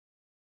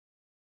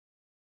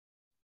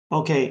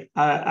Okay,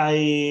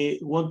 I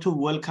want to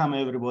welcome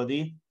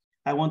everybody.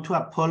 I want to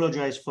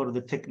apologize for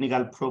the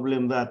technical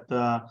problem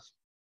that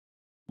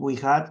we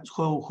had.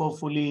 So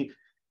hopefully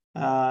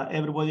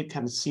everybody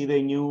can see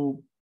the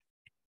new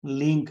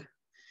link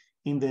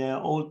in the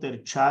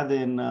altered chat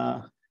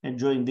and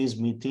join this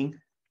meeting.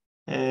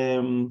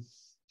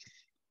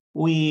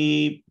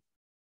 We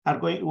are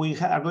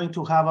going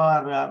to have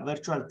our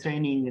virtual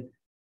training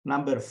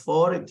number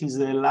 4. It is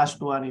the last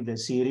one in the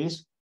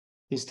series.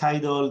 It's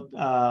titled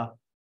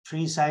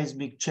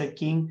Pre-seismic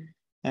checking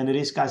and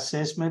risk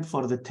assessment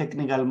for the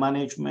technical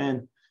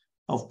management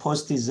of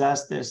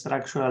post-disaster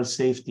structural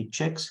safety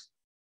checks.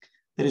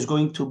 There is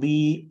going to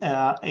be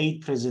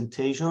 8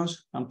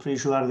 presentations. I'm pretty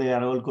sure they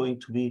are all going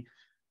to be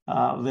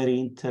very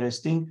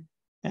interesting.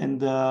 And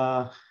we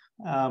are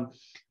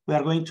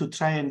going to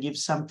try and give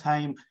some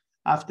time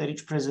after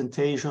each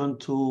presentation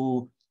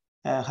to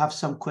have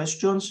some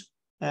questions.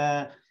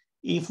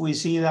 If we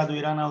see that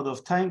we run out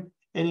of time,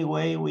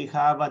 anyway, we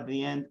have at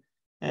the end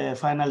a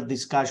final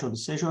discussion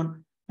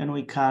session, and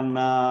we can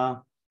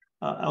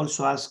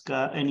also ask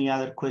any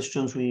other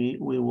questions we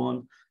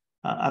want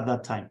at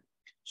that time.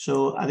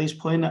 So at this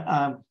point,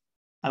 I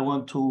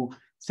want to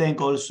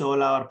thank also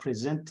all our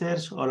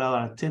presenters, all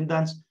our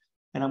attendants,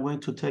 and I'm going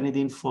to turn it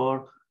in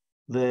for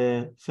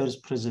the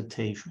first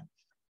presentation.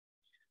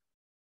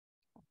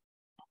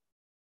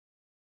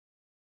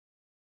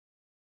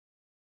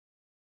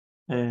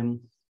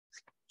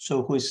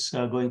 So who is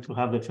going to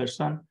have the first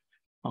one?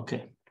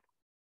 Okay.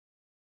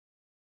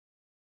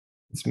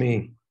 It's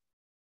me.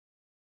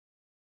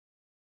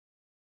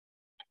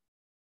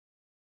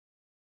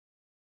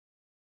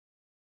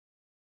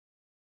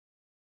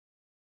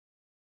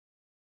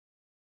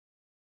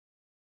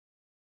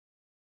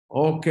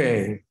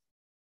 Okay.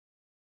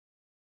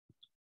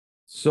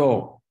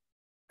 So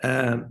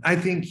I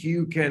think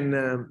you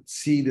can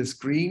see the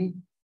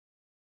screen.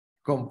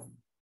 Can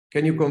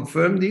you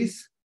confirm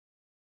this?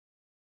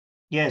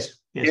 Yes.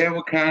 Yes. Yeah,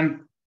 we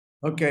can.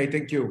 Okay,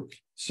 thank you.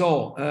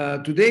 So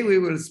today we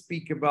will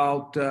speak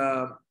about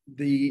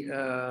the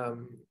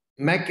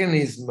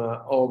mechanism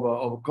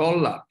of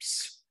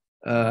collapse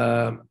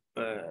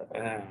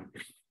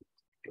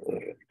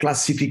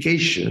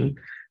classification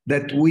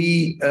that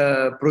we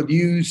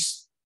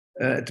produced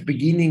at the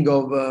beginning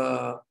of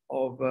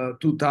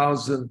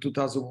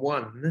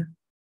 2001.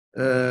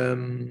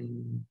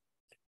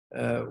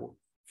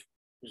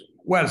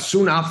 Well,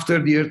 soon after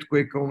the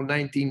earthquake of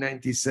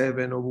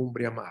 1997 of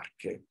Umbria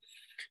Marche.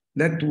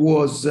 That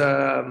was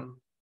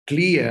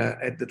clear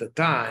at the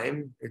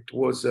time. It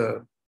was,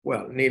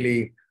 well,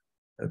 nearly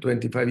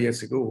 25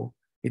 years ago.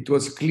 It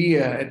was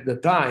clear at the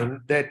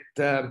time that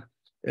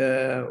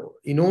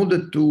in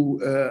order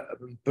to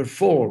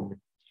perform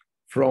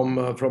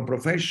from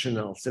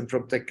professionals and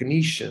from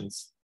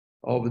technicians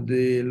of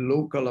the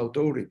local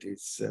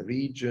authorities,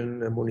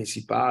 region,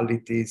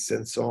 municipalities,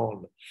 and so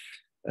on,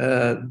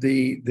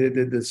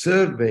 the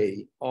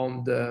survey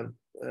on the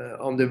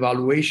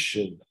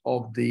evaluation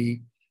of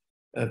the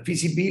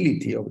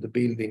feasibility of the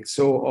building,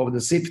 so of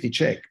the safety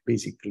check,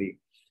 basically,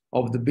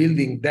 of the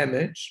building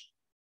damage,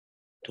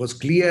 it was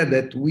clear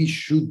that we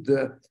should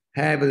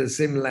have the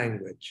same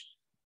language.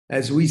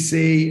 As we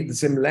say, the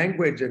same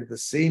language and the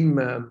same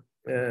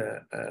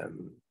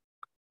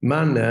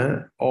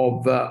manner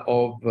of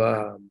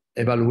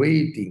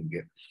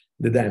evaluating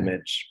the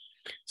damage.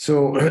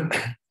 So,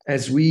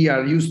 as we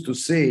are used to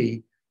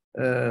say,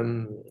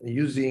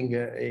 using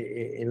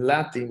a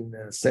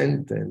Latin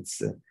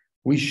sentence,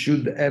 we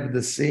should have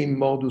the same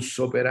modus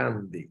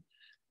operandi,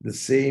 the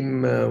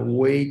same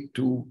way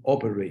to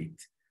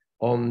operate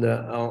on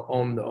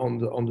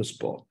the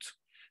spot.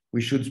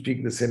 We should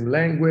speak the same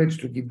language,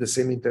 to give the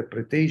same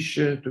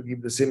interpretation, to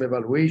give the same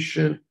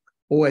evaluation,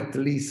 or at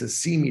least a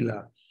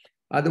similar.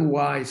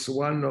 Otherwise,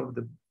 one of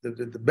the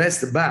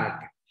best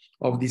bag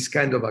of this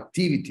kind of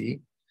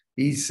activity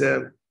is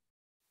to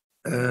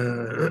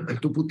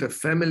put a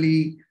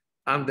family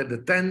under the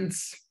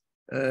tents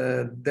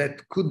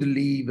that could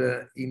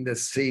live in the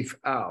safe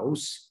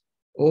house,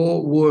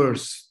 or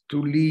worse, to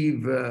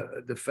leave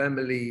the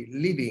family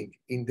living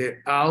in the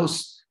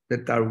house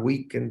that are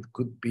weak and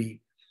could be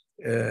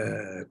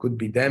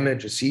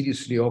damaged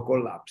seriously or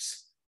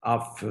collapse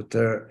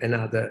after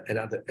another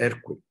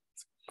earthquake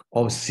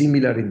of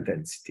similar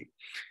intensity.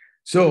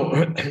 So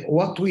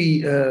what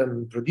we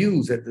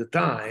produced at the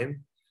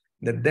time,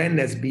 that then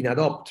has been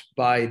adopted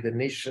by the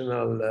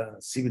National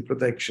Civil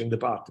Protection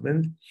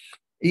Department,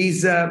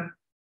 is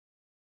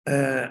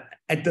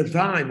at the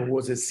time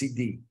was a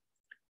CD,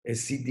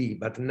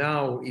 but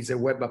now is a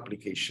web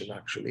application.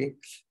 Actually,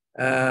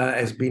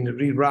 has been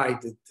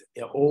rewritten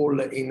all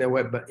in a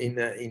web in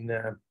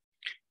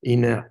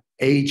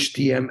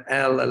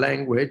HTML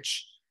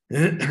language,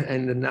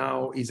 and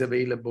now is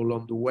available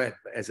on the web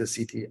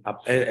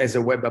as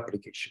a web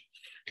application.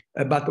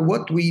 But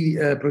what we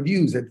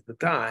produced at the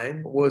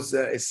time was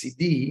a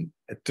CD,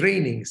 a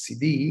training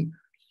CD,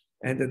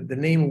 and the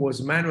name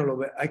was Manual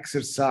of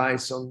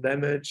Exercise on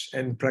Damage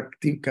and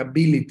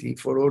Practicability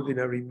for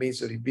Ordinary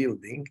Masonry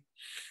Building.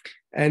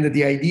 And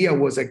the idea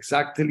was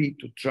exactly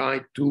to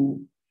try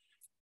to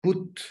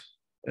put,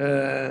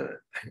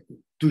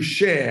 to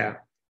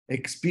share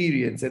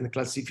experience and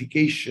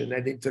classification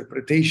and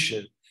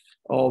interpretation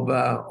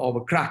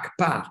of crack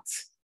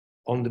paths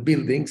on the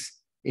buildings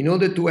in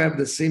order to have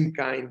the same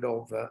kind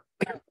of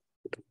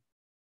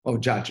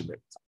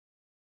judgment.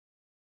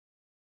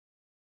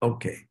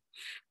 Okay.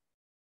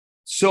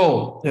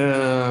 So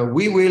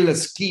we will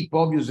skip,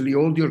 obviously,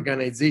 all the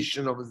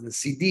organization of the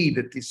CD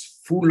that is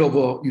full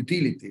of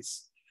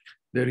utilities.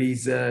 There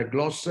is a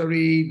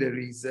glossary, there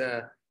is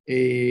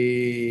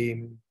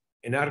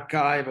an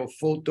archive of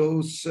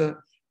photos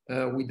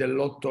with a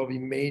lot of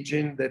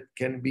imaging that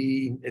can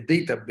be a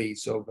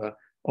database of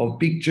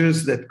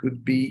pictures that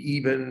could be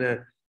even,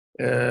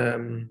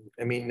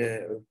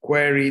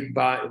 queried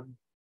by,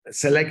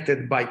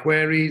 selected by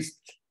queries.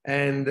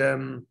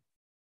 And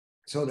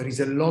so there is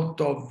a lot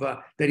of,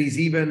 there is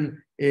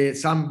even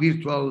some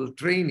virtual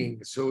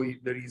training. So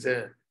there is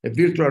a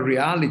virtual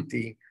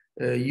reality.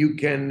 You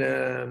can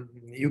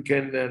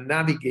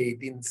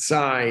navigate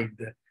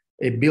inside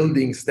a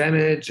building's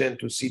damage and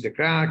to see the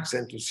cracks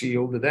and to see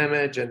all the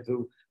damage and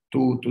to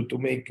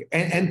make,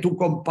 and to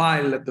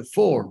compile the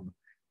form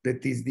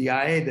that is the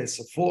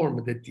AEDES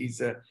form, that is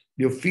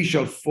the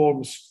official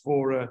forms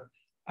for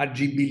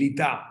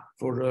agibilità,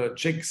 for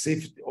check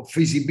safety of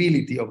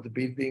feasibility of the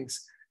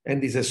buildings,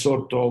 and is a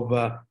sort of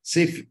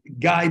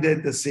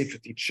guided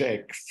safety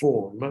check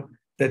form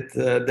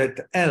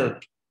that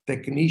help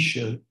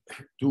technician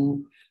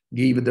to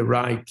give the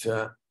right,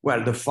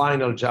 the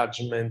final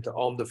judgment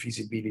on the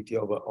feasibility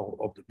of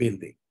the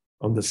building,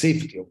 on the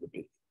safety of the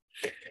building.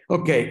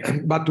 Okay,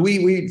 but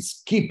we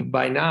skip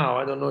by now.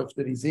 I don't know if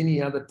there is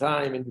any other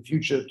time in the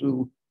future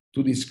to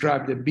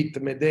describe the bit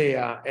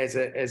MEDEA as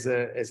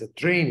a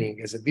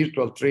training, as a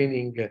virtual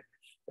training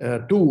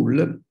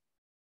tool.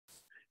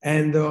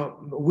 And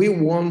we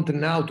want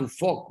now to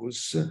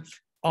focus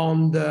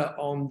on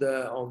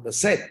the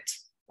set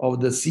of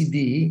the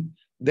CD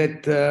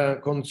that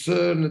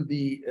concern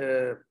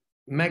the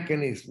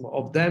mechanism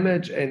of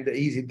damage and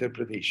his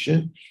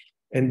interpretation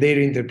and their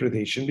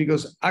interpretation,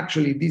 because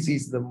actually this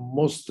is the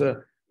most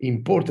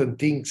important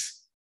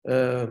things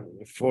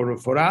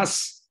for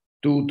us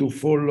to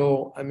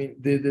follow. I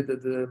mean,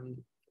 the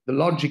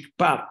logic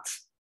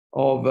path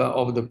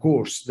of the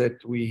course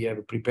that we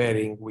are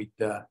preparing with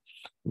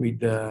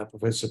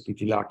Professor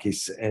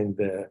Pitilakis and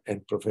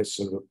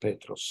Professor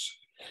Petros.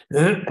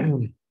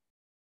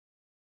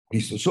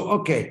 So,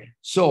 okay,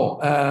 so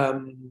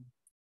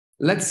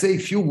let's say a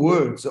few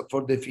words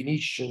for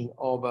definition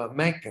of a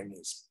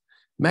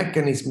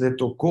mechanism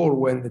that occur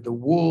when the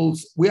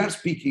walls, we are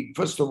speaking,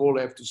 first of all,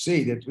 I have to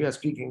say that we are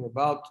speaking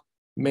about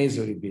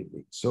masonry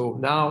building. So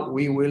now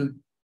we will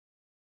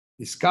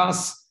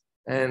discuss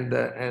and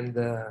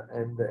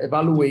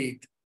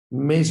evaluate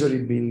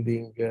masonry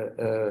building.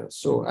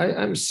 So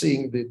I'm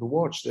seeing the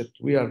watch that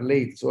we are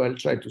late, so I'll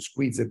try to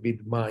squeeze a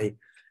bit my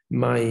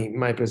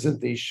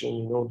presentation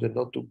in order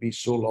not to be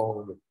so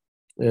long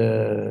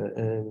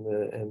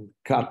and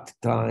cut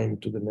time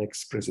to the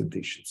next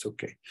presentations.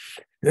 Okay.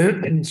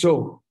 And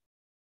so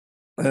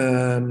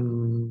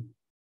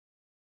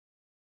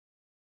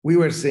we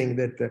were saying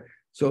that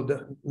so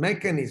the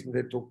mechanism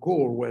that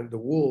occur when the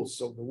walls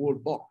of the wall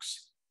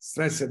box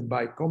stressed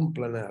by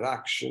complanar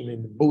action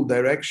in both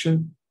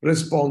directions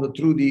respond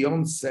through the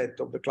onset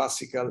of the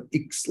classical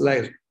X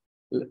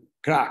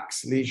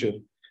cracks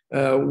lesion,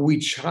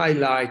 which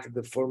highlight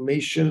the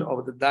formation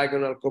of the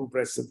diagonal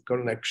compressed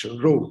connection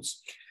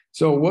rods.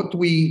 So what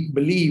we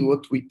believe,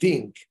 what we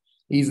think,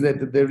 is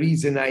that there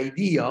is an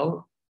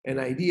ideal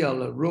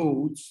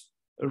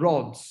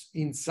rods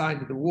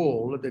inside the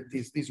wall, that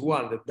is this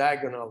one, the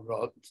diagonal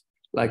rod,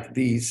 like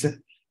this,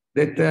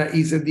 that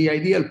is the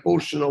ideal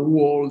portion of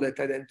wall that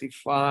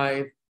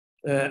identify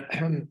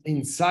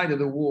inside of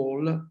the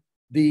wall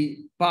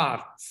the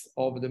parts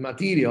of the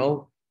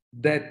material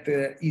that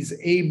is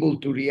able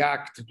to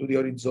react to the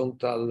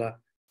horizontal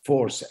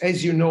force.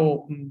 As you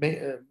know,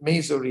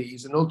 masonry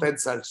is no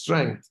tensile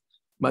strength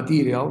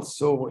material,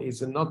 so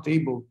is not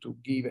able to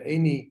give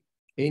any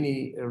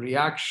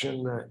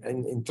reaction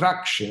and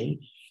interaction,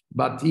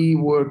 but he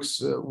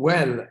works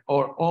well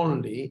or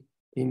only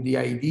in the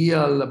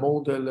ideal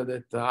model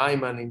that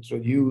Hyman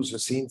introduced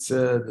since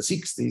the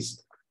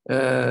 60s.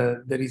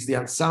 There is the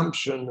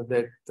assumption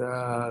that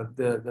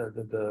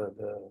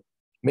the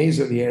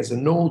masonry has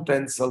no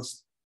tensile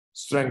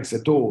strength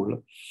at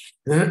all,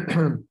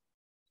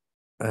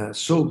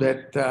 so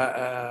that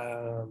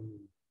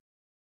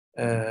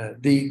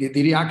the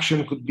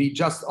reaction could be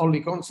just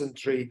only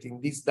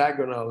concentrating this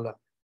diagonal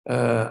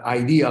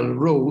ideal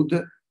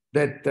rod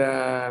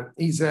that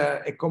is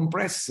a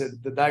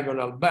compressed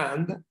diagonal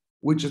band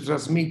which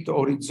transmit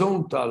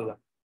horizontal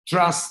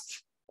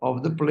thrust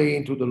of the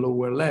plane to the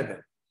lower level.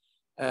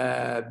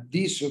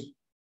 This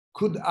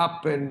could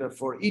happen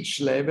for each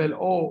level,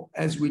 or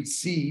as we'll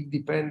see,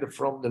 depend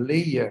from the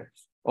layer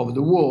of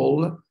the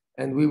wall,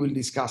 and we will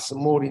discuss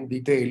more in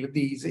detail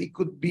these. It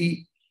could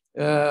be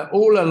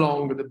all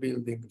along the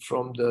building,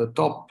 from the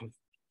top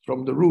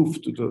from the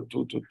roof to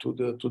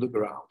the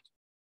ground.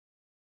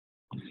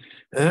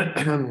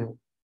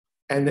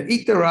 And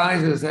it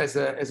arises as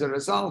a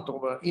result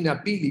of an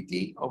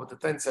inability of the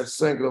tensile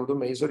strength of the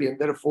masonry, and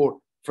therefore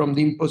from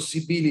the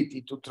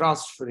impossibility to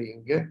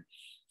transferring the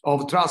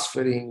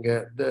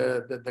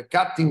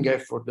cutting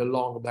effort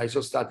along the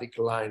isostatic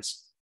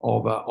lines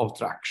of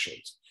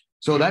tractions.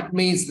 So that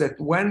means that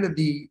when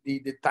the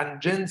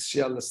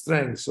tangential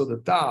strength, so the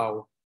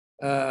tau,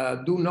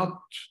 do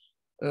not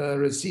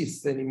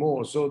resist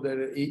anymore, so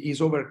there is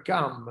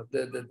overcome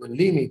the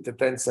limit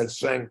tensile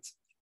strength,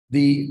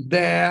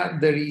 there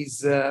is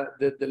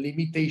the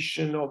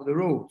limitation of the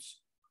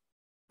rods,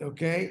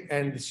 okay?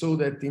 And so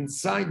that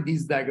inside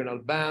this diagonal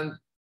band,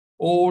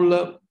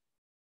 all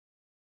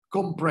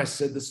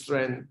compressed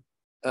strength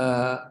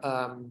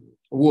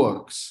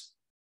works.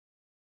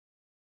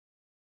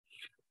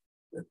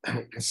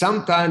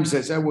 Sometimes,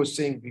 as I was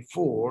saying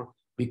before,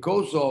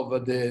 because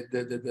of the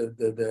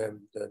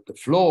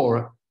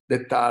floor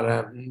that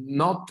are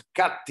not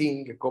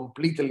cutting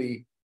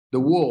completely the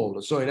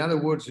wall. So in other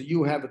words,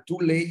 you have 2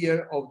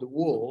 layers of the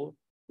wall,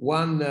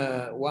 one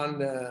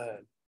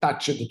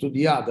touched to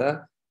the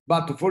other.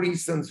 But for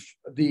instance,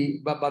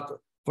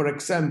 for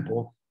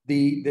example,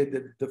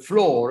 the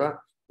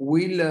floor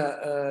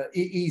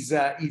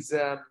is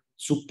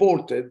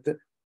supported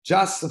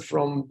just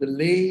from the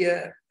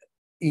layer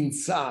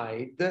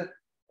inside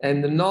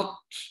and not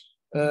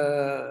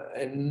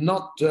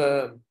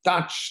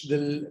touch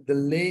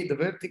the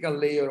vertical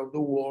layer of the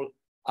wall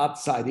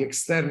outside, the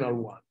external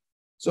one.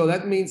 So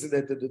that means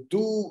that the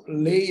 2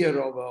 layers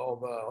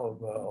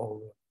of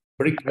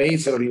brick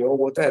masonry or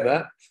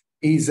whatever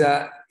is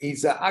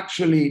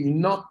actually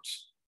not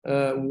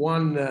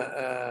one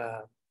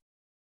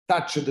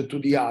touched to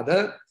the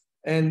other,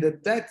 and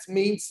that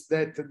means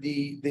that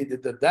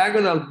the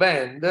diagonal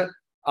band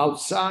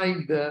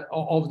outside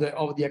of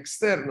the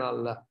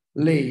external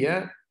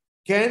layer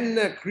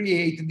can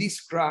create this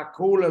crack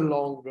all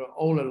along the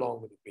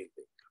building.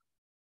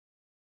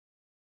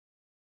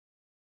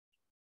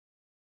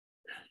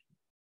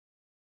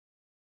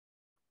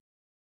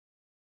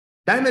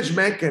 Damage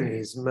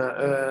mechanisms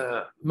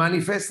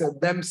manifested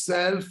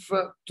themselves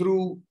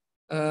through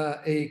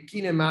a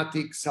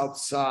kinematics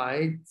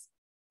outside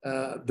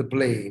the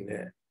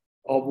plane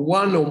of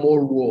one or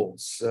more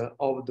walls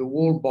of the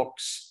wall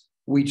box,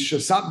 which,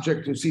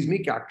 subject to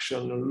seismic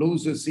action,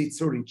 loses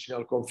its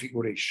original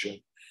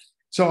configuration.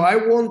 So I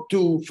want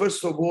to,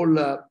 first of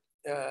all,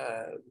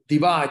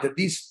 divide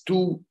these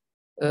 2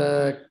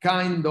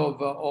 kind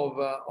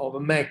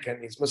of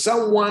mechanisms.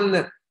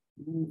 Someone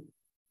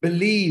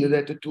believe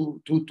that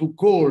to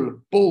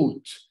call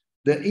both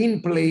the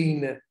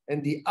in-plane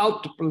and the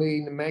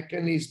out-plane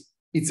mechanism,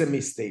 it's a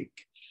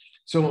mistake.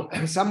 So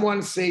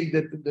someone say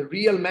that the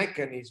real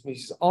mechanism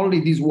is only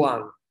this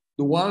one,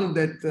 the one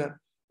that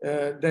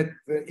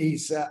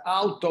is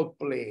out of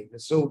plane,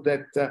 so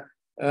that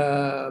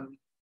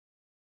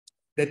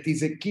that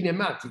is a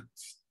kinematic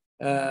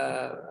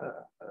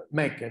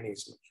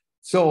mechanism.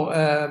 So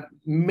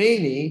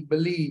many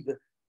believe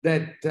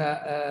that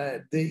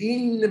the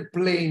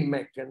in-plane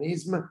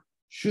mechanism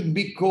should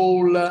be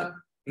called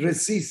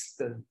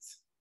resistant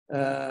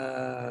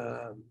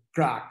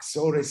cracks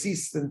or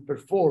resistant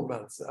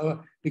performance,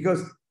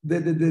 because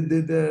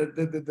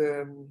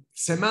the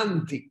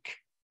semantic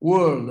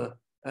world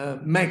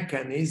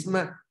mechanism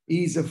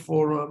is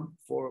for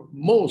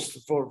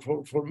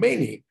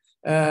many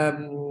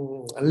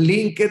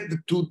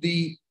linked to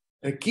the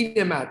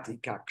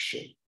kinematic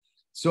action.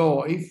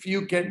 So if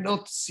you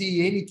cannot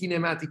see any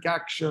kinematic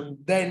action,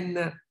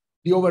 then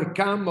the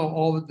overcome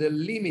of the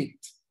limit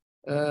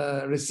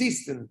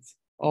resistance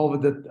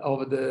of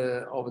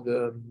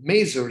the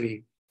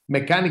masonry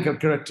mechanical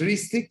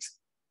characteristics,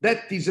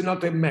 that is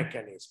not a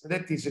mechanism.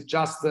 That is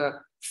just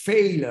a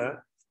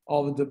failure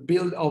of the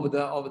build of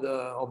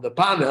the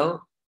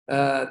panel,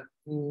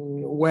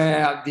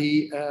 where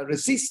the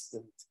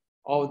resistance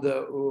of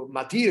the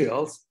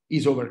materials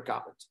is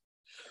overcome.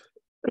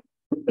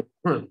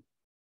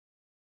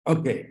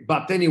 Okay,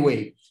 but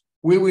anyway,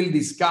 we will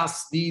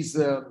discuss these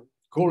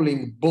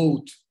calling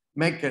both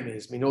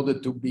mechanism in order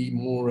to be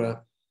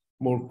more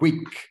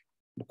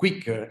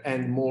quicker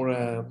and more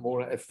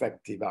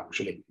effective,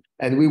 actually.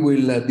 And we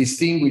will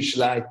distinguish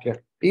like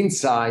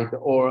inside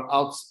or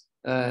out,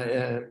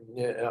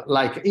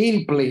 like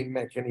in-plane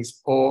mechanism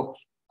or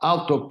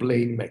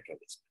out-of-plane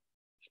mechanism.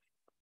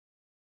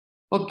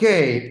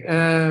 Okay.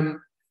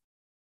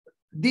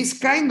 This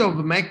kind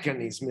of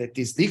mechanism that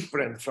is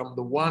different from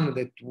the one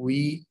that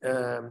we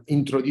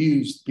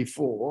introduced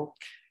before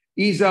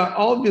is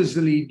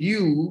obviously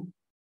due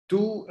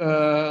to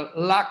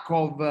lack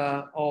of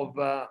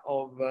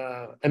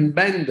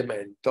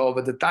embedment,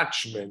 of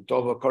detachment,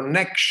 of a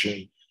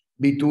connection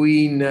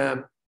between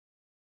the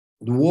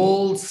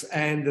walls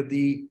and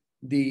the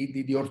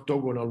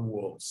orthogonal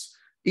walls.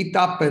 It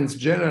happens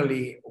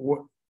generally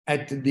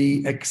at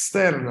the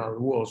external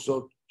walls.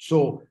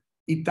 So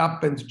it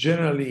happens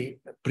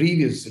generally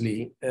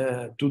previously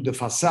to the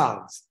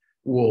facades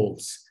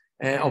walls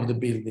of the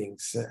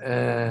buildings.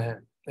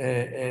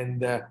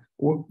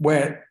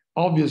 where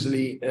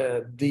obviously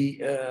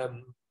the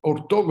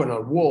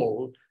orthogonal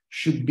wall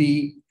should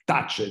be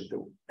touched,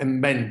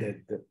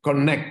 embedded,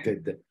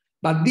 connected.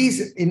 But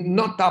this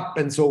not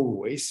happens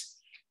always.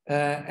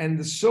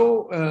 And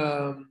so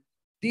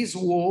this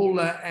wall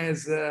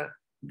has a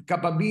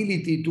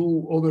capability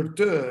to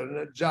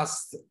overturn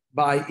just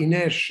by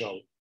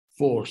inertial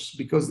force,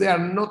 because they are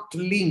not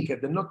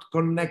linked, they're not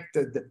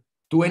connected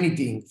to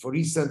anything. For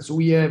instance,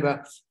 we have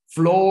a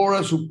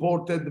floor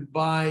supported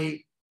by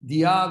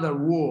the other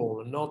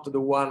wall, not the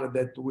one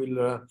that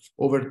will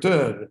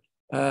overturn.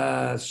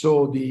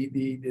 So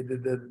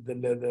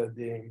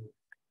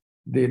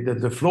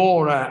the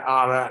floor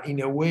are in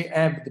a way,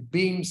 have the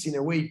beams in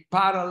a way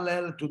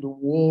parallel to the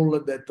wall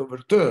that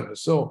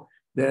overturns. So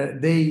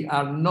they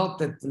are not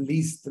at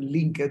least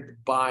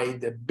linked by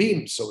the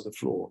beams of the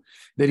floor.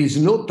 There is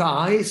no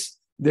ties.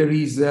 There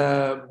is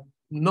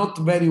not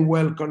very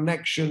well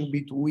connection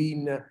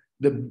between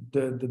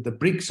the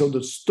bricks of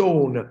the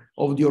stone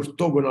of the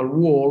orthogonal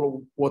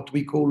wall, what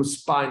we call a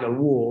spinal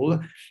wall.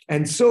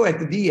 And so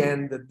at the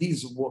end,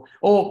 this wall,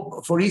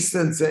 or for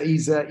instance,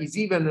 is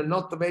even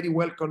not very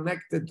well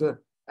connected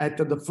at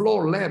the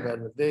floor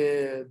level.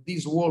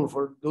 This wall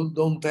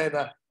don't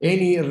have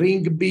any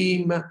ring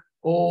beam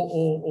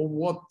or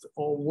what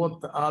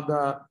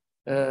other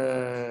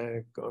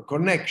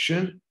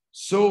connection.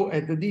 So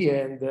at the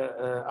end,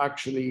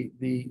 actually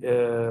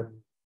the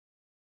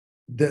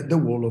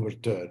wall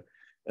overturned.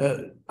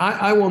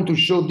 I want to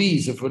show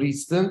this, for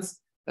instance.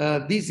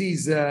 This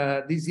is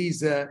a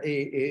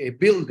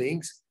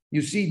buildings.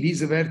 You see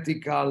these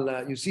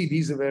vertical.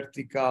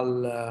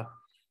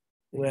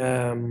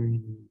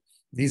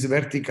 These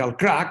vertical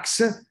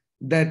cracks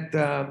that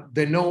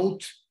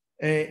denote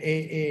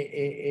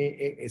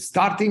a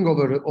starting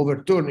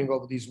overturning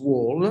of this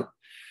wall.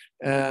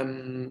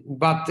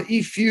 But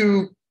if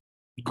you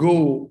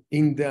go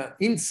in the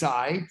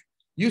inside,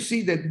 you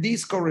see that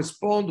these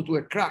correspond to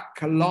a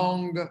crack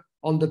along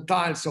on the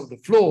tiles of the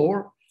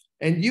floor,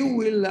 and you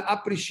will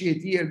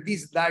appreciate here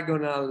this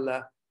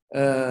diagonal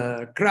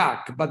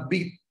crack. But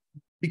be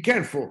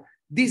careful,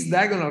 this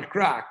diagonal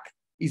crack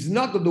is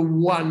not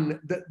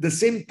the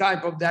same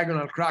type of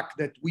diagonal crack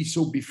that we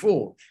saw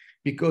before,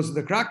 because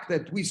the crack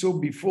that we saw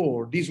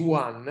before, this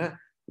one,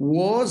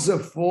 was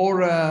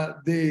for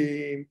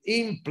the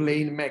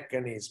in-plane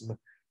mechanism,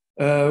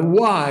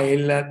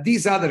 while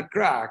this other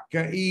crack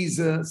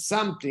is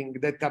something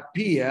that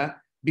appears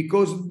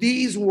because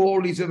this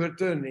wall is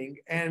overturning,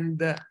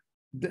 and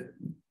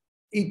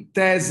it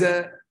has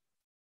a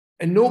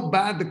no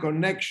bad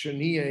connection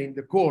here in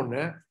the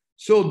corner.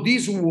 So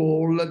this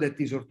wall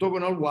that is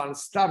orthogonal one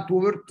start to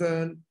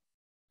overturn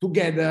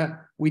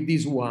together with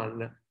this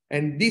one.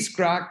 And this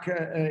crack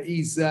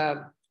is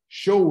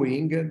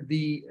showing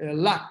the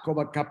lack of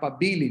a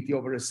capability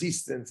of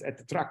resistance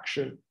at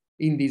traction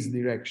in this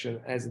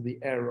direction, as the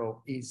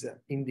arrow is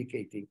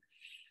indicating.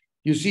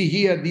 You see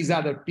here this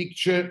other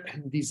picture,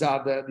 this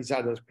other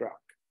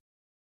crack.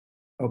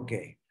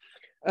 Okay.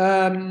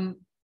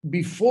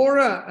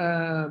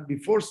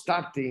 Before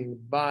starting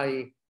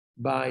by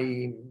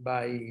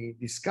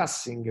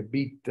discussing a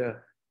bit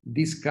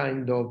this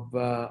kind of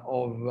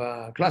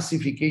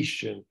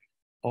classification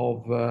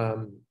of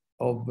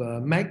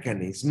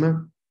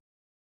mechanism,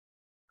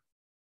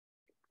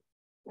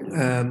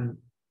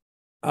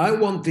 I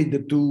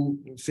wanted to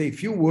say a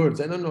few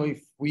words. I don't know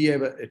if we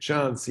have a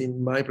chance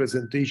in my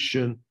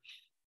presentation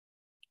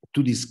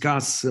to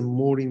discuss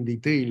more in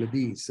detail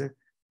this,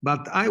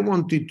 but I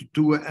wanted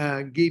to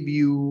give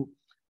you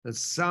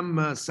some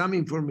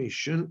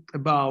information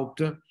about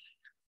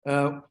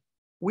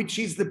which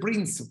is the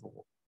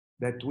principle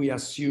that we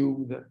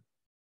assumed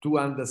to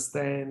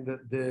understand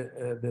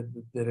the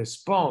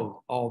response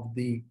of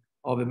a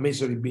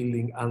masonry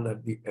building under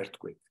the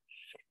earthquake.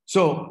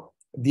 So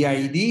the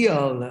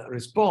ideal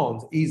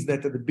response is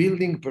that the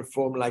building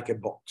performs like a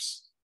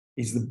box.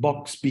 It's the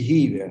box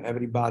behavior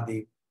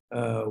everybody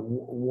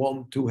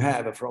want to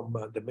have from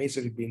the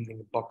masonry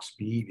building box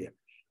behavior.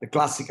 The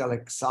classical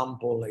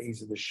example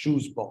is the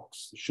shoes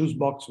box. The shoes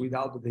box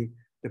without the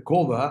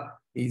cover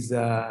is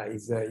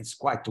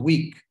quite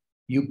weak.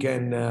 You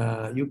can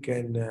you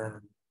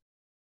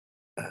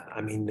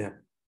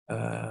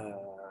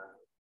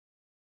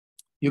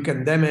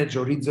can damage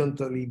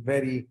horizontally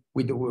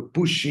with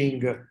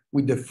pushing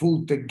with the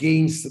foot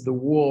against the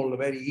wall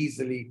very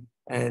easily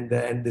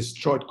and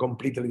destroy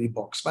completely the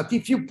box. But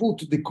if you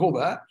put the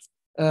cover,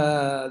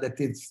 that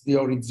is the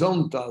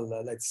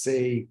horizontal, let's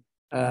say,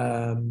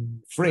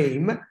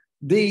 frame,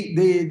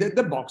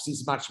 the box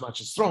is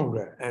much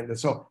stronger. And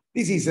so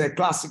this is a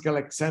classical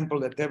example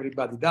that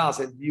everybody does,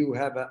 and you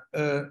have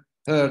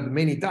heard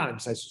many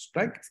times, I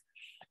suspect.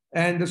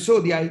 And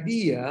so the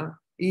idea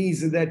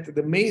is that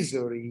the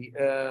masonry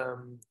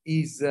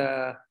is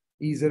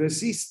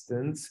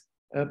resistance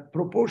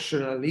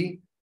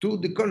proportionally to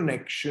the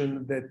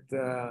connection that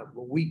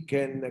we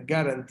can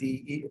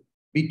guarantee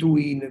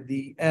between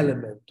the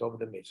element of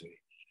the masonry.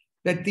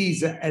 That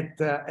is at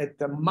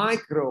the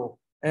micro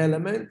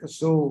element,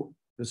 so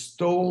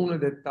stone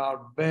that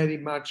are very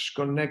much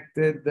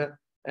connected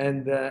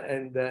and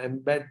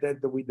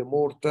embedded with the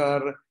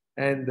mortar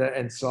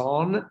and so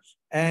on.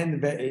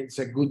 And it's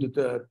a good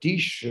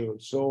tissue,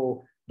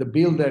 so the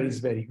builder is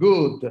very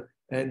good,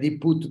 and he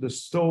put the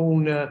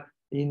stone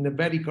in a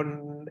very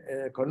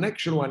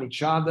connection on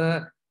each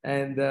other,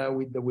 and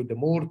with the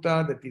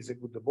mortar, that is a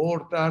good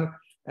mortar,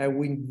 and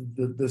with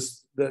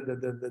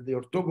the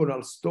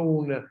orthogonal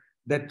stone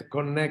that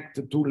connect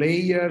two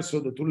layers, so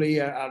the two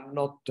layers are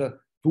not 2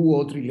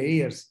 or 3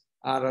 layers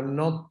are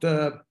not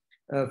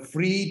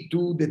free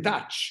to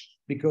detach,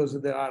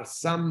 because there are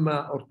some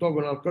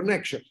orthogonal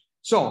connection.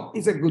 So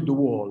it's a good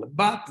wall,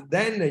 but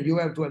then you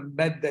have to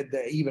embed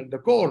even the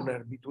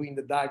corner between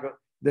the diagonal,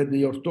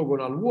 the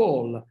orthogonal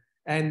wall,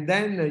 and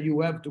then you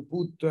have to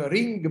put a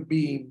ring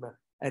beam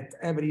at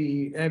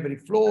every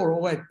floor,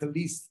 or at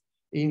least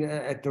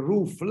at the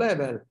roof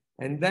level,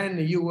 and then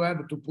you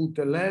have to put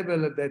a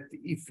level that,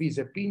 if is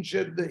a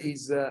pinched,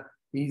 is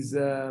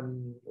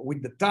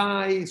with the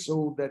tie,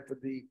 so that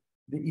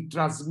it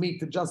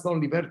transmits just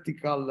only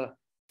vertical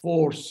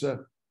force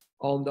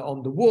on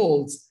the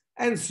walls,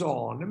 and so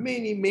on.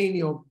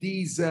 Many of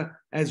these,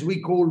 as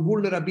we call,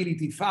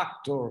 vulnerability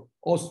factor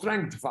or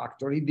strength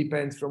factor. It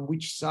depends from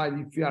which side,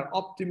 if you are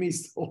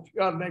optimist or if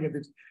you are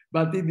negative,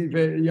 but if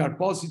you are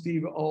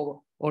positive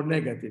or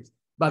negative.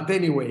 But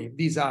anyway,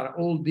 these are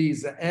all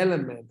these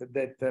elements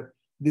that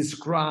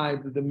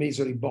describe the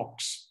masonry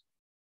box.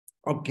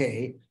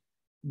 Okay,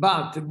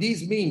 but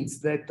this means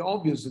that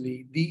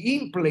obviously the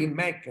in-plane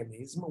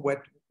mechanism,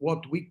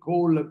 what we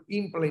call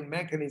in-plane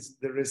mechanism,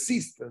 the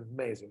resistance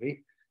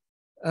masonry,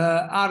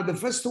 are the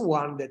first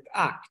one that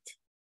act.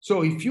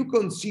 So if you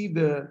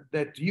consider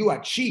that you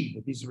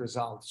achieve this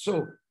result,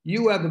 so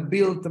you have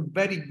built a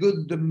very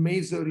good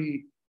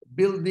masonry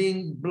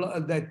building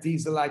that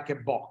is like a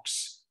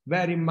box,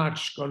 very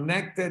much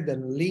connected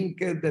and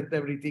linked, that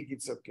everything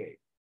is okay,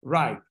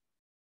 right?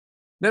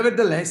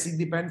 Nevertheless, it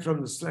depends from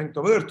the strength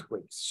of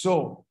earthquakes.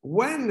 So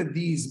when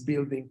this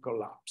building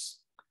collapse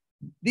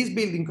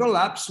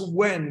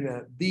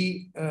when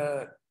the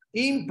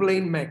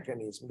in-plane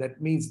mechanism,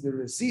 that means the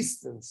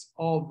resistance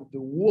of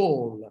the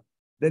wall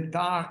that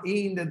are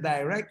in the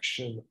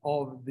direction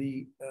of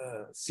the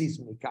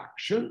seismic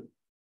action,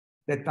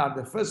 that are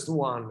the first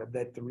one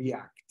that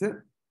react,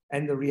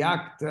 and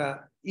react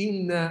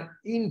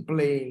in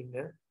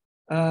plane,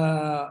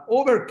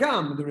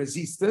 overcome the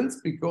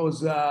resistance,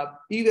 because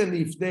even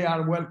if they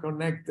are well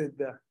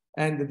connected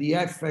and the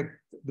effect,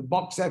 the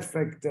box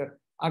effect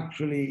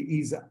actually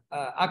is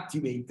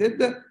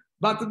activated,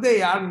 but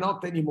they are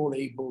not anymore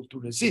able to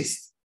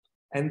resist.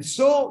 And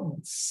so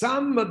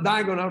some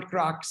diagonal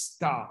cracks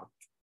start.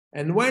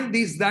 And when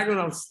these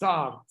diagonal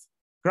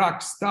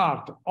cracks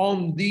start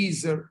on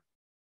these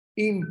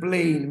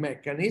in-plane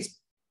mechanism,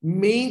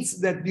 means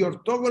that the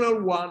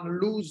orthogonal one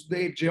lose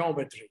their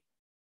geometry.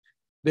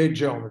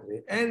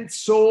 And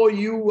so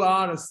you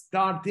are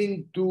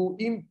starting to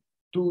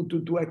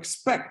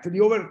expect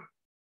the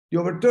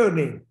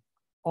overturning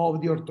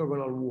of the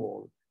orthogonal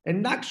wall.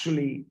 And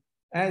actually,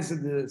 as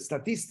the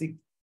statistics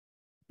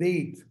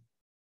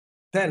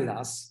tell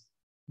us,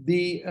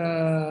 the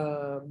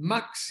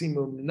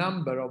maximum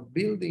number of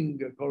building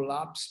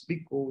collapse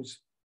because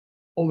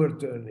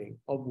overturning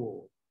of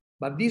wall.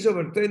 But this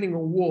overturning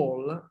of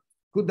wall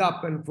could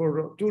happen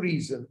for 2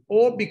 reasons,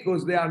 or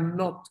because they are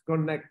not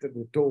connected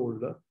at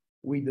all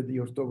with the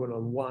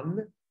orthogonal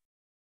one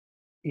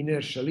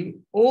inertially,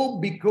 or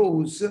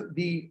because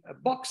the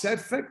box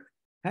effect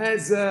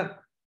has,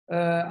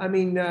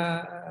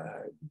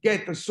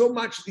 get so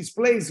much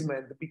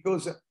displacement,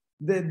 because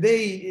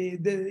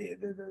the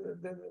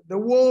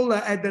wall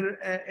had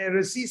a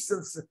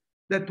resistance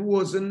that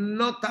was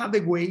not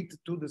adequate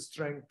to the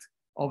strength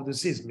of the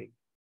seismic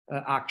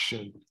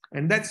action.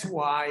 And that's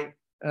why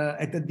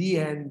at the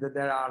end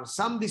there are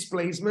some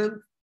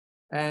displacement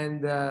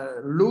and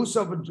loss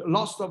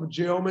of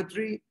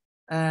geometry,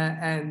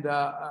 and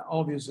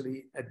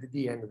obviously at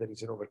the end there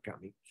is an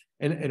overcoming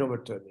and an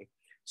overturning.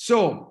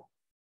 So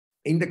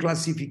in the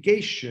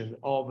classification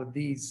of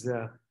these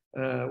of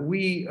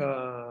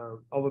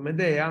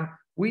MEDEA,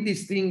 we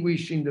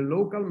distinguish in the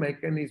local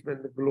mechanism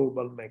and the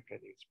global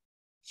mechanism.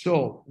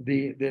 So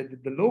the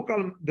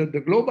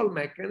global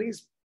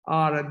mechanism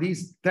are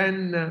these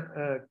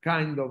 10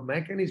 kind of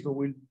mechanisms.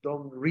 We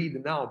don't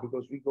read now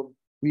because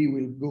we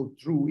will go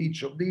through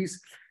each of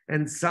these,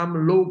 and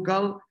some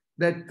local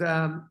that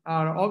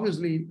are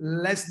obviously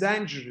less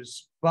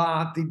dangerous,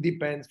 but it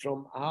depends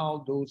from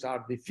how those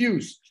are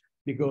diffused.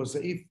 Because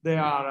if they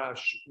are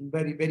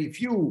very, very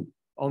few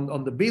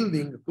on the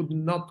building, could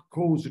not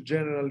cause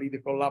generally the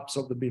collapse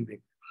of the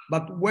building.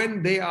 But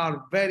when they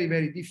are very,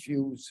 very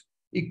diffuse,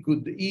 it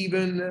could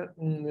even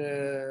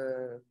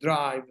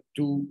drive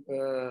to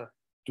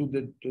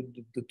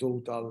the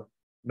total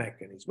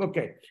mechanism.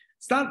 Okay,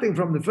 starting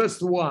from the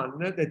first one,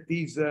 that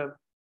is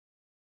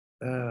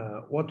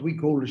what we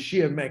call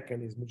shear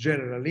mechanism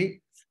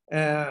generally,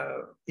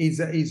 is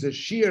a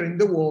shear in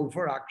the wall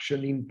for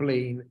action in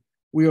plane.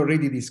 We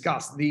already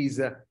discussed these,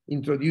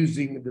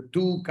 introducing the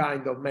two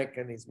kinds of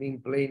mechanism,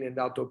 in plane and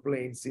out of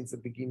plane, since the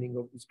beginning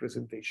of this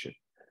presentation.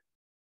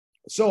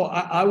 So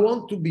I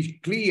want to be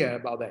clear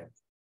about that.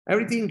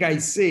 Everything I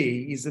say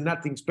is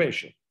nothing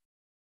special.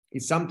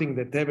 It's something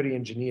that every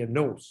engineer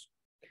knows.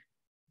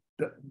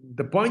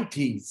 The point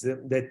is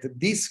that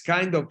this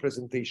kind of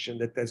presentation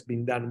that has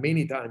been done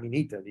many times in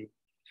Italy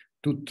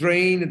to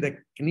train the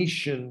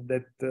technician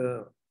that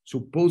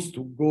supposed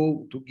to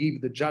go to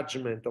give the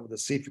judgment of the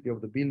safety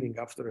of the building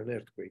after an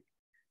earthquake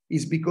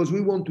is because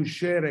we want to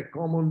share a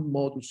common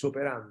modus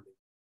operandi,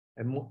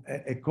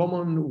 a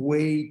common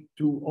way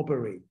to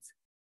operate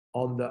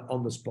on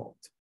the spot.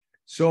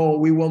 So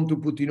we want to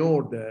put in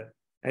order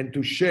and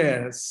to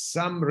share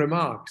some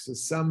remarks,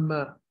 some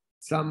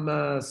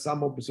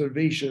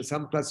observation,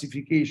 some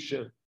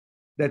classification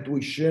that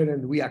we share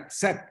and we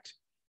accept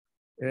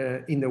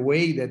in a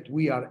way that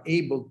we are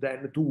able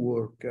then to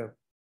work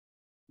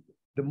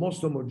the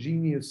most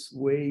homogeneous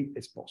way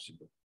as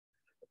possible.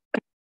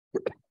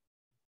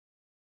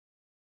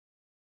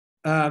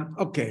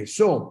 Okay,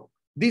 so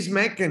this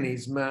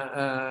mechanism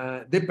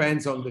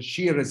depends on the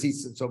shear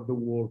resistance of the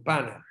wall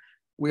panel.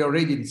 We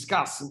already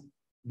discussed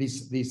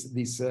this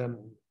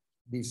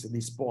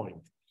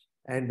point,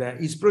 and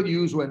is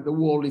produced when the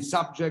wall is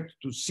subject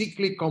to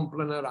cyclic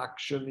complanar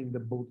action in the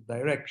both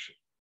directions.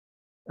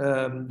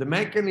 The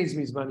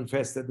mechanism is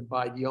manifested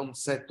by the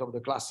onset of the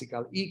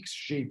classical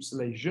X-shaped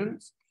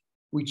lesions,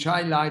 which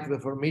highlight the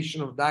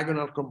formation of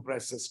diagonal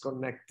compressors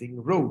connecting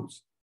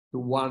roads,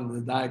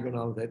 the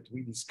diagonal that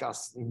we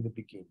discussed in the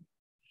beginning.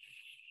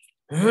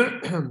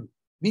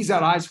 These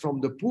arise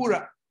from the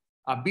poor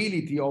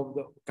ability of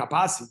the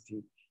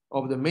capacity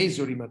of the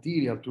masonry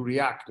material to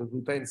react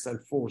to tensile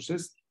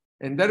forces,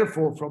 and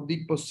therefore from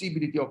the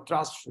possibility of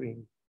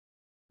transferring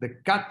the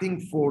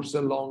cutting force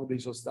along the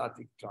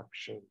isostatic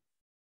traction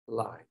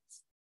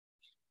lines.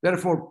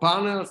 Therefore,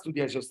 panels to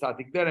the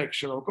isostatic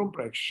direction of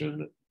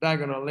compression,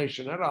 diagonal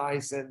lesion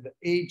arise, and the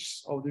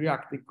edges of the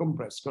reactive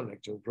compressed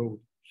connection road.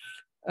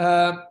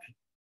 I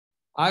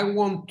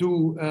want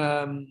to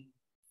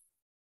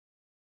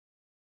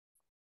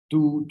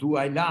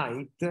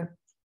highlight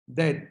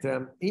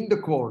that in the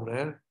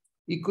corner,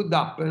 it could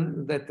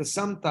happen that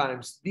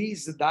sometimes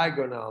these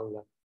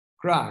diagonal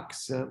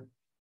cracks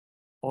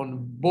on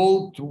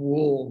both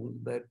walls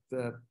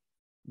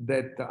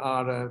that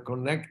are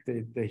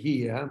connected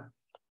here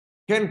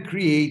can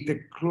create a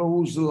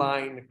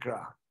clothesline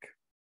crack.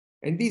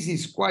 And this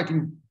is quite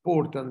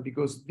important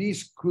because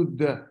this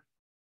could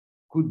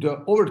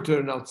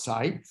overturn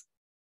outside,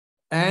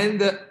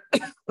 and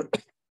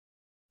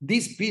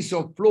this piece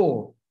of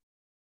floor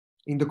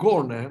in the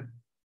corner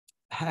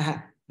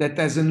that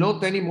has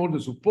not anymore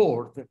the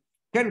support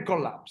can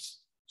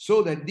collapse,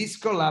 so that this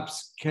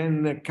collapse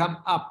can come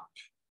up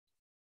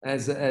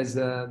as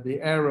the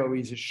arrow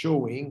is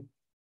showing,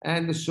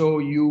 and so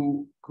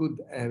you could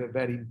have a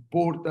very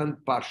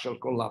important partial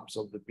collapse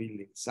of the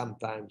building,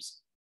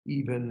 sometimes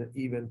even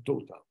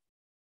total.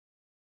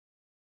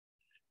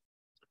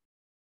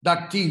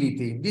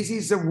 Ductility. This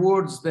is a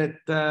word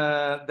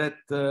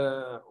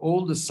that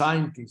all the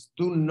scientists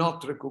do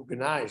not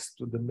recognize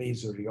to the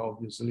masonry,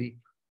 obviously,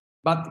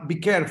 but be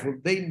careful,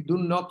 they do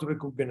not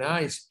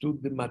recognize to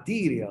the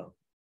material,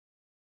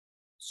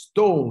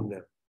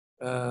 stone,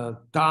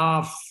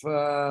 tough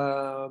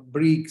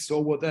bricks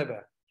or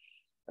whatever,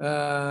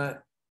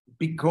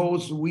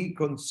 because we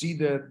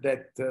consider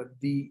that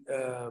the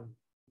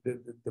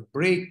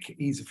brick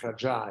is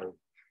fragile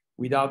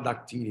without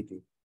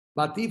ductility.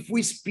 But if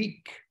we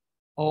speak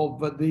of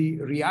the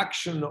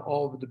reaction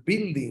of the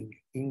building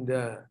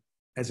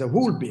as a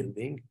whole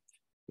building,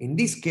 in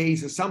this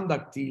case, some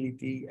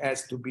ductility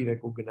has to be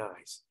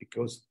recognized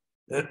because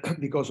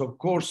of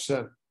course,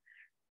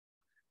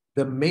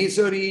 the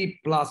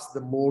masonry plus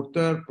the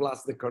mortar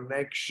plus the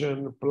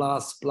connection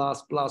plus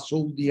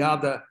all the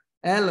other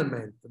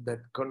elements that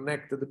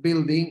connect the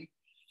building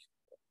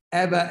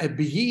have a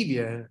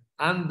behavior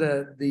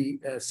under the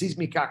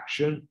seismic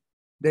action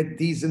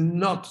that is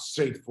not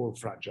straightforward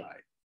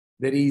fragile.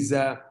 There is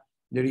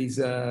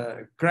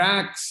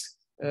cracks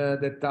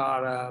that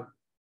are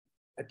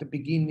at the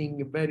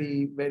beginning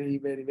very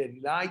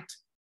light,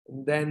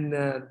 and then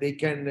they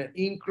can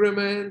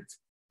increment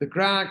the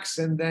cracks,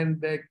 and then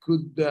they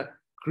could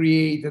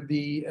create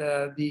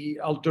the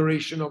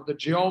alteration of the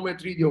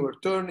geometry, the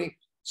overturning.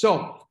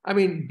 So, I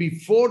mean,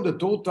 before the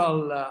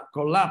total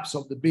collapse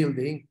of the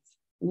building,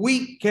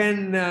 we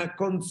can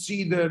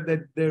consider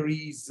that there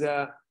is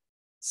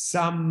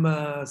some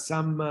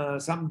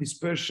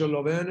dispersion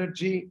of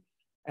energy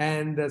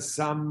and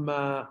some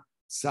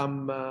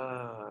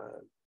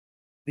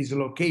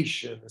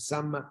dislocation,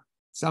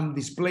 some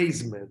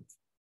displacement.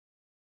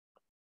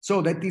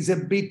 So that is a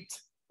bit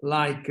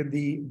like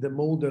the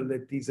model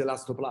that is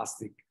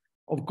elastoplastic.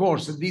 Of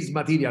course, this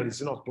material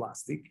is not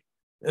plastic,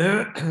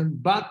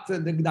 but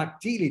the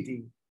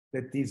ductility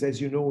that is, as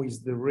you know,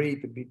 is the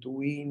rate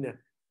between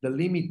the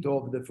limit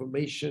of the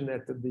formation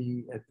at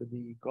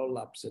the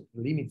collapse, at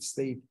the limit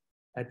state,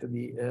 at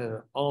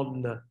the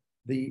on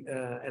the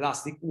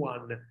elastic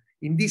one,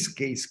 in this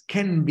case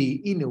can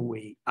be in a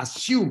way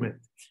assumed.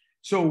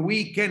 So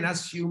we can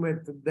assume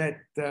it that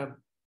the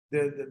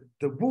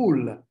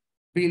whole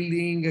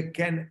building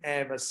can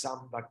have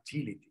some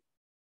ductility.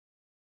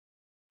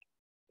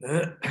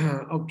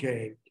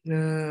 Okay.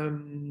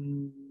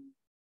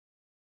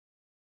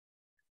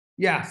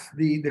 Yes,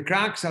 the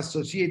cracks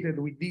associated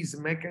with this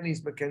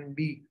mechanism can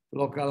be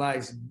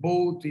localized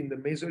both in the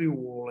masonry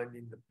wall and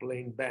in the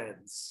plane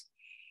bands.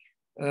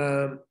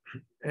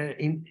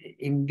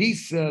 In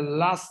this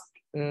last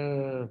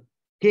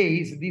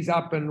case, this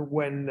happens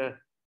when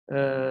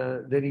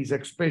there is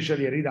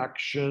especially a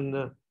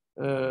reduction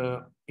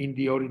in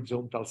the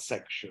horizontal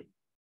section,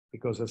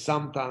 because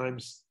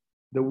sometimes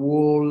the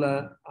wall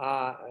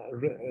are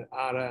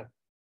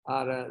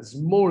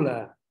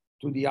smaller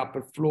to the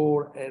upper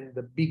floor and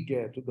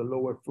bigger to the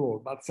lower floor.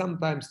 But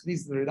sometimes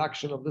this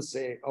reduction of the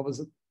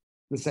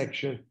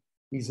section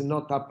is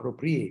not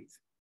appropriate,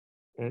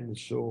 and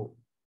so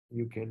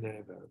you can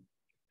have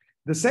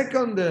the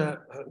second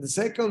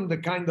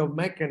kind of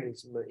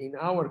mechanism in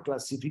our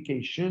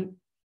classification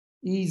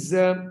is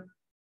the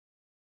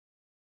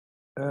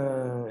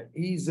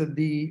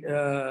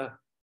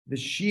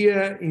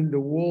shear in the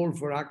wall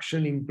for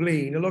action in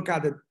plane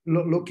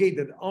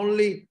located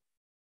only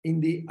in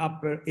the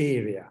upper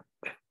area.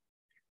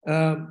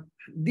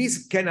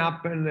 This can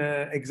happen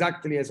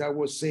exactly as I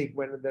was saying,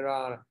 when there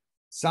are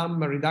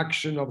some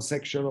reduction of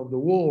section of the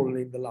wall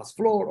in the last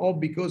floor, or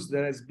because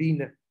there has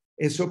been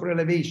a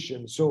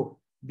super-elevation. So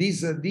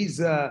this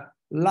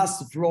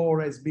last floor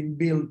has been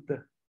built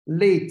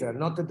later,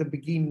 not at the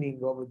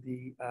beginning of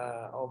the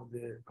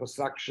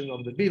construction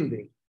of the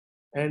building.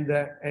 And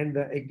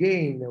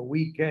again,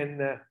 we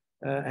can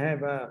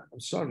have I'm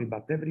sorry,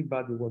 but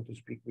everybody wants to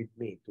speak with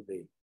me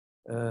today.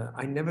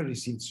 I never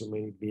received so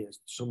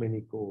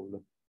many calls,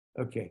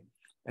 okay,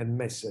 and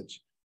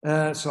message.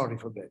 Sorry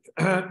for that.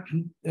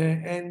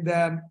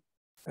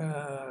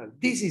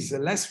 This is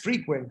less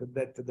frequent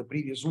than the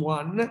previous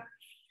one.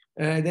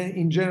 Then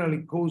in general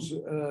it goes,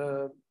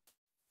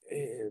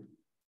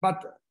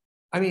 but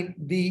I mean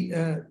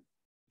the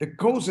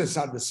causes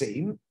are the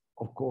same,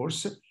 of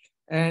course,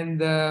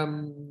 and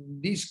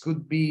this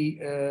could be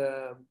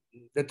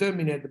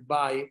determined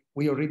by,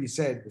 we already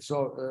said,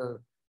 so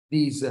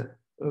these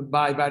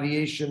by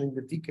variation in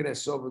the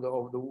thickness of the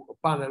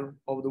panel,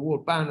 of the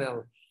wall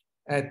panel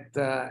at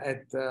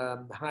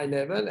high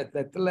level, at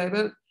that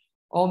level,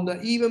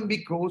 even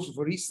because,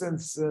 for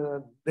instance,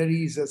 there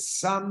is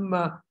some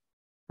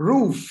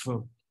roof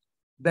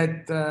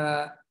that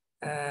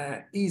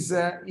is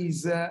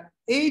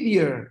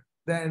heavier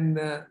than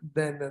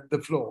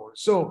the floor.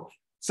 So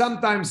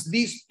sometimes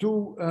these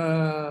two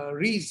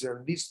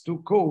reasons, these two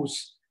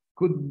causes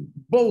could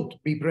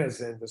both be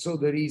present. So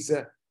there is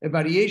a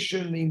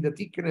variation in the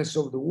thickness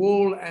of the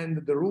wall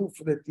and the roof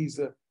that is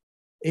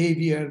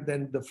heavier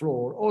than the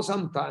floor, or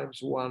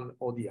sometimes one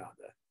or the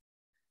other.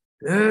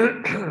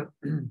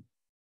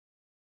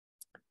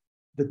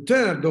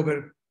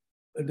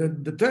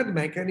 The third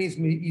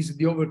mechanism is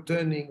the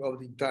overturning of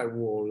the entire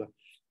wall.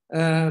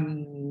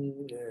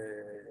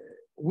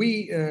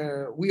 We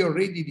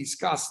already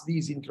discussed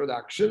this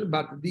introduction,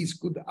 but this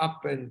could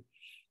happen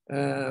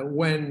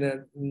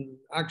when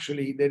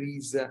actually there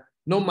is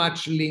not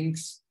much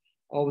links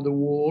of the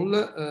wall,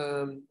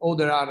 or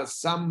there are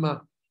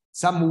some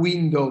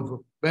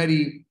window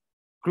very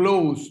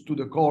close to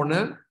the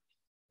corner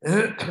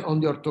on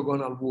the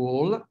orthogonal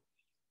wall.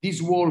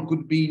 This wall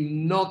could be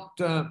not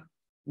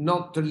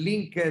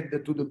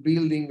linked to the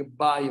building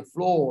by a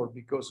floor,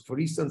 because, for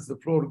instance, the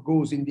floor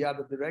goes in the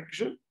other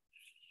direction.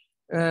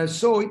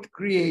 So it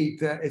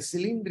creates a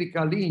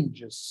cylindrical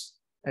hinges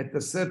at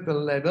a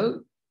certain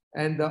level,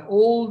 and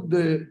all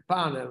the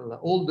panel,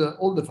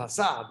 all the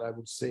facade, I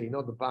would say,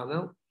 not the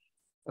panel,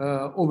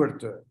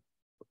 overturn.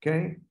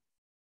 Okay.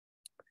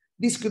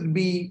 This could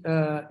be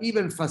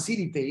even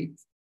facilitated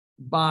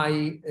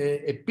by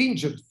a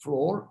pinged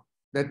floor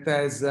that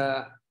has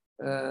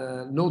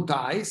no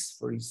ties,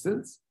 for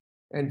instance,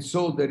 and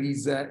so there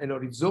is an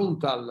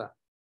horizontal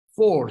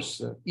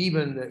force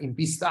even in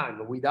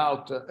peacetime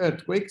without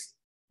earthquakes,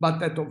 but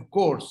that, of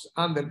course,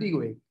 under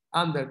the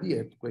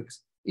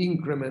earthquakes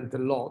increment a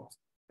lot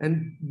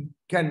and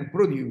can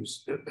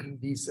produce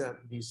this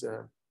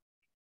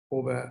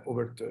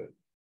overturn.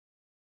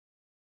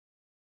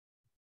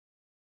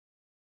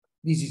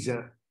 This is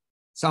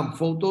some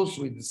photos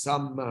with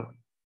some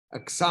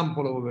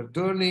example of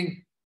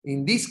overturning.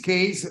 In this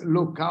case,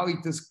 look how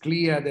it is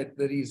clear that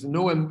there is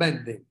no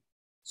embedding.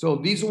 So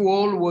this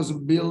wall was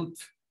built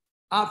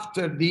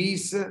after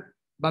this,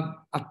 but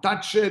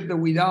attached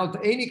without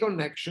any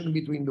connection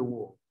between the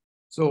wall.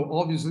 So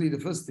obviously the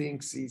first thing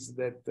is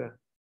that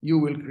you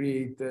will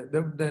create,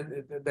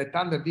 that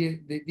under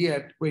the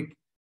earthquake,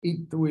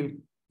 it will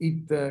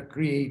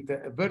create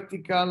a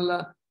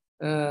vertical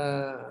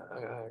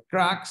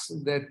cracks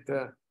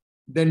that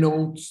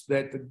denotes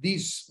that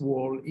this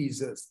wall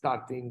is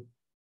starting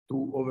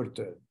to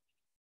overturn.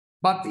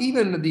 But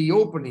even the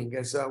opening,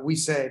 as we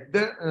said,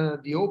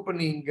 the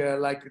opening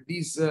like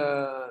this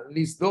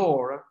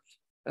door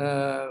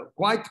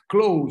quite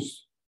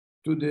close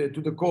to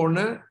the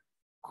corner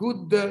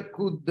could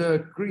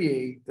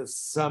create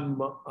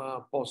some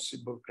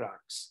possible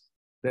cracks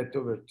that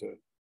overturn.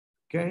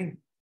 Okay.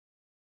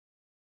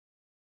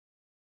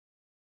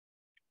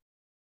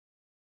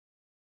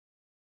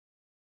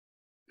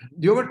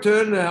 The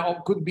overturn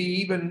could be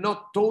even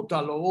not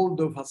total of all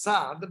the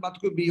facade, but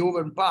could be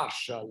over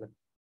partial.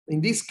 In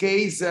this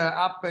case,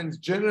 happens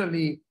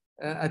generally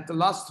at the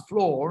last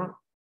floor,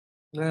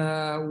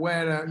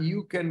 where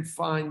you can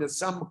find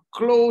some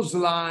close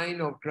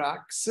line of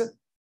cracks,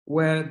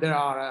 where there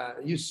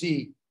are, you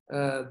see,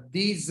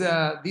 this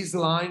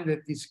line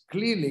that is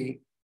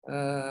clearly,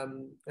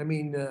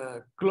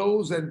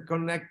 close and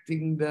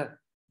connecting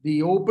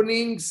the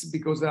openings,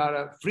 because there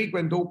are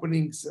frequent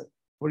openings.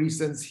 For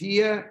instance,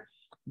 here,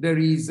 there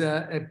is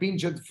a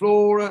pinched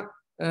floor.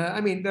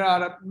 There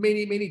are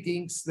many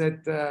things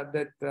that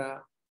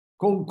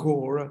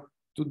concur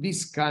to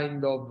this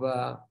kind of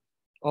a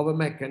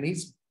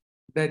mechanism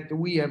that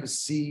we have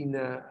seen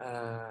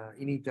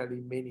in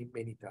Italy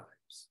many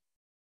times.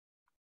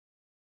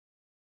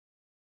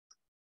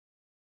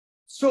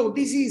 So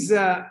this is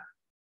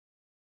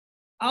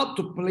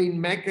out-of-plane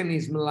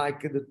mechanism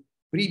like the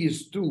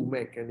previous two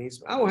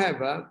mechanisms.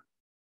 However,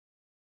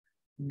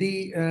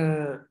 the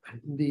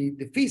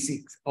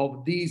physics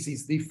of this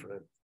is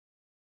different.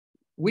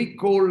 We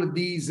call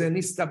this an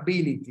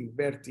instability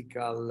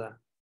vertical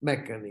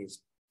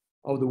mechanism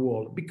of the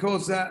wall,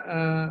 because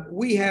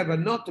we have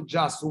not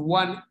just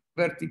one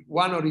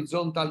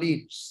horizontal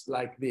edge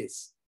like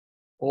this,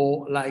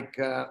 or like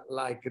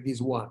this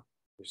one,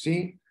 you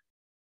see?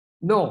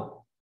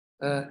 No,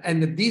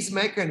 and this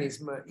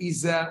mechanism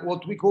is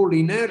what we call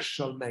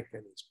inertial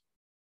mechanism.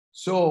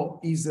 So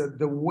is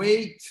the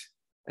weight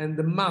and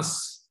the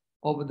mass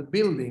of the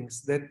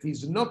buildings that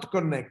is not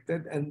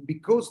connected, and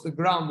because the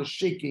ground is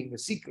shaking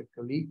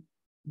cyclically,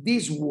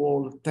 this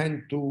wall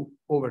tend to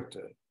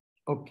overturn.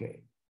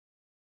 Okay.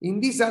 In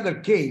this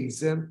other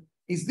case,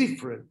 it's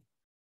different.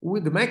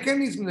 With the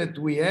mechanism that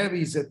we have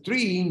is a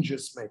 3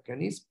 hinges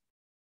mechanism,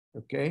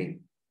 okay?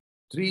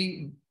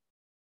 3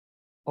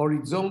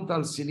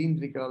 horizontal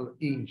cylindrical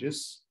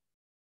hinges.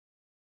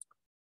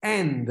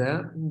 And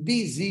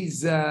this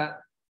is the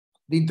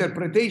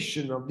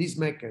interpretation of this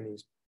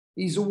mechanism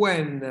is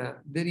when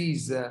there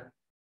is,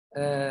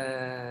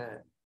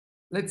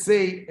 let's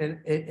say,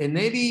 a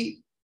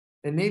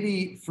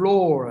heavy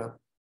floor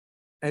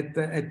at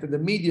the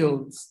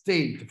medial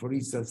state, for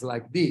instance,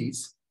 like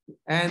this,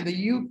 and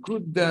you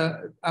could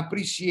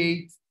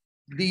appreciate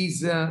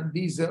this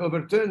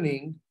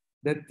overturning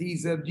that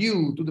is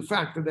due to the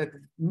fact that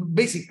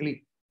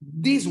basically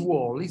this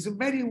wall is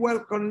very well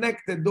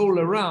connected all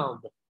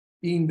around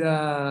in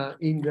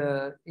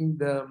the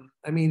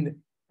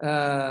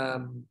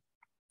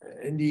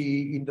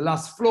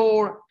last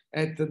floor,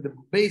 at the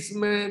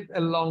basement,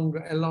 along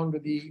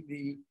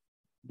the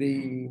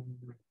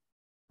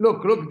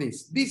look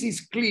this. This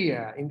is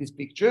clear in this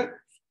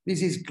picture.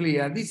 This is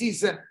clear. This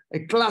is a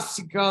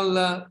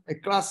classical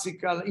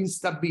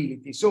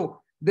instability.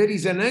 So there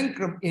is an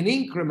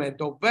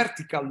increment of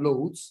vertical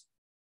loads,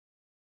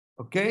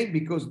 okay,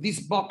 because this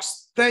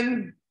box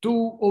tend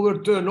to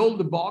overturn all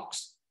the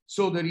box.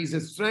 So there is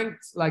a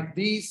strength like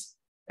this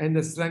and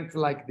a strength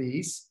like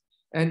this.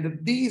 And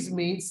this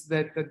means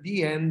that at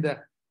the end,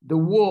 the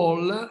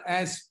wall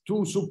has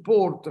to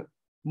support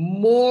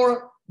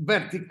more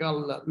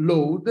vertical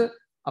load,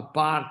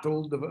 apart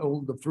all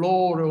the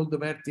floor, all the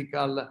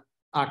vertical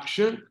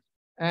action.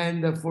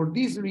 And for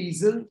this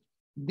reason,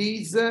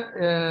 these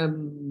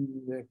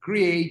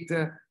create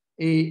an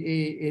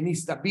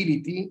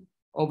instability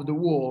of the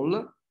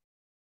wall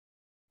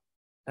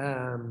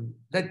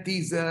that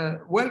is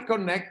well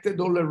connected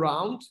all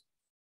around,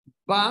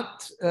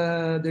 but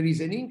there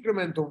is an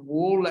increment of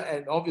wall,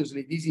 and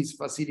obviously this is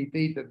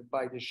facilitated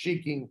by the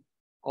shaking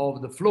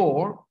of the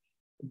floor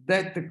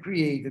that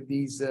create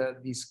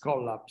this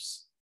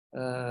collapse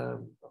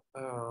of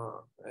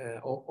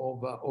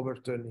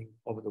overturning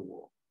of the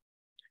wall.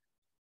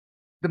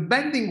 The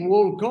bending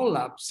wall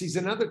collapse is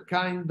another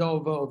kind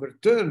of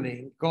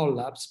overturning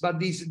collapse,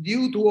 but is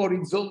due to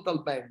horizontal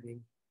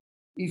bending.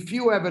 If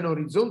you have an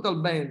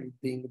horizontal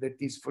bending that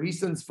is, for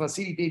instance,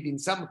 facilitated in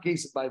some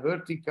cases by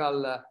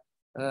vertical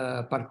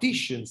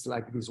partitions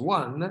like this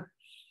one,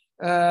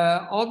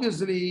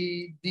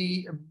 obviously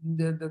the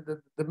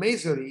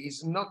masonry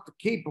is not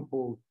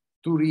capable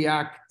to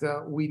react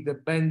with the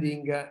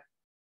bending,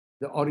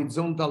 the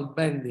horizontal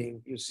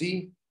bending, you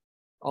see,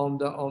 on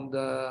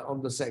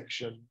the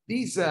section.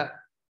 This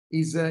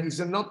is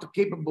not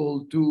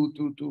capable to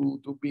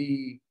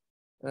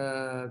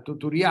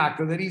react.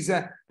 There is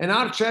an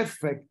arch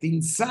effect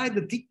inside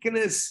the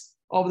thickness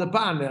of the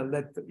panel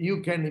that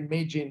you can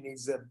imagine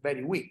is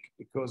very weak,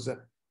 because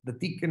the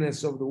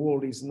thickness of the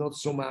wall is not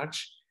so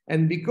much,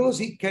 and because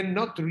it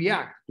cannot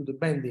react to the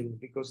bending,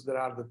 because there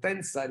are the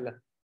tensile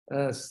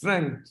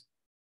strength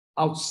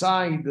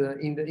outside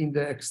in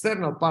the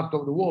external part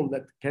of the wall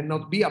that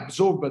cannot be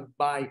absorbed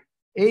by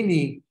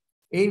any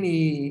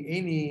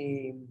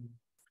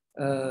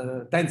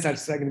tensile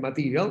strength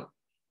material.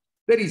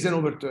 there is an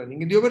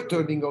overturning. The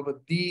overturning of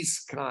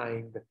this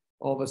kind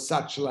of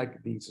such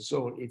like this.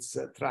 So it's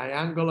a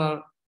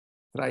triangular,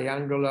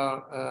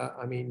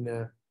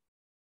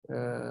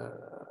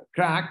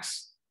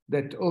 cracks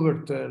that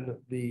overturn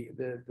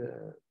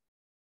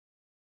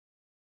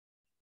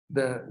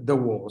the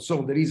wall.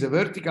 So there is a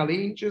vertical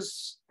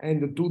hinges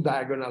and two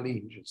diagonal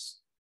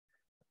hinges.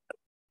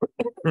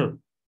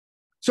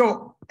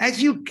 So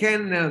as you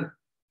can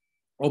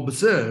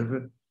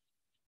observe,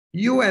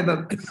 you have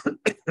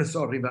a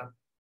sorry, but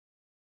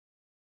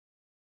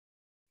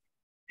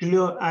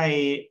Giulio,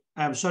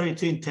 I'm sorry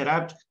to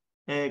interrupt.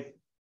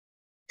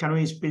 Can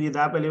we speed it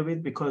up a little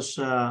bit because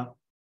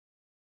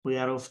we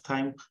are off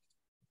time?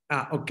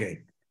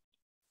 Okay.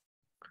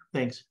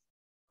 Thanks.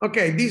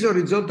 Okay, this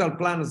horizontal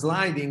plane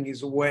sliding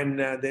is when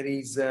there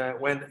is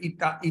when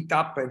it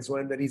happens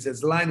when there is a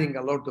sliding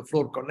along the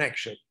floor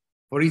connection.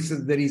 For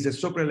instance, there is a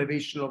super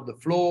elevation of the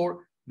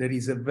floor. There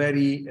is a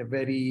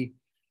very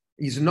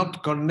is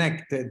not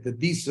connected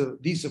this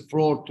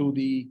floor to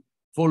the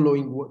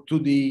following to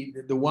the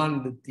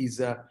one that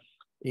is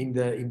in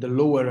the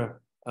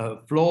lower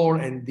floor,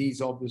 and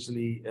these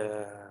obviously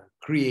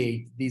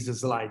create this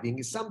sliding.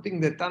 It's something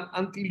that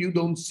until you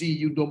don't see,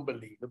 you don't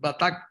believe.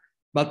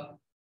 But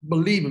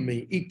believe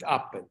me, it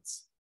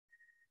happens.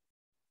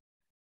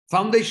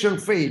 Foundation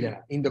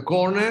failure in the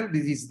corner.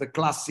 This is the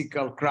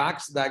classical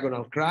cracks,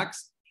 diagonal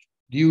cracks,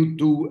 due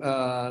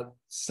to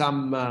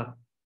some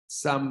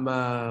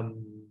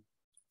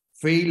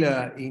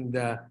failure in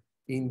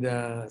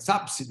the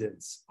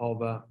subsidence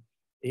of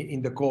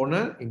in the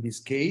corner in this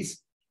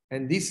case,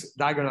 and these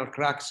diagonal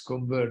cracks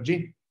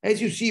converging.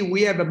 As you see,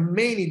 we have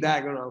many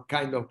diagonal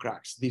kind of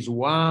cracks. This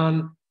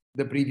one,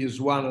 the previous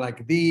one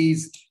like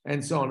this,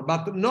 and so on.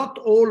 But not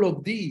all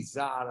of these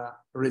are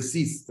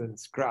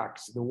resistance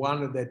cracks, the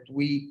one that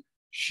we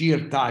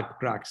shear type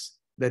cracks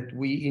that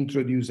we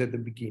introduced at the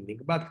beginning.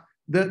 But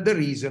the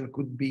reason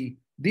could be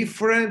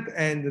different,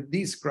 and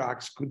these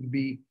cracks could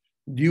be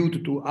due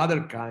to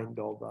other kind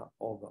of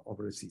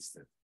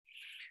resistance.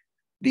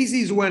 This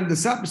is when the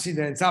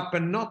subsidence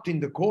happen not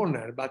in the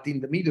corner, but in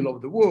the middle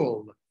of the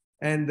wall.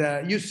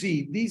 And you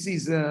see, this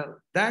is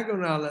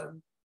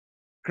diagonal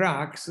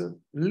cracks,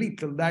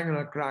 little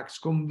diagonal cracks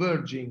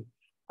converging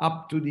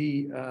up to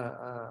the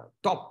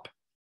top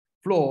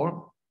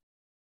floor.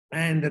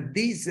 And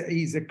this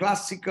is a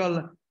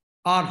classical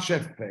arch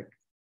effect.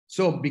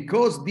 So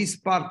because this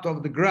part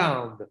of the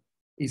ground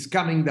is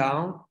coming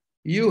down,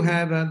 you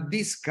have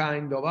this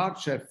kind of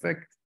arch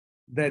effect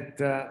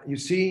that you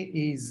see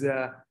is,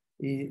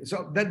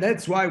 so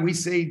that's why we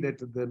say that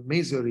the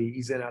masonry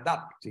is an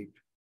adaptive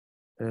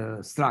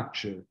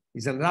structure,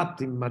 is an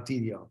adaptive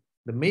material.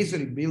 The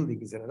masonry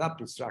building is an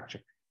adaptive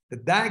structure. The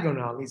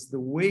diagonal is the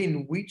way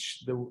in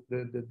which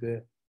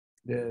the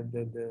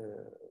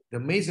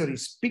masonry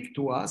speak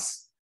to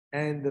us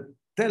and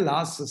tell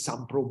us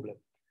some problem.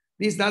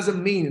 This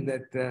doesn't mean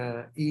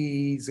that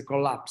he is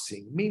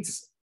collapsing. It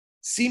means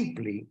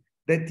simply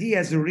that he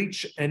has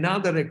reached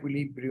another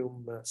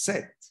equilibrium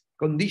set,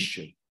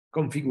 condition,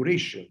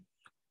 configuration.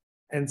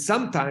 And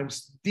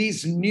sometimes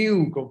this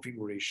new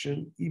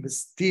configuration is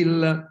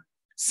still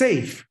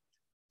safe.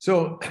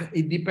 So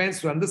it depends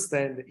to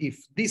understand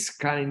if this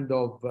kind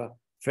of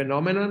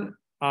phenomenon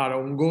are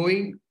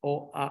ongoing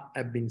or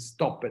have been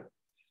stopped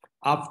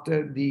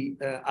after the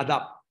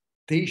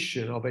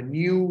adaptation of a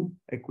new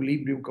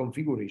equilibrium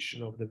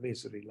configuration of the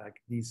masonry,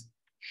 like this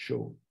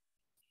show.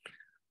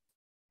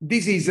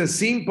 This is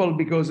simple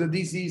because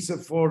this is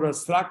for a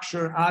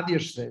structure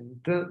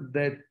adjacent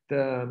that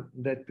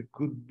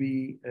could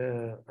be,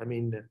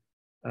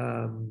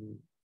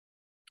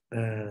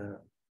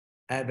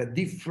 have a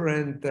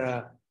different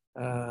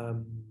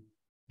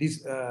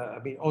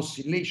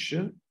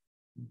oscillation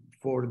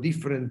for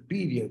different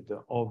period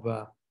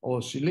of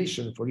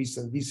oscillation. For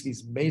instance, this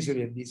is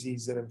masonry and this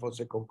is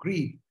reinforced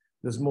concrete.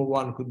 The small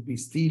one could be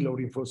steel or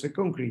reinforced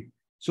concrete,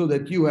 so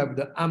that you have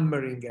the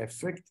hammering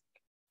effect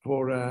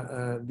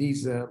for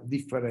this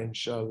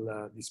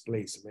differential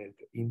displacement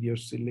in the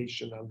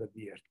oscillation under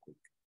the earthquake.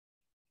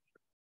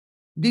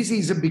 This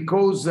is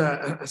because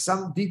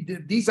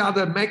this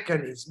other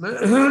mechanism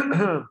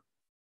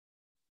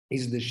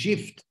is the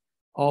shift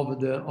of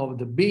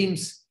the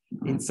beams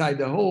inside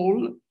the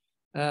hole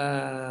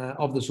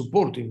of the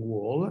supporting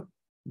wall.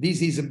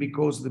 This is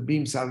because the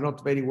beams are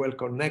not very well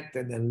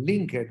connected and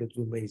linked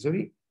to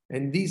masonry,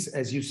 and this,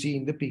 as you see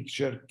in the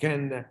picture,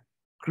 can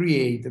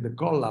create the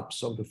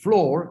collapse of the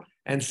floor,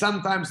 and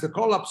sometimes the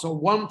collapse of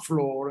one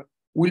floor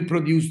will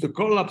produce the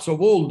collapse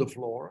of all the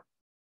floor,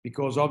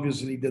 because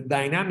obviously the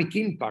dynamic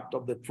impact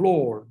of the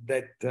floor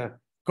that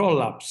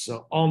collapse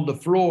on the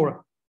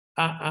floor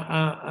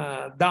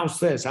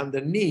downstairs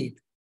underneath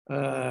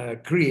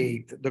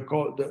create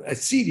a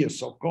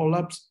series of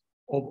collapse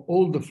of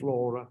all the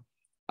floor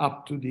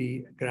up to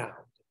the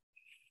ground.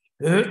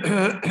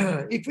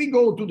 If we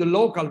go to the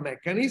local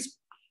mechanism,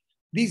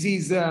 this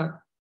is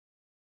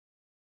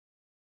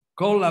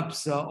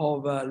collapse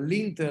of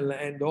lintel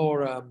and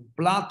or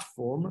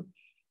platform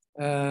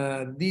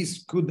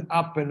This could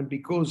happen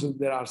because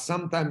there are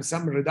sometimes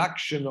some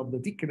reduction of the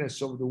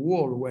thickness of the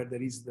wall where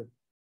there is the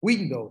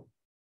window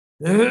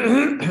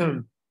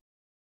to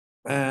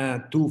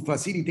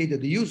facilitate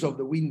the use of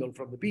the window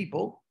from the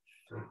people,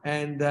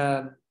 and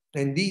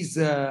this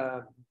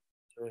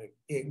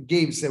it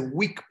gives a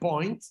weak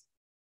point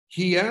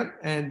here,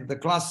 and the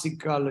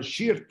classical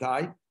shear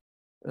type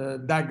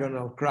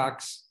diagonal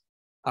cracks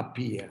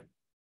appear.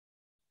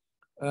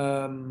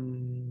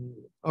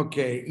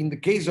 Okay, in the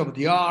case of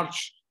the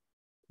arch,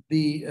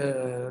 the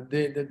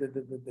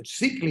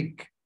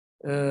cyclic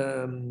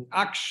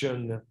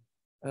action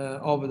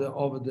of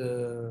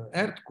the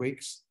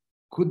earthquakes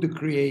could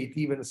create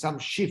even some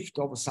shift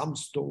of some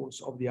stones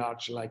of the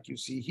arch, like you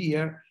see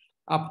here,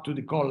 up to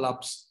the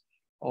collapse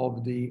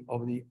of the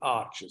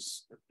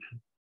arches.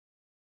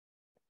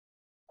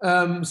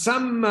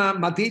 Some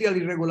material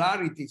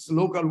irregularities,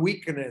 local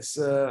weakness.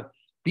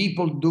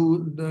 People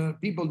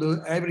do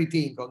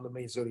everything on the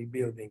masonry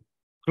building.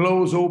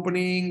 Close,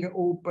 opening,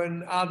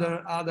 open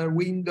other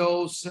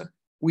windows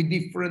with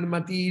different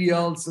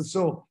materials.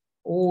 So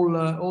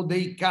all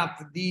they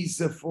cut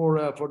these for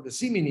the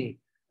simini.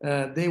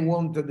 They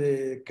want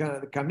the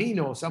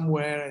camino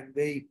somewhere, and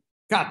they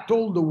cut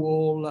all the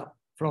wall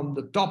from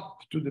the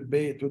top to the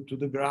base to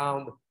the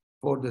ground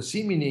for the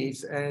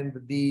siminis, and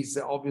these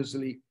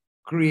obviously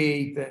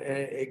create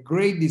a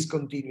great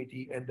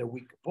discontinuity and a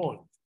weak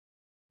point.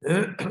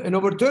 An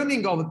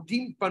overturning of a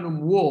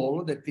tympanum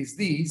wall, that is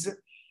this,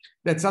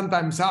 that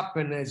sometimes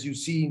happen, as you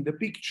see in the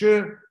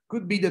picture,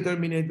 could be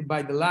determined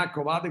by the lack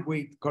of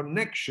adequate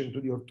connection to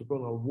the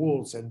orthogonal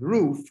walls and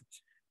roof,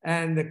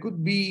 and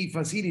could be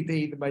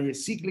facilitated by a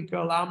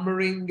cyclical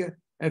hammering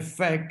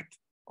effect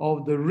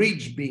of the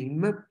ridge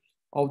beam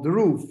of the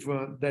roof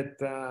that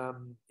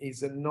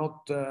is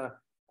not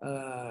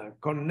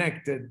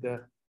connected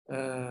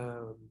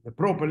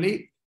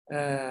properly,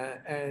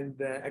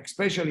 and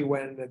especially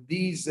when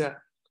these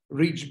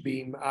ridge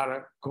beam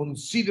are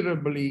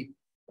considerably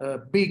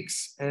big,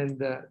 and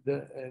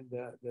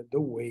the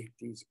weight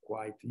is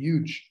quite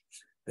huge.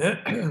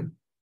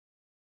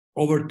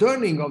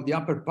 Overturning of the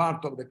upper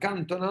part of the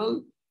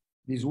cantonal,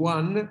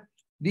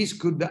 this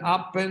could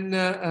happen,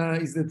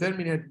 is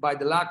determined by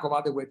the lack of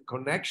adequate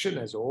connection,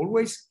 as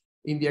always,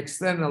 in the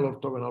external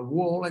orthogonal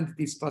wall, and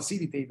it is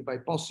facilitated by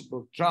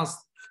possible thrust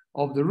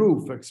of the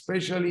roof,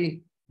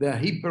 especially the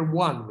hyper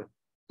one,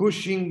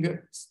 pushing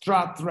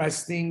strut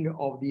resting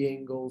of the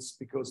angles,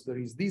 because there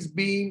is this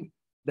beam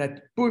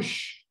that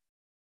push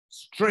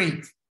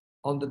straight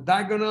on the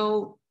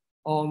diagonal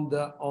on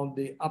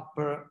the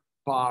upper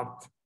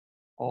part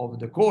of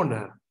the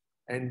corner,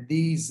 and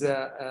these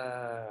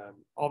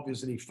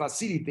obviously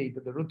facilitate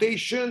the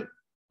rotation,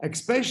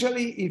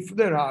 especially if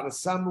there are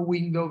some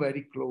window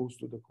very close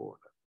to the corner.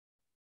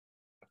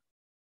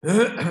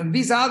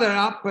 These other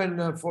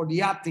happen for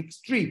the attic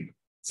strip.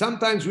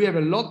 Sometimes we have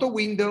a lot of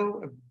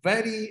window, a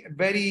very,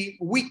 very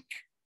weak,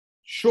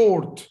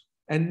 short,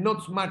 and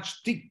not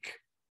much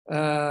thick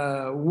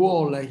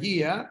wall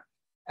here,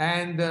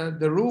 and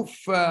the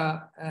roof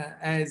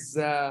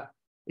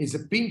is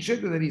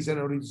pinched. There is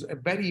a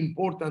very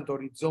important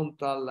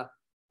horizontal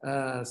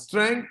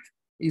strength,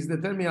 is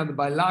determined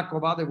by lack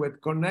of adequate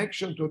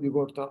connection to the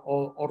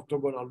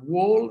orthogonal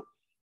wall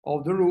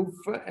of the roof,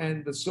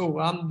 and so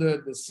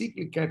under the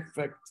cyclic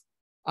effect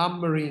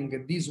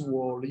hammering this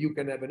wall, you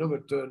can have an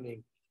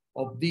overturning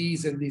of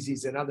these, and this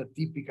is another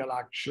typical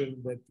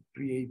action that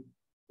creates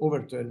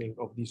overturning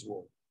of this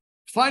wall.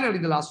 Finally,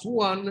 the last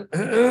one,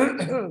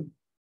 the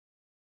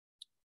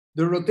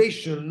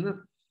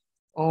rotation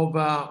of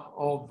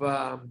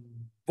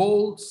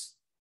bolts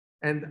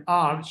and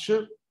arch.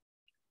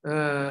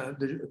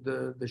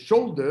 The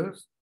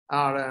shoulders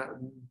are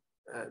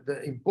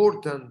the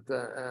important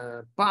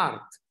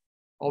part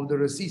of the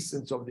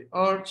resistance of the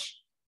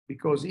arch,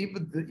 because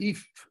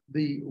if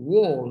the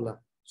wall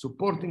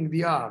supporting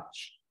the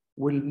arch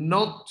will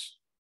not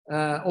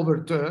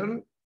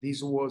overturn,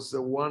 this was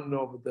one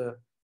of the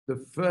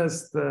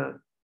first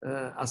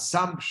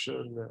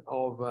assumption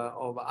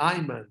of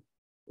Hyman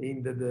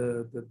in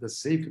the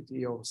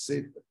safety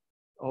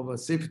of a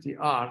safety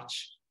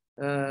arch,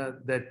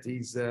 that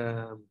is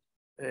a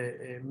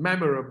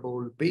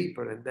memorable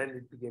paper, and then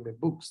it became a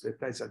book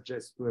that I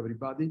suggest to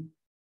everybody.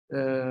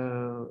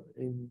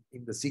 In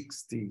the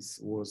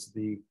 60s was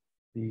the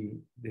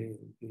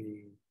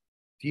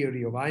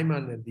theory of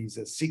Hyman, and these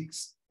are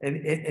six,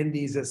 and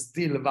these are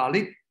still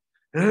valid.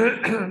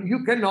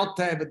 You cannot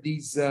have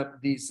these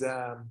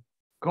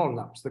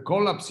collapse. The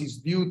collapse is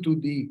due to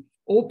the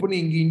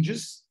opening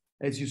hinges,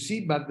 as you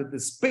see, but the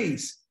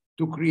space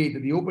to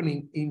create the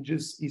opening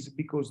hinges is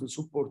because the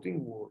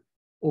supporting wall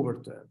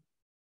overturned.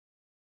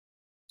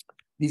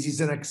 This is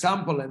an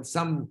example and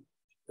some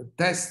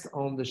tests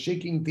on the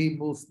shaking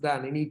tables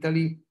done in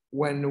Italy,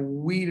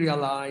 when we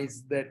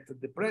realized that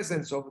the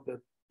presence of the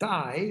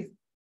tie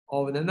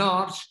of an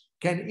arch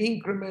can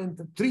increment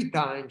 3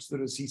 times the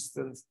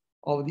resistance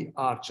of the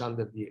arch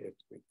under the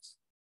earthquakes.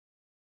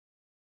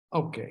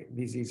 Okay,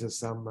 this is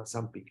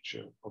some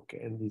picture. Okay,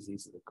 and this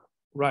is the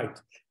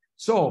right.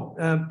 So,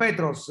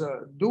 Petros,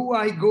 do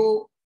I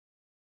go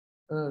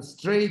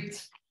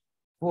straight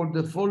for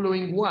the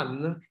following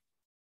one?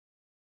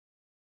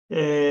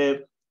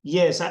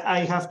 Yes, I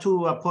have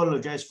to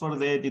apologize for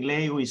the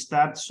delay. We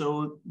start,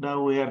 so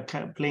now we are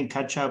playing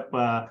catch up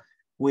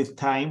with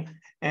time.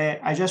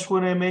 I just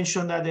want to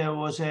mention that there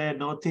was a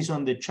notice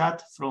on the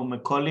chat from a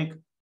colleague,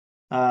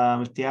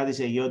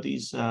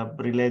 Kyriazis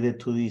related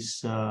to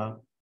this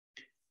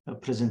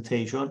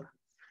presentation.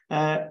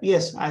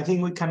 Yes, I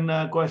think we can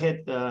go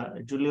ahead,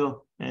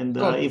 Giulio, and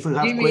if we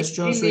have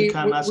questions, we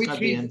can ask at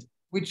the end.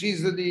 Which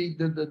is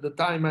the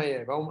time I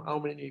have? How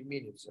many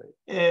minutes?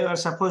 We're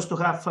supposed to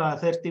have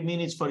 30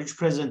 minutes for each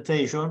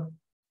presentation.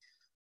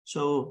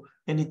 So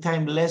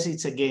anytime less,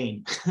 it's a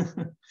gain.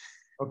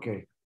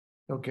 Okay.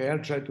 Okay, I'll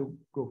try to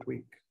go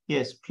quick.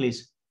 Yes,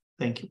 please.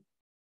 Thank you.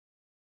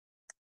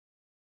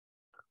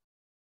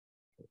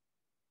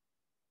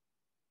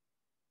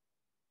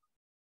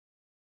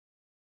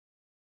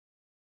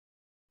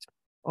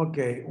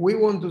 Okay, we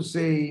want to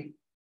say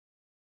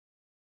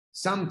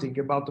something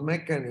about the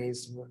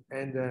mechanism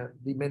and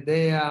the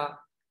MEDEA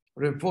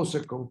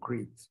reinforced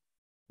concrete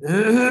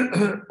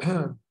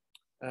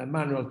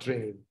manual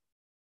training.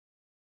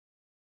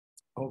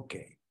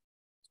 Okay,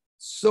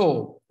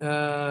 so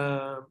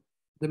the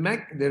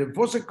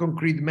reinforced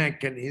concrete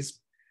mechanism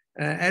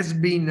has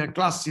been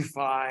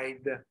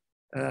classified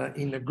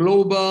in the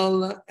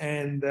global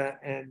and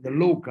the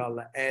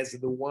local as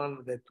the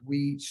one that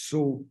we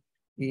saw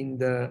in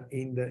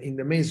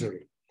the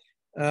masonry.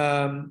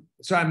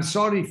 So I'm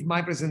sorry if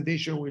my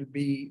presentation will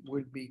be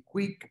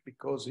quick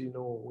because we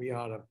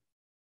are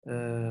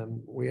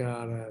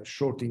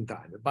short in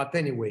time. But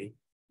anyway,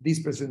 this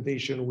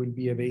presentation will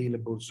be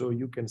available, so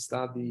you can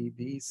study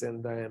this,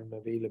 and I am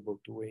available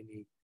to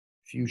any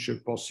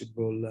future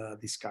possible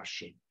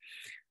discussion.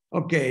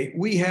 Okay,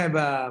 we have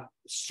a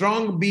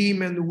strong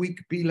beam and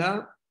weak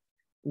pillar,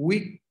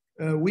 weak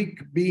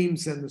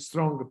beams and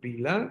strong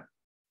pillar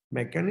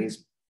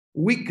mechanism,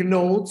 weak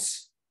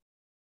nodes,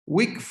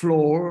 weak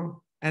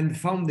floor, and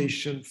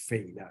foundation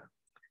failure.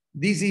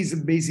 This is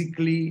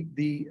basically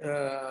the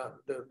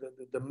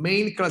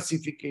main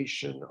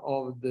classification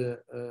of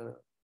the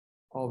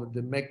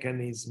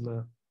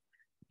mechanism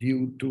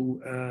due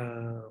to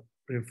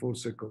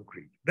reinforced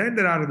concrete. Then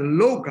there are the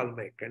local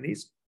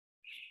mechanisms.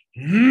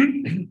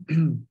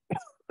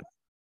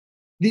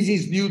 This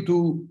is due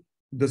to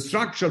the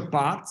structural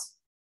parts,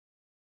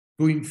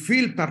 to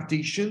infill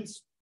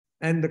partitions,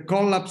 and the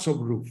collapse of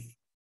roof.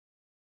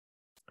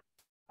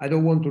 I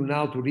don't want to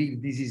now to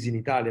read, this is in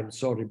Italian,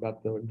 sorry,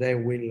 but they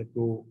will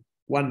go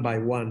one by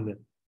one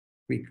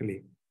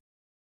quickly.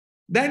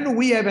 Then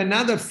we have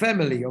another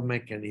family of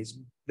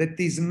mechanism that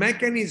is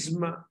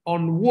mechanism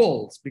on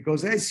walls,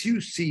 because as you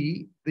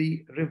see,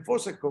 the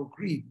reinforced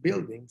concrete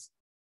buildings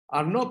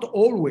are not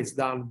always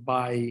done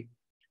by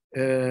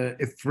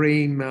a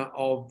frame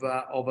of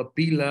a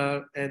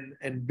pillar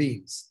and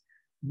beams,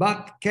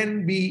 but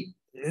can be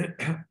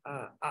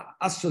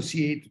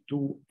associated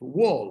to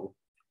wall,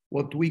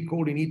 what we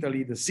call in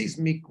Italy the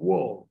seismic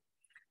wall.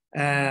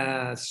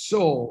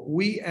 So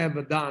we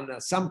have done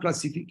some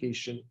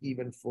classification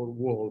even for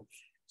wall.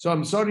 So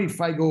I'm sorry if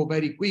I go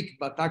very quick,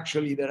 but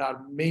actually there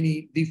are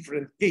many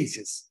different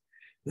cases.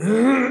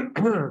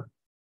 Okay,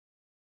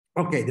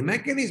 the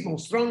mechanism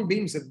of strong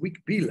beams and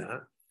weak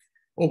pillar,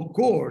 of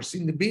course,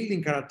 in the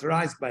building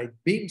characterized by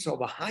beams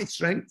of a high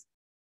strength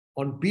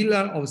on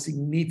pillar of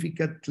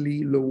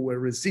significantly lower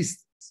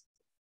resistance.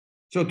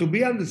 So to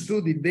be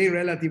understood in their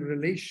relative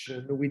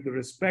relation with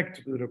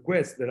respect to the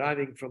request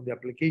deriving from the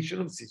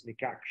application of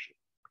seismic action.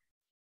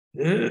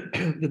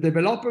 The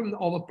development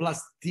of a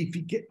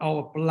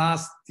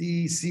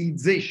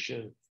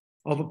plasticization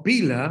of a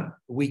pillar,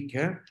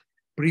 weaker,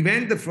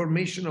 prevent the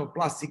formation of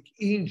plastic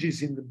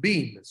hinges in the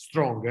beam,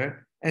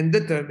 stronger, and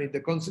determine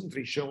the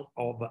concentration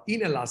of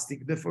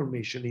inelastic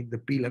deformation in the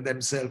pillar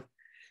themselves.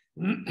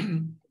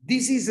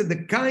 This is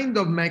the kind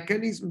of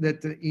mechanism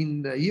that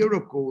in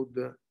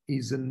Eurocode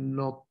is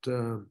not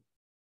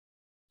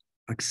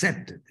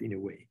accepted in a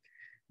way,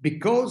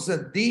 because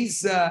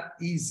this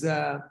is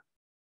a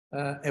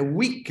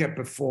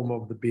weaker form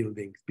of the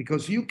building,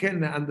 because you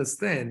can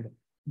understand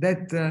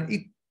that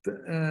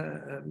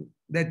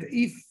that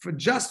if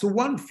just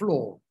one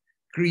floor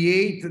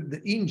creates the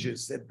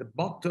hinges at the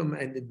bottom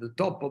and at the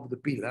top of the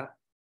pillar,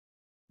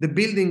 the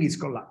building is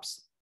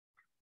collapsed.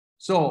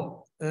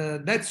 So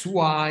that's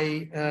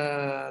why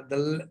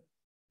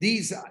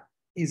this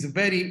is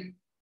very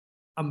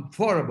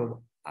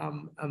unfavorable,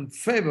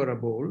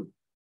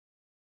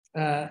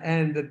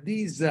 and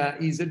this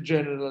is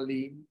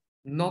generally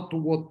not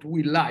what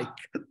we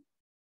like,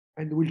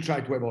 and we'll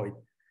try to avoid.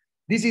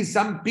 This is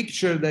some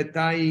picture that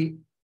I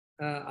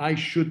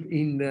shoot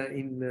in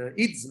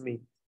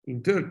Izmit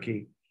in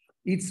Turkey,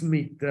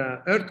 Izmit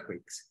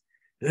earthquakes.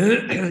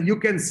 You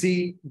can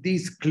see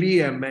this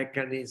clear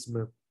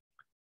mechanism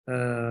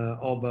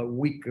of a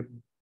weak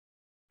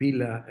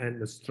pillar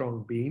and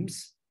strong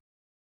beams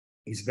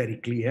is very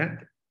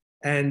clear.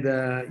 And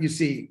you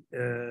see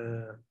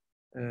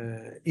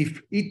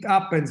if it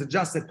happens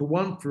just at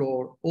one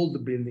floor, all the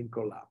building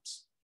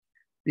collapse.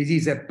 This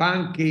is a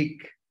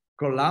pancake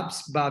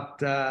collapse,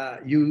 but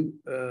you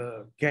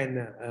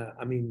can,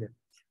 I mean,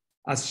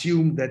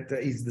 assume that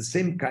it's the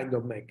same kind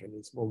of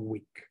mechanism of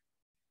weak.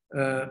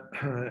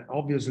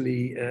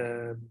 Obviously,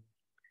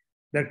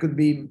 there could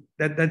be,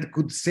 that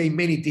could say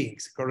many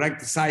things.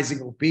 Correct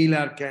sizing of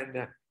pillar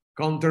can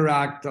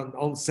counteract on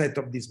onset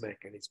of this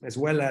mechanism, as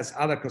well as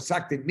other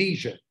constructive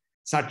measures,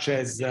 such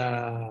as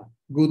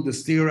good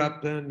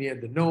stirrup near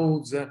the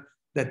nodes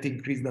that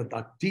increase the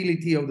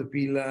ductility of the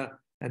pillar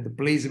and the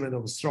placement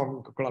of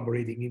strong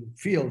collaborating in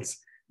fields.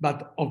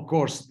 But of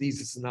course,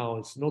 this is now,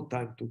 it's no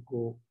time to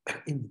go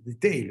into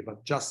detail,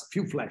 but just a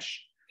few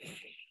flash.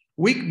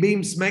 Weak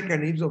beams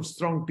mechanism of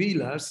strong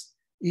pillars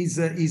is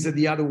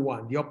the other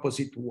one, the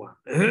opposite one.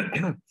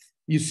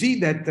 You see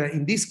that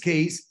in this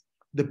case,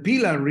 the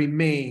pillar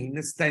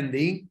remains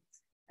standing,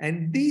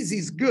 and this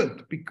is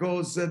good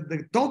because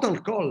the total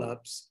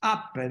collapse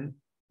happens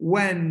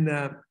when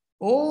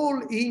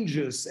all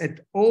hinges at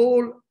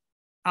all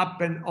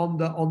happen on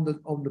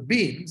the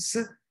beams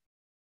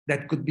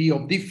that could be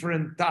of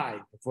different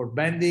type, for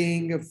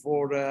bending,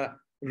 for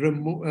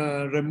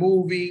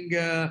removing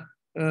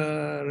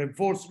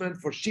reinforcement,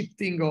 for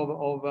shifting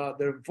of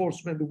the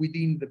reinforcement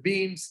within the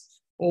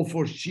beams, or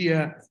for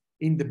shear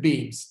in the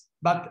beams.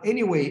 But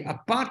anyway, a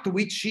part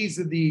which is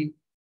the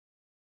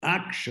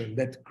action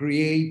that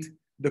create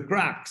the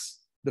cracks,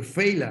 the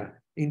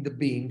failure in the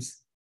beams,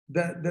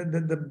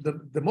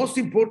 the most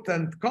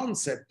important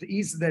concept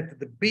is that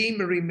the beam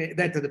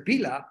the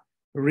pillar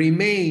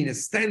remain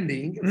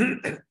standing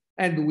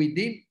and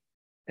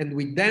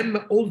with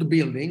them all the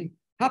building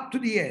up to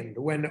the end,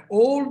 when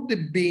all the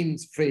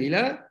beams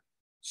fail,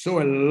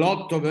 so a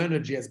lot of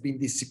energy has been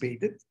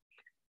dissipated,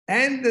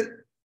 and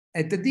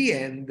at the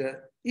end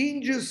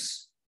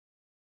hinges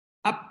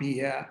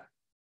appear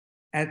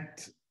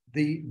at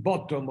the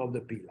bottom of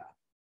the pillar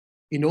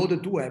in order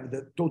to have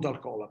the total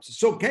collapse.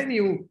 So can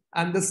you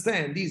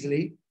understand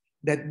easily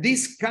that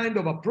this kind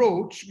of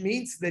approach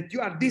means that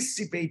you are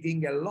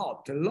dissipating a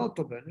lot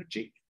of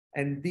energy,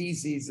 and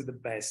this is the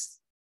best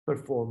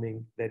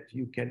performing that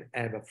you can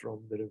have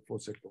from the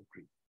reinforced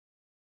concrete.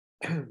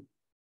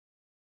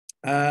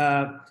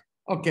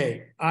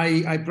 Okay,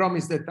 I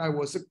promised that I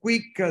was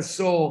quick.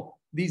 So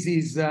this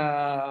is,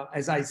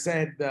 as I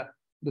said,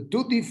 the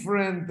two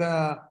different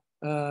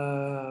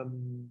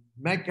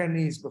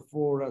mechanisms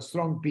for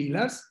strong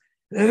pillars,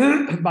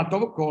 but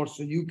of course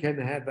you can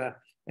have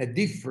a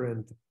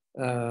different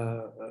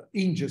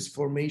hinges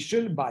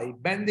formation by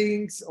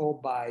bendings or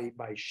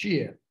by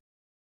shear.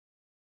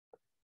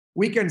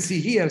 We can see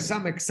here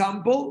some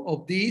example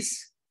of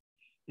this.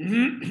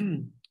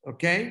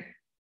 Okay,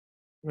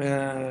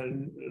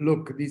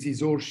 look, this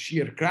is all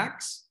shear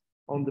cracks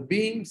on the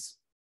beams,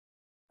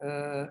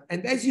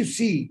 and as you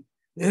see,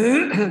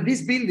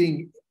 this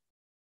building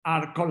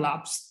are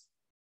collapsed.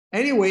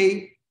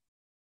 Anyway,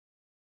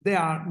 they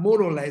are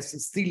more or less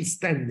still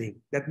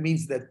standing. That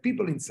means that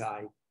people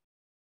inside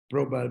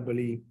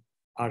probably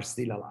are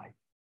still alive.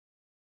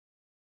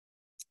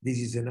 This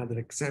is another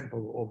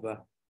example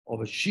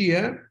of a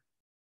shear.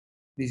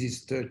 This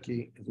is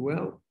Turkey as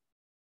well.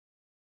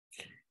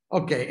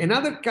 Okay,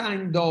 another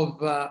kind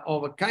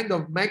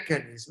of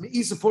mechanism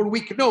is for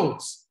weak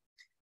nodes.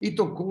 It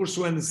occurs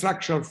when the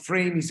structural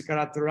frame is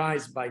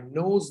characterized by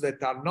nodes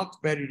that are not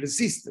very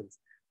resistant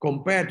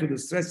compared to the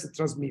stress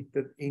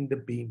transmitted in the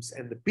beams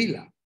and the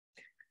pillar.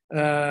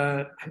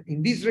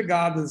 In this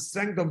regard, the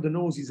strength of the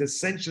nodes is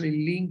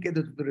essentially linked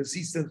to the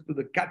resistance to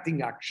the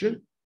cutting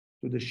action,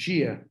 to the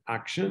shear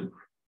action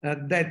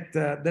that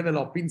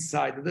develop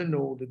inside the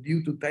node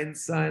due to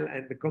tensile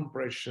and the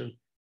compression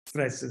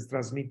stresses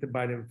transmitted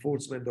by the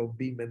reinforcement of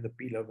beam and the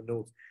pillar of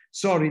nodes.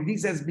 Sorry,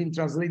 this has been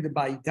translated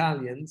by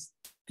Italians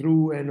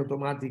through an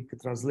automatic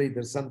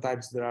translator.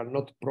 Sometimes there are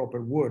not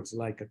proper words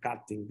like a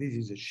cutting. This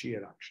is a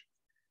shear action.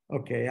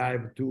 Okay, I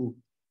have to,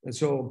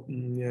 so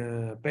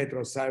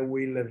Petros, I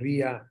will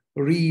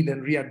read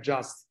and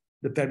readjust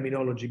the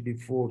terminology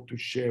before to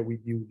share with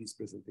you this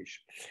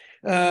presentation.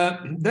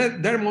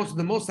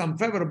 The most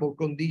unfavorable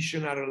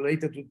conditions are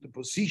related to the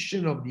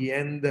position of the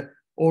end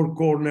or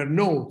corner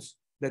nodes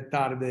that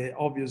are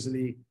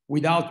obviously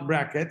without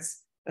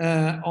brackets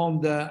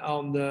on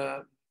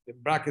the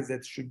brackets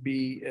that should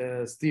be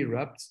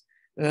stirrups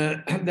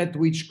that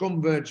which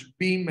converge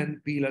beam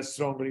and pillar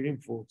strongly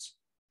reinforced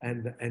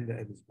and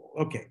small.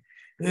 Okay.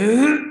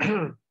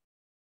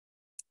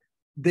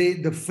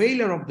 The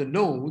failure of the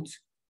nodes,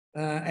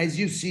 as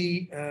you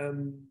see,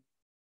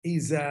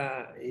 is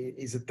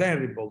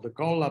terrible. The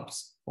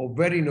collapse of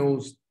very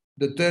nodes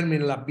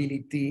determine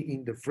lability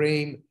in the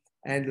frame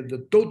and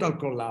the total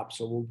collapse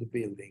of all the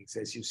buildings,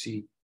 as you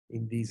see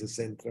in these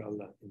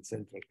central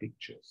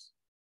pictures.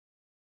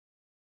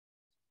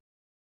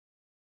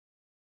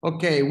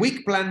 Okay,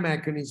 weak plan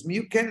mechanism.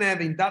 You can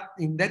have in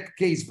that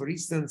case, for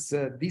instance,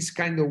 this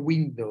kind of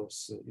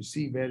windows. You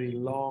see very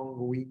long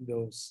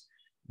windows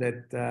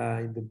that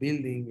in the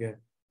building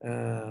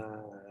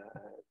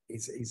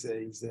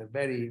is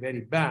very,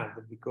 very bad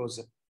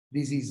because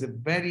This is a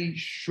very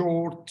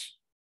short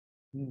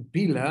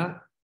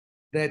pillar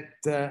that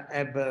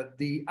have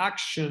the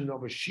action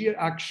of a shear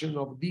action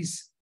of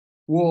this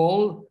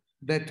wall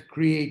that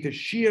create a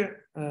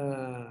shear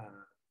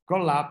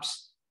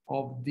collapse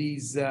of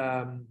these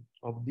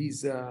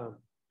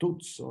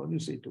tuts, or you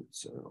say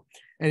tuts?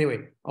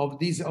 Anyway, of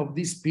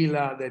this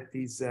pillar that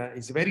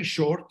is very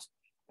short,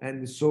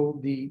 and so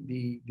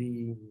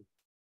the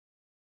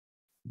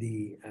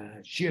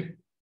shear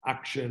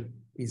action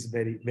is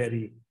very,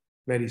 very,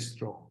 very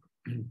strong.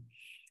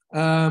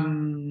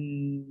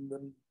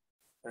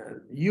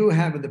 You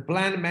have the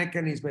plan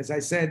mechanism, as I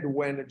said,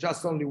 when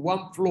just only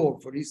one floor,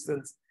 for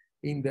instance,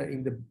 in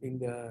the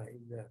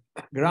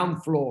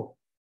ground floor,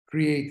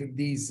 create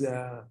these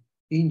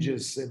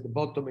hinges at the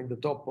bottom and the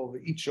top of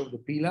each of the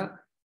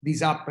pillar.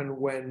 This happen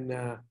when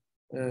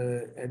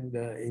in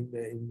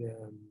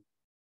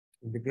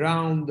the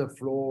ground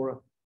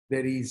floor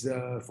there is,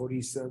 for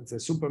instance, a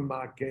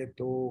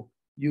supermarket or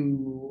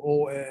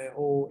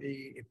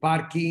a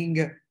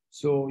parking.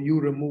 So you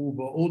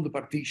remove all the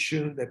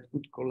partition that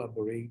could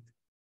collaborate,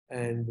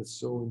 and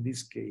so in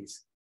this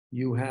case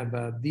you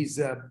have this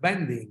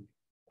bending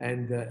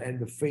and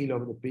the fail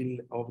of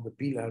the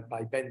pillar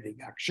by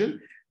bending action.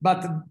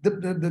 But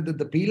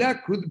the pillar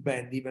could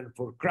bend even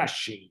for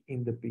crashing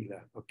in the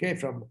pillar, okay,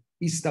 from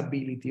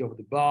instability of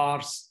the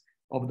bars,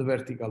 of the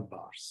vertical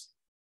bars.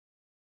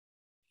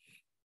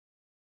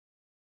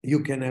 You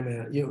can have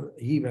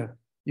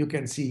you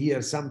can see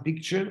here some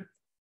picture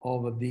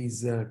of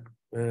these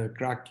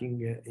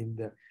cracking in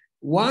the.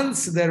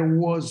 Once there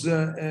was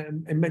a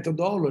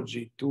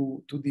methodology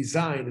to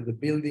design the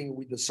building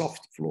with the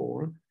soft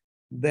floor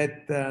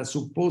that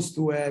supposed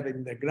to have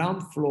in the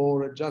ground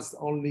floor just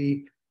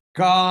only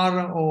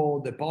car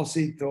or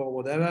deposit or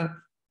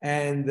whatever,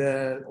 and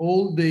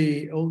all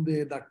the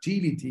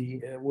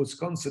ductility was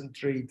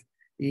concentrated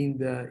in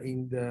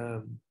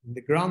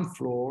the ground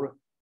floor,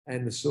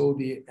 and so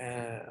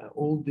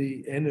all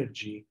the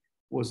energy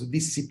was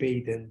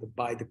dissipated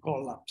by the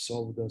collapse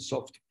of the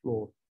soft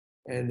floor,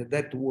 and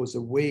that was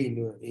a way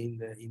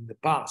in the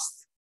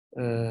past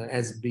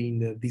has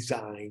been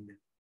designed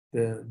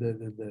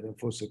the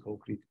reinforced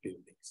concrete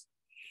buildings.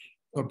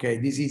 Okay,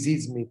 this is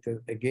seismic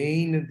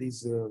again.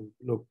 This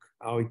look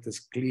how it is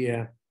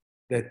clear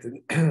that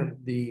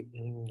the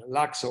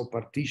lack of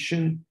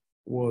partition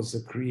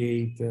was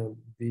create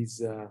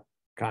this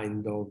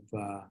kind of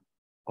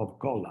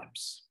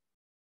collapse.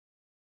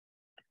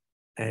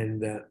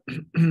 And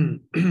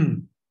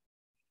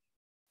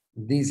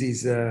this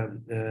is a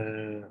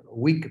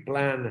weak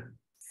plan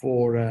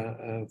for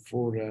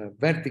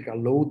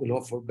vertical load,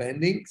 not for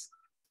bendings.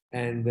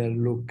 And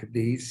look,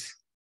 this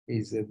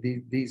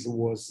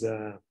was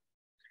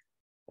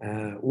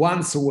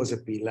once was a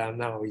pillar,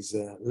 now is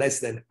less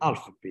than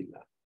half a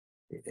pillar.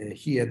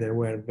 Here there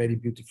were very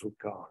beautiful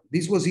cars.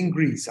 This was in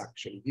Greece,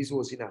 actually. This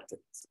was in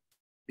Athens.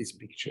 This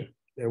picture.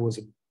 There was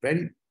a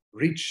very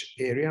rich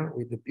area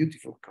with the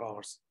beautiful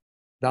cars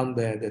down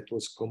there that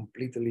was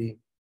completely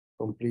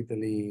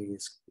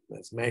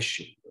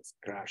smashing, was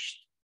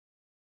crashed.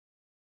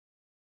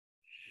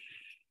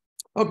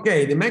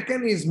 Okay, the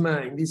mechanism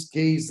in this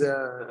case,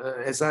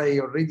 as I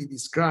already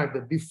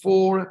described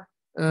before,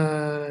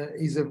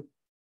 is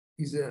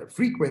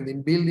frequent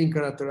in building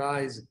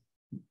characterized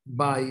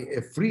by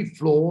a free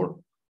floor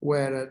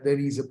where there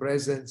is a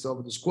presence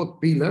of the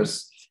squat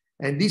pillars,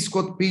 and these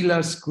squat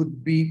pillars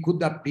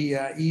could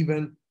appear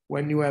even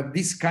when you have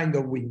this kind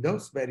of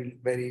windows, very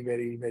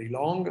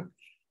long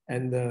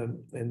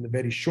and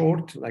very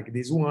short, like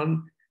this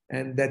one,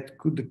 and that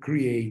could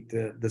create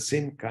the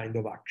same kind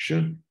of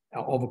action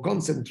of a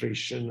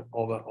concentration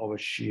of a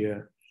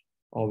shear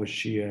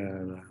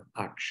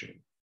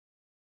action.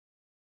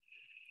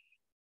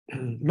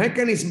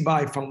 Mechanism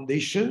by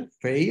foundation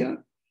fail,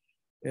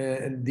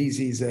 and this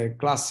is a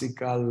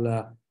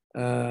classical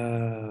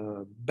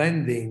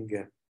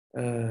bending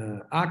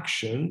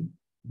action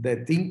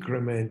that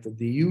increment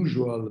the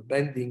usual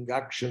bending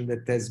action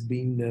that has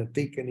been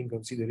taken in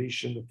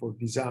consideration for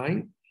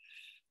design,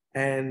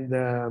 and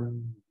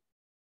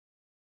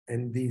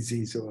this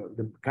is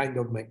the kind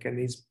of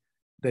mechanism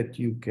that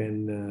you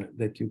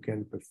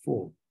can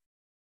perform.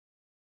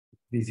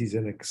 This is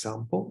an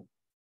example.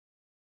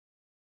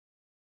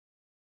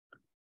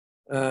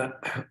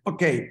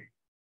 Okay,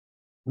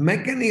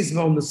 mechanism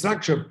on the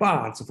structure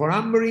parts for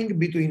hammering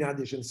between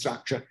adjacent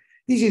structure.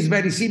 This is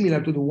very similar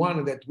to the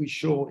one that we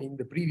show in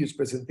the previous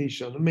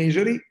presentation on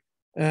measuring,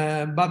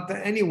 but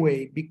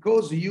anyway,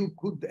 because you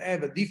could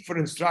have a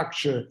different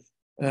structure,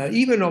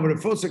 even of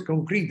reinforced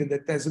concrete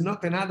that has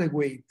not an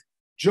adequate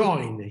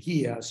join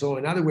here, so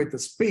an adequate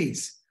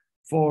space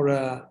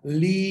for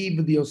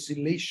leave the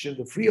oscillation,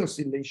 the free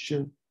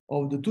oscillation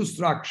of the two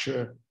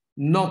structures,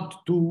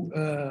 not to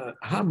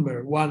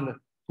hammer one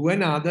to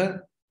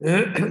another,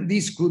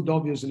 this could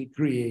obviously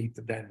create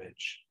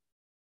damage.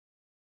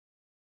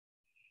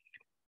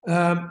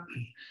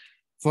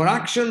 For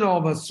action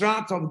of a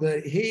strut of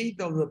the height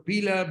of the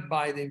pillar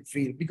by the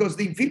infill, because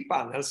the infill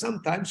panel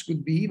sometimes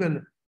could be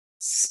even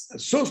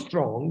so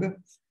strong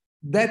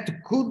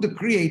that could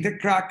create a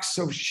cracks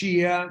of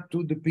shear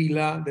to the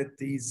pillar that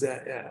is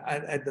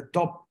at the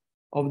top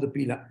of the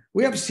pillar.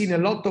 We have seen a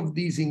lot of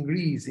these in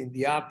Greece in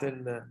the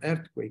Athens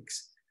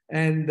earthquakes.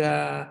 And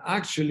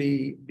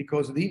actually,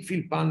 because the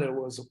infill panel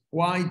was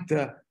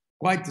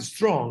quite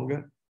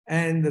strong,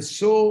 and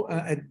so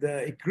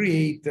it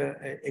create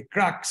a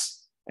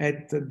cracks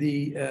at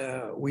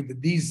the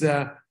with this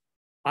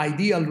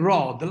ideal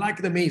rod,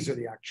 like the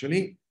masonry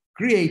actually,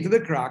 create the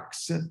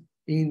cracks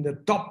in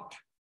the top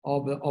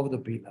of the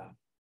pillar.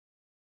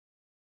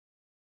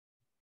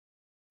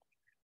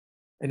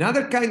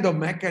 Another kind of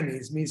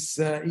mechanism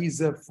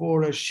is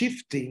for a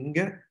shifting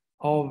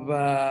of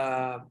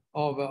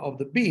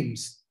the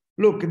beams.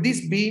 Look,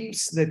 these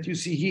beams that you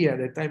see here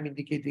that I'm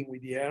indicating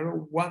with the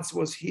arrow once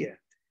was here,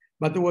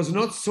 but there was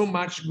not so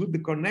much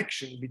good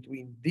connection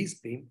between this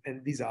beam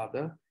and this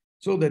other,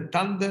 so that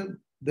under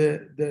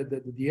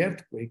the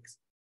earthquakes,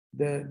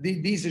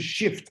 these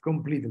shift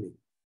completely,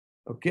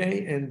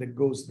 okay, and it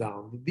goes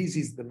down. This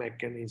is the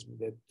mechanism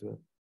that the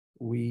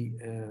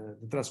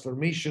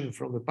transformation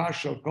from the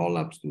partial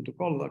collapse to the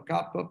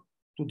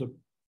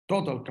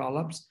total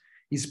collapse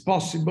is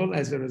possible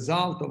as a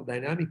result of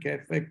dynamic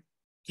effect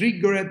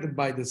triggered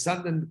by the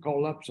sudden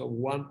collapse of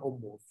one or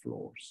more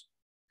floors.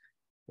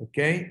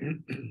 Okay?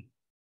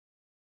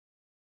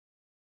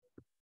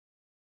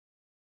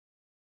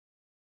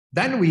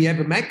 Then we have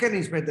a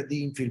mechanism at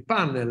the infill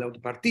panel of the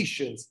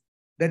partitions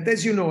that,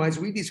 as you know, as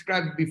we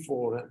described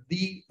before,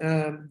 the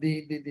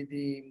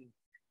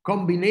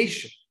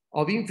combination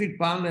of infill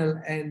panel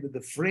and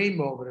the frame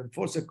of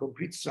reinforced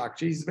concrete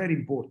structure is very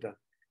important,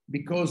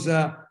 because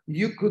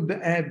you could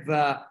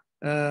have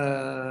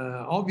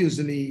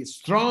obviously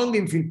strong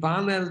infill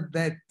panel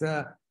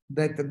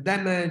that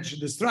damage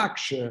the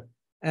structure,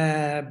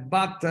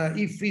 but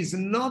if it's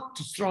not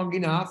strong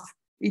enough,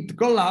 it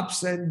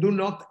collapses and do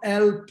not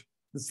help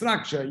the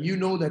structure. You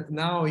know that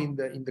now in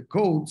the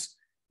codes,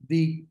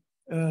 the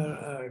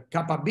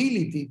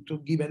capability to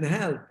give an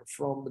help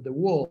from the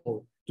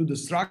wall to the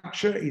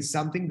structure is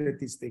something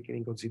that is taken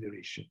in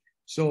consideration.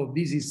 So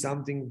this is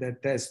something that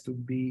has to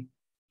be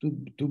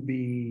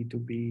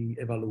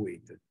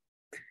evaluated.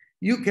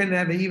 You can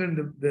have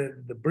even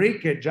the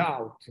breakage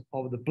out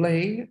of the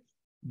plane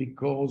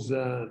because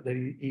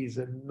there is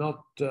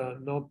not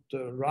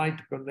right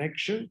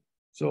connection.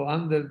 So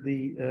under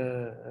the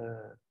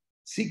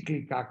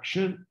cyclic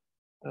action,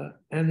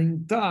 an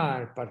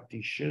entire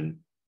partition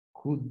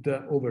could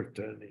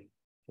overturning.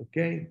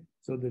 Okay,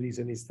 so there is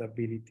an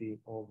instability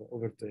of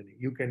overturning.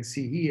 You can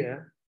see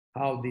here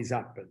how this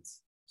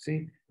happens.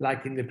 See,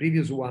 like in the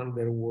previous one,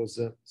 there was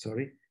the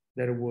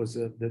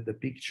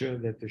picture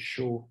that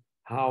show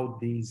how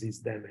this is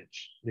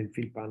damaged. The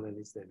infill panel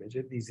is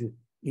damaged. This is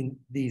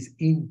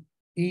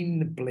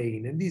in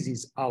plane, and this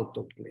is out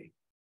of plane.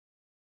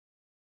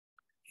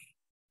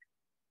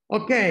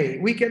 Okay,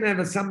 we can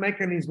have some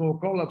mechanism of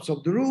collapse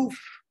of the roof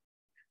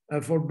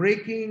for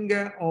breaking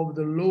of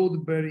the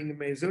load-bearing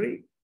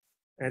masonry,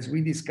 as we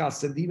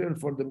discussed, even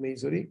for the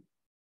masonry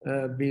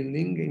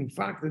building. In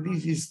fact,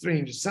 this is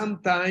strange.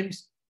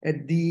 Sometimes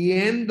at the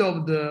end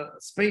of the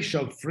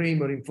spatial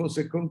frame or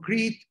reinforced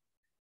concrete,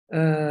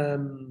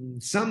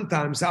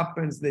 sometimes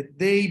happens that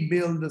they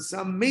build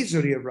some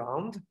masonry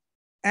around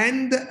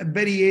and a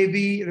very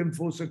heavy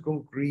reinforced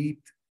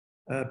concrete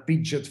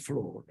pitched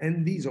floor.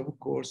 And these, of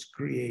course,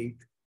 create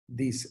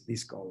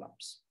this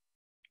collapse.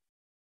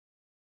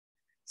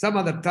 Some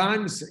other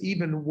times,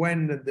 even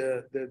when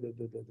the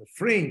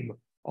frame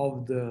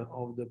of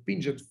the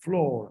pitched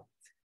floor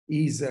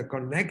is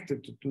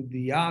connected to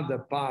the other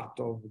part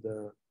of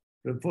the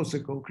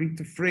reinforced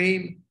concrete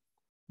frame,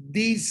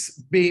 this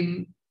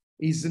beam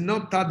is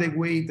not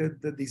adequately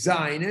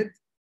designed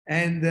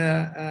and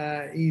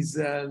is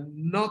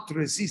not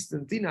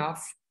resistant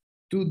enough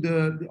to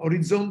the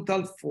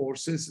horizontal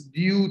forces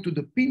due to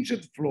the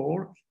pitched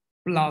floor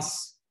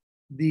plus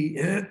the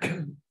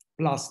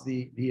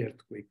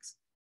earthquakes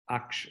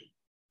action.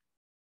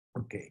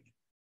 Okay,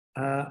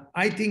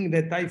 I think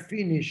that I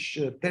finish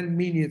 10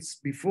 minutes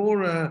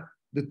before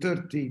the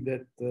 30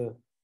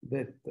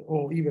 that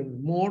or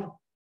even more.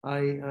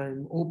 I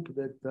hope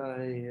that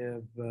I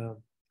have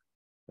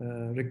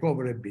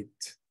recovered a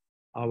bit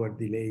our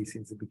delay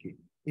since the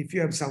beginning. If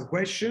you have some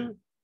question.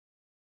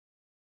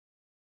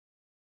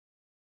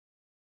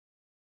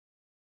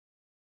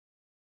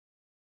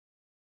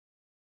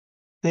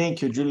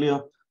 Thank you,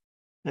 Giulio.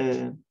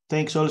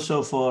 Thanks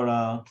also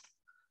for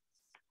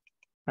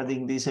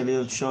having this a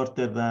little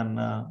shorter than.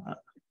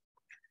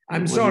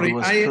 I'm sorry,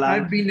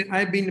 I've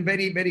been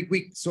very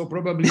quick, so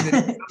probably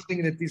there's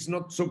something that is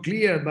not so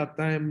clear, but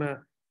I'm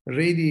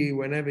ready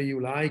whenever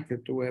you like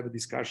to have a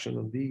discussion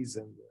on these.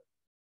 And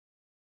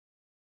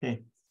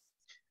okay,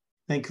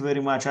 thank you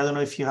very much. I don't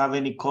know if you have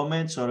any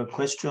comments or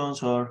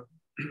questions, or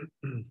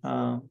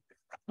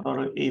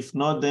if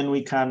not, then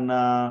we can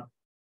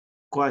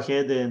go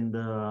ahead and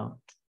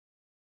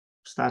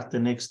start the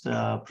next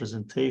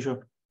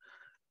presentation.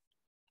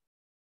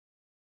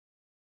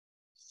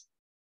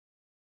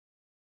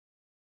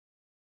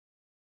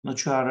 Not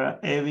sure,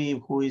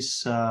 Evie, who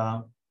is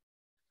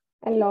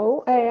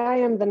Hello, I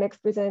am the next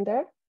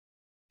presenter.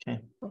 Okay.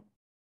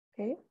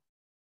 Okay.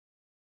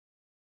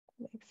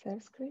 Make share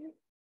screen.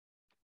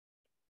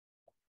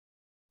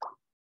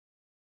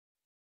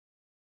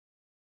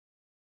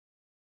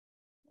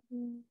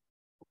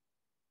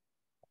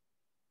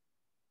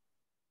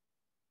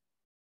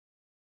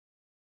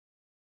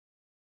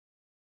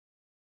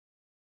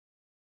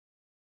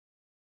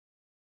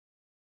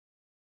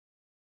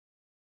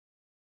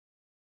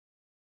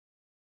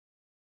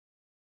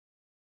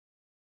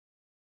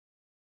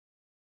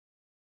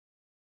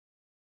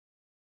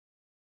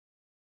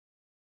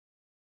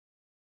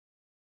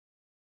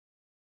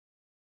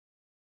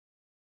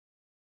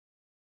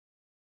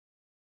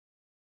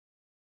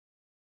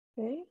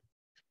 Okay.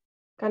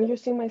 Can you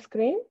see my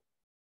screen?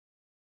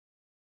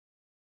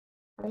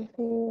 I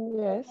think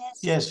yes.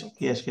 Yes,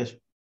 Okay. yes.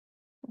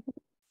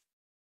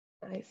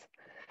 Nice.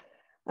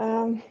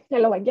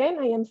 Hello again.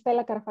 I am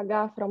Stella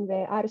Karafagka from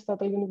the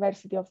Aristotle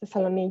University of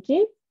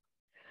Thessaloniki.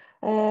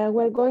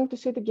 We're going to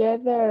see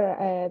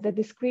together the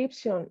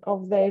description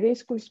of the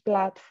RiskSchools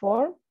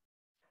platform,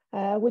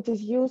 which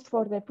is used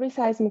for the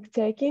pre-seismic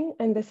checking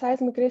and the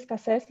seismic risk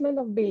assessment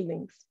of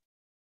buildings.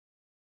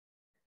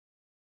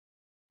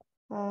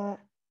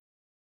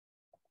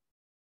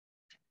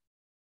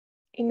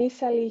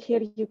 Initially,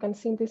 here you can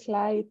see in this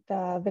slide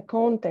the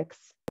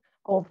context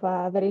of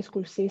the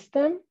RiskSchools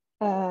system.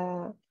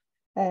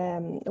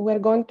 We're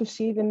going to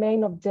see the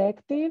main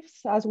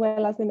objectives as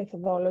well as the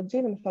methodology,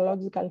 the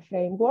methodological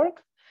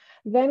framework.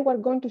 Then we're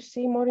going to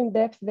see more in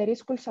depth the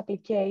RiskSchools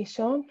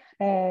application.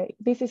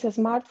 This is a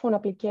smartphone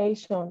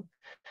application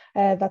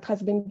that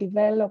has been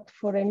developed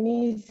for an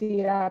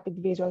easy, rapid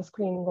visual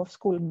screening of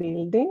school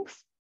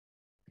buildings.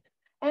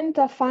 And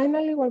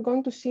finally, we're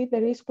going to see the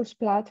RiskSchools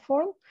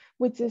platform,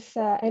 which is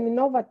an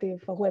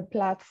innovative web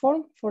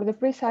platform for the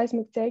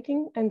pre-seismic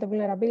checking and the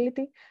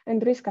vulnerability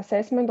and risk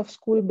assessment of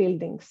school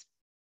buildings.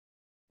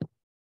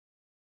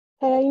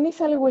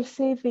 Initially, we'll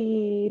see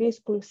the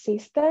RiskSchools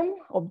system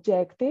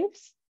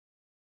objectives.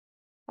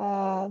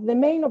 The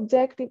main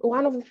objective,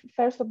 one of the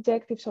first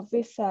objectives of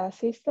this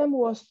system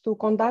was to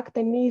conduct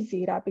an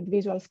easy, rapid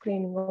visual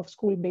screening of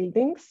school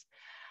buildings,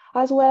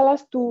 as well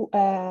as to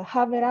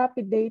have a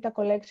rapid data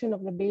collection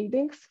of the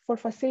buildings for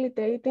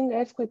facilitating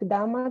earthquake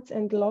damage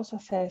and loss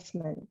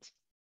assessment.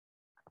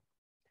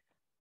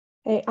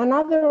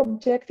 Another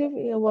objective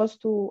was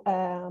to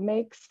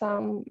make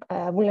some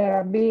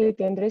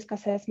vulnerability and risk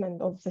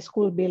assessment of the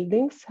school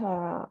buildings,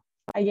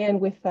 again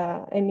with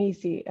an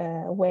easy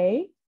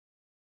way.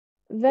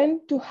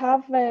 Then to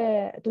have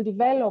to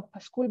develop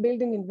school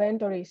building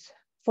inventories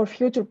for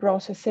future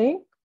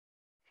processing.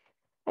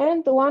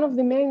 And one of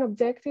the main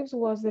objectives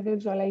was the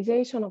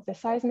visualization of the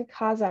seismic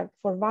hazard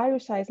for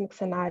various seismic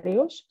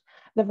scenarios,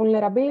 the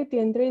vulnerability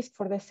and risk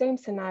for the same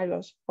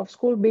scenarios of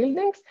school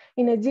buildings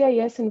in a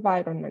GIS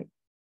environment.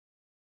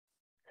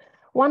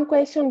 One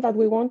question that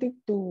we wanted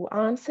to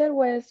answer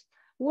was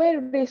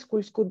where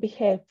RiskSchools could be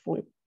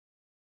helpful.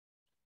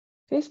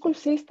 RiskSchools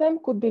system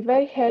could be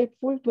very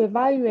helpful to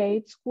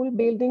evaluate school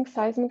building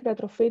seismic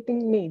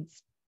retrofitting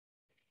needs.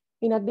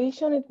 In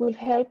addition, it will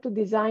help to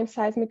design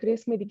seismic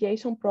risk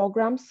mitigation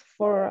programs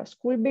for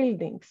school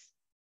buildings,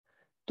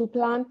 to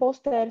plan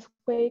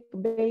post-earthquake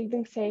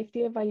building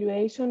safety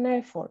evaluation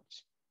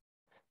efforts,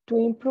 to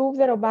improve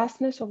the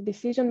robustness of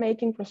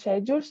decision-making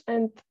procedures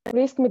and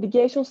risk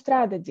mitigation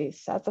strategies,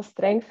 such as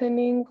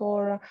strengthening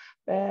or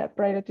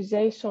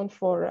prioritization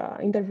for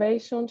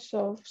interventions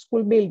of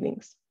school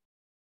buildings.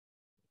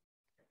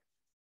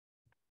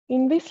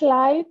 In this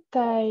slide,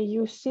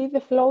 you see the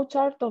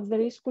flowchart of the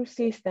RiskSchools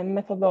system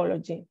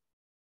methodology.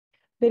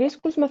 The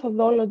RiskSchools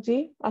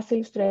methodology, as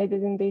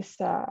illustrated in this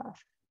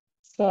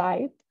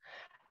slide,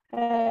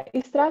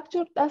 is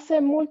structured as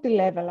a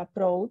multi-level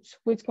approach,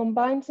 which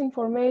combines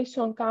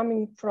information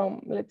coming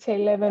from, let's say,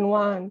 level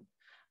 1,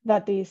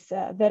 that is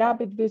the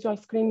rapid visual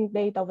screening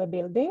data of a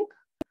building.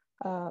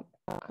 I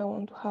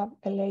want to have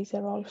a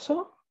laser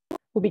also.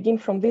 We begin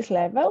from this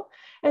level.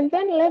 And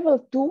then level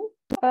 2,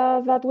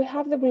 that we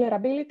have the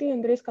vulnerability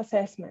and risk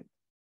assessment.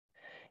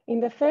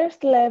 In the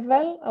first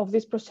level of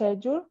this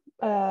procedure,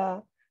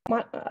 the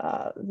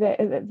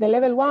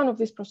level 1 of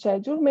this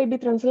procedure may be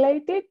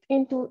translated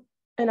into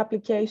an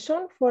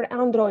application for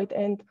Android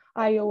and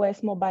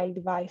iOS mobile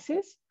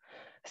devices,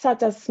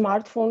 such as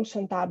smartphones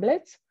and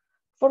tablets,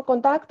 for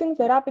conducting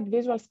the rapid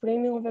visual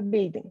screening of a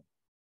building.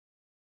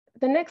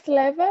 The next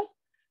level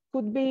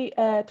could be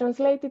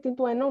translated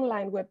into an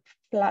online web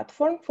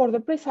platform for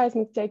the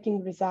pre-seismic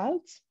checking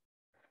results,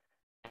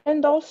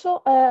 and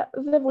also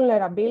the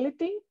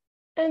vulnerability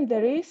and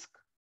the risk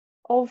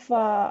of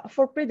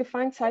for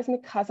predefined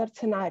seismic hazard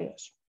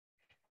scenarios.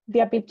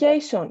 The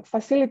application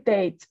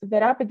facilitates the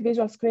rapid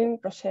visual screening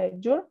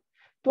procedure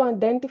to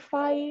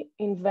identify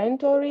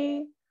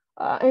inventory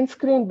and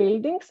screen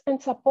buildings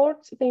and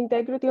supports the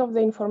integrity of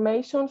the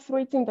information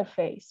through its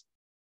interface.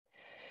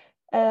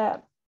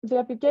 The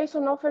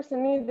application offers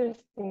an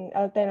interesting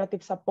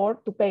alternative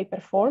support to paper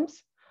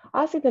forms,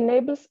 as it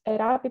enables a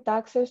rapid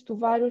access to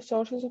various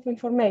sources of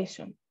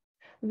information.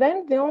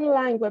 Then the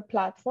online web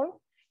platform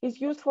is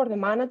used for the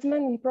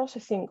management and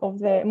processing of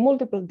the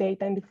multiple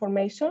data and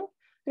information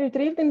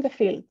retrieved in the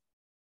field.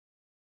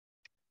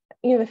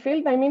 In the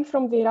field, I mean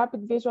from the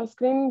rapid visual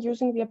screening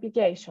using the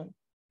application,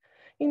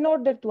 in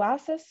order to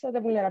assess the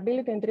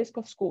vulnerability and risk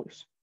of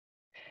schools.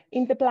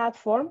 In the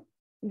platform,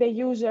 the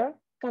user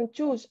can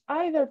choose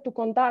either to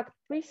conduct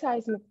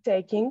pre-seismic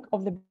checking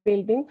of the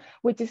building,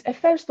 which is a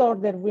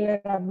first-order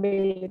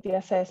vulnerability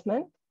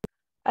assessment,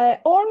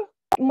 or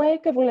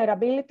make a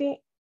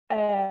vulnerability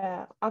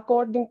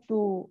according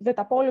to the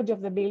topology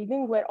of the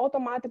building, where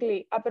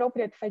automatically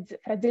appropriate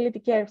fragility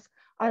curves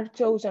are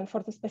chosen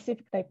for the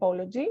specific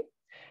typology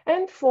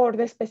and for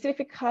the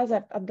specific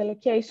hazard at the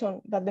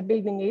location that the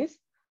building is.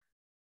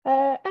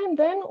 And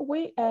then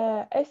we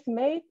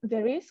estimate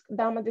the risk,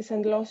 damages,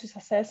 and losses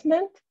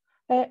assessment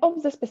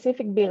of the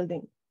specific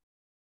building.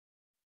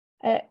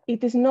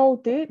 It is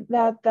noted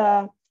that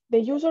the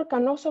user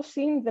can also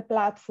see in the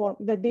platform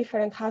the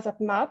different hazard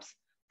maps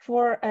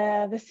for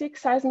the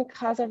 6 seismic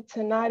hazard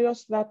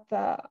scenarios that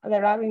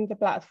there are in the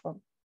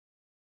platform.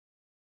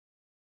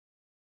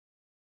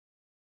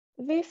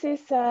 This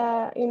is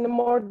in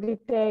more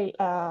detail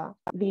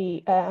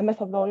the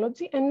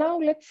methodology. And now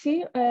let's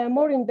see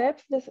more in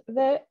depth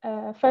the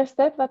first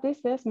step, that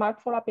is the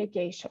smartphone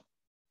application.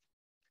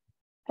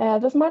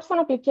 The smartphone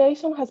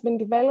application has been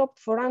developed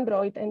for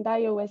Android and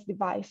iOS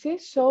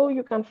devices, so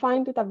you can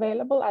find it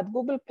available at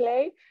Google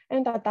Play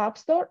and at App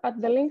Store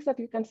at the links that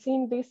you can see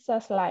in this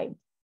slide.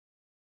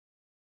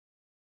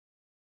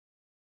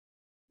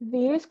 The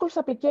RiskSchools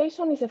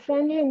application is a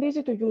friendly and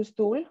easy to use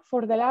tool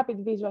for the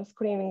rapid visual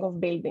screening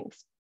of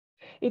buildings.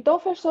 It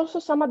offers also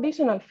some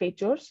additional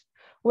features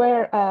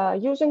where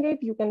using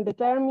it, you can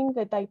determine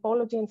the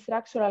typology and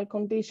structural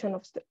condition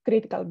of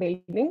critical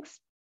buildings.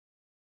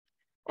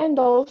 And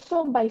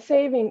also by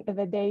saving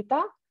the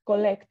data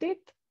collected,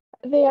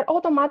 they are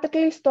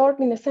automatically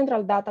stored in a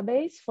central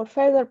database for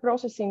further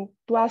processing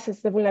to assess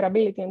the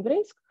vulnerability and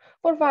risk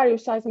for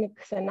various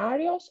seismic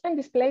scenarios and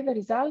display the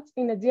results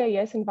in a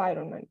GIS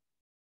environment.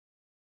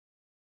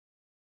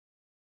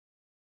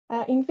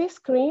 In this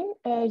screen,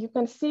 you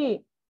can see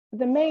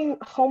the main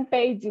home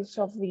pages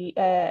of the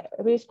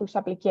RiskSchools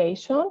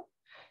application.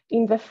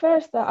 In the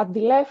first, at the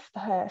left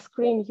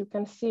screen, you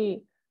can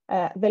see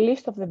the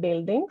list of the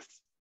buildings.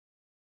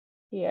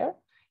 Here,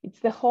 it's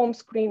the home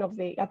screen of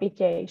the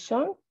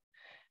application.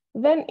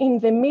 Then in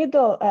the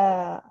middle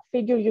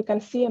figure, you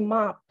can see a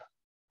map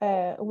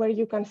where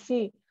you can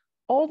see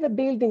all the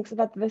buildings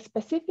that the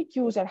specific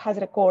user has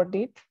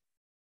recorded.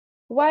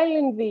 While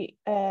in the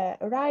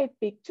right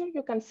picture,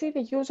 you can see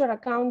the user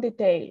account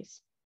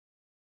details.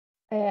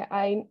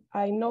 I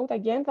note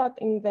again that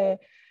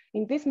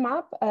in this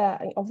map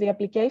of the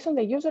application,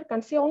 the user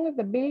can see only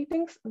the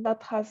buildings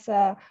that has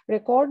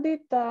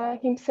recorded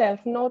himself,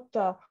 not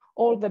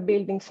all the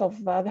buildings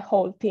of the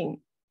whole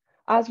team,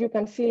 as you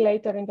can see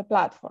later in the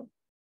platform.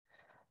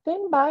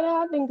 Then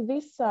by adding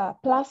this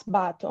plus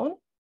button,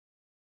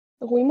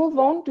 we move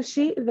on to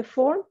see the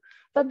form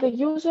that the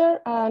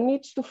user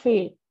needs to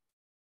fill.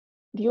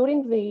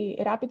 During the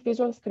rapid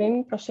visual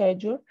screening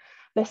procedure,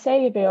 the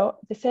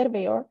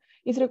surveyor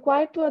is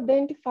required to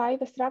identify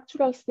the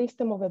structural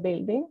system of a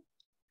building,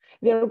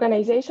 the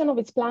organization of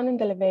its plan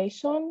and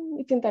elevation,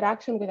 its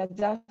interaction with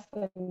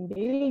adjacent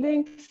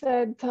buildings,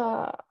 and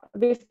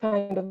this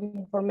kind of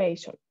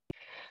information.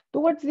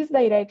 Towards this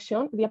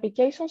direction, the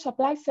application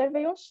supplies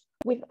surveyors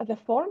with the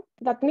form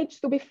that needs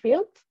to be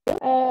filled,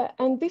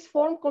 and this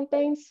form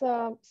contains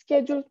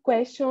scheduled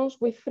questions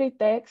with free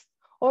text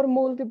or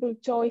multiple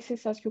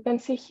choices, as you can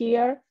see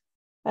here.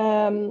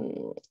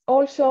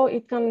 Also,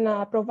 it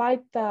can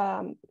provide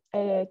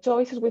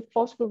choices with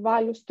possible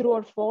values, true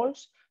or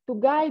false, to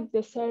guide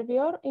the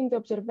surveyor in the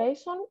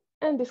observation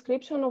and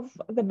description of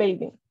the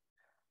building.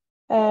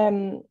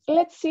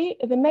 Let's see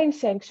the main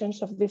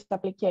sections of this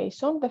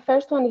application. The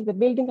first one is the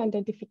building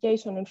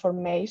identification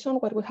information,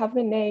 where we have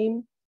the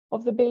name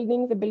of the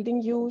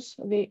building use,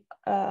 the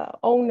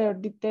owner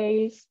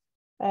details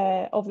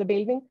of the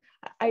building.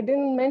 I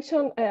didn't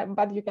mention,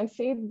 but you can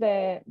see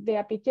the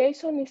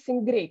application is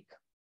in Greek.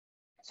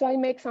 So I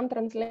make some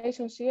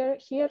translations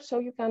here so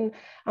you can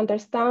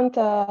understand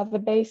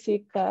the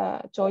basic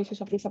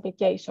choices of this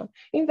application.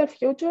 In the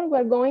future,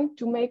 we're going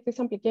to make this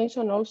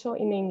application also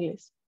in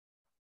English.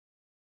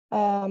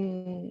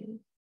 In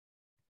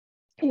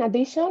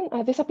addition,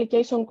 this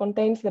application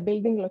contains the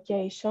building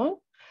location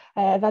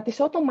that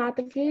is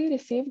automatically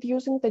received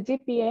using the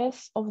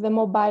GPS of the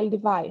mobile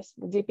device,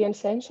 the GPS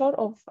sensor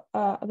of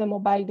the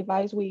mobile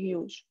device we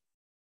use.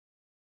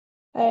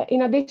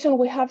 In addition,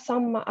 we have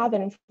some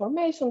other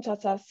information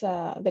such as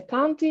the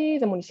county,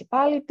 the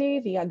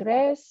municipality, the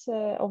address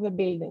of the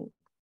building,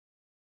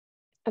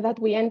 that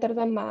we enter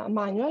them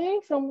manually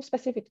from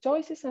specific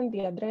choices and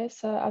the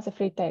address as a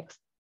free text.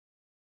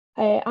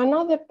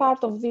 Another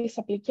part of this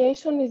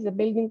application is the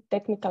building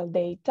technical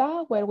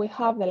data, where we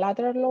have the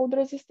lateral load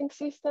resisting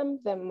system,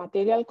 the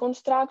material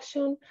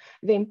construction,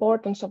 the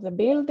importance of the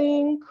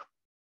building,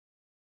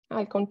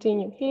 I'll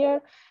continue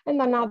here.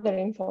 And another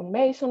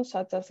information,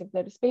 such as if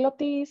there is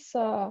pilotis,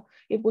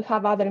 if we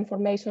have other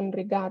information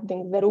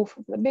regarding the roof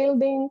of the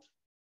building,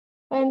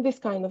 and this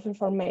kind of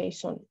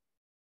information.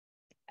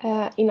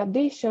 In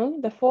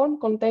addition, the form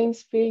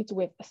contains fields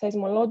with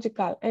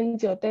seismological and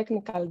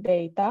geotechnical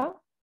data.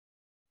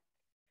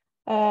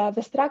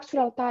 The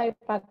structural type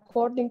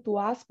according to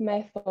ASP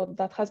method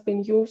that has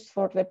been used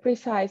for the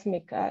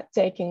pre-seismic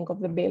checking of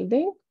the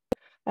building.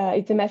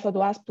 It's the method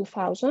ASP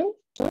 2000.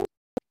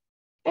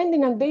 And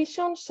in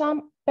addition,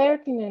 some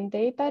pertinent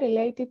data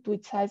related to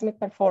its seismic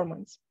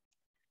performance.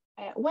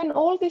 When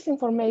all this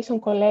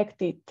information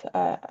collected,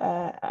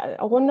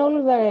 when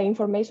all the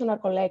information are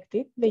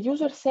collected, the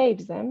user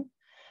saves them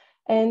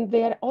and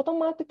they are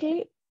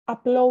automatically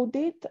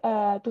uploaded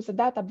to the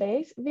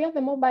database via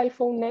the mobile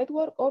phone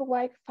network or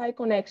Wi-Fi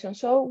connection.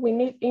 So we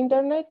need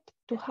internet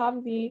to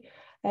have the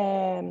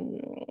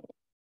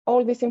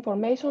all this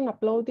information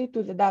uploaded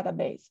to the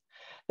database.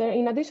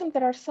 In addition,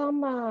 there are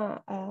some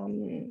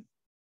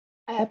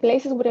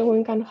places where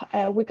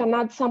we can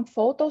add some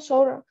photos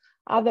or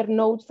other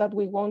notes that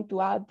we want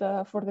to add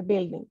for the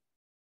building.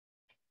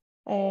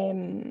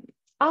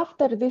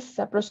 After this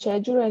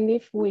procedure, and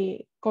if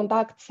we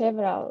conduct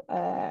several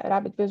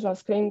rapid visual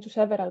screening to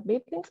several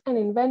buildings, an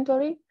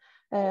inventory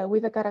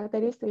with the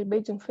characteristic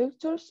building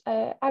features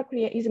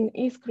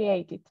is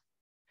created.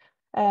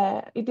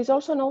 It is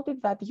also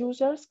noted that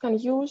users can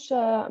use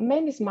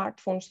many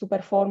smartphones to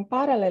perform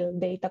parallel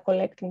data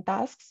collecting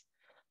tasks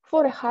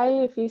for a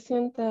highly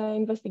efficient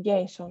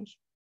investigations.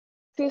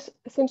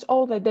 Since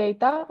all the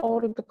data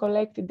or the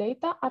collected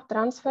data are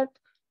transferred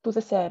to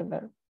the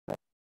server.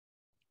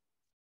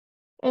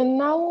 And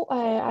now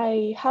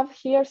I have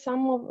here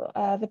some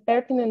of the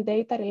pertinent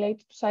data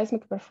related to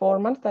seismic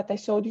performance that I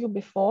showed you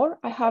before.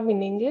 I have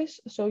in English,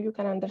 so you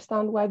can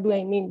understand what do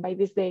I mean by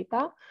this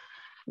data.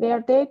 They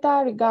are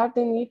data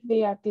regarding if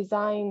they are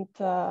designed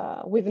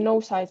with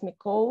no seismic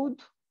code,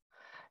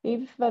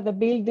 if the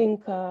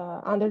building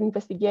under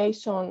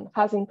investigation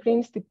has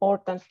increased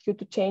importance due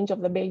to change of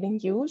the building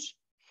use,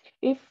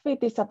 if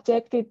it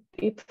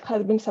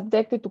has been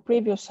subjected to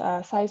previous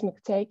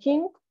seismic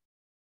checking,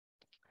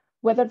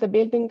 whether the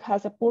building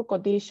has a poor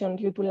condition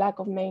due to lack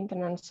of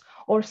maintenance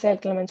or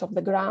settlements of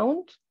the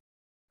ground,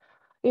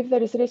 if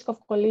there is risk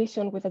of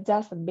collision with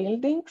adjacent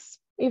buildings,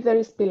 if there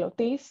is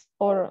pilotis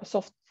or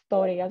soft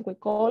story as we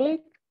call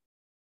it,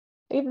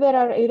 if there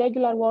are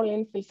irregular wall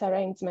infills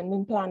arrangement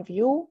in plan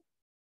view,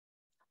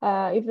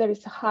 if there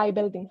is a high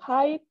building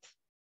height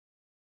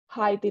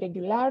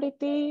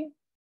irregularity,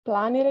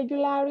 plan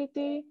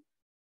irregularity,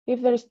 if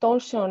there is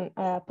torsion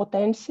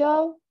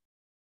potential,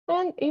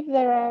 and if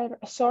there are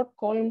short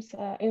columns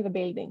in the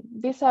building.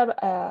 These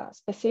are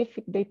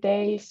specific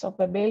details of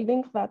the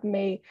building that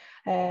may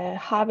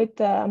have it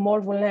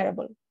more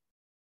vulnerable.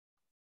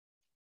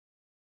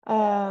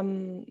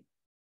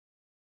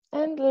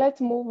 And let's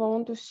move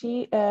on to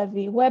see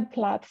the web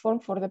platform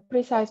for the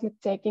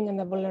pre-seismic checking and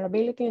the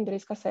vulnerability and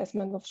risk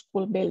assessment of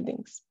school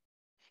buildings.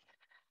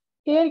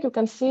 Here you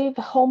can see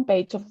the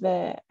homepage of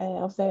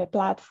the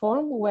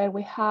platform where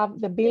we have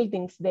the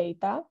buildings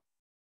data.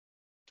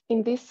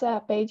 In this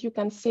page, you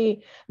can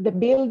see the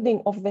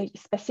building of the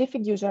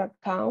specific user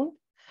account,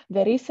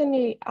 the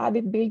recently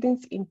added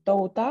buildings in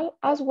total,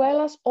 as well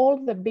as all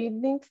the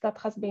buildings that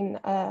has been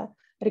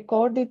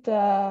recorded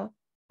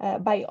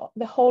by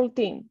the whole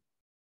team.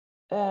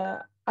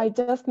 I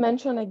just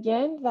mentioned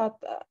again that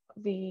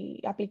the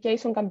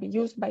application can be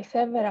used by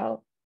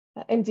several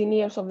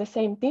engineers of the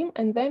same team,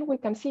 and then we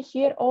can see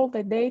here all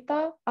the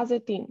data as a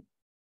team.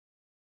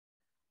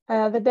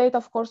 The data,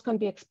 of course, can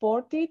be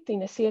exported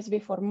in a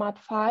CSV format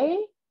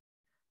file,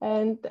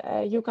 and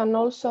you can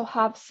also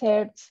have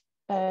search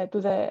to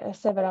the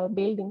several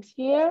buildings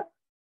here.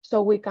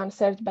 So we can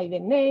search by the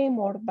name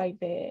or by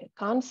the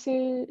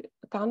county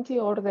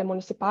or the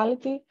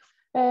municipality,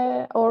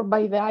 or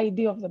by the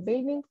ID of the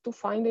building to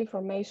find the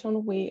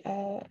information we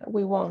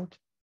want.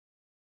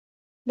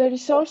 There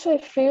is also a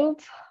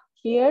field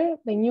here,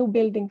 the new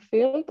building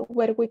field,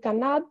 where we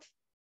can add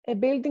a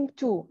building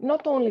too.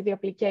 Not only the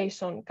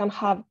application can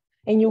have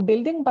a new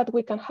building, but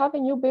we can have a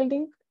new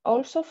building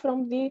also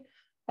from the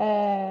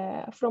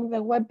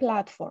web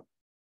platform.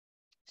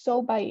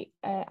 So by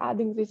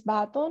adding this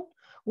button,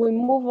 we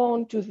move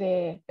on to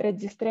the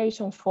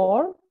registration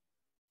form,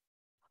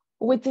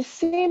 which is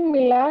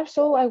similar,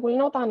 so I will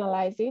not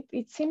analyze it.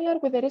 It's similar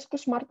with the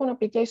RiskSchools smartphone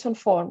application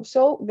form.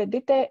 So the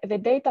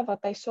data that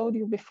I showed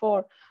you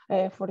before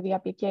for the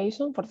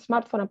application, for the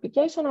smartphone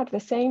application, are the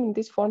same in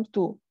this form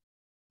too.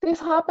 This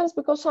happens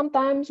because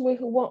sometimes we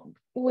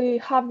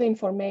have the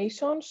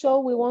information, so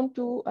we want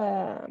to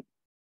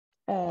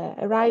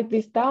write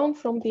this down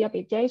from the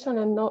application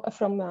and not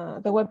from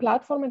the web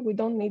platform, and we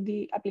don't need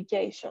the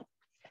application.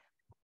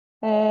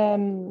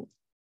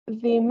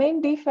 The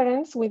main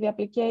difference with the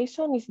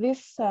application is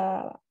this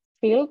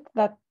field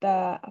that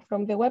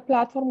from the web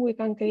platform we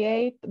can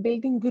create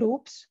building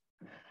groups.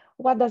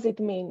 What does it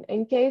mean?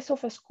 In case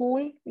of a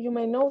school, you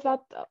may know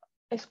that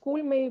a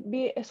school may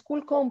be a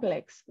school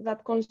complex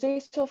that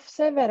consists of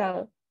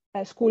several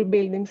school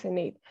buildings in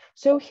it.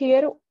 So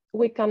here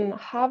we can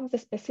have the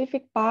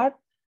specific part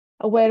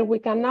where we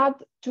can add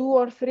 2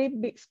 or 3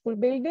 big school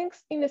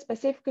buildings in a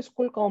specific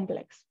school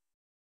complex.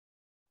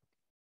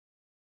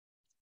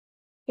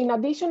 In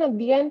addition, at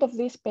the end of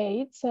this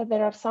page,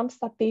 there are some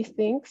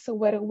statistics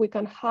where we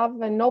can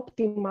have an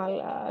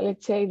optimal,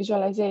 let's say,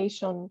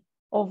 visualization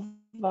of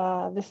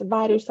the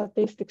various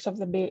statistics of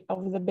the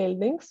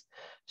buildings.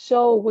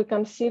 So we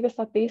can see the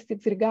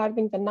statistics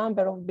regarding the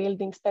number of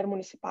buildings per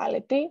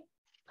municipality.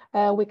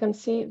 We can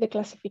see the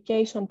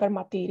classification per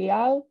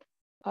material.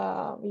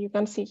 You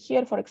can see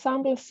here, for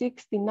example,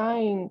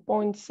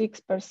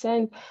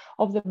 69.6%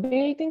 of the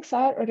buildings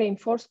are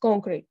reinforced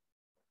concrete.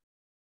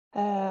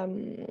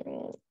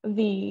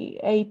 The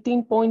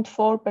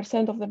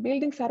 18.4% of the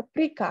buildings are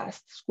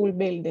precast school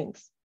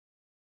buildings.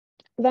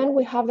 Then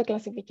we have the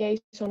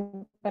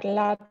classification per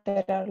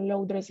lateral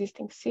load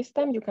resisting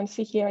system. You can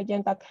see here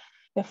again that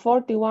the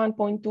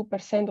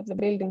 41.2% of the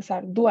buildings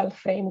are dual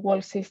frame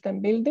wall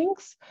system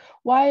buildings,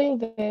 while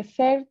the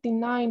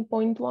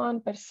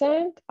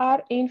 39.1%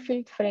 are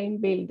infill frame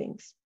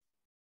buildings.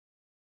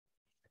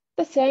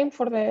 The same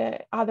for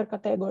the other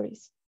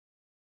categories.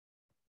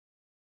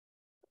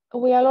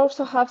 We'll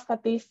also have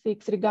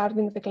statistics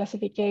regarding the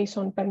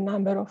classification per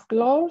number of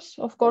floors.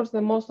 Of course,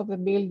 the most of the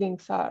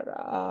buildings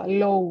are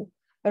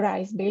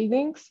low-rise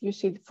buildings. You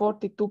see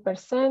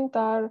 42%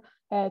 are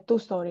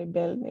 2-story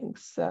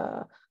buildings.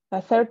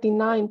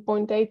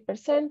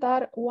 39.8%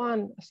 are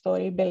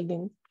 1-story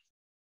buildings.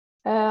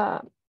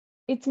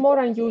 It's more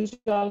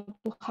unusual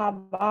to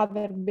have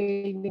other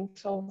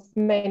buildings of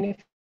many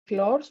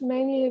floors.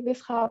 Mainly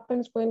this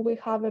happens when we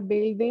have a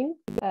building,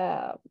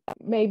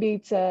 maybe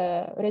it's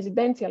a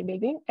residential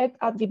building,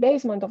 at the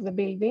basement of the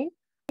building,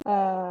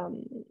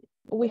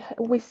 we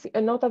see,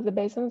 not at the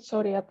basement,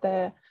 sorry, at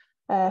the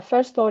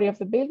first story of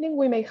the building,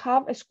 we may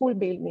have a school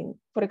building,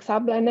 for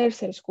example, a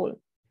nursery school.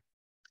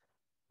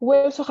 We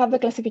also have the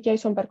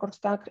classification per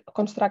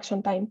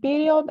construction time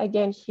period.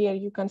 Again, here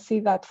you can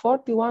see that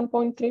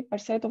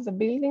 41.3% of the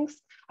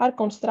buildings are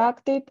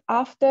constructed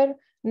after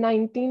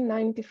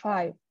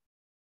 1995.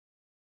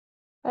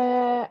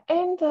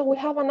 And we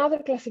have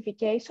another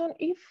classification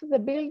if the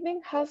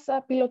building has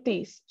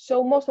pilotis.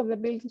 So most of the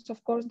buildings,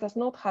 of course, does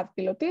not have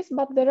pilotis,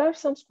 but there are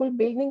some school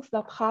buildings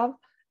that have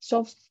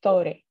soft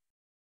story.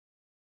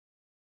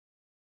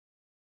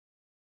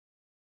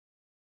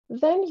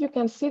 Then you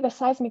can see the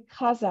seismic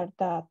hazard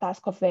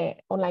task of the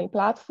online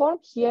platform.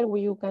 Here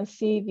you can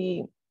see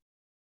the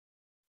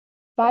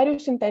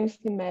various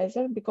intensity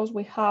measures because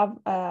we have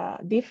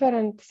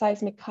different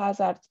seismic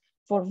hazards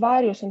for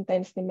various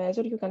intensity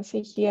measures. You can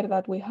see here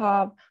that we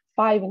have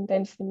 5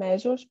 intensity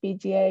measures,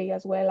 PGA,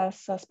 as well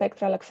as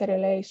spectral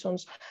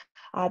accelerations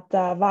at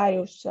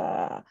various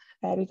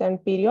return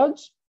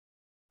periods.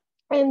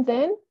 And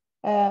then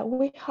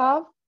we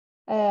have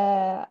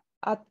at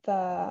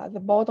the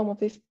bottom of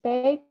this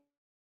page,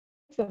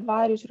 the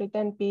various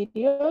return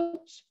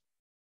periods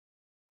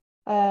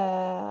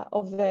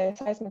of the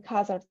seismic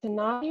hazard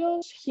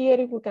scenarios.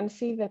 Here we can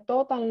see the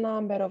total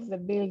number of the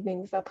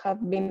buildings that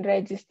have been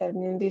registered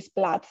in this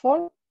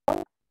platform.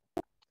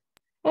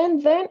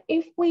 And then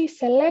if we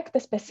select a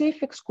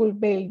specific school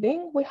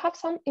building, we have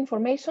some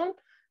information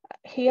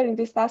here in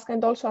this task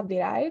and also at the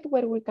right,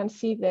 where we can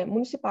see the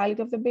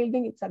municipality of the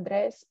building, its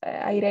address.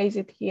 I raise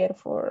it here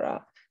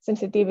for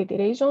sensitivity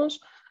reasons.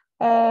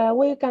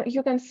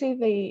 You can see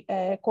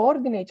the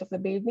coordinates of the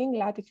building,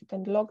 latitude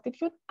and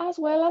longitude, as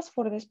well as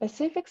for the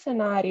specific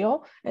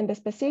scenario and the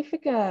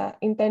specific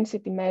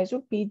intensity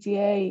measure,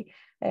 PGA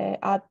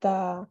at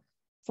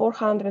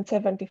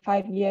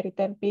 475-year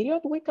return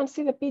period, we can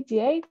see the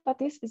PGA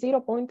that is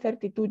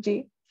 0.32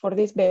 G for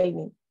this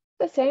building.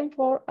 The same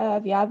for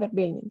the other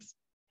buildings.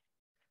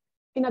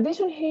 In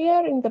addition,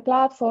 here in the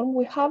platform,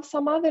 we have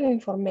some other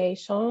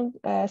information,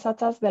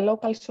 such as the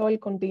local soil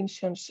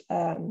conditions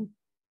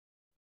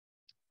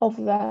of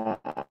the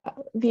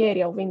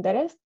area of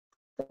interest.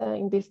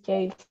 In this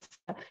case,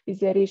 is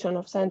the region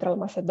of Central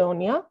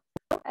Macedonia.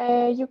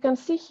 You can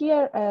see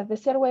here the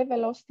survey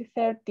velocity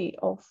 30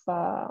 of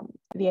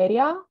the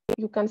area.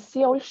 You can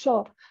see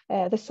also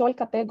the soil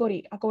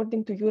category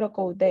according to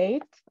Eurocode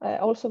 8.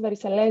 Also, there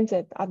is a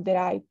legend at the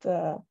right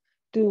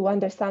to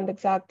understand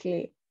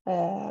exactly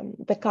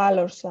the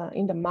colors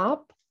in the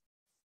map.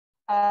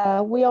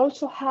 We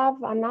also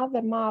have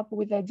another map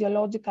with the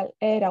geological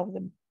area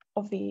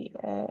of the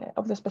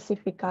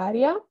specific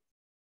area.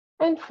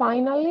 And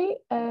finally,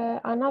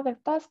 another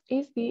task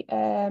is the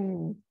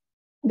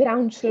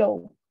ground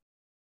slope.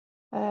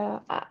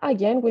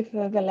 Again, with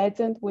the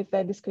legend with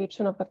the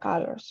description of the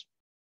colors.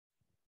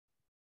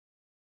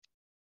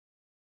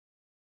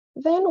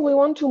 Then we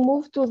want to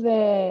move to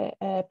the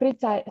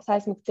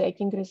pre-seismic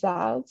checking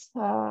results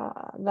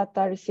that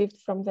are received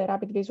from the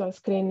rapid visual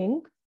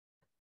screening.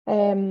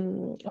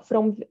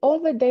 From all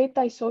the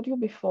data I showed you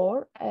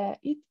before,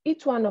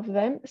 each one of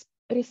them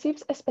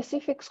receives a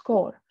specific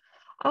score.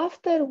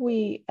 After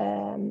we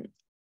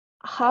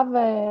have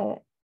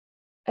a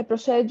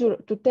procedure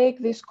to take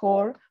this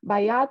score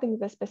by adding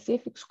the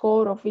specific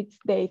score of each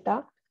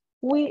data,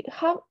 we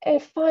have a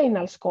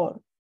final score.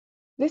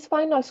 This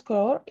final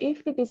score,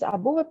 if it is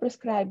above a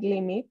prescribed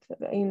limit,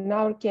 in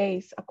our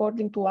case,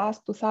 according to us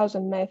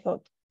 2000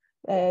 method,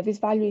 this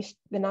value is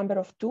the number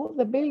of 2,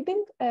 the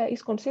building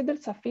is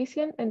considered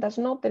sufficient and does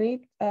not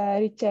need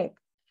recheck.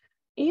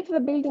 If the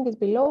building is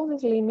below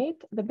this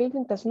limit, the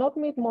building does not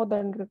meet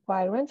modern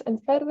requirements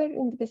and further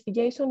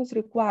investigation is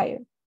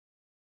required.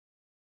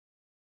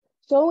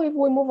 So if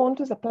we move on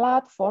to the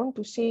platform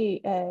to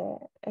see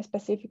a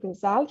specific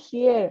result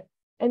here,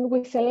 and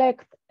we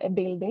select a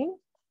building,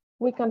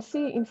 we can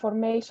see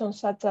information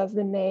such as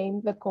the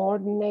name, the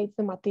coordinates,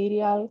 the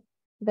material,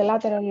 the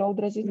lateral load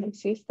resisting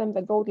system,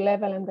 the code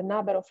level, and the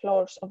number of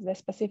floors of the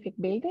specific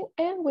building,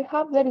 and we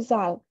have the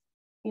result.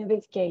 In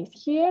this case,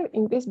 here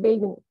in this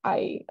building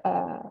I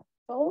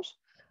chose,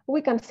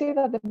 we can see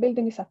that the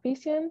building is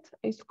sufficient,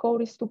 its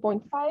score is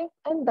 2.5,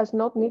 and does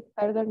not need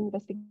further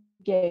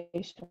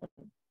investigation.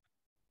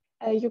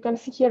 You can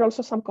see here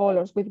also some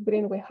colors. With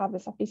green, we have the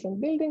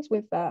sufficient buildings.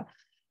 With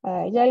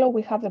yellow,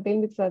 we have the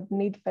buildings that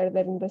need further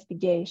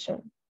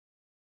investigation.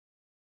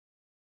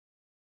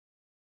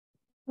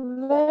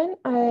 Then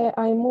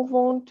I move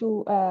on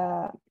to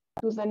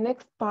the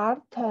next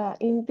part.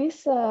 In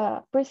this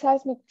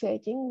pre-seismic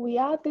checking, we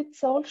added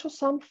also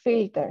some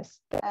filters.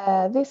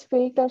 These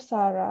filters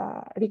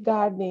are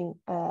regarding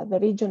the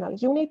regional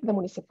unit, the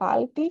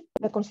municipality,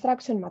 the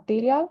construction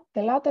material,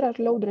 the lateral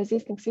load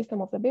resisting system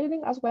of the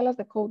building, as well as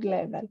the code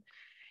level.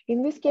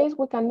 In this case,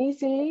 we can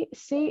easily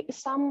see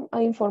some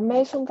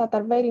information that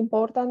are very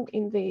important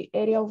in the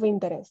area of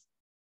interest.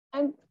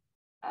 And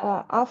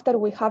after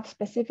we have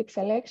specific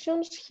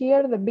selections,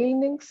 here the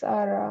buildings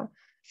are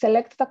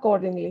selected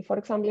accordingly. For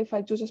example, if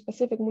I choose a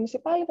specific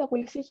municipality, I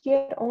will see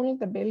here only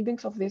the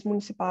buildings of this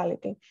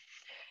municipality.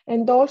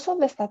 And also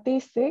the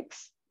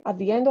statistics, at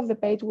the end of the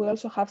page, we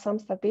also have some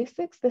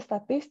statistics. The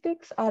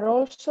statistics are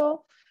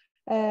also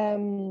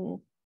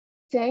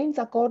changed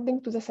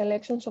according to the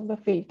selections of the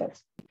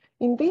filters.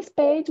 In this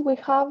page, we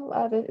have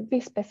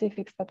these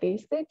specific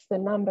statistics, the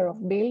number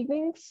of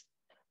buildings,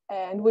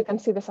 and we can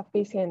see the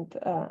sufficient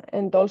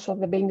and also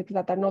the buildings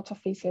that are not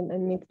sufficient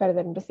and need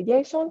further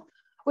investigation.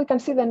 We can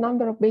see the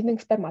number of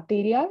buildings per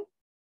material,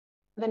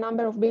 the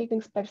number of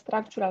buildings per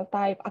structural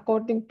type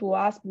according to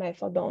us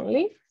method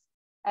only.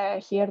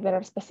 Here there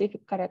are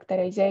specific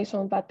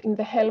characterizations that in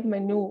the help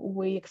menu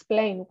we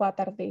explain what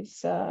are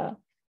these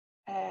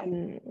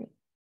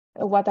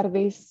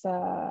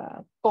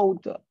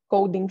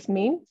codings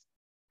mean.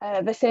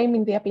 The same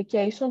in the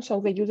application, so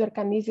the user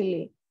can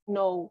easily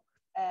know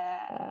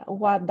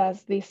what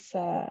does this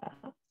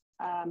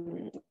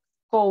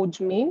codes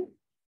mean.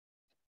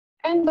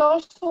 And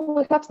also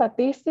we have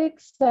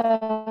statistics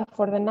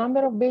for the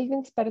number of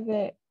buildings per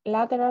the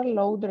lateral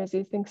load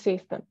resisting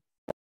system.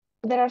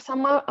 There are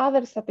some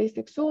other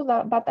statistics too,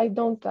 but I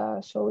don't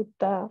show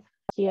it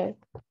here.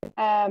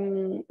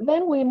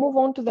 Then we move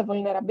on to the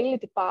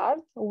vulnerability part,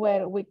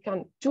 where we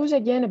can choose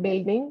again a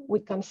building. We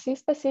can see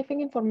specific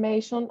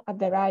information at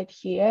the right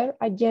here.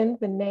 Again,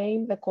 the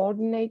name, the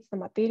coordinates, the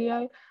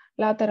material,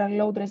 lateral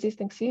load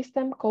resisting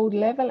system, code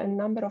level, and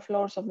number of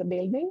floors of the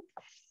building.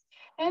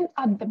 And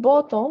at the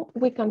bottom,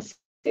 we can see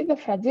the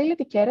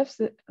fragility curves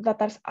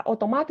that are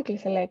automatically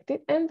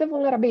selected and the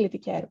vulnerability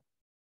curve.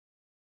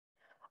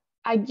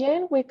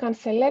 Again, we can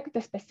select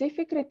the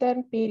specific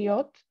return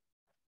period.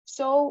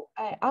 So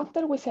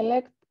after we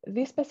select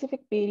this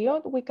specific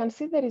period, we can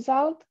see the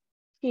result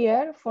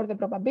here for the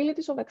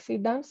probabilities of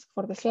exceedance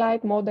for the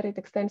slight, moderate,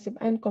 extensive,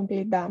 and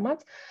complete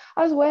damage,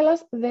 as well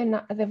as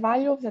the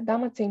value of the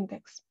damage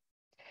index.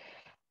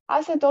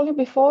 As I told you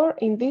before,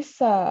 in this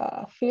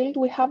field,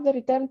 we have the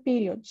return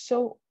period.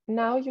 So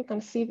now you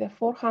can see the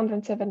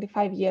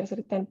 475 years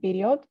return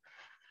period.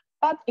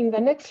 But in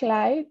the next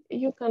slide,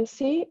 you can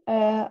see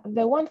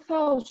the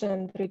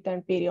 1000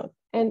 return period.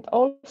 And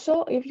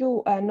also, if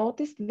you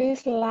notice,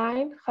 this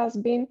line has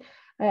been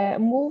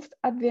moved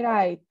at the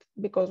right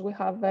because we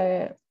have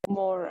a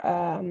more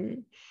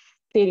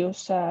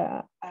serious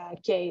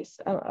case,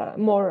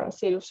 more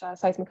serious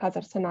seismic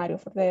hazard scenario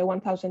for the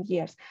 1000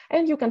 years.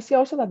 And you can see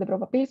also that the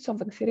probabilities of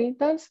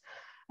exceedance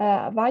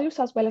values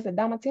as well as the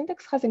damage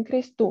index has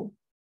increased too.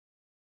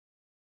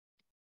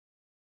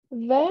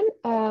 Then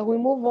we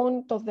move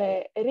on to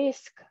the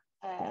risk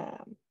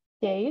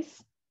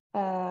case.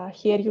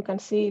 Here you can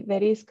see the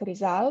risk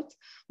results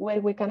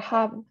where we can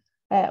have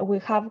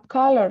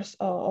colors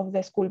of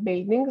the school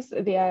buildings.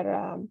 They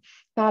are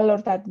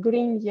colored at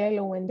green,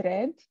 yellow, and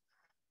red.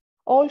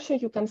 Also,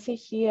 you can see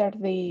here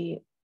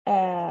the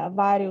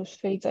various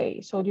fields I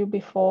showed you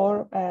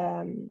before,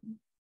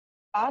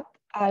 but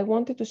I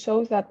wanted to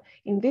show that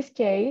in this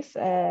case,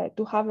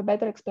 to have a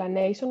better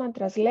explanation, and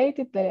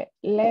translated the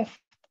left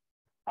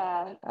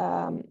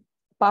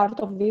part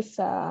of this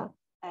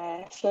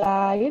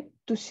slide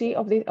to see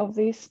of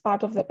this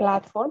part of the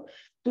platform,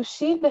 to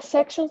see the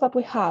sections that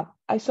we have.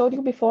 I showed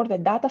you before the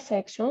data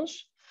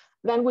sections,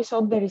 then we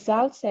showed the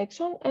results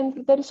section,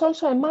 and there is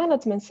also a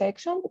management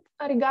section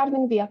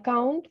regarding the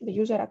account, the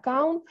user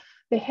account,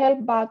 the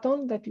help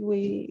button that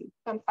we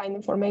can find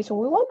information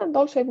we want, and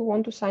also if we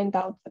want to sign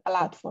out the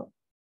platform.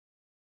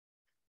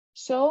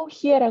 So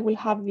here I will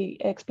have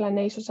the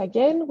explanations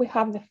again. We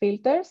have the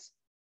filters,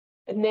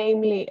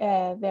 namely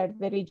they're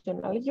the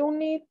regional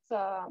unit,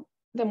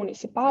 the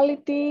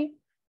municipality,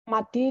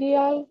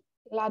 material,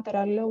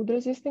 lateral load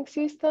resisting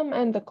system,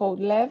 and the code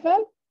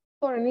level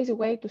for an easy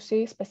way to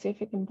see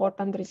specific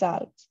important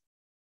results.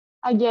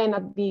 Again,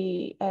 at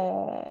the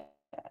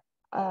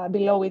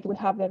below it, we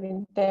have the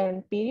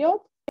return period.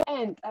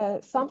 And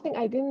something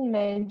I didn't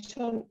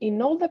mention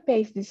in all the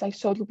pages I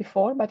showed you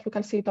before, but you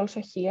can see it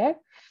also here.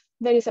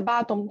 There is a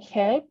button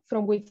help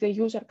from which the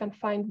user can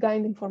find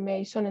guide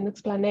information and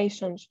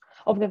explanations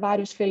of the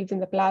various fields in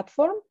the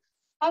platform,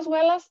 as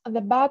well as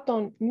the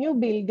button new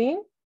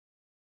building,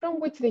 from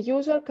which the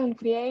user can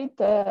create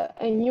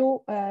a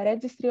new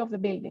registry of the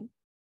building.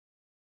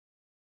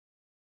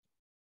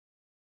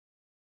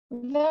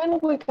 Then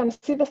we can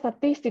see the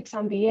statistics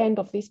on the end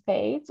of this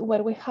page,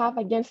 where we have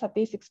again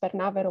statistics per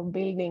number of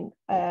building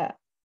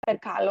per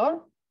color,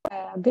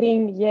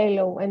 green,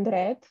 yellow, and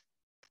red.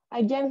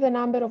 Again, the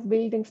number of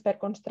buildings per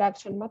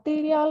construction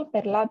material,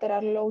 per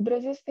lateral load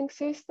resisting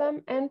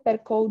system, and per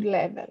code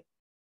level.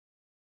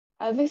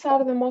 These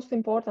are the most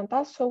important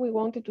tasks, so we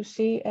wanted to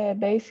see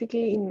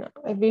basically in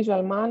a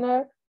visual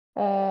manner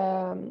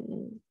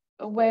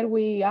where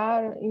we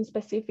are in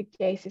specific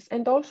cases.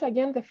 And also,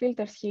 again, the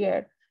filters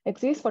here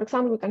exist. For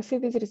example, we can see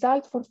these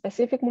results for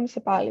specific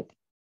municipality.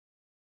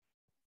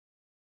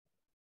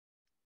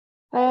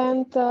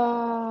 And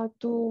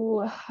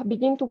to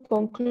begin to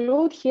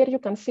conclude, here you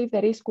can see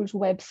the RiskSchools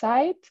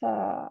website.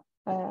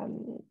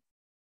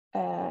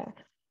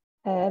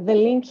 The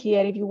link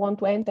here if you want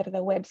to enter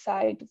the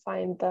website to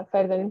find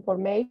further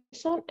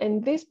information.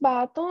 And this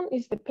button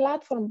is the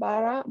platform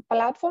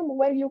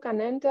where you can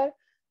enter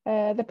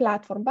the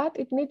platform, but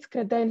it needs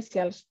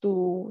credentials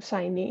to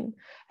sign in.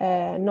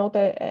 Not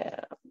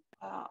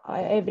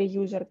every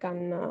user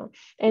can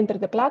enter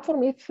the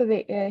platform. If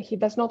he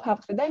does not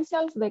have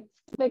credentials, the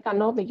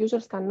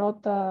users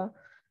cannot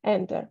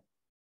enter.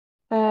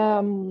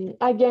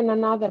 Again,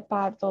 another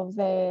part of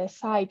the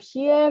site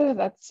here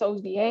that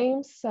shows the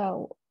aims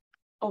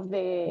of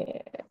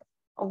the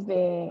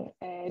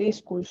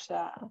RiskSchools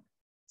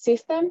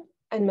system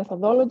and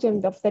methodology,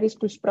 and of the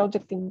RiskSchools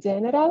project in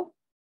general.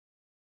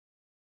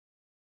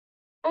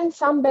 And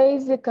some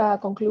basic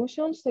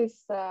conclusions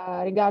is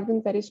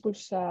regarding the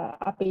RiskSchools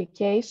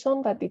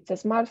application, that it's a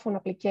smartphone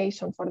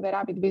application for the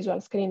rapid visual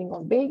screening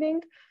of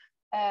building.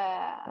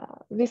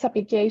 These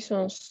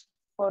applications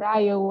for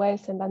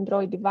iOS and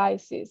Android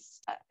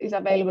devices is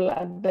available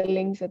at the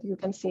links that you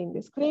can see in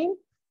the screen.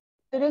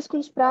 The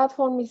RiskSchools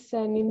platform is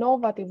an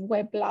innovative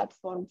web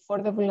platform for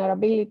the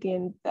vulnerability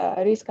and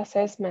risk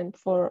assessment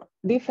for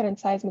different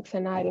seismic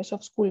scenarios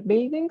of school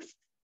buildings.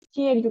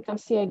 Here you can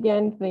see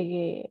again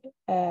the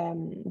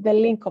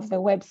link of the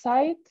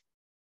website.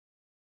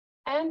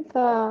 And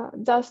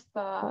just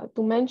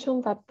to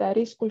mention that the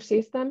RiskSchools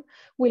system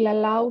will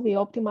allow the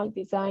optimal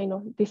design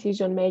of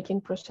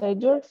decision-making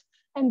procedures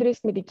and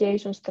risk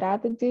mitigation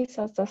strategies,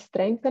 such as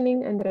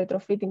strengthening and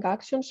retrofitting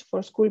actions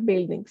for school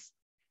buildings.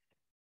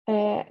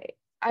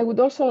 I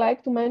would also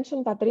like to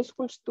mention that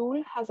RiskSchools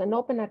tool has an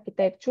open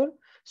architecture,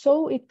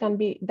 so it can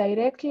be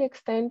directly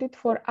extended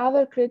for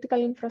other critical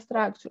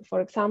infrastructure.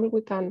 For example,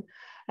 we can,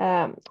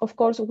 of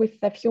course, with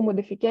a few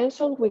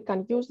modifications, we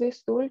can use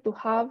this tool to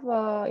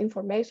have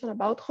information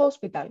about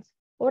hospitals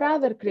or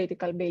other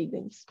critical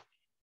buildings.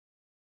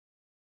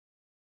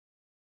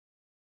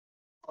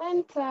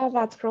 And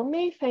that's from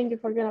me. Thank you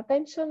for your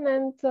attention.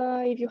 And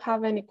if you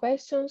have any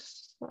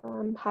questions,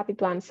 I'm happy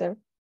to answer.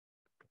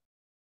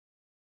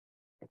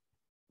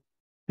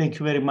 Thank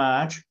you very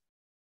much.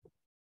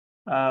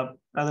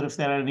 Other if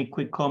there are any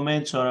quick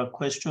comments or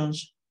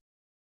questions.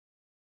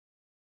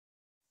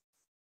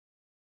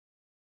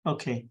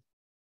 Okay.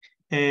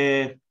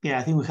 Yeah,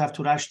 I think we have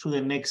to rush to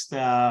the next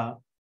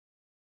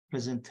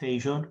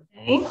presentation.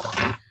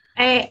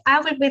 Okay.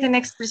 I will be the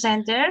next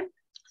presenter.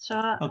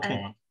 So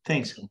okay,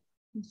 thanks.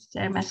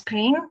 Share my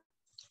screen.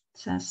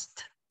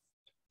 Just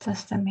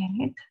a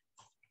minute.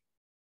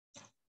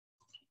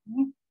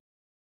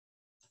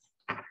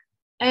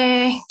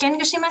 Can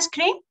you see my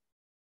screen?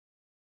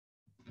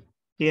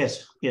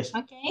 Yes, yes.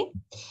 Okay.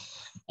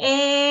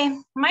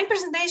 My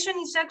presentation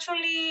is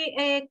actually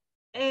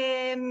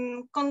a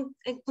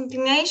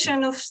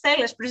continuation of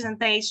Stella's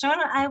presentation.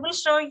 I will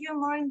show you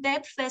more in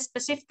depth the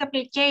specific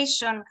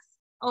application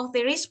of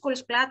the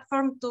RiskSchools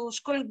platform to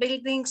school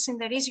buildings in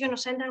the region of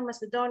Central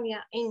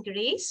Macedonia in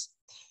Greece.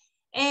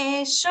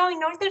 So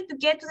in order to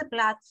get to the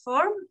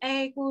platform,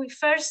 we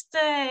first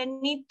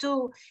need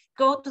to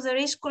go to the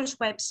RiskSchools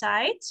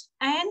website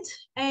and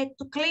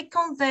to click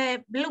on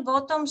the blue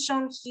button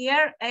shown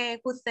here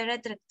with the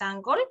red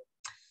rectangle.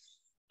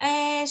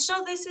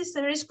 So this is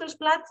the RiskSchools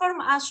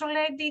platform. As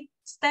already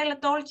Stella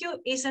told you,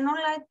 is an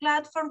online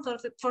platform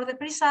for the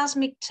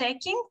pre-seismic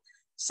checking,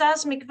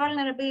 seismic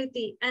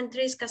vulnerability and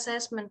risk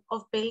assessment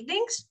of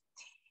buildings.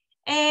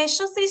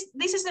 So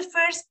this is the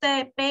first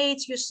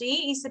page you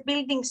see, is the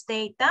buildings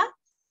data.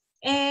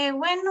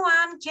 when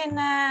one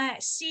can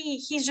see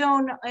his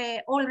own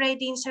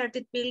already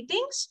inserted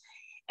buildings,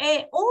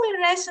 all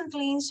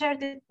recently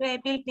inserted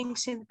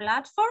buildings in the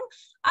platform,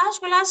 as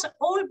well as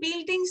all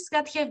buildings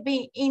that have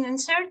been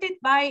inserted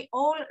by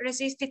all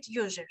resisted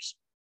users.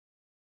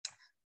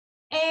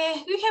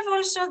 We have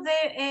also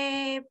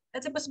the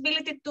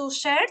possibility to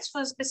search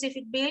for a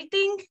specific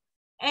building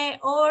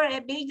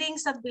or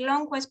buildings that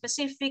belong to a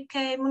specific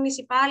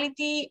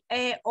municipality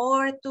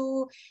or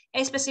to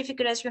a specific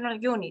regional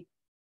unit.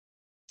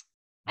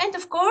 And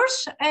of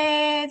course,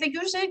 the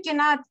user can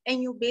add a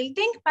new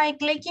building by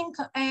clicking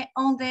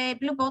on the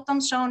blue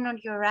button shown on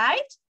your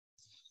right.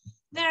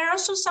 There are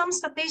also some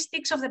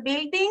statistics of the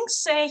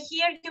buildings.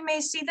 Here you may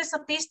see the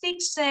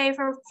statistics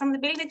from the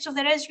buildings of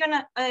the region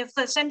of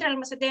the Central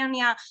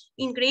Macedonia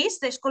in Greece,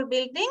 the school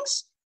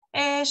buildings.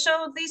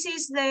 So this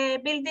is the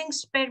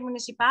buildings per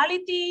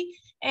municipality,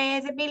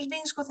 the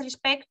buildings with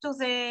respect to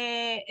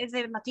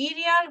the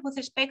material, with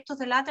respect to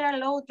the lateral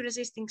load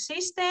resisting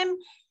system,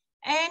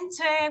 and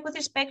with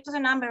respect to the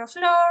number of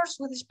floors,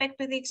 with respect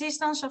to the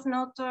existence of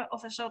not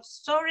of a soft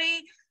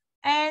story,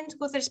 and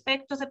with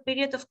respect to the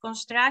period of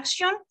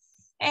construction.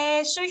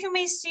 So you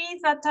may see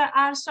that,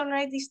 as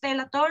already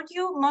Stella told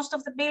you, most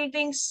of the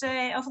buildings,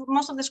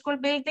 most of the school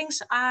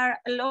buildings are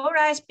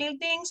low-rise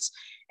buildings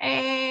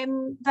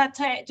that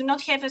do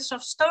not have a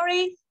soft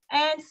story,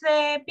 and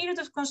the period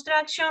of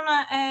construction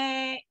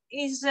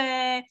is,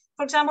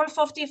 for example,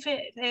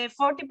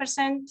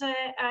 40%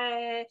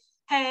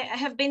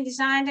 have been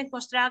designed and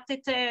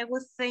constructed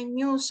with the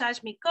new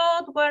seismic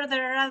code, where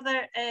there are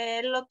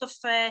a lot of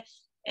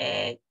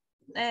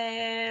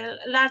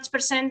large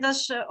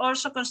percentage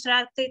also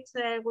constructed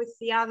with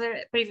the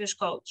other previous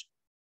codes.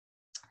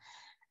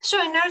 So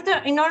in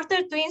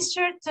order to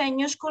insert a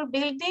new school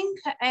building,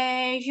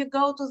 you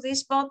go to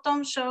this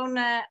button shown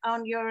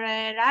on your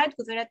right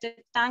with the red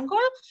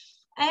rectangle,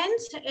 and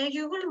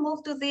you will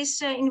move to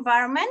this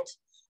environment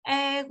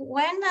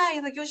when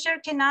the user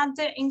can add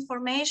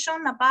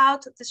information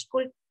about the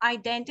school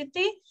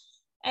identity.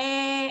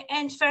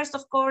 And first,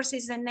 of course,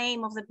 is the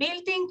name of the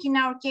building. In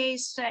our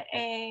case,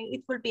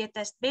 it will be a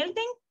test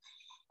building.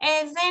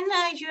 And then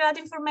you add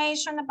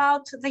information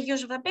about the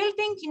use of the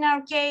building. In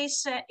our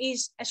case,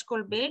 is a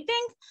school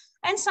building,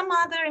 and some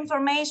other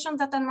information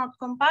that are not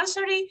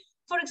compulsory.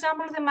 For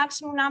example, the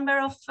maximum number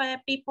of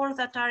people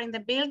that are in the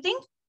building.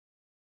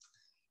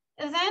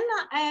 Then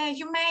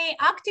you may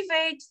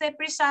activate the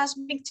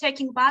pre-seismic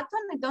checking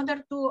button in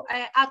order to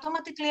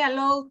automatically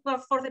allow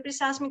for the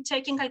pre-seismic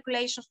checking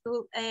calculations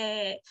to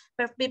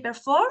be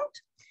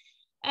performed.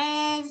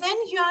 Then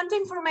you add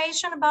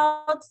information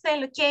about the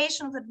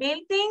location of the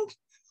building.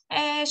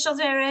 So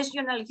the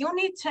regional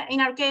unit, in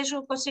our case,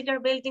 we'll consider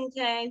building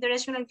in the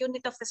regional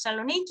unit of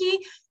Thessaloniki.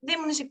 The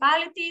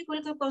municipality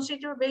will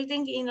consider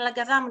building in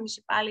Lagada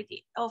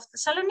municipality of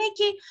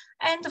Thessaloniki.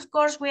 And of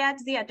course, we add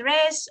the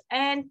address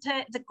and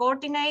the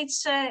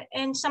coordinates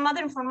and some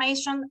other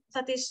information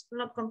that is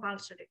not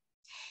compulsory.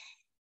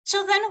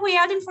 So then we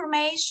add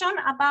information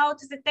about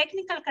the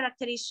technical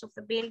characteristics of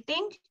the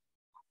building,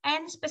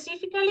 and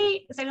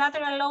specifically the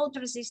lateral load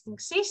resisting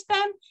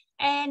system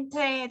and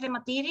the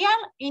material.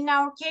 In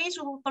our case,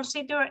 we will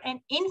consider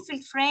an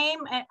infill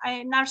frame,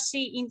 an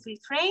RC infill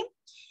frame.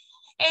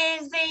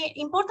 The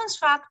importance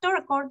factor,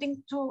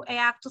 according to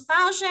AUTH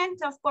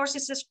 2000, of course,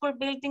 is a school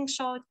building,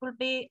 so it will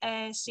be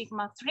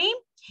sigma 3.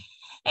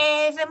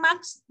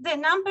 The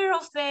number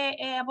of the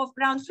above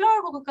ground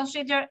floor, we will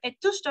consider a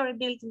 2-story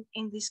building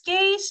in this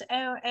case,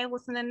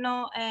 with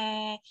no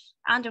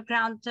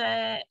underground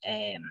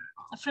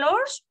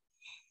floors.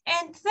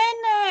 And then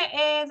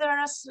there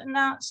are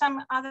now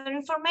some other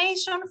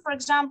information, for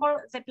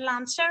example, the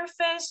plant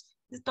surface,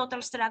 the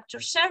total structure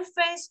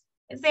surface,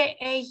 the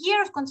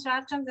year of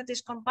construction that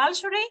is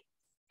compulsory.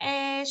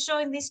 So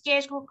in this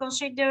case, we'll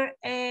consider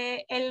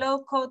a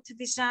low-code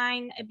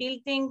design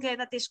building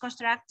that is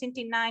constructed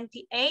in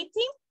 1980.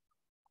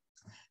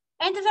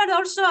 And there are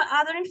also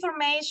other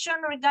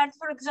information regarding,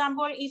 for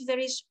example, if there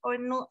is or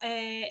no,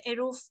 a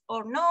roof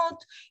or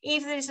not,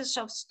 if there is a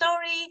soft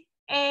story,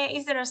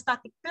 if there are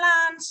static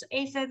plants,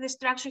 if the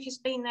structure has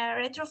been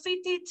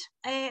retrofitted,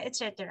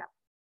 etc.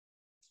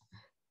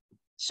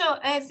 So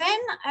then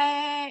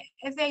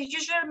the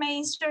user may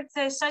insert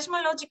the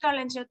seismological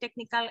and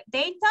geotechnical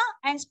data,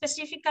 and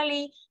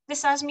specifically the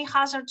seismic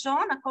hazard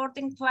zone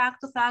according to AUTH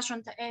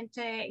 2000 and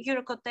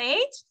Eurocode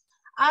 8.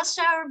 As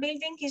our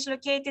building is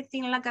located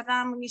in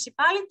Lagada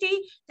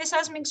municipality, the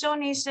seismic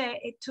zone is 2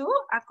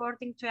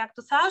 according to AUTH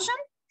 2000.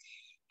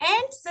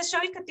 And the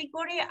soil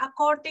category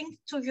according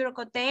to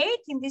Eurocode 8.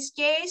 In this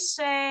case,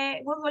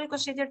 we will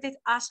consider it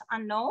as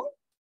unknown.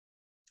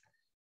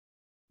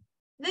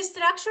 The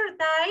structure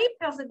type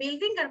of the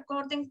building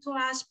according to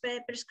as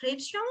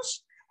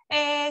prescriptions.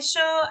 This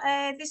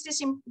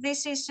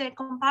is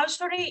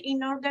compulsory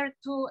in order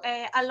to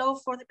allow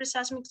for the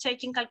pre-seismic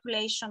checking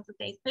calculation to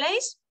take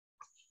place.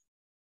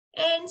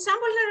 And some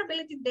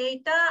vulnerability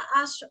data,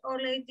 as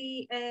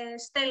already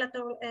Stella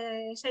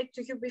said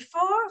to you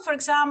before, for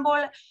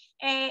example,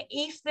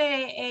 if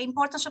the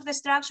importance of the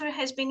structure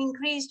has been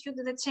increased due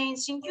to the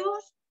change in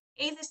use,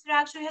 if the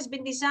structure has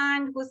been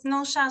designed with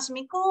no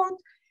seismic code,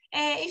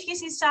 if it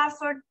has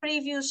suffered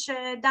previous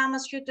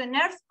damage due to an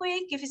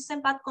earthquake, if it's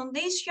in bad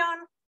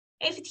condition,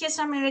 if it has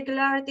some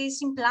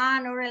irregularities in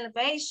plan or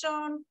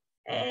elevation,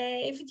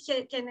 if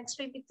it can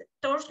exhibit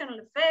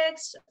torsional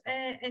effects,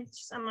 and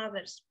some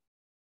others.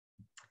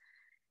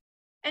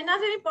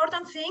 Another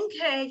important thing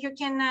you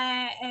can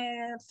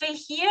fill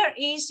here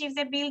is if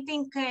the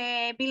building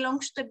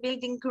belongs to a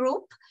building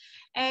group.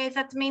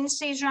 That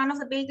means it's one of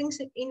the buildings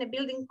in a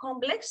building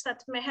complex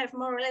that may have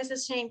more or less the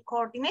same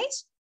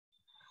coordinates.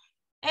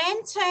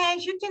 And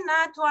you can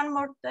add one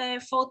more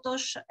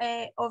photos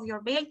of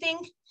your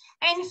building.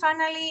 And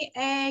finally,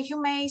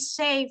 you may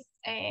save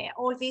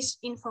all this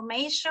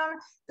information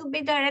to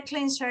be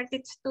directly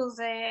inserted to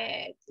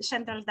the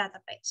central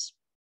database.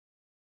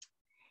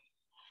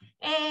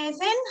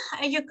 Then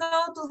you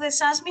go to the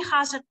seismic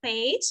hazard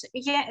page.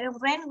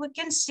 When we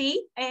can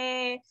see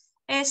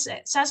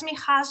seismic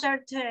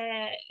hazard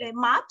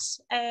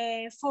maps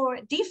for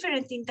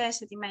different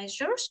intensity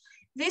measures.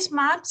 These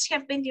maps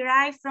have been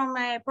derived from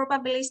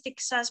probabilistic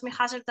seismic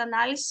hazard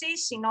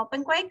analysis in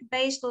OpenQuake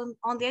based on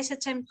the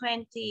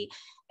SHM-20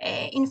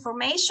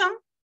 information.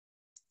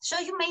 So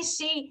you may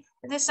see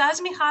the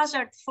seismic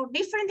hazard for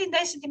different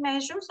intensity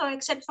measures, so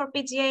except for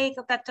PGA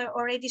that are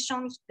already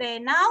shown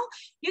now.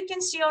 You can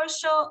see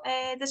also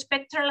the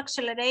spectral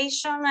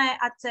acceleration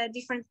at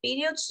different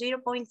periods,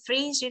 0.3,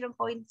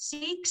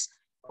 0.6,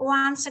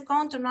 1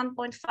 second, and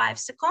 1.5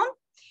 second.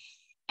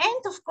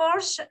 And of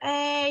course,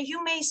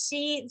 you may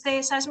see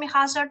the seismic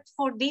hazard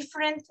for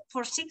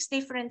 6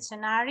 different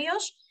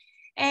scenarios,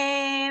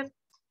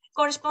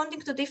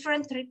 corresponding to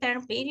different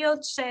return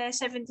periods,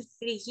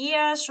 73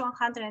 years,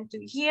 102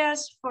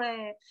 years,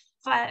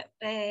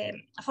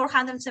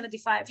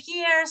 475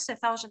 years,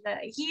 1,000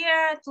 a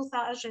year,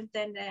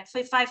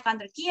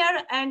 2,500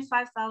 year, and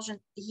 5,000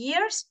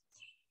 years.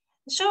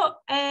 So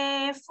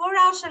for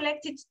our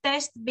selected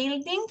test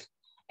building,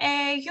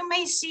 you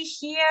may see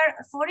here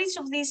for each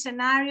of these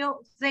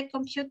scenarios the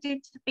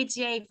computed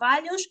PGA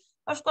values.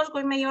 Of course,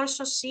 we may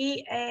also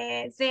see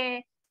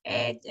the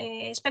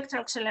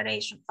spectral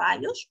acceleration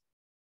values.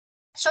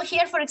 So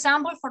here, for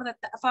example, for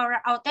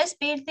our test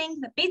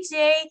building, the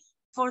PGA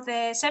for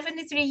the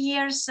 73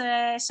 years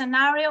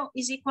scenario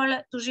is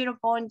equal to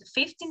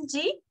 0.15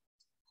 G.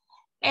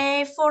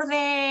 For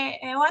the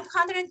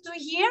 102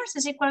 years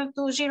is equal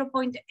to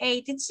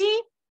 0.8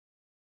 G.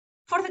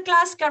 For the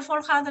classical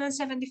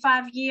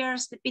 475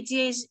 years, the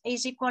PGA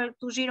is equal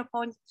to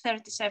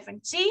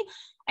 0.37 G.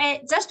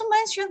 Just to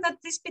mention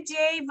that these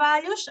PGA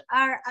values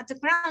are at the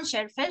ground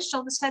surface,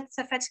 so the set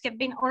effects have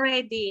been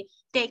already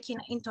taken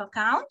into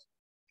account.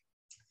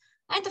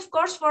 And of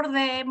course, for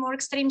the more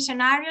extreme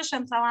scenarios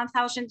and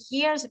 1,000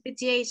 years, the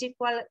PGA is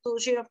equal to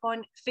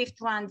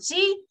 0.51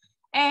 G.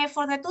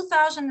 For the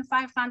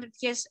 2,500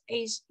 years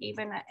is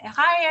even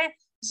higher,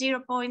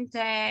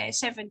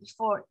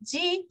 0.74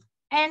 G.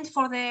 And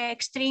for the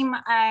extreme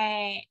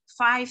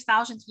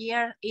 5,000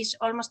 year is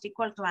almost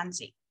equal to 1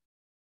 G.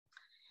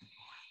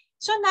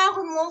 So now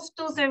we move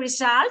to the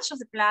results of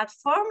the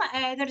platform.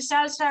 The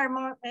results are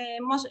more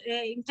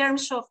in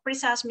terms of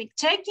pre-seismic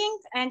checking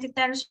and in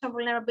terms of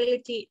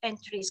vulnerability and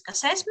risk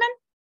assessment.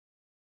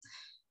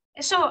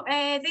 So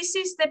this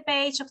is the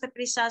page of the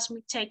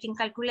pre-seismic checking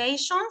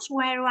calculations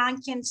where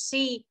one can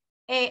see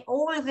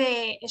all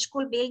the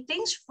school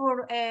buildings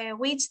for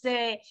which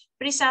the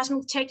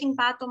pre-seismic checking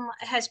button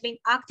has been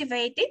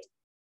activated.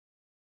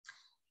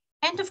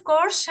 And of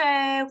course,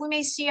 we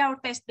may see our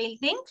test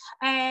building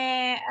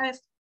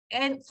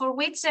and for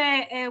which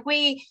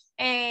we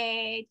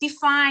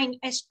define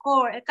a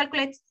score,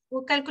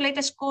 we calculate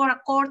a score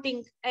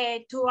according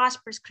to US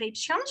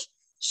prescriptions.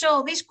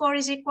 So this score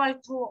is equal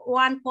to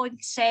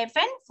 1.7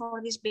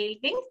 for this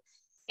building.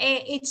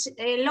 It's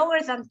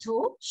lower than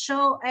 2,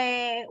 so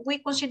we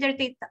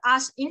considered it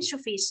as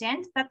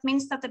insufficient. That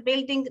means that the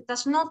building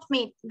does not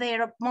meet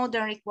their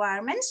modern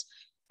requirements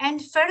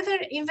and further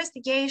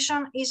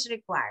investigation is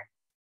required.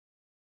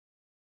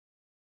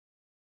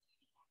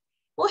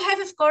 We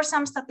have, of course,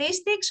 some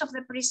statistics of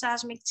the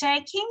pre-seismic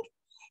checking.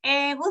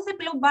 With the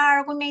blue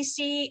bar, we may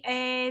see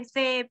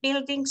the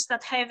buildings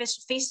that have a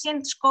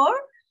sufficient score,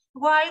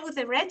 while with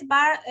the red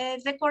bar,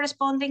 the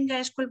corresponding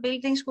school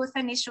buildings with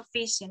an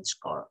insufficient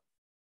score.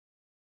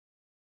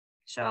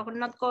 So I will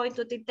not go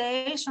into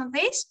details on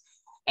this.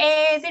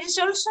 There is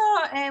also,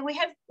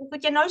 we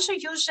can also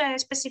use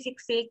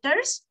specific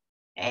filters.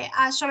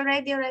 As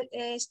already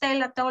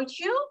Stella told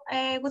you,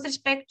 with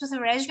respect to the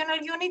regional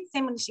unit,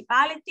 the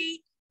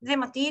municipality, the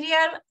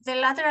material, the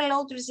lateral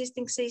load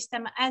resisting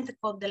system, and the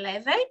code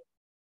level.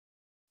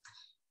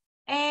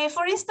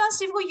 For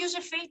instance, if we use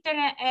a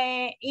filter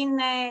in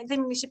the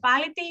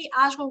municipality,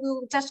 as we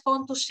will just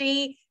want to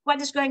see what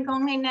is going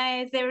on in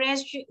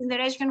the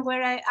region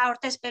where our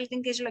test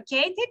building is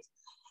located,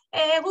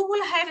 we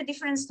will have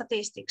different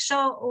statistics.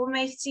 So we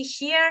may see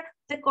here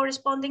the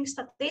corresponding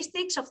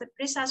statistics of the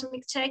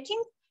pre-seismic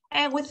checking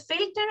with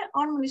filter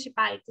on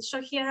municipalities.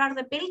 So here are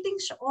the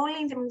buildings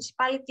only in the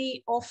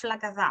municipality of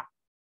Lagada.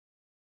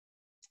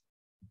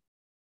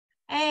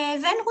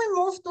 Then we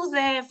move to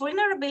the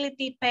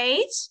vulnerability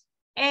page,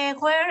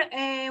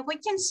 where we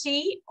can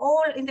see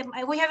all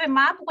we have a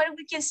map where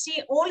we can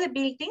see all the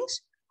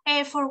buildings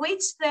for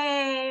which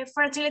the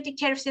fragility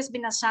curve has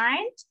been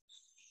assigned.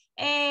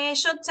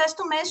 So just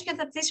to mention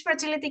that these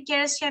fragility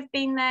curves have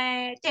been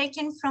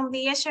taken from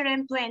the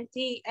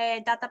SRM20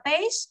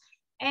 database,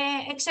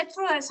 except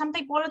for some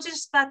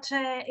typologies that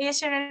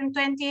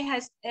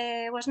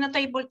SRM20 was not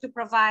able to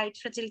provide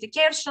fragility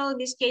curves. So in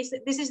this case,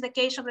 this is the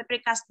case of the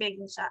precast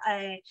buildings,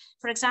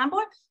 for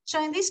example.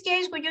 So in this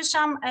case, we use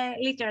some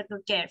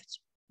literature curves.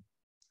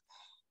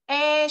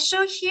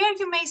 So here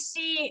you may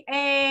see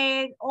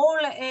all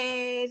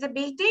the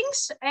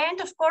buildings, and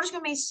of course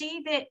you may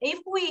see that if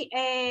we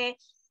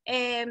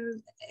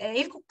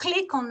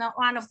click on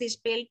one of these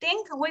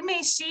buildings, we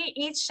may see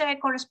its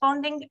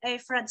corresponding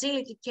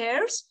fragility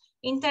curves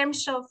in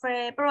terms of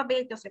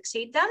probability of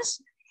exceedance.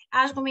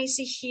 As we may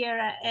see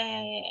here,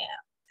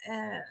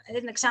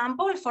 an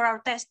example for our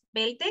test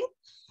building.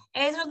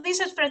 So these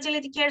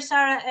fragility curves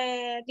are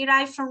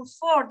derived from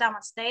 4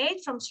 damage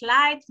states, from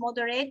slight,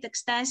 moderate,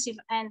 extensive,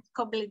 and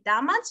complete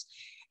damage.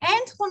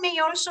 And we may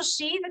also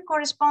see the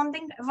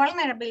corresponding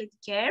vulnerability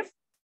curve.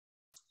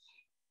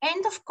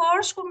 And of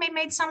course, we may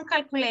make some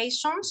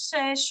calculations.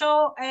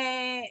 So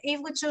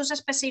if we choose a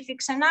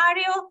specific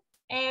scenario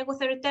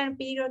with a return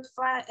period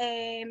for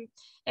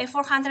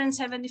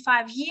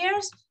 475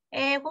 years,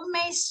 we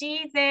may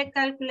see the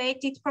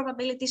calculated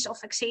probabilities of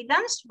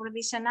exceedance for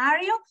this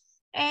scenario,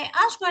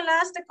 as well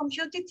as the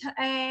computed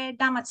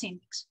damage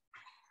index.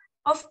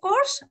 Of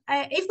course,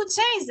 if we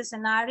change the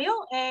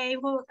scenario, if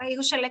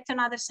we select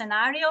another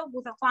scenario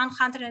with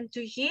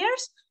 102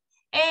 years,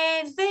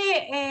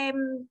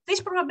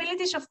 these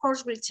probabilities, of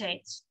course, will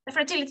change. The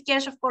fragility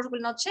curves, of course,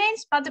 will not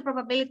change, but the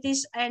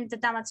probabilities and the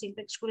damage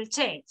index will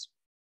change.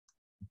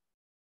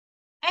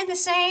 And the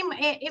same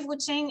if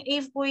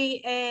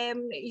we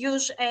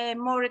use a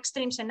more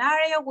extreme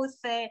scenario with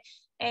a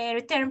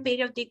return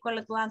period equal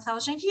to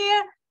 1,000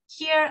 years.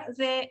 Here,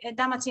 the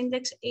damage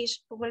index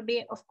will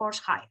be, of course,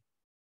 high.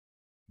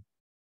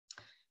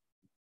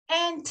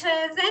 And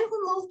then we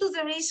move to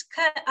the risk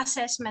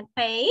assessment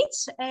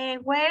page,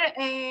 where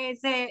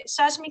the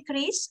seismic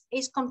risk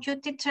is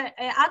computed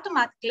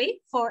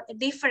automatically for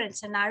different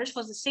scenarios,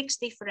 for the 6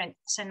 different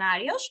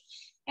scenarios.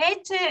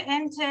 And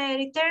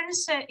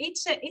returns,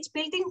 each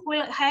building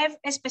will have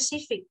a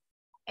specific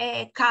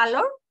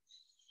color.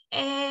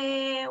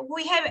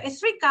 We have a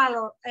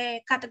 3-color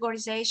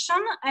categorization.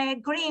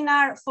 Green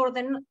are for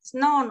the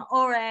known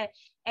or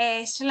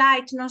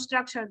slight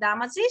non-structural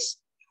damages.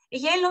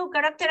 Yellow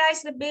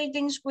characterize the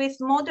buildings with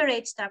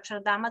moderate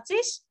structural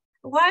damages,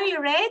 while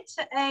red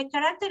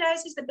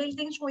characterizes the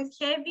buildings with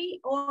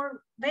heavy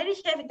or very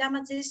heavy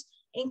damages,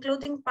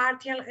 including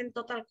partial and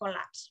total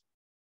collapse.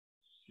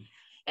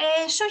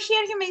 So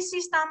here you may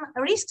see some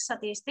risk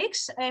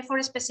statistics for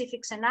a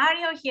specific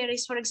scenario. Here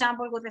is, for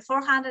example, with the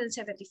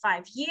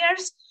 475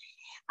 years.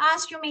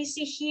 As you may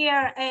see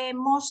here,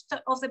 most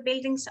of the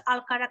buildings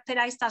are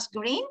characterized as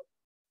green.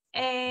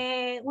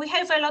 We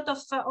have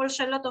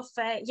also a lot of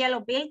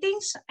yellow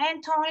buildings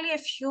and only a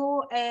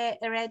few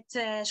red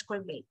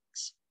school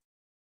buildings.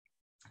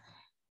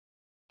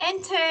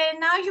 And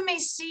now you may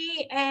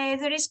see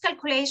the risk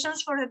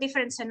calculations for the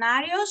different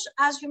scenarios.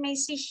 As you may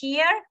see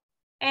here,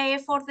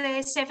 for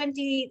the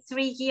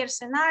 73-year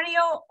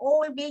scenario,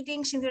 all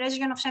buildings in the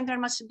region of Central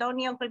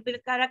Macedonia will be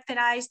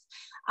characterized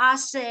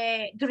as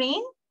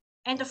green.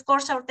 And of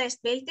course, our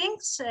test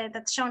buildings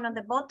that's shown on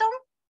the bottom.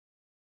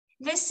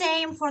 The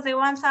same for the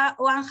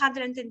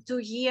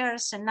 102-year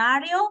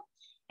scenario,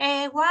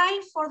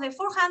 while for the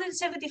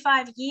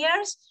 475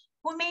 years,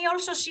 we may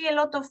also see a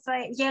lot of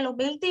yellow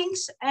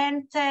buildings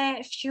and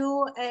a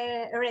few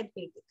red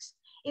buildings.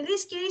 In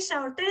this case,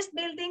 our test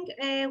building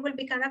will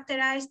be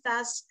characterized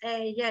as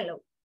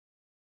yellow.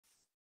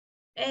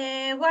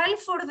 While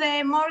for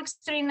the more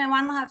extreme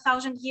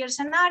 1,000-year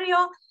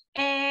scenario,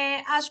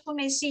 as we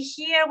may see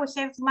here, we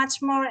have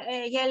much more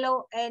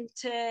yellow and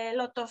a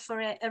lot of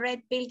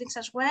red buildings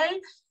as well.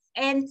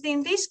 And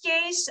in this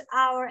case,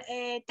 our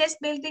test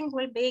building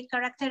will be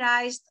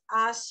characterized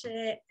as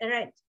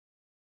red.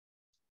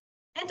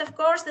 And of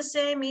course, the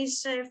same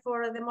is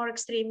for the more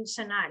extreme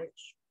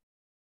scenarios.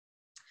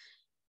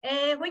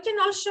 We can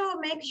also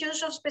make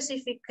use of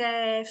specific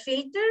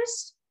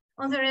filters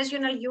on the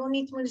regional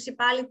unit,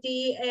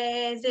 municipality,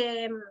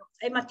 the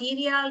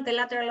material, the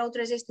lateral load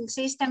resisting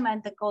system,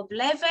 and the code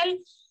level.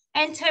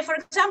 And for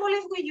example,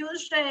 if we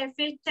use a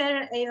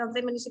filter of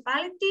the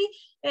municipality,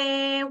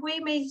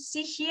 we may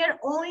see here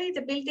only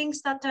the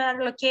buildings that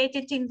are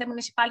located in the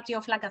municipality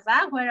of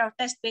Lagada, where our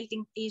test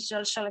building is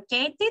also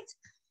located,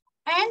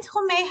 and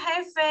who may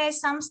have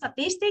some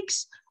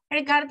statistics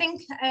regarding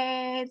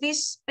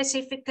these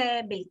specific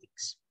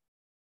buildings.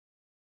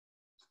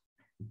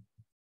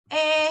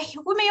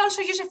 We may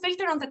also use a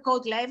filter on the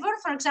code level.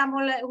 For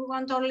example, we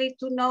want only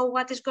to know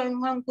what is going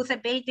on with the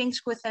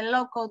buildings with a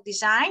low-code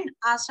design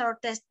as our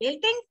test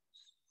building.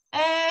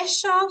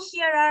 So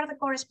here are the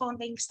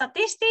corresponding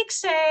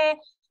statistics.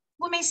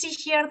 We may see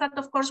here that,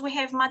 of course, we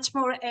have much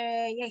more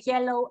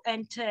yellow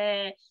and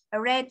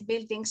red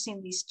buildings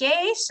in this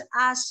case,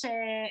 as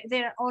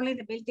they're only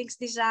the buildings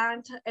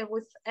designed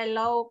with a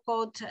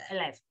low-code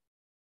level.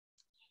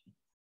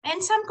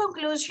 And some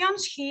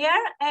conclusions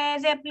here,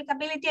 the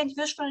applicability and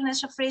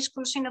usefulness of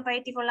RiskSchools'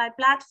 innovative online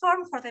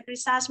platform for the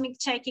pre-seismic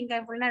checking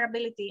and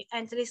vulnerability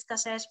and risk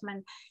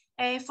assessment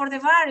for the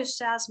various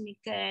seismic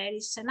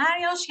risk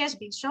scenarios has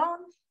been shown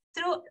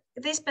through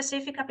this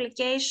specific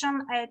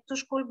application to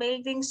school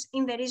buildings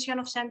in the region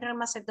of Central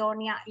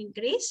Macedonia in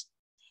Greece.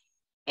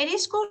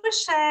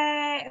 RiskSchools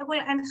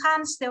will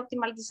enhance the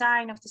optimal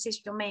design of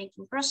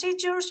decision-making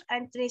procedures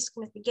and risk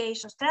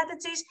mitigation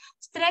strategies,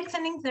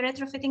 strengthening the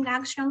retrofitting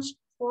actions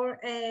for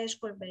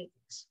school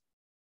buildings.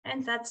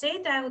 And that's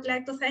it. I would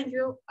like to thank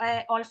you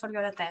all for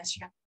your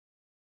attention.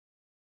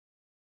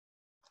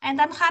 And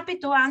I'm happy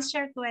to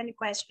answer to any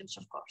questions,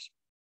 of course.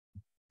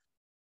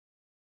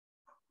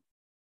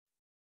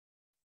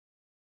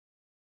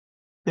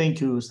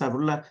 Thank you,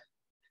 Stavroula.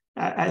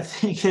 I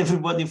thank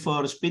everybody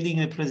for speeding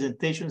the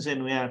presentations,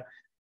 and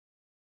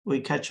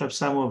we catch up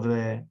some of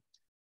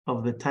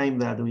the time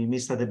that we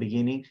missed at the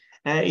beginning.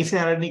 If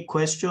there are any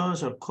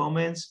questions or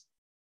comments,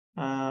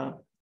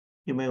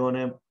 you may want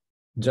to.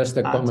 Just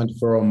a comment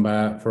from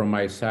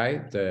my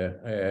side.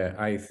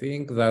 I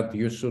think that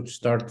you should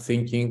start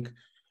thinking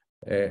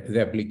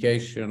the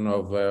application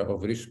of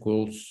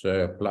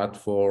RiskSchools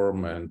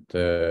platform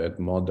and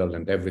model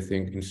and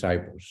everything in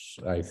Cyprus.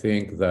 I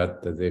think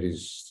that there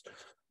is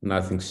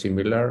nothing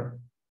similar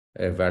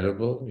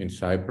available in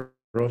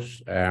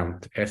Cyprus,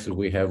 and as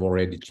we have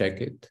already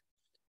checked it,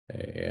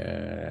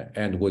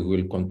 and we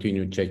will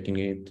continue checking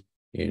it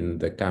in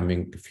the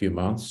coming few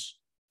months,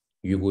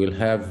 you will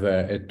have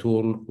a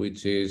tool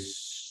which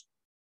is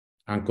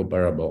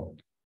incomparable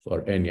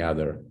for any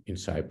other in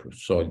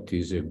Cyprus. So it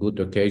is a good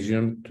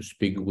occasion to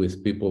speak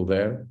with people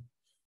there,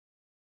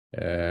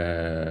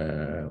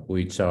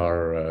 which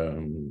are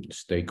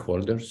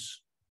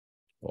stakeholders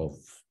of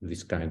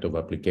this kind of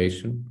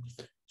application,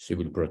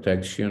 civil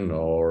protection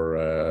or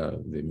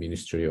the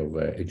Ministry of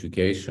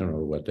Education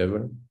or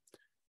whatever,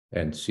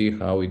 and see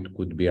how it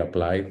could be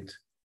applied.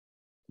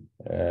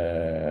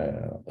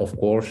 Of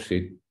course,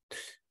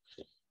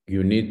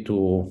 you need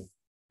to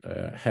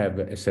have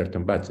a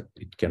certain budget.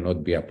 It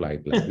cannot be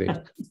applied like this.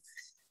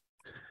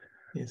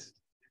 Yes.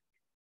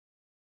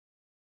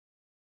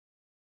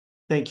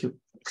 Thank you.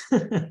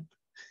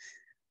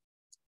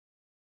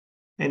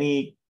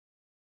 Any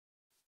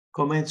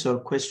comments or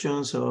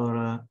questions?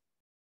 Or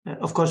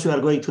of course, we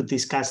are going to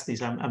discuss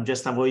this. I'm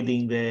just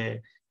avoiding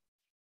the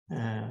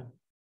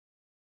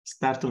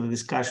start of the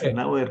discussion.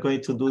 Now we're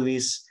going to do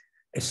this.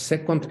 A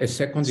second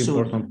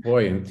important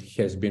point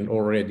has been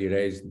already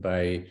raised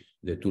by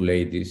the two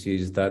ladies,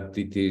 is that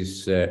it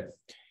is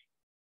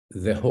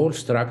the whole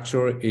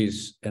structure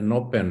is an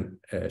open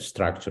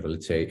structure,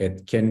 let's say.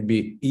 It can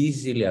be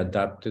easily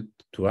adapted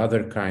to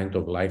other kind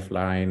of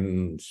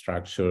lifeline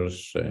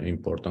structures,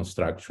 important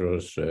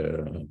structures,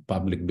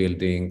 public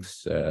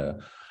buildings,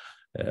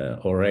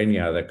 or any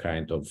other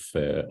kind of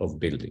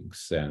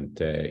buildings and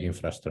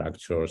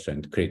infrastructures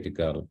and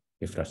critical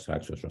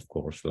infrastructures, of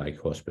course, like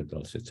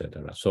hospitals,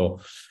 etc. So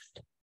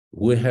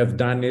we have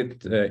done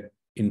it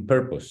in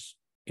purpose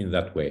in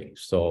that way,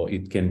 so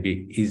it can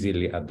be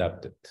easily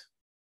adapted.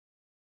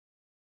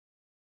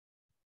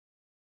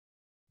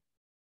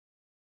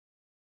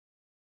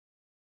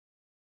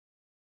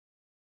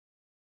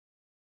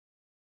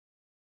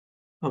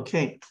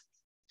 Okay.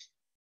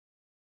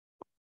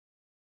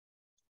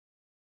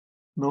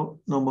 No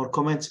more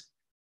comments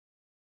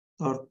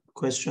or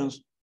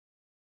questions.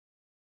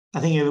 I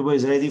think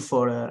everybody's ready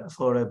for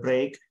a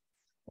break.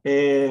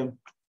 Can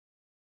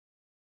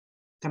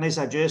I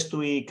suggest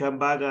we come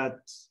back at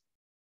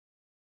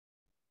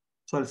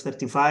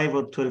 12:35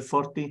 or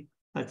 12:40,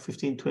 like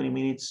 15-20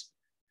 minutes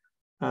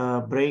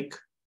break?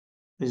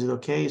 Is it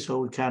okay? So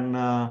we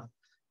can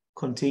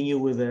continue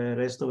with the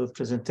rest of the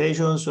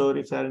presentations, or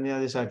if there are any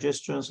other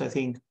suggestions, I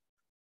think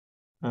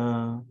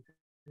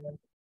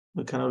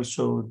we can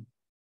also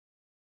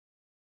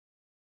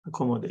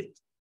accommodate.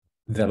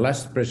 The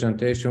last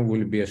presentation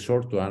will be a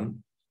short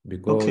one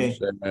because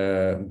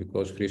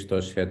because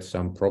Christos had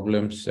some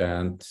problems,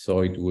 and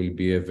so it will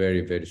be a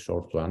very, very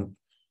short one.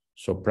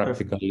 So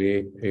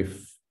practically,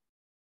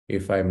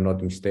 if I'm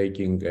not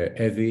mistaken,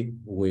 Evie,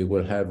 we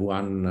will have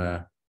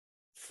one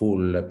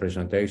full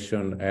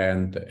presentation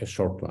and a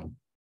short one.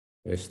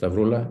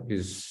 Stavroula,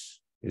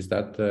 is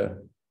that?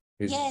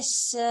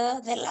 Yes,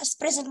 the last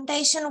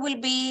presentation will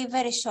be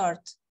very short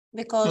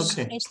because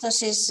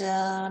Christos is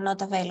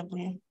not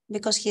available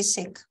because he's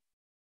sick.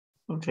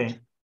 Okay.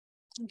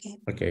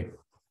 Okay.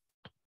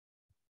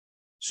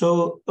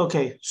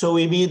 So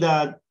we meet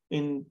that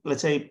in,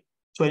 let's say,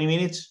 20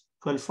 minutes,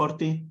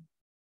 12:40.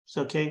 It's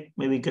okay.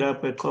 Maybe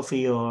grab a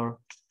coffee or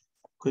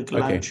quick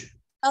lunch.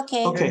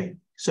 Okay. Okay.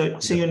 So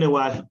see you in a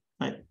while.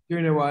 Bye. See you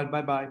in a while.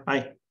 Bye-bye.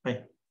 Bye.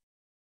 Bye.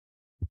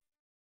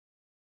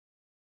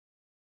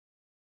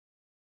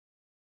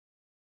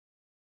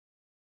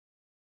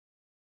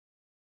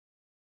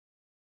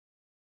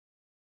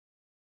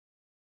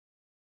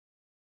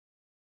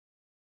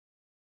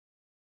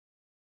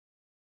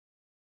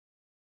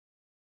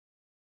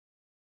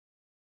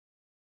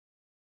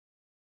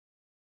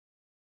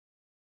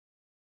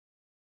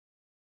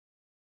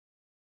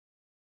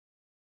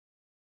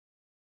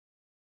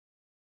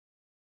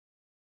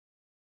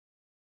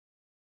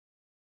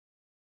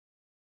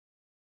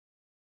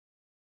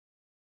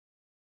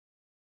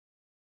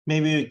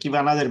 Maybe give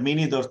another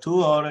minute or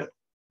two, or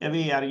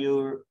Evie, are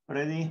you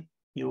ready?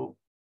 You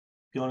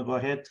want to go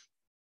ahead?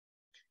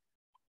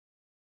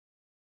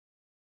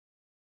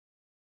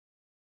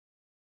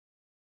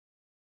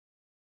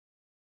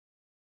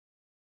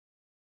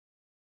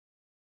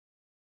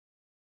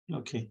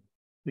 Okay,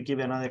 we give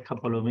another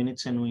couple of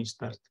minutes and we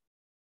start.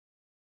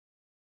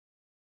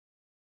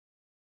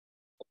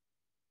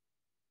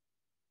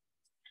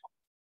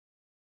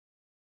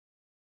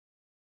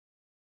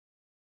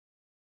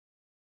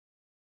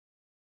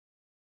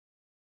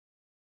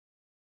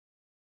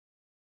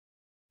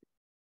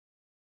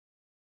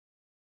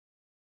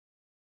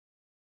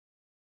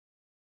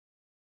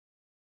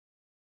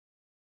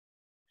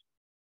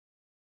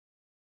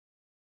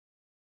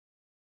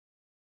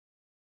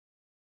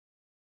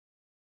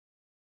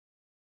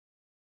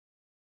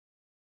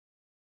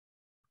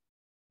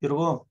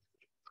 Γιώργο,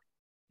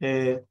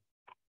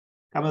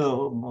 κάμε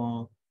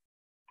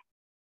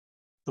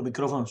το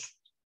μικρόφωνο σου.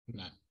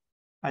 Ναι.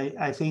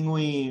 I think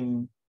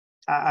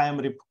I am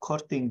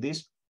recording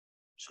this,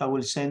 so I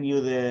will send you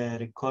the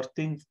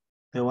recording,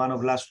 the one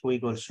of last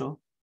week also,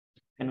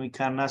 and we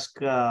can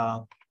ask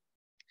our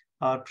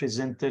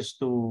presenters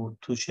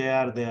to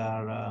share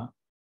their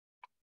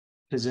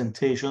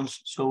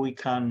presentations, so we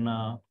can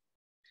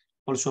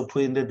also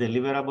put in the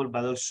deliverable,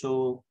 but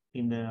also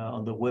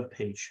on the web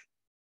page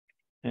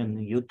and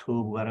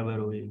YouTube,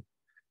 wherever we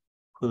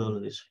put all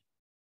of this.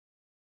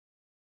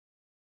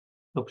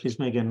 So please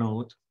make a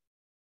note.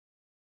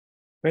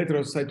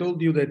 Petros, I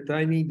told you that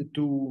I need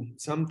to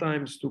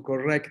sometimes to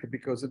correct,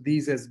 because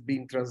this has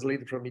been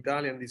translated from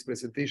Italian, this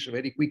presentation,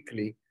 very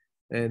quickly.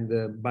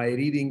 And by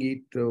reading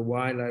it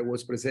while I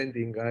was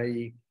presenting,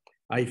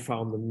 I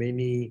found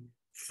many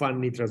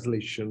funny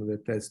translations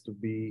that has to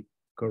be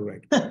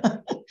correct.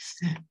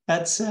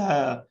 That's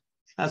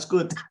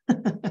good.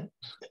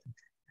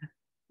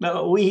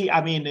 No,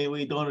 I mean,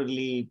 we don't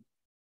really,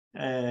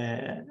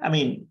 I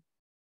mean,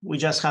 we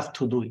just have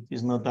to do it.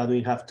 It's not that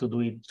we have to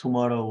do it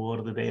tomorrow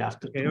or the day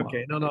after tomorrow.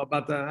 Okay, no,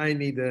 but I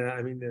need,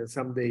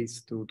 some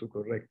days to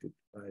correct it,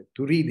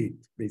 to read it,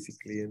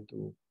 basically, and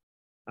to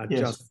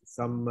adjust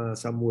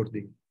some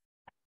wording.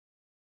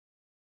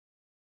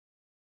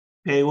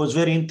 It was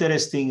very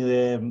interesting,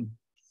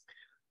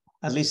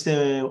 at least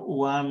the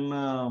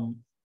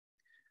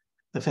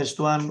first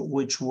one,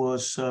 which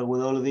was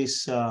with all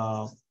these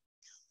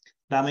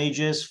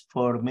damages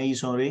for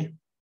masonry.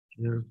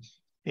 Yeah.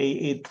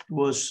 It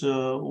was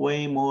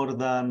way more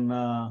than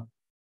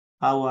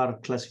our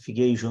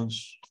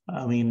classifications.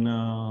 I mean,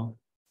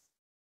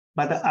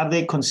 but are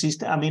they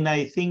consistent? I mean,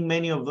 I think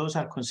many of those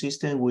are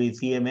consistent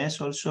with EMS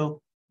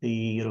also, the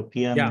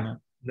European. Yeah,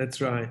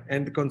 that's right.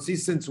 And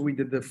consistent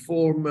with the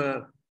form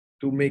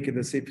to make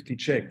the safety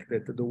check,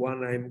 that the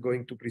one I'm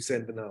going to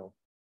present now.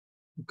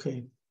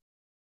 Okay.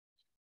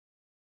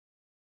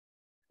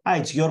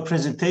 It's your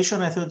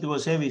presentation. I thought it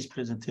was Evie's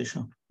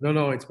presentation.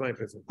 No, it's my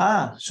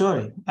presentation.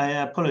 Sorry, I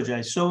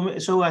apologize.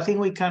 So I think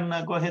we can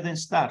go ahead and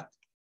start.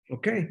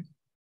 Okay.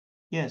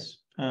 Yes.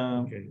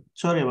 Okay.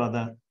 Sorry about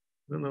that.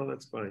 No,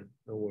 that's fine.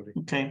 Don't worry.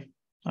 Okay.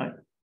 All right.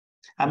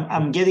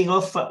 I'm getting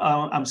off.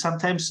 I'm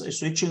sometimes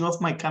switching off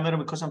my camera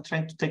because I'm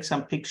trying to take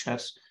some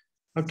pictures.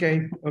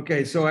 Okay.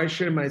 So I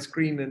share my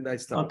screen and I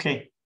start.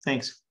 Okay.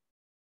 Thanks.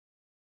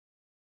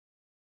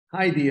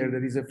 Hi, dear.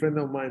 There is a friend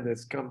of mine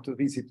that's come to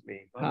visit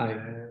me. Hi.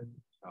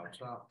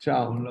 Ciao.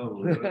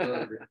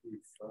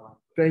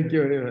 Thank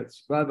you very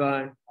much.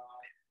 Bye-bye.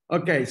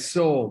 Okay,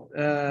 so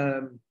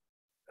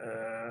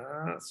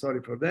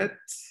sorry for that.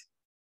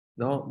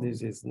 No,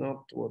 this is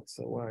not what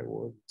I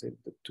wanted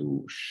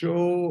to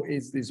show.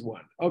 Is this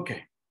one?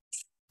 Okay.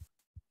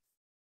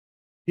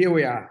 Here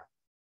we are.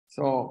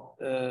 So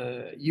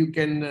you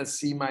can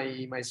see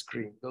my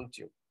screen, don't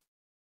you?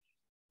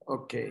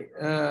 Okay.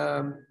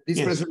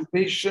 This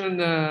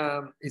presentation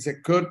is a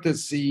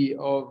courtesy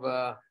of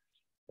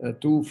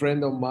two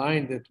friends of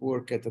mine that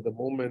work at the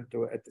moment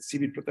at the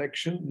Civil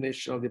Protection,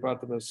 National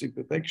Department of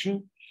Civil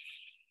Protection.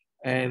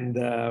 And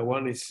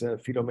one is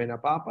Filomena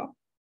Papa,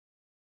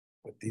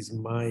 that is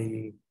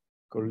my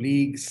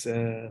colleagues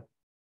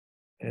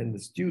and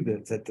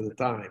students at the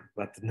time,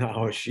 but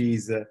now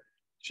she's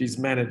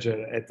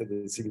manager at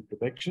the Civil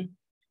Protection.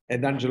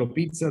 And Angelo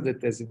Pizza,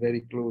 that is a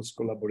very close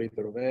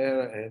collaborator of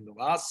her and of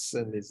us,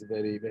 and is a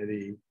very,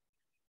 very,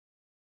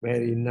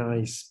 very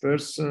nice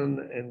person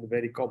and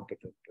very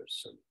competent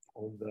person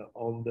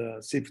on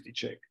the safety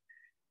check.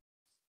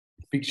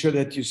 picture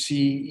that you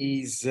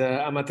see is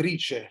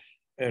Amatrice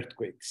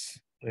earthquakes,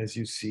 as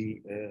you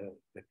see,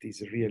 that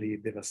is really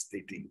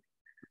devastating.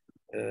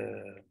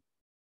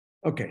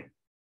 Okay.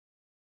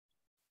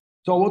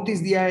 So what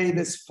is the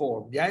ISTOS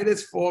form? The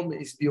ISTOS form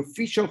is the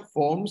official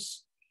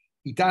forms,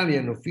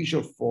 Italian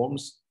official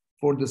forms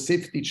for the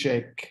safety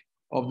check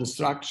of the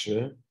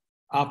structure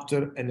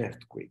after an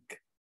earthquake.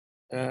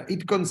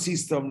 It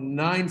consists of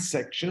 9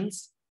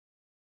 sections.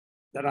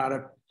 There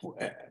are,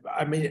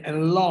 a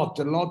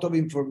lot of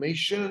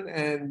information,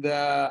 and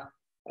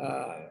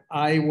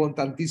I won't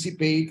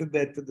anticipate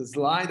that the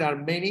slides are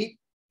many,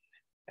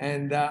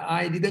 and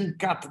I didn't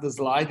cut the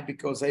slide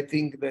because I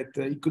think that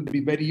it could be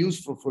very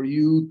useful for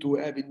you to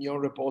have in your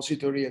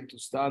repository and to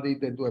study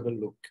it and to have a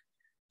look.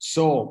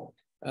 So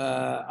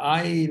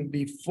I'll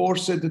be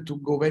forced to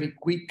go very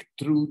quick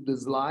through the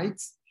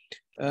slides.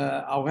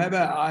 However,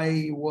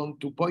 I want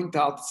to point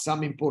out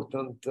some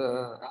important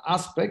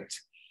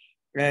aspects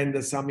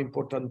and some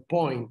important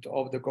point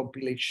of the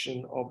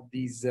compilation of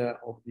these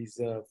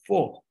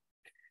form.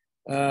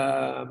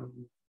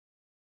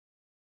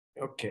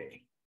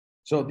 Okay,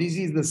 so this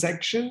is the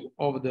section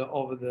of the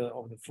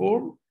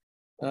form.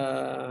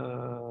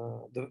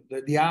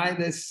 The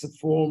ISTOS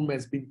form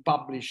has been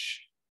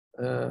published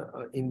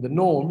in the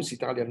norms,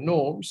 Italian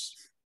norms,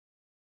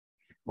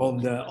 on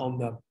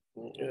the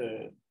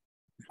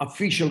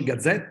official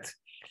gazette,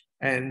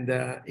 and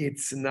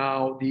it's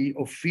now the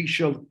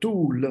official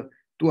tool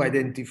to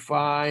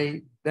identify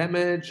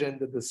damage and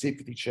the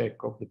safety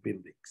check of the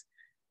buildings.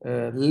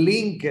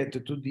 Linked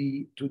to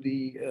the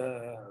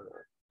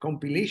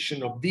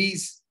compilation of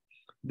these,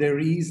 there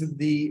is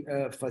the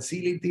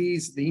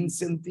facilities, the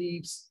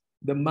incentives,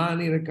 the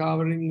money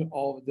recovering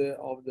of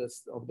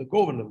the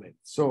government.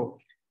 So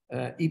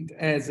it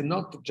has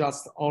not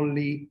just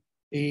only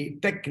a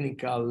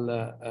technical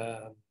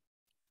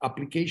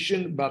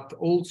application, but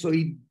also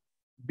it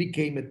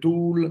became a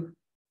tool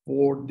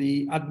for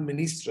the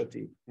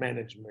administrative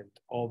management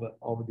of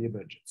the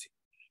emergency.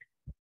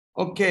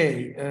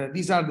 Okay,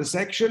 these are the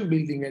sections: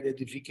 building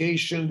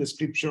identification,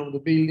 description of the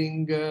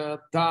building,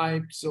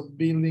 types of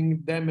building,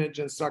 damage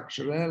and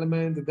structural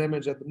element,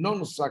 damage at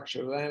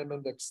non-structural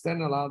element,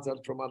 external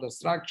hazard from other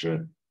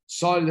structure,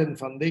 soil and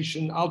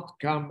foundation,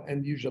 outcome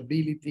and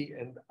usability,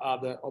 and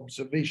other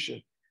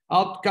observation.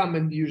 Outcome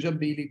and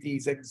usability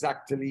is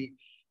exactly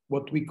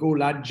what we call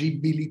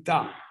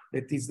agibilità,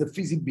 that is the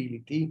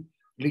feasibility,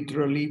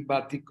 literally,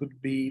 but it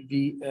could be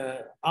the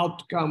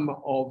outcome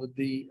of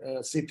the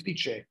safety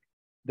check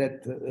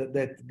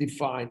that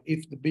define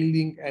if the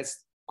building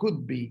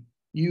could be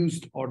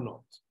used or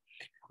not.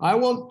 I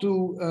want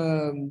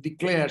to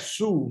declare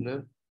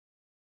soon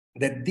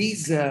that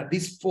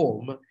this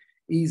form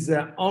is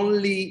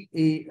only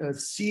a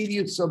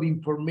series of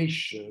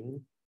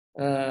information.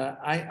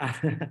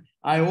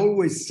 I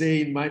always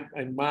say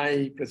in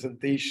my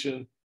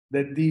presentation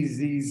that this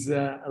is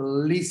a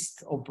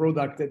list of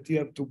products that you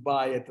have to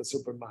buy at a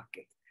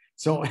supermarket.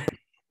 So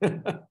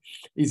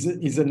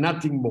is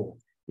nothing more.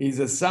 Is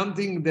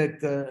something that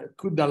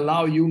could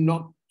allow you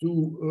not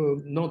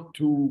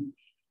to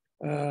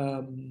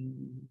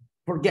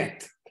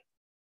forget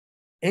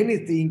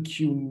anything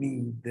you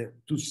need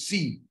to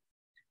see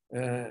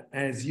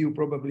as you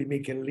probably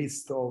make a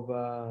list of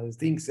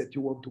things that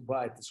you want to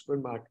buy at the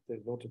supermarket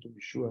in order to be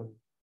sure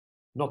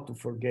not to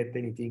forget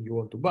anything you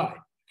want to buy.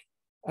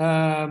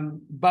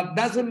 But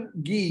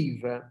doesn't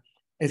give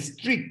a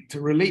strict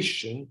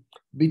relation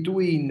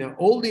between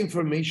all the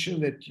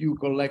information that you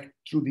collect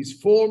through this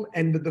form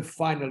and the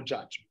final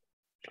judgment.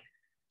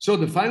 So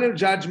the final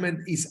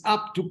judgment is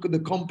up to the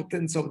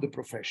competence of the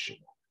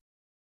professional.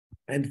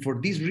 And for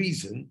this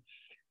reason,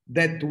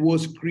 that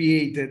was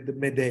created the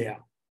MEDEA,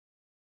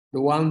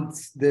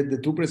 the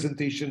two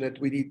presentations that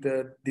we did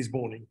this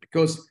morning,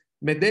 because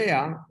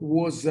MEDEA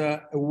was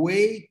a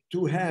way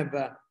to have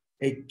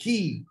a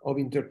key of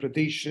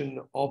interpretation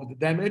of the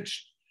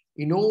damage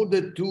in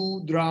order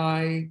to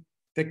drive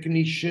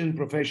technician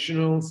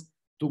professionals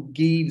to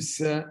give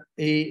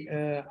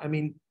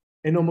an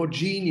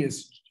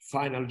homogeneous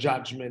final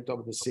judgment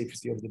of the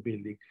safety of the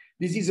building.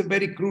 This is a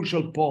very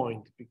crucial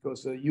point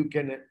because you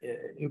can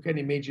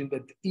imagine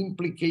that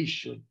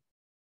implication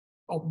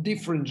of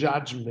different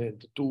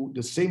judgment to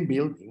the same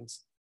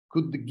buildings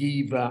could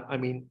give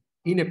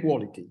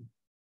inequality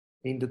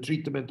in the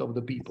treatment of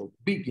the people,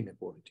 big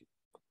inequality.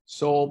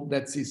 So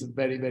that is a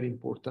very, very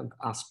important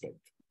aspect.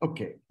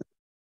 Okay.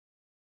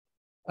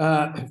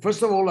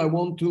 First of all, I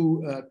want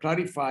to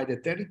clarify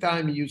that every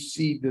time you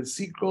see the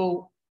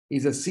circle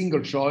is a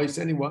single choice.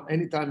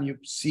 Anytime you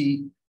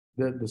see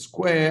the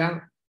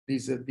square,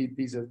 this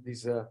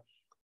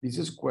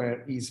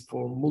square is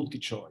for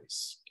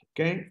multi-choice,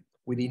 okay,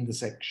 within the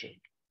section.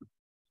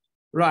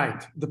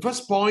 Right, the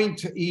first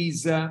point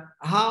is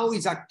how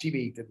is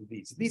activated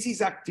this? This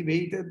is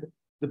activated,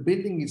 the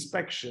building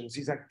inspections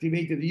is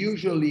activated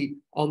usually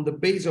on the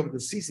base of the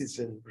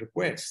citizen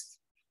request,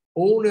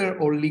 owner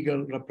or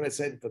legal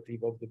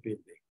representative of the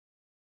building.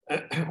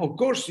 Of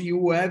course,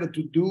 you have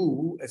to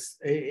do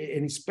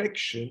an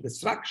inspection, the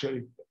structural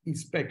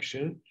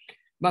inspection,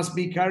 must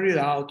be carried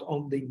out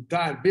on the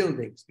entire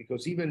buildings,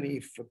 because even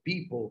if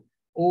people,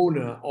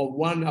 owner of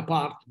one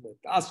apartment,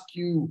 ask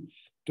you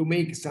to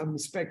make some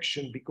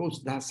inspection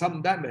because there's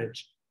some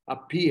damage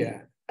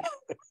appear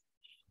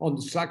on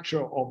the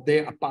structure of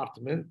their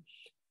apartment,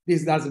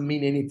 this doesn't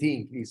mean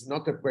anything. It's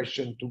not a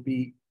question to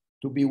be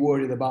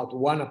worried about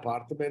one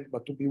apartment,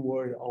 but to be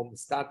worried on the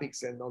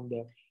statics and on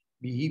the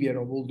behavior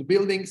of all the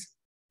buildings.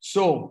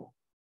 So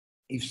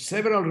if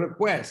several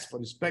requests for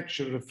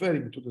inspection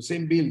referring to the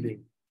same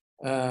building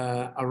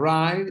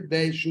arrive,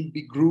 they should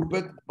be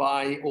grouped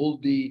by all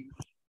the,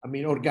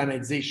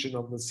 organization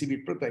of the civil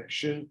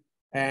protection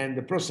and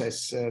the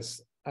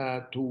processes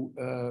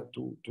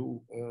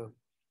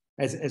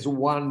as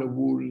one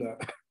will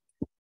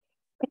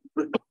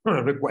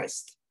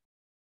request.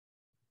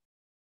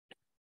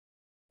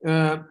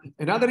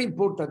 Another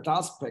important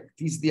aspect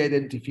is the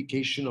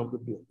identification of the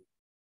building.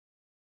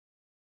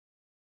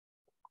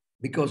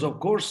 Because of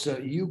course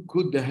you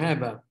could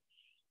have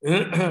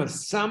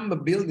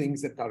some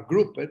buildings that are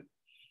grouped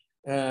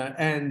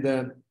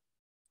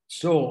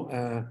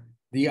so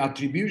the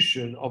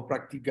attribution of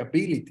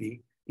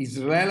practicability is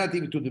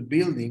relative to the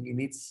building in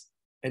its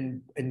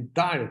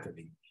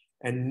entirety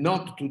and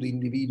not to the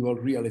individual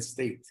real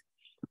estate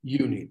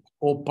unit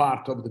or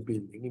part of the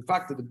building. In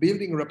fact, the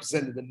building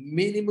represents the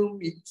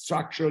minimum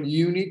structural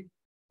unit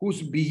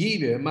whose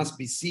behavior must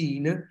be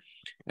seen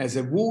as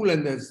a whole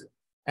and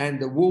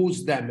the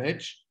whose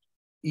damage,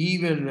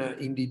 even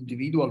in the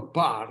individual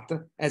part,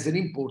 has an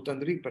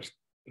important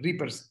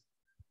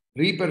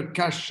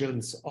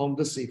repercussions on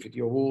the safety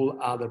of all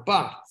other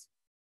parts.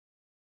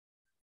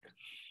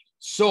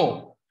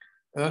 So,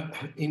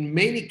 in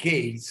many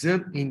cases,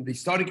 in the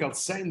historical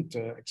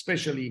center,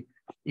 especially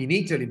in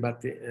Italy,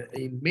 but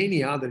in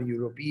many other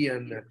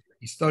European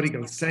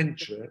historical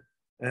centers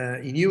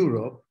in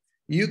Europe,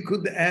 you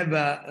could have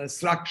a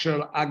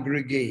structural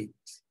aggregate,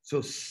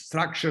 so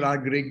structural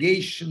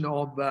aggregation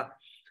of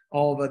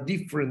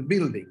different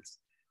buildings.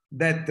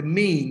 That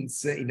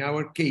means, in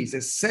our case,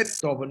 a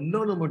set of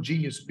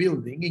non-homogeneous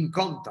buildings in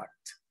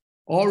contact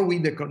or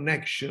with a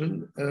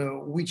connection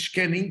which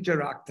can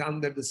interact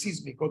under the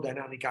seismic or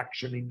dynamic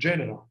action in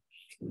general.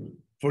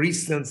 For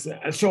instance,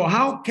 so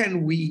how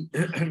can we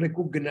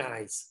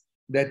recognize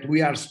that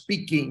we are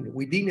speaking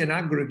within an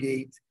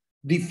aggregate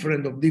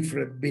different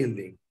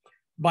building?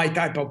 By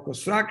type of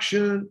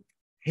construction,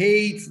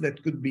 heights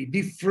that could be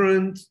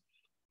different,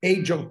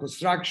 age of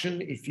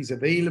construction, if it's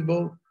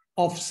available,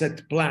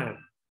 offset plan.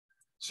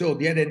 So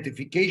the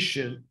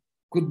identification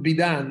could be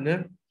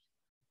done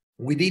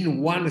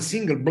within one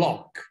single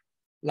block,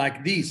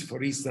 like this,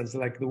 for instance,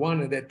 like the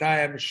one that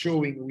I am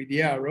showing with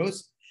the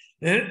arrows.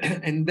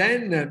 And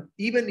then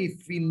even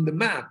if in the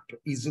map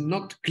is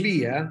not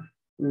clear,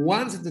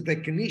 once the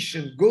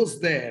technician goes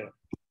there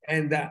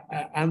and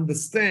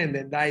understand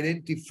and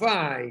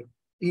identify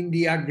in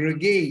the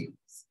aggregation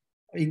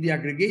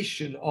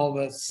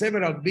of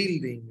several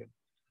buildings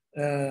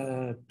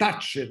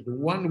touched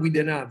one with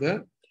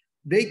another,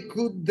 they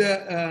could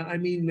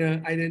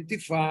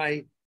identify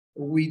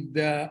with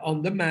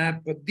on the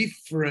map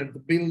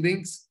different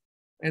buildings,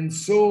 and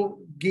so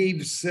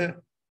gives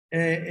a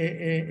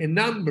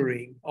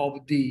numbering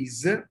of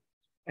these.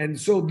 And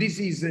so this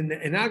is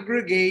an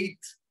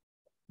aggregate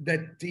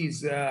that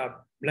is,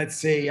 let's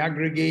say,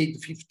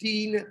 aggregate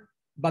 15,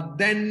 but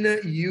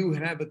then you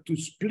have to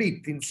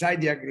split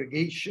inside the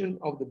aggregation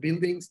of the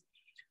buildings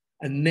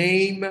a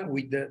name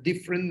with a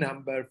different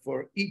number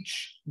for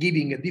each,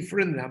 giving a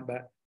different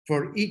number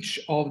for each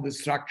of the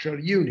structural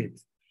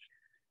units.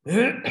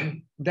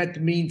 That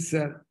means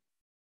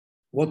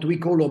what we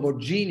call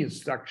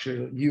homogeneous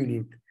structural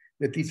unit.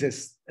 That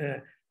is,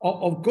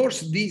 of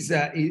course, this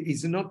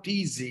is not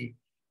easy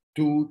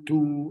to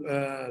do.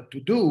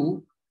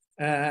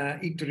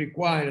 It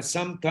requires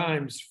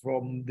sometimes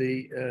from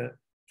the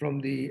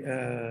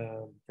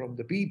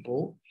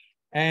people,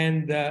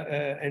 and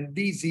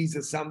this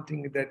is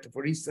something that,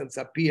 for instance,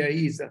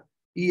 appears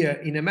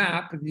here in a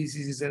map. This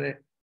is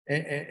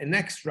an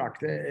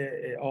extract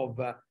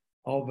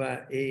of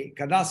a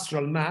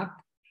cadastral map,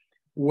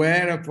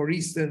 where, for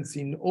instance,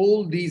 in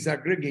all these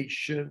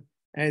aggregation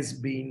has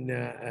been,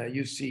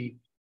 you see,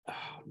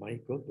 oh my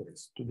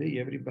goodness, today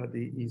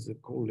everybody is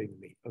calling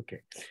me.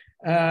 Okay,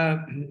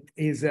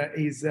 there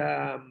is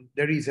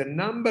a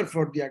number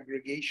for the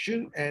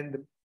aggregation and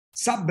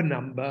sub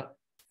number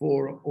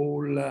for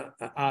all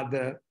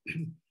other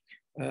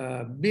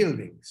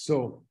buildings.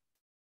 So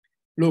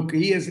look,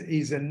 here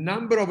is a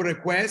number of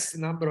requests,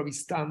 number of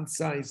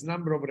istanza is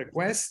number of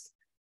requests.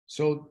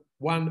 So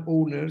one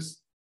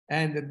owners,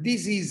 and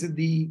this is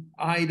the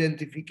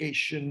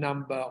identification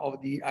number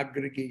of the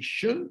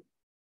aggregation.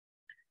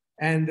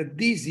 And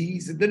this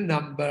is the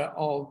number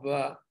of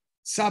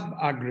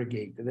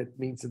sub-aggregate, that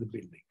means the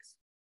buildings.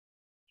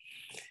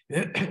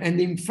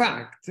 And in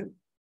fact,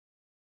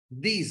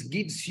 this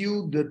gives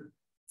you the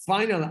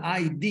final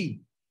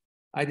ID,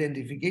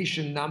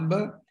 identification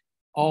number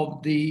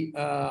of the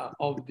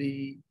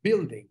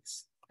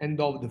buildings and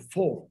of the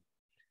form.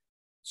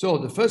 So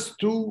the first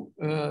two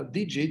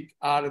digits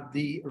are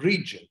the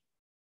region.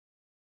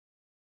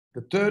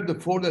 The third, the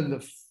fourth,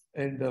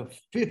 and the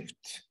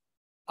fifth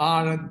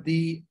are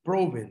the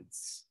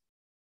province.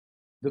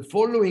 The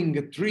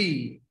following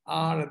three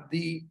are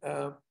the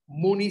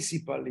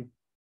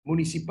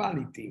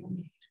municipality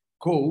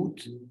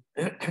code,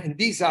 and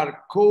these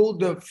are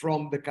code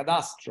from the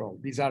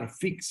cadastral. These are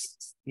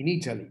fixed in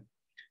Italy.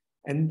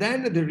 And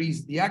then there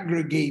is the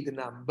aggregate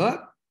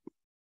number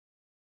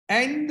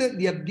and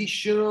the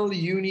additional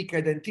unique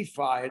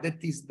identifier,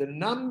 that is the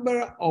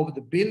number of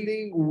the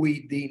building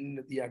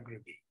within the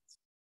aggregate.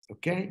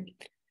 Okay?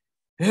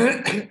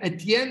 At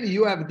the end,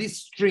 you have this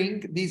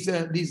string, this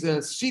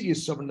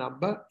series of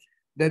number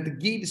that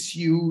gives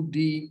you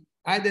the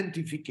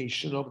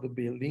identification of the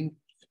building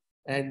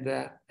and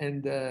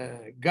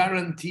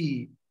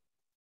guarantee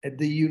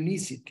the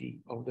unicity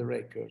of the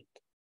record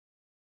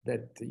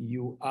that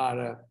you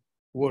are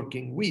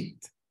working with.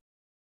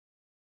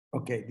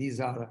 Okay,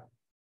 these are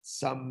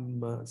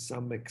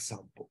some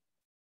example.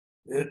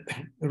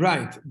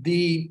 Right.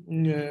 The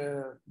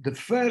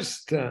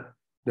first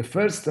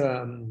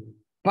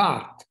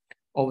part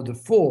of the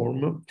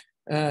form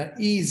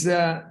is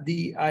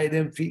the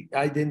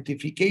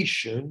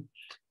identification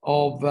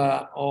of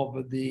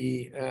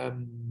the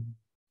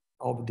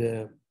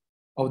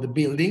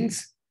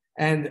buildings,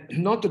 and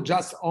not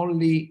just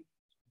only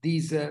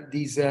these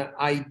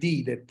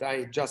ID that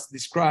I just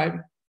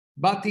described,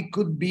 but it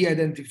could be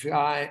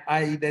identified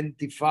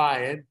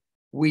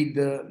with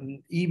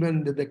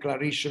even the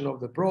declaration of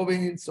the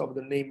province, of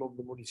the name of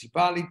the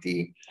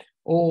municipality,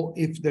 or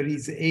if there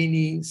is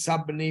any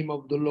sub-name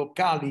of the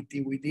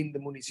locality within the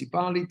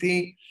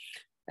municipality,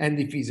 and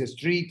if it's a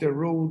street, a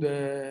road,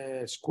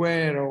 a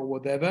square, or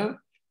whatever,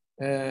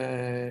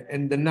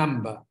 and the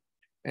number.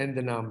 Then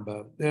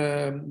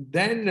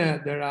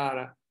there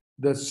are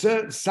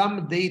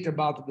some data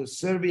about the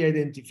survey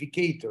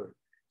identificator.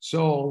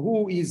 So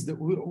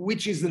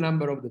which is the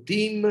number of the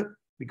team,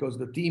 because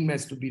the team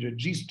has to be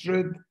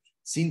registered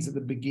since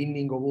the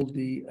beginning of all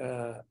the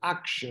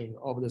action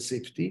of the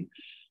safety.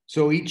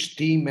 So each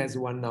team has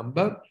one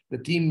number. The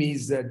team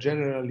is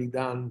generally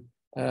done,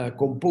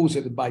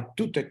 composed by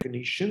 2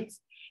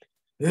 technicians.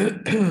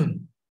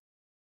 And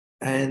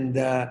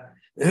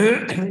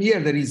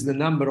here there is the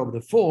number of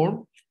the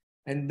form,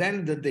 and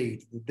then the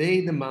date,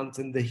 the month,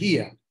 and the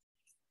year.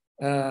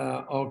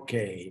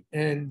 Okay,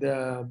 and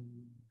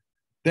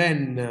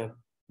then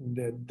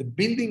the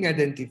building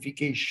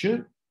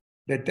identification,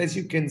 that as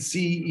you can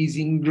see is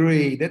in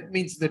gray. That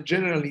means that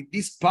generally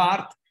this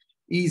part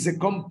is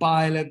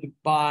compiled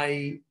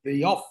by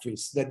the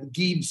office that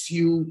gives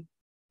you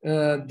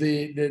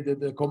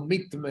the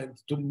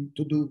commitment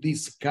to do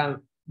this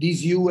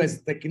you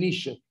as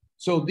technician.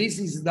 So this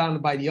is done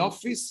by the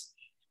office,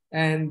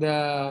 and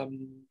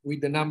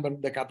with the number,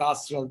 the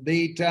cadastral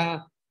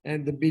data,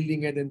 and the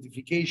building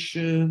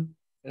identification.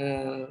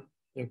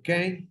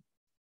 Okay.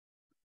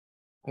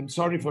 I'm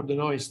sorry for the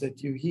noise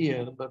that you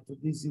hear, but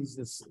this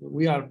is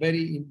we are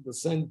very in the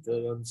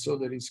center, and so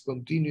there is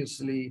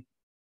continuously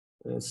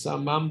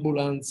some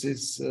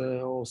ambulances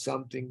or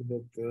something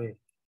that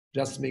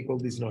just make all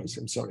this noise.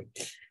 I'm sorry.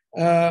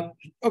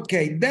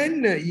 Okay,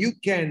 then you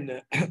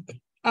can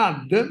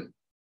add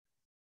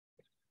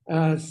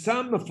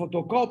some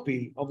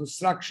photocopy of the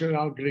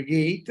structural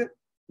aggregate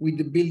with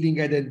the building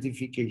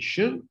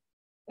identification.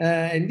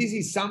 And this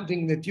is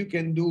something that you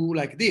can do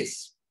like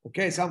this.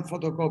 Okay, some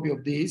photocopy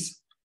of this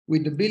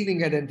with the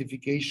building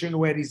identification,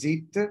 where is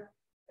it?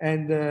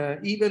 And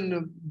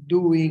even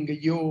doing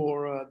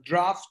your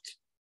draft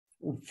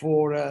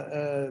for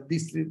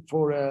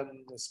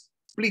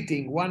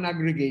splitting one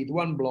aggregate,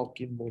 one block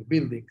in more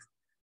buildings,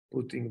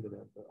 putting the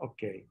number.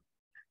 Okay.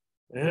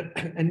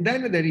 And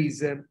then there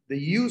is the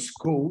use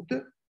code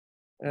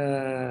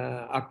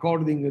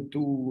according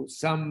to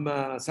some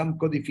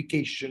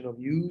codification of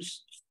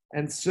use,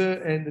 and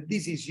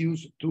this is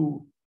used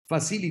to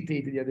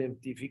facilitate the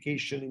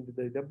identification in the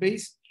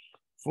database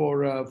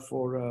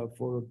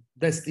for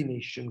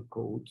destination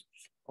code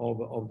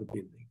of the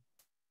building.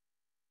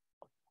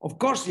 Of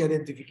course, the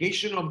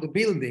identification of the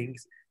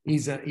buildings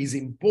is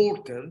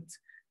important,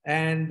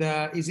 and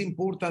is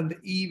important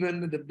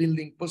even the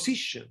building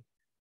position.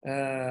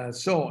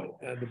 So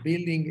the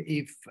building,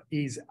 if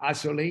is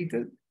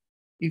isolated,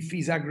 if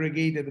is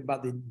aggregated by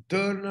the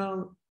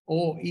internal,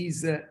 or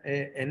is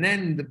an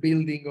end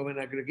building of an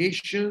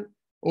aggregation,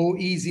 or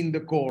is in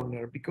the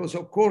corner, because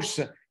of course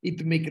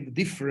it makes a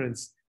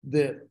difference,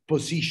 the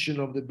position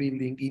of the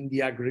building in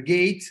the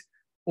aggregate,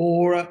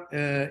 or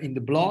in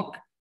the block,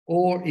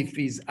 or if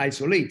is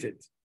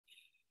isolated.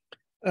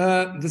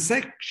 The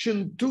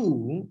section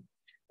 2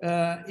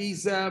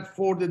 is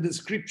for the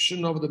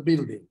description of the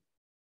building.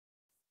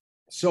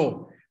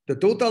 So the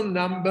total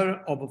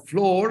number of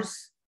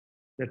floors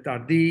that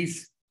are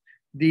these,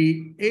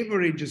 the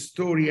average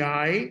story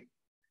height,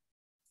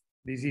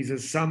 this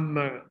is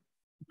some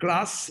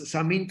class,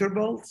 some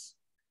intervals,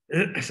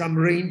 some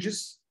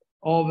ranges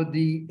of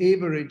the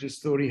average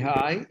story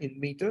height in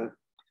meter,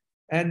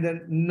 and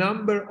the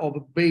number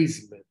of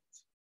basement,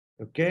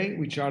 okay,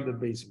 which are the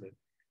basement.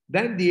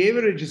 Then the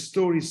average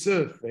story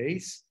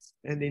surface,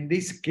 and in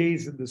this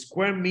case, the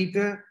square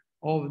meter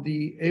of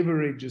the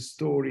average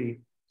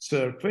story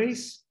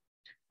surface,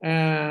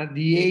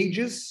 the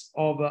ages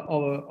of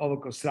a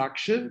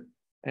construction,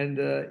 and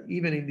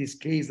even in this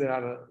case, there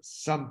are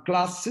some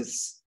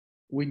classes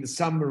with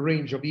some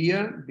range of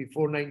year,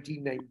 before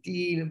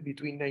 1919,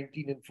 between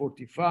 19 and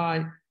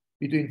 45,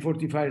 between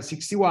 45 and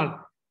 61.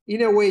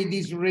 In a way,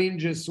 these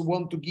ranges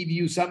want to give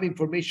you some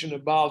information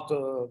about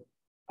the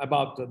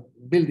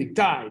building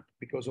type,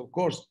 because of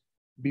course,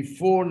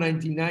 before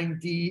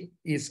 1990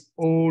 is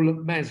all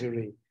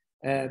masonry.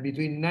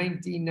 Between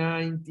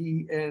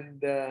 1990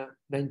 and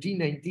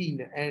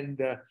 1919 and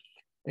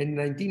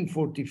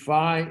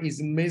 1945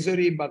 is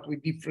masonry, but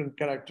with different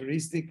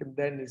characteristics, and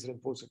then is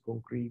reinforced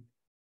concrete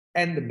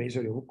and the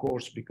masonry, of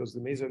course, because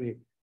the masonry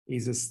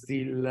is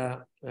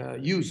still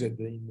used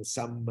in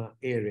some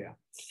area.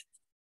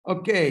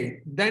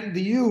 Okay, then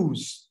the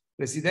use,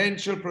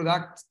 residential,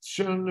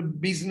 production,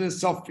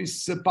 business,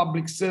 office,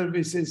 public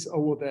services,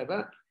 or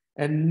whatever,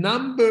 a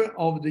number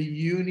of the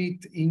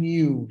unit in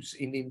use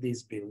in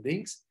these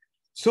buildings,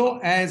 so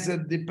as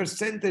the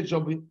percentage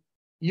of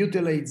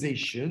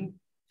utilization,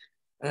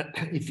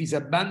 if it's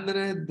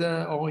abandoned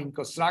or in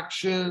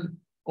construction,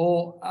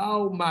 or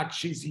how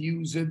much is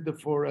used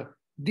for a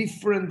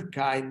different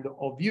kind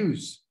of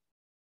use.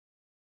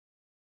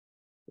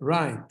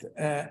 Right.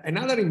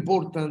 Another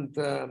important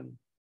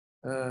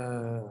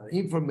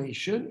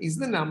information is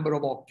the number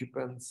of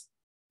occupants.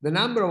 The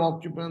number of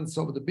occupants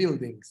of the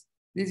buildings.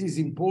 This is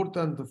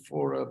important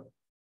for a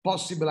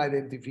possible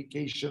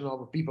identification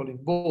of people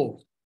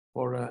involved,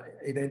 for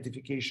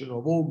identification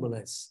of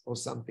homeless or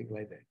something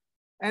like that.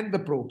 And the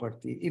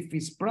property, if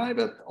it's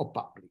private or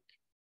public.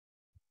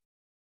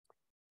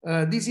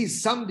 This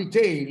is some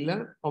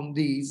detail on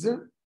these,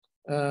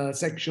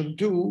 section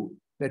 2,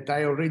 that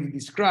I already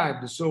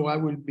described, so I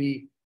will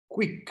be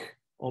quick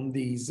on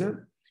these,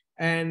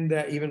 and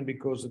even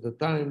because the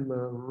time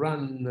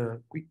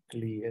run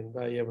quickly, and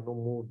I have no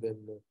more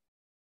than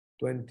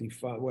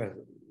 25, well,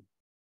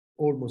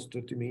 almost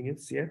 30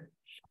 minutes, yeah.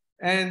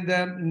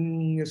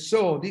 And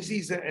so this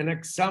is an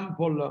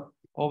example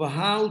of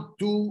how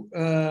to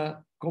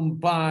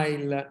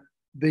compile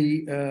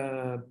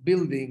the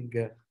building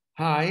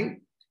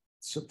height.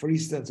 So, for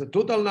instance, a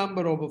total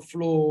number of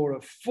floor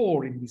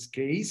 4 in this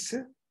case,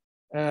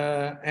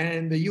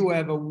 and you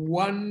have a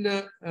one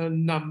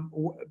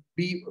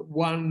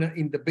B1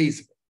 in the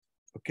basement.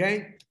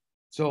 Okay,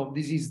 so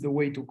this is the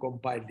way to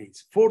compile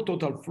this. 4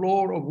 total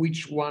floor, of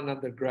which 1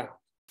 underground.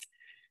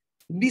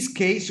 In this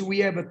case, we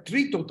have a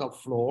 3 total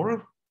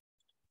floor,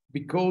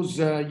 because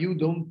you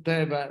don't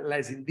have,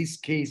 as in this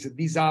case,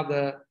 this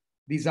other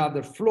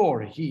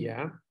floor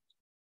here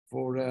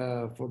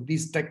for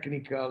this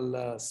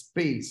technical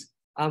space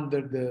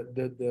under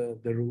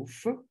the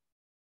roof.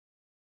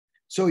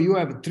 So you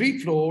have 3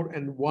 floors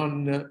and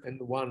one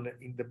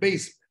in the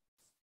basement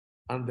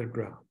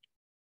underground.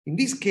 In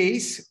this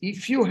case,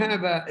 if you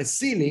have a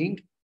ceiling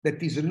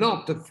that is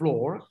not a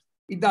floor,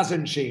 it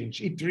doesn't change.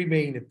 It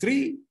remains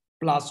 3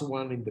 plus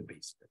 1 in the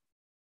basement.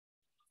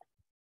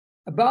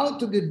 About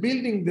the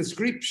building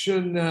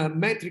description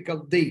metrical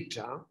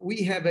data,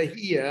 we have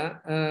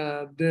here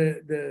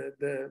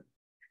the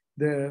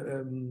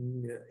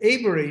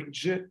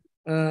average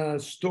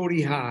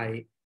story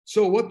high.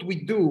 So what we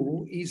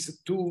do is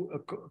to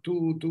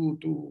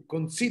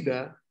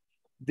consider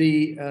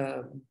the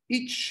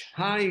each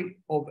height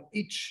of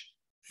each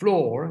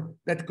floor,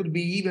 that could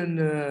be even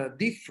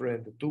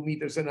different, 2.5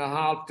 meters,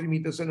 3.5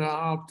 meters,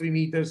 3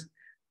 meters.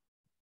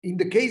 In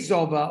the case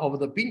of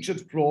the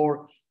pinched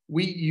floor,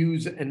 we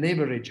use an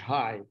average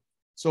height.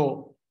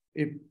 So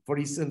if, for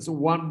instance,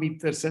 1.5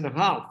 meters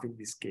in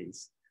this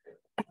case.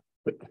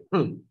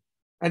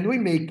 And we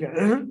make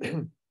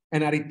an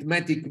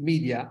arithmetic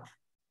media,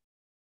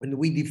 and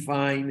we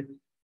define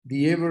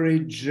the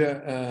average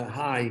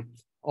height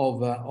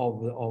of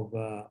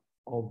the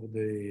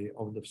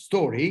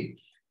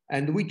story,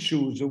 and we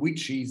choose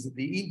which is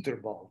the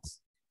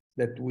intervals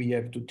that we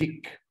have to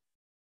tick.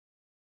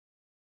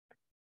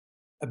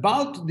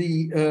 About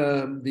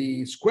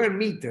the square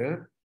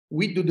meter,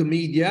 we do the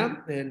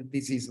media, and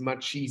this is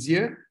much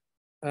easier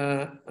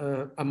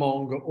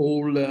among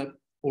all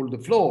the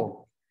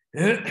floor.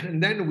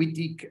 And then we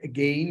tick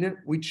again,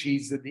 which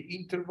is the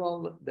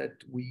interval that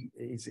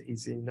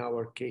is in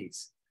our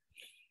case.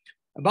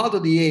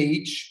 About the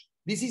age,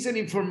 this is an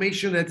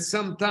information that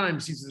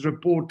sometimes is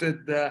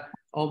reported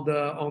on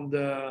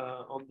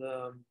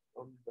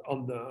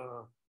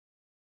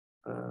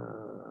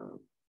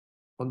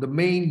the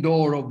main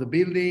door of the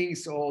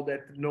buildings, or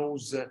that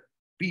knows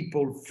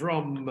people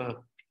from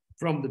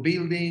the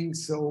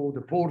buildings, or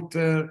the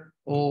porter,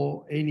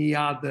 or any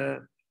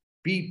other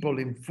people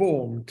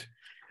informed.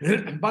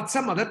 But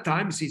some other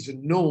times is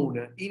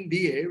known in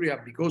the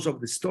area because of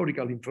the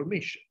historical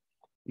information.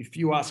 If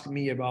you ask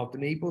me about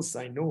Naples,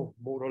 I know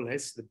more or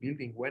less the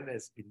building when it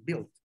has been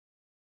built.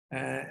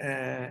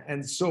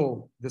 And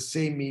so the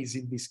same is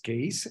in this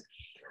case.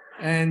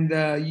 And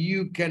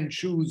you can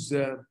choose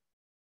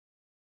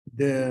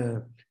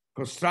the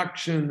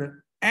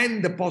construction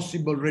and the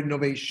possible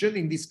renovation.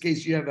 In this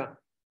case, you have a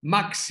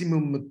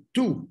maximum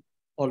 2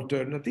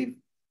 alternative.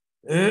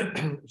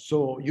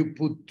 So you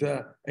put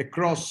a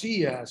cross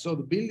here. So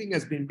the building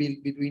has been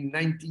built between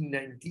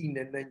 1919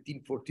 and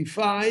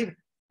 1945,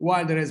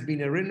 while there has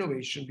been a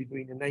renovation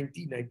between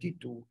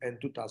 1992 and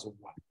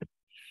 2001.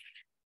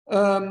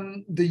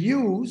 The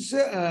use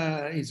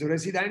is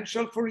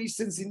residential, for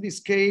instance, in this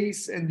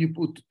case, and you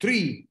put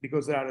 3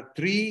 because there are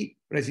 3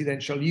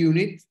 residential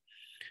units.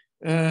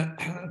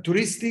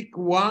 Touristic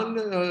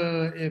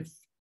 1,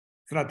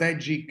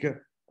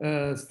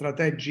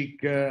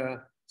 strategic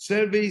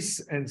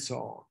service, and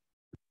so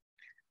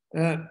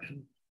on.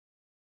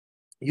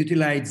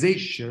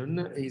 Utilization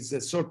is a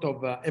sort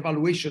of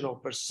evaluation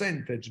of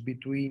percentage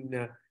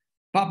between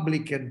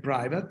public and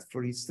private,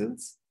 for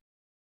instance.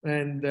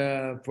 And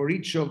for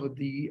each of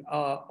the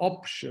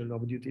option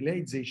of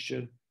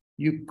utilization,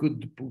 you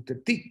could put a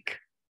tick.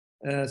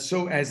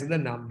 So as the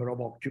number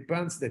of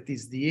occupants, that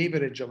is the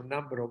average of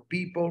number of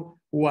people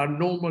who are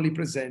normally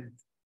present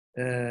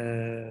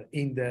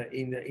in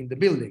the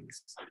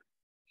buildings.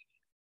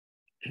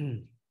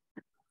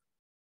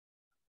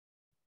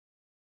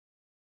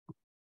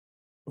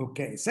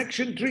 Okay,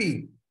 section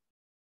 3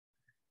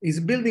 is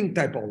building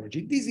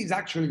typology. This is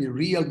actually a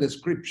real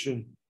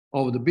description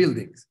of the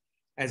buildings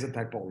as a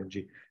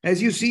typology.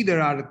 As you see,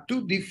 there are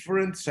 2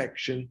 different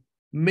sections: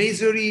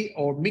 masonry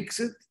or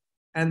mixed,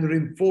 and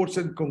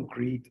reinforced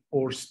concrete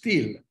or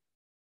steel.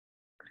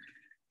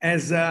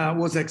 As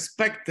was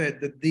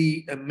expected,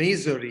 the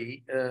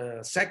masonry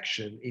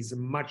section is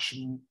much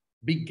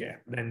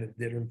bigger than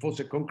the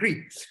reinforced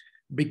concrete,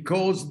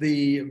 because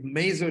the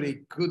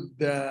masonry could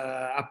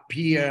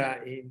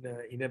appear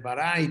in a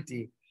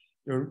variety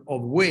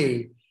of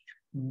ways.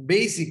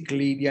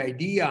 Basically, the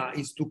idea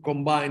is to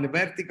combine a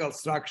vertical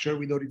structure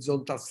with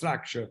horizontal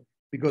structure,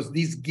 because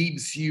this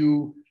gives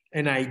you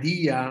an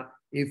idea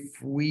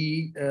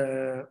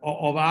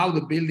of how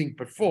the building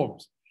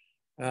performs,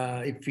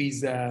 if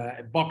it's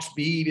a box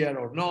behavior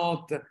or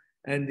not,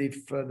 and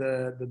if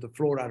the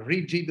floor are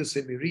rigid,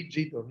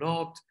 semi-rigid or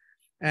not.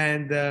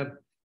 And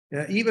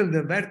even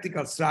the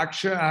vertical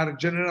structure are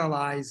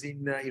generalized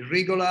in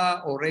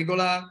irregular or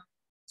regular.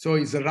 So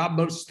it's a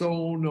rubble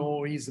stone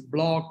or is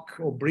block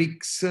or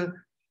bricks.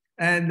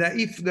 And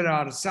if there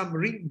are some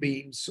ring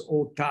beams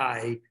or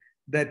tie,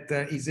 that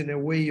is in a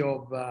way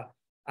of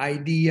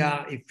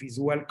idea if it's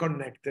well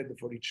connected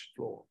for each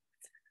floor.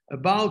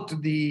 About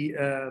the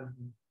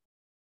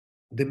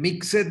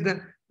mixed,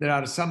 there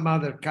are some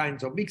other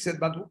kinds of mixed,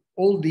 but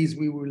all these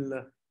we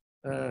will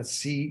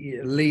see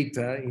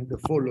later in the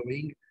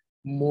following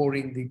more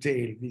in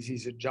detail. This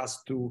is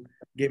just to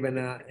give an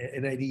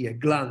idea, a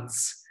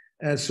glance.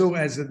 So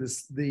as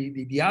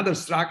the other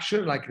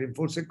structure, like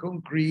reinforced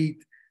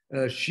concrete,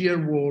 shear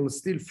wall,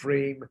 steel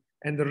frame,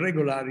 and the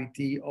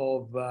regularity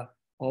of the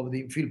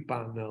infill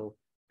panel,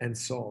 and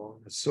so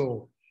on.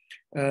 So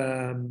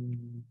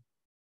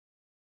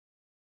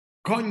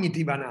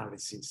cognitive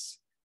analysis,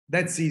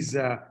 that is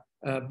a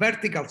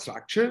vertical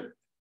structure.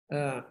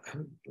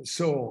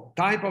 So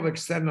type of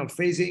external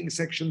facing,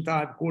 section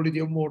type, quality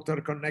of mortar,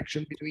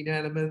 connection between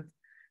elements,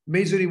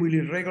 masonry with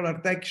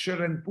irregular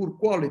texture and poor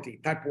quality,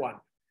 type 1.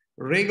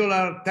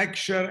 Regular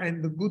texture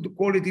and good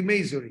quality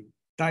masonry,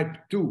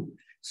 type 2.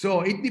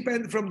 So it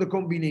depends from the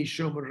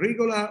combination of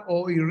regular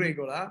or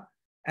irregular,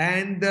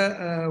 and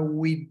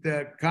with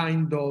the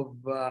kind of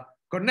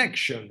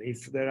connection,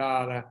 if there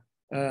are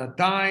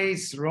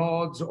ties,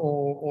 rods,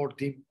 or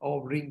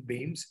ring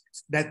beams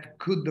that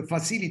could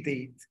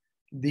facilitate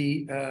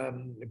the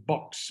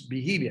box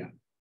behavior.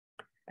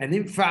 And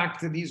in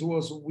fact, this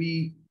was,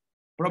 we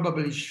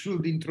probably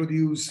should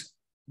introduce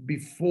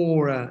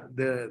before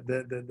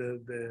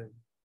the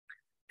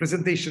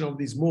presentation of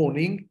this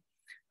morning,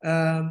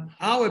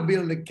 how a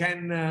building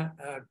can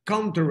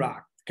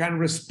counteract, can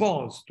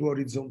respond to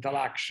horizontal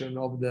action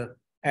of the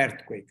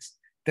earthquakes.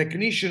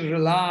 Technicians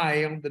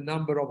rely on the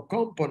number of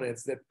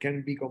components that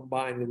can be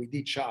combined with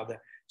each other.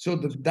 So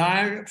the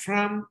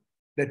diaphragm,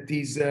 that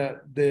is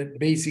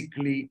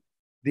basically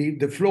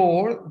the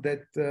floor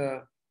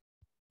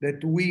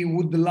that we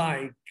would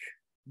like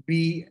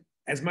be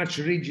as much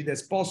rigid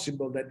as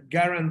possible, that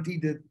guarantee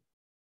the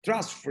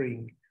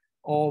transferring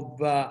of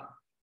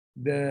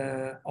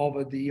the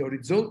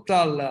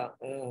horizontal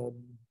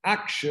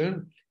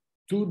action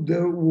to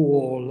the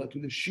wall, to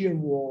the shear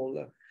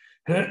wall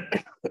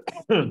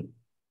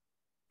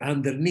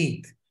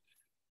underneath.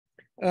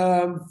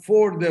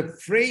 For the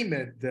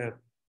framed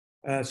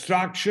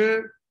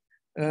structure,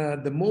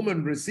 the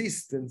moment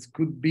resistance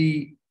could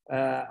be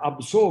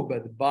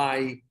absorbed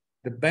by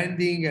the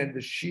bending and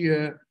the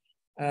shear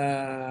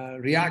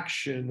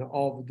reaction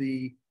of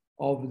the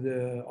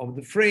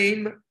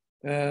frame,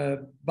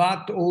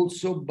 but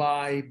also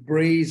by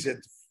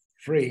braced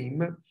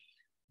frame,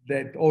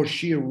 that or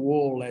shear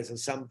wall,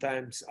 as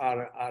sometimes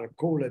are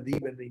called,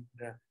 even in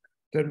the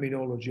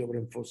terminology of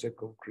reinforced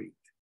concrete.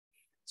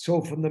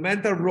 So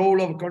fundamental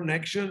role of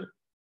connection,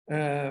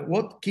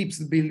 what keeps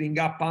the building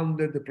up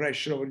under the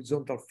pressure of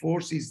horizontal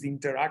force is the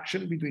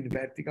interaction between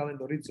vertical and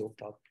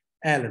horizontal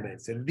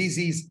elements. And this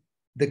is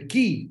the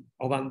key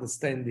of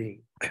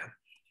understanding.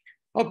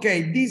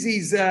 Okay, this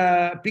is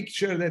a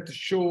picture that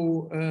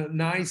shows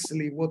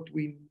nicely what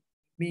we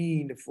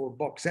mean for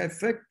box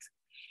effect.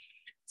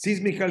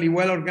 Seismically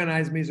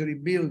well-organized masonry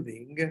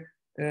building,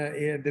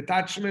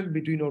 detachment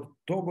between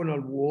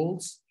orthogonal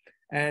walls,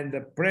 and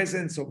the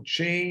presence of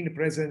chain,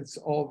 presence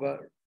of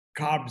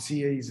carbs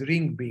here is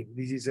ring beam.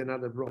 This is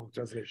another wrong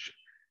translation.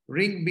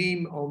 Ring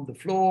beam on the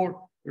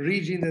floor,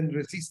 rigid and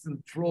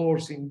resistant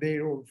floors in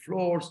their own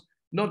floors,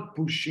 not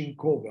pushing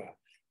cover.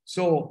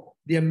 So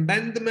the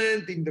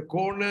embedment in the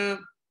corner,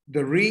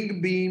 the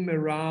ring beam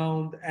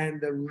around,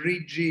 and the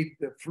rigid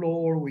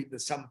floor with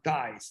some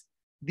ties.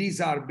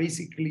 These are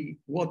basically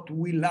what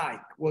we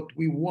like, what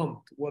we want,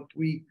 what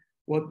we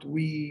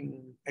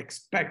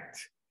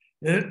expect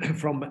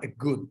from a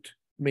good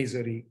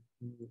masonry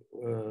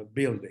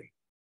building.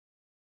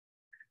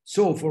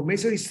 So for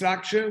masonry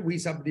structure, we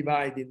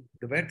subdivided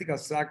the vertical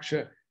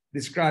structure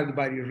described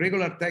by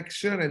irregular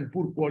texture and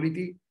poor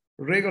quality,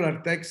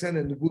 regular texture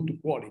and good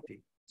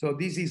quality. So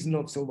this is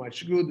not so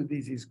much good,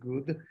 this is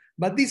good,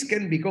 but this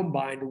can be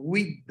combined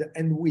with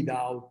and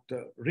without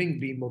ring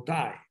beam or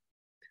tie.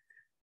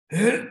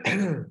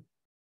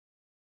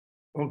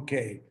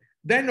 Okay,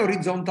 then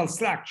horizontal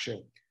structure.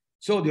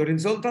 So the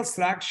horizontal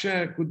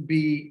structure could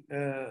be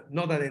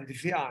not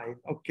identified,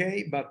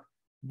 okay, but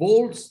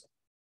bolts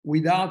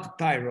without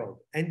tie rod,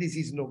 and this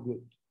is no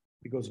good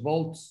because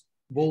bolts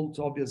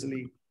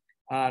obviously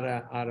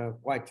are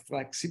quite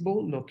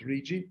flexible, not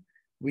rigid.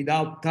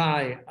 Without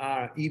tie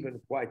are even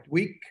quite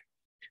weak.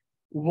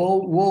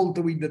 Walt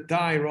with the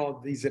tie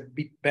rod is a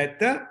bit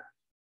better,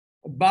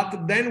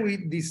 but then we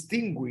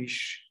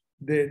distinguish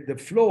the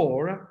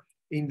floor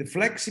in the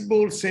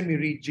flexible,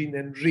 semi-rigid,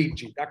 and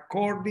rigid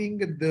according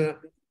the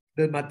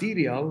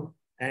material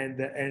and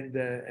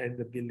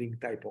the building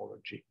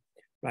typology,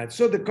 right?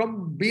 So the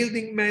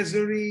building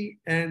masonry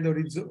and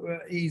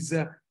is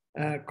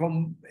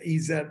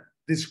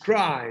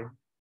described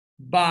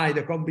by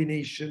the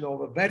combination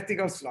of a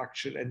vertical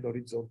structure and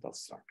horizontal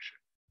structure.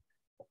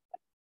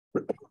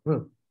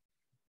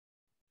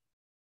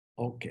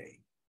 Okay.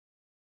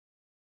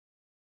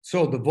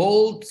 So the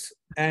vaults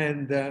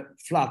and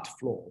flat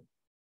floor.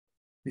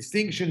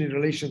 Distinction in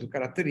relation to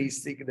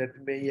characteristics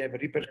that may have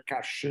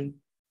repercussion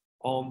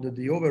on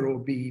the overall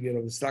behavior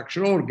of the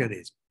structural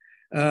organism.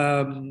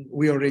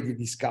 We already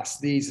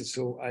discussed this,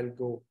 so I'll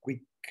go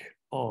quick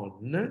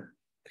on.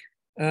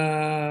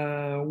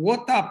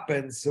 What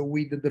happens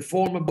with the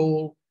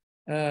deformable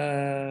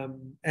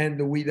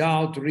and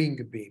without ring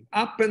beam?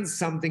 Happens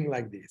something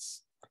like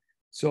this.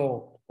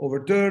 So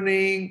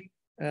overturning,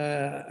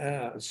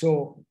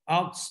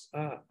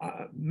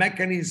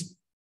 mechanism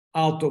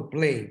out of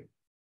plane.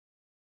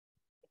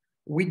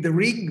 With the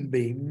ring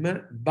beam,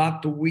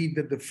 but with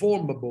the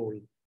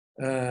deformable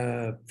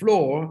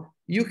floor,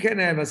 you can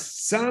have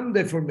some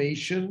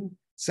deformation,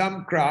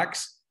 some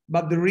cracks,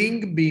 but the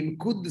ring beam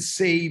could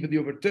save the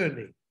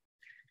overturning.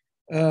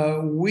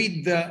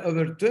 With the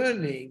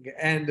overturning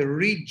and the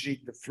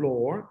rigid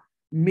floor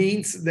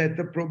means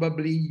that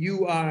probably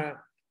you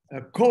are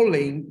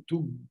calling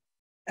to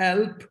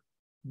help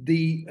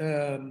the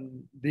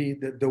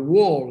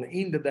wall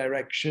in the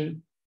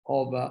direction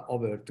of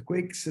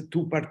earthquakes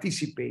to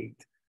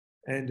participate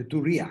and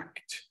to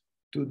react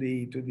to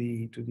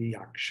the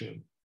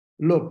action.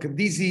 Look,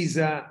 this is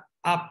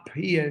up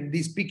here in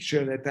this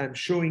picture that I'm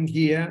showing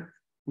here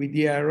with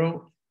the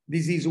arrow.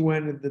 This is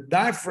when the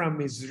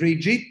diaphragm is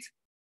rigid.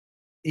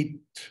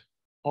 It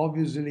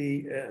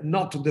obviously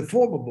not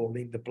deformable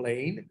in the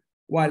plane,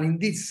 while in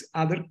this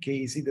other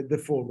case, it's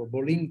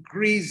deformable,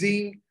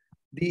 increasing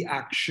the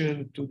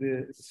action to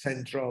the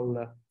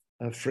central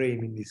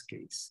frame in this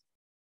case.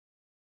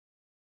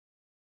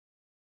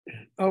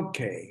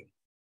 Okay.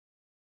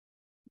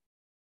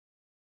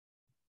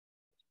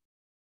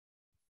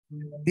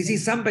 This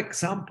is some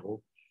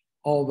example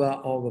of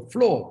a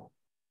floor.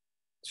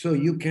 So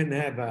you can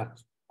have a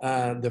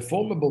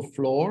deformable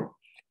floor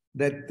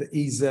that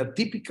is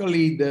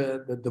typically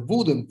the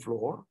wooden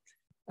floor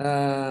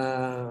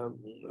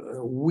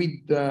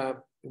with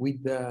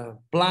the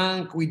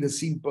plank, with a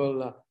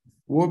simple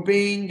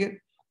warping,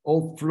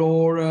 or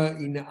floor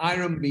in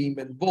iron beam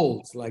and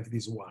bolts like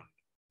this one.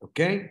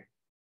 Okay.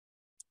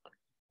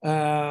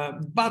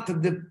 But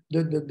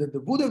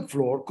the wooden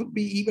floor could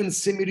be even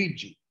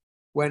semi-rigid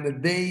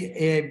when they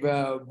have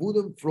a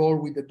wooden floor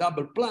with a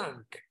double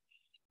plank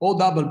or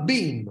double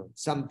beam.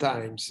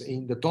 Sometimes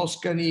in the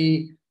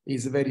Tuscany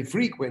is very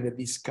frequent,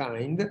 this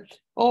kind.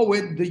 Or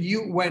when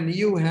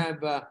you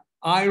have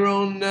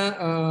iron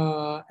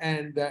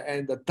and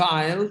the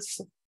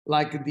tiles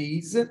like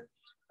these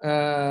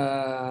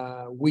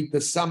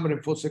with some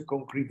reinforced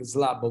concrete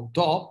slab on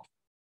top,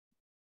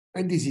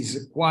 and this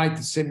is quite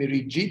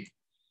semi-rigid.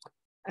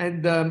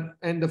 And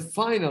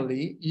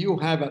finally, you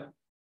have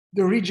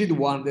the rigid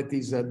one that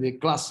is the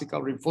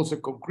classical reinforced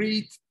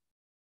concrete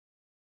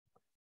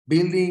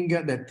building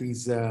that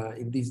is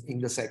in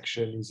the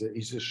section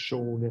is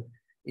shown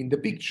in the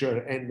picture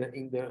and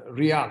in the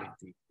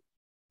reality.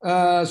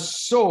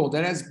 So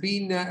there has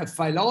been a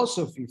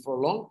philosophy for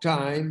a long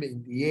time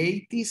in the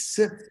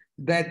 80s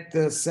that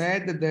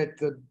said that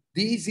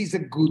this is a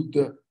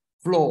good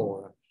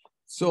floor.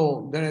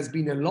 So there has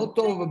been a lot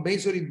of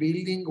masonry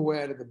building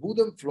where the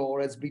wooden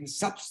floor has been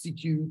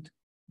substituted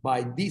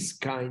by this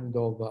kind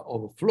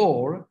of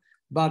floor.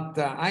 But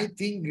I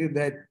think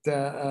that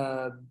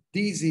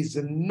this is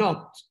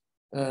not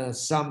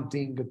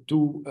something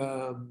to,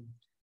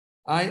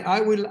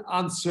 I will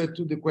answer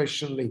to the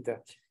question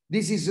later.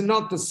 This is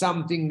not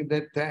something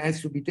that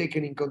has to be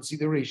taken in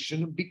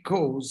consideration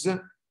because,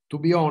 to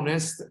be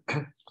honest,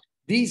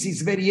 this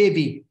is very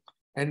heavy.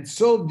 And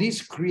so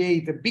this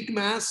creates a big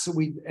mass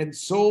with, and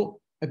so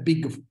a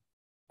big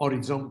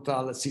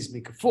horizontal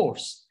seismic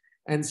force.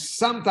 And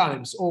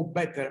sometimes, or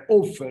better,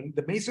 often,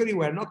 the masonry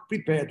were not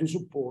prepared to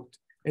support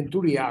and to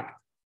react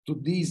to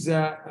this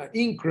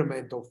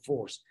increment of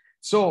force.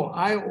 So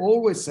I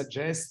always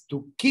suggest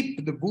to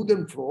keep the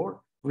wooden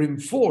floor,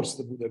 reinforce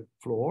the wooden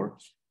floor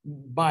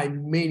by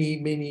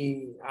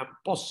many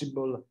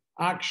possible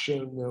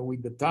action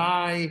with the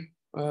tie,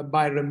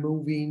 by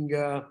removing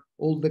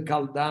all the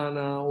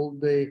caldana, all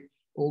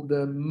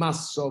the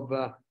mass of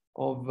a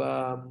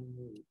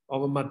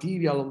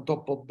material on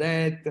top of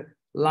that,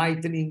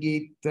 lightening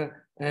it,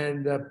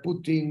 and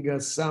putting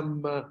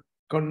some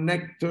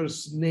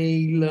connectors,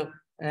 nail,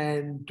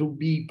 and to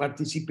be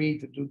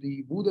participated to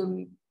the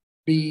wooden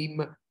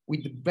beam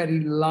with very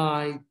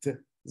light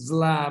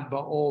slab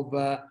of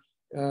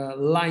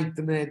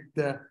lightened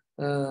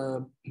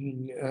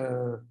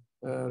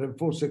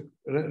reinforced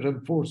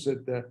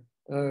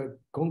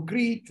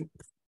concrete,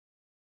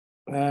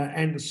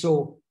 and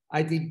so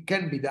I think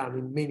can be done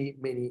in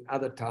many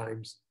other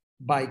times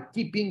by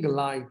keeping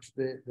light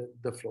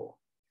the floor.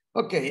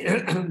 Okay,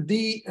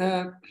 the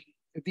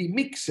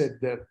mixed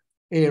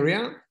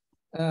area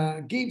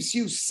gives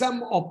you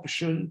some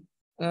option.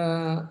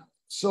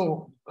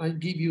 So I'll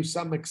give you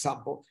some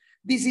example.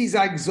 This is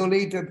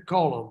isolated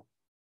column.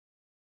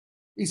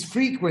 It's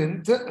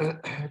frequent,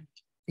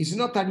 it's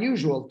not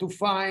unusual to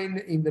find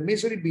in the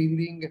masonry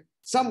building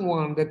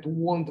someone that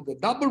wanted a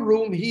double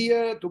room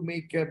here to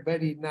make a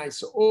very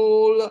nice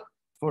hall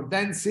for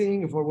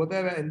dancing, for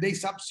whatever, and they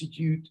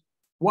substitute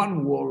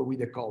one wall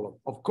with a column,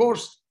 of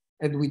course,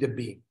 and with a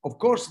beam. Of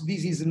course,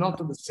 this is not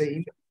the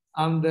same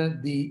under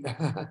the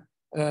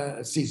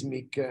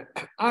seismic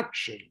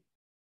action.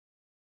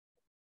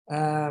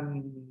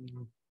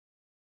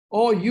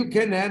 Or you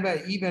can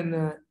have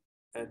even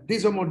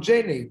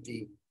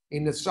dishomogeneity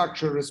in the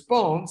structural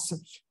response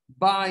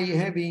by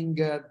having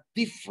a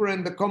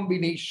different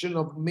combination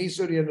of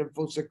masonry and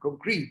reinforced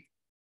concrete,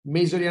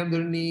 masonry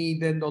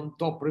underneath and on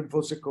top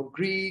reinforced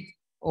concrete,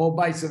 or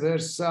vice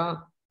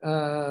versa,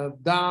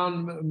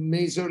 down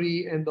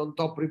masonry and on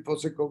top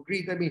reinforced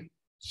concrete. I mean,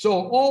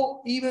 so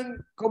or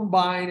even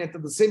combine at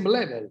the same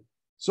level.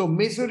 So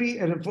masonry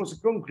and reinforced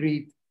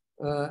concrete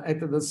at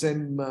the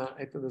same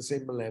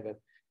level.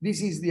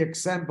 This is the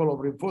example of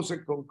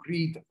reinforced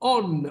concrete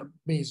on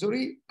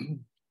masonry.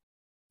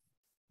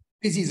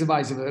 This is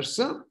vice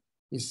versa.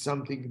 Is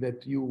something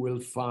that you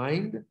will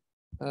find.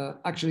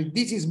 Actually,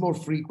 this is more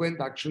frequent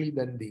actually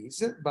than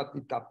this, but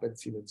it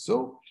happens even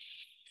so.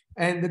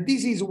 And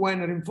this is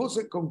when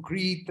reinforced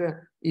concrete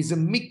is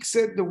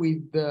mixed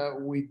with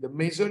the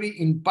masonry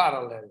in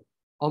parallel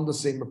on the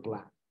same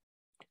plan.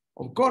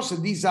 Of course,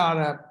 these are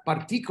a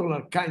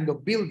particular kind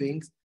of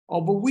buildings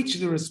of which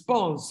the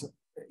response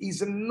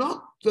is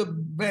not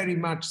very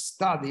much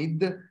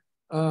studied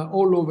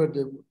all over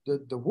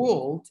the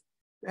world,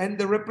 and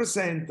they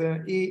represent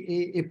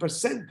a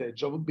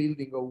percentage of a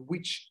building of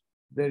which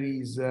there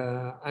is,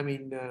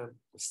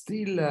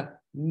 still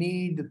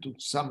need to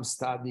some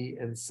study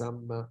and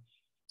some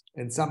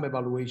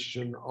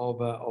evaluation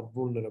of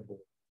vulnerable.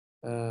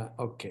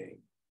 Okay.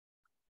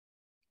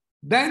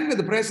 Then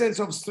the presence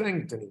of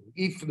strengthening.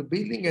 If the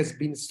building has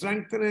been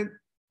strengthened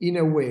in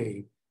a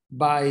way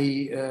by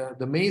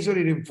the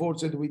masonry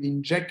reinforced with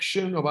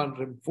injection of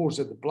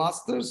unreinforced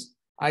plasters,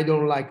 I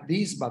don't like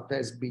this, but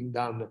has been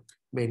done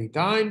many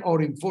times, or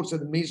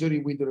reinforced masonry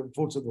with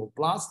reinforced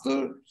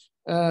plaster,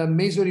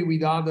 masonry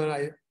with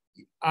other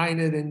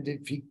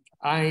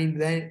unidentified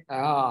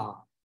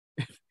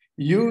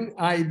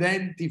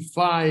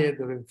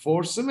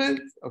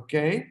reinforcement,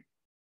 okay?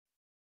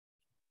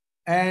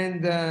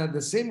 And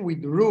the same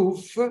with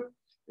roof,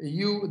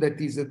 that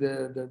is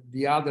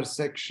the other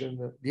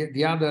section,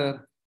 the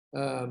other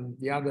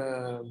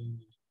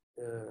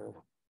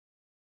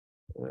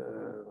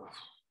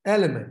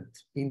element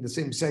in the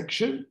same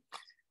section,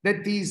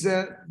 that is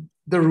the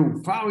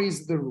roof. How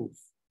is the roof?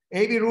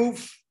 Heavy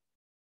roof,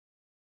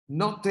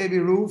 not heavy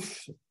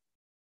roof,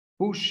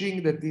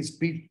 pushing, that is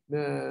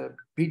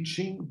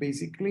pitching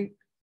basically,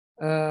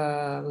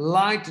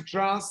 light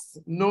truss,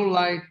 no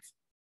light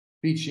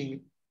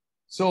pitching.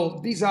 So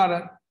these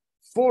are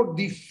 4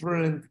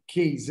 different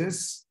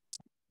cases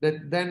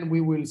that then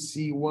we will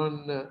see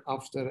one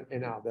after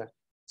another.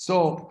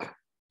 So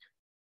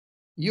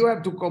you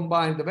have to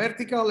combine the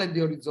vertical and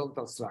the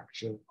horizontal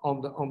structure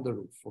on the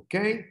roof,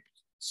 okay?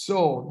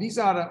 So these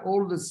are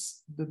all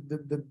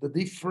the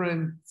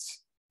different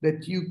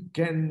that you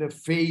can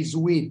face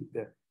with.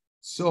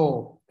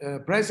 So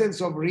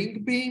presence of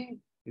ring beam,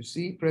 you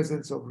see,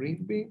 presence of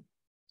ring beam,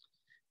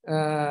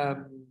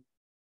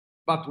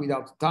 but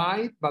without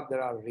tide, but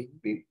there are ring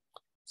beam.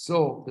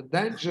 So the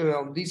danger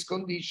of this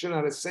condition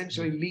are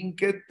essentially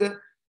linked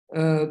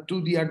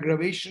to the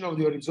aggravation of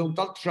the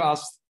horizontal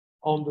thrust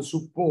on the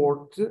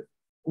support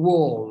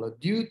wall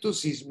due to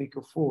seismic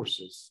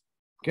forces.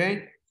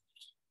 Okay,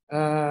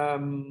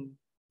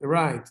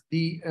 right.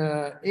 The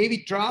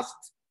heavy thrust,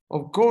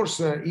 of course,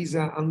 is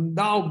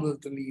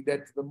undoubtedly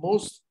that the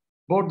most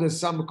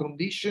bothersome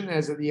condition,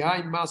 as the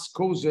high mass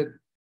caused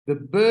the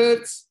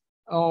birth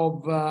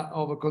of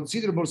a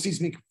considerable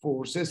seismic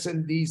forces,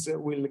 and this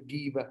will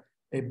give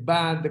a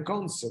bad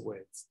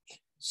consequence.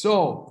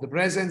 So the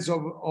presence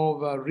of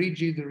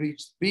rigid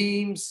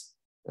beams,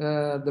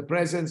 the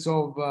presence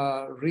of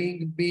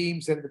ring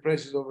beams, and the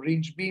presence of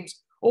ridge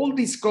beams, all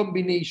this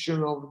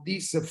combination of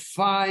these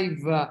five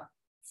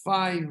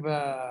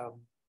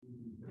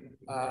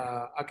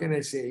how can I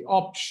say,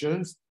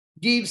 options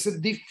gives a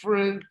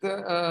different,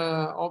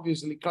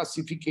 obviously,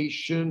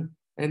 classification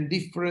and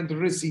different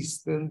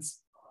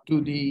resistance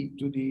to the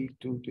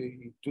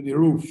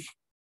roof.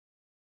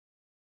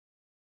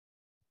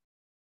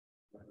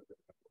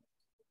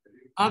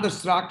 Other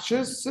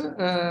structures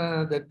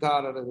that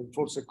are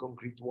reinforced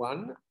concrete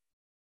one,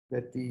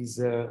 that is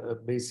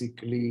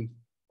basically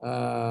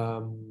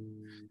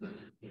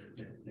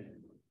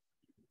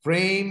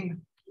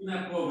frame,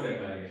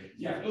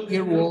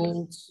 ear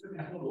walls.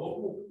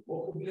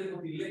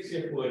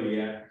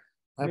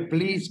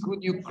 Please,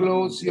 could you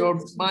close your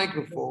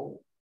microphone?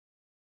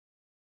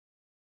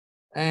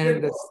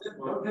 And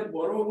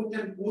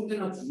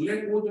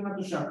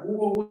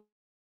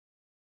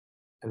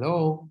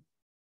hello.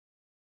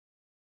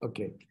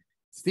 Okay,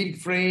 steel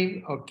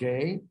frame.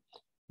 Okay,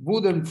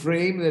 wooden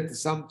frame that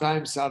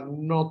sometimes are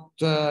not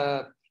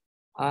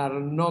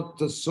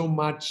so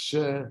much.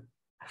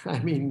 I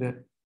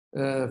mean,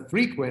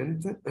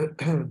 frequent.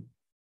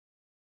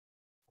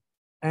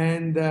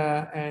 and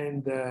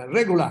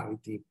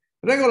regularity.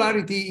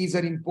 Regularity is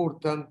an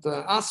important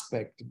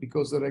aspect,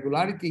 because the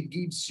regularity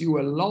gives you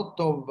a lot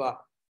of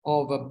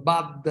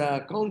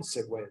bad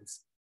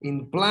consequence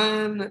in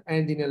plan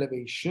and in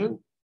elevation,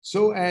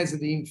 so as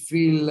the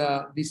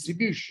infill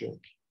distribution,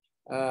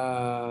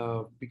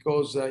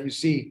 because you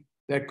see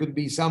there could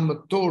be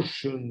some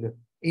torsion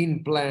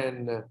in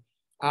plan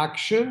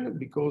action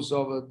because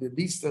of the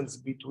distance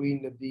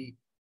between the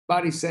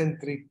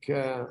barycentric,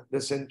 the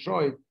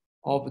centroid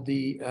of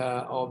the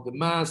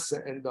mass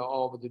and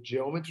of the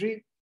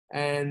geometry,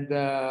 and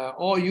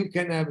or you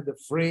can have the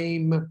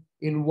frame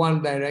in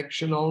one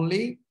direction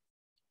only,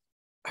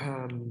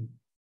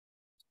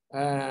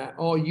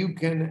 or you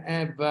can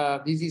have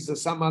this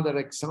is some other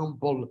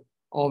example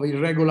of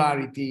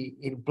irregularity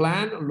in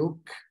plan.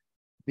 Look,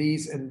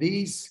 this and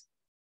this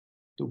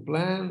to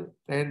plan,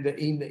 and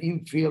in the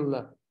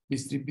infill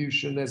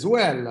distribution as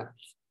well.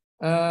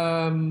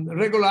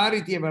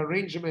 Regularity of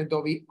arrangement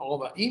of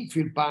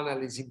infill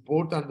panel is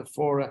important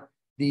for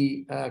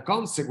the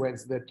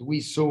consequence that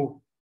we saw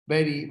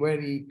very,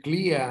 very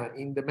clear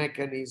in the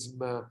mechanism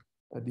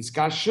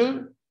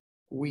discussion,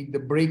 with the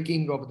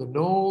breaking of the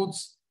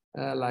nodes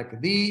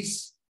like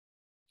this,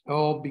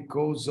 or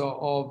because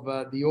of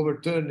the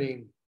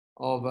overturning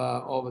of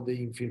the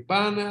infill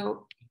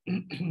panel,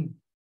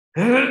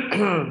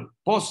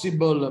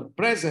 possible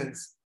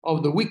presence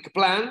of the weak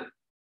plan,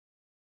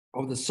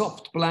 of the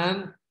soft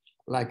plan,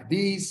 like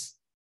this,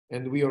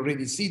 and we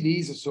already see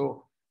these,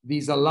 so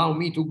these allow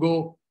me to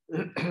go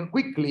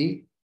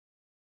quickly.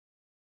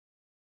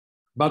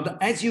 But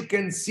as you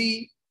can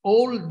see,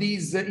 all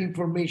this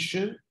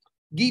information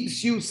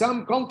gives you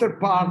some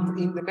counterpart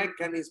in the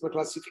mechanism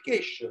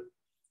classification.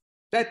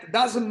 That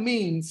doesn't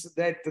mean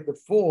that the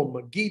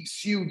form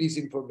gives you this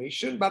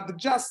information, but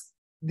just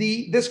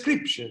the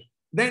description.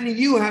 Then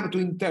you have to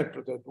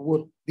interpret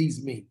what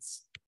this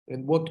means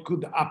and what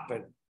could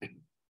happen.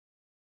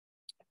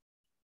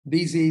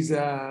 This is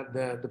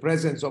the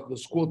presence of the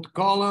squat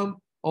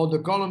column, or the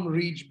column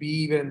ridge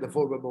beam, and the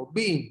forward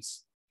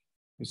beams.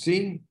 You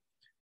see?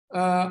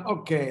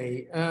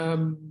 Okay.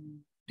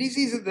 This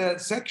is the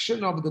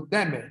section of the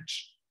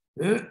damage,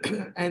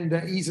 and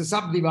is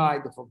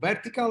subdivided for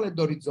vertical and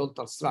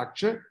horizontal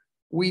structure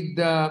with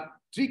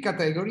three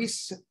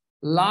categories: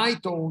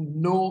 light or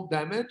no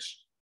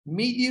damage,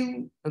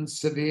 medium and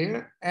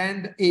severe,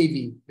 and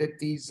heavy,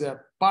 that is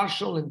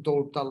partial and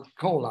total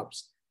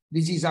collapse.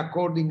 This is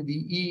according to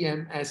the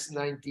EMS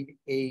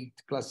 1908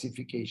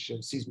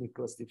 classification, seismic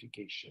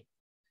classification.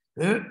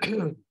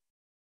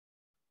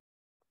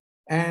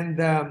 And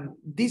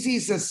this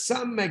is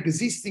some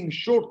existing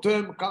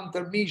short-term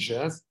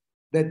countermeasures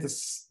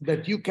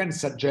that you can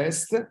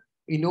suggest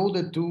in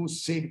order to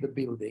save the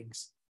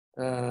buildings,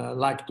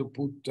 like to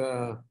put,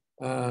 to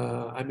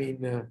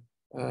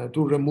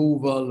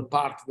remove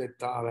parts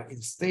that are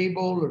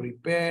unstable,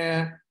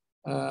 repair,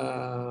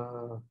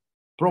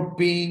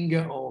 propping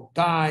or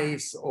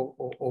ties or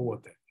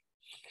whatever.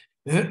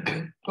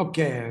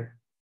 Okay.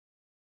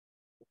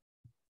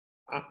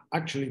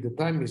 Actually, the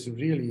time is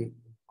really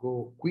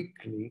go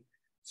quickly.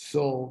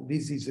 So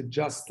this is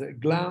just a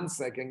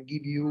glance I can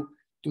give you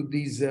to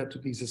this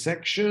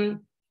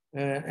section.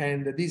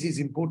 And this is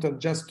important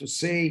just to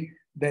say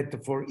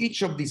that for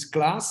each of these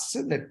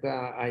classes that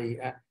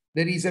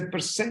there is a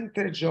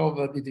percentage of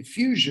the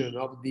diffusion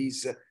of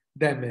this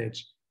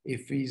damage.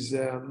 If it's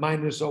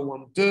minus of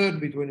 1/3,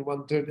 between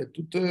 1/3 and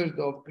 2/3,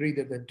 or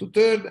greater than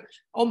 2/3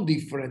 on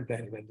different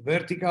elements,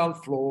 vertical,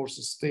 floors,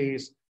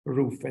 stairs,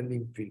 roof, and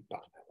infill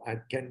panel. I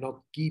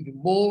cannot give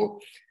more,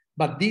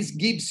 but this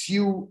gives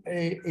you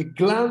a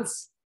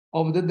glance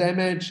of the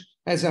damage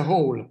as a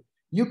whole.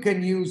 You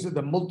can use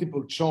the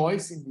multiple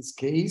choice in this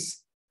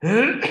case.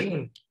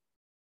 And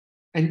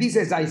this,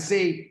 as I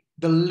say,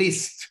 the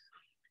list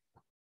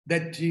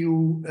that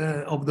you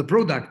of the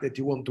product that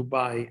you want to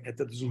buy at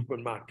the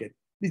supermarket.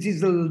 This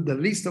is the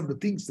list of the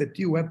things that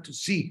you have to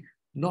see,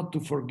 not to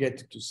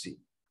forget to see.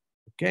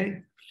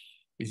 Okay?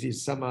 This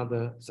is some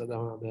other.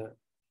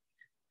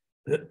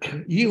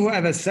 You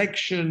have a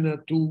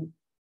section to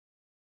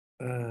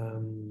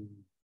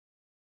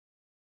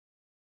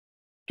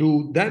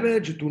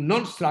damage to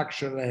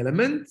non-structural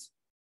elements,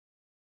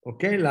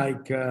 okay,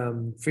 like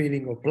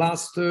failing of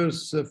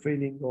plasters,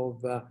 failing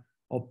of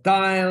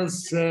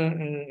tiles,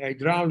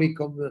 hydraulic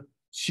of the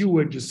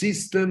sewage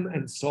system,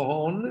 and so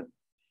on.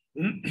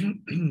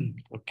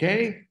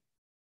 Okay.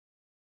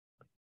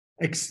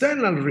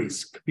 External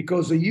risk,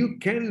 because you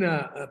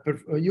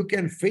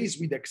can face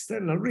with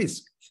external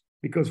risk,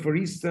 because, for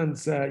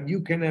instance,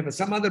 you can have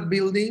some other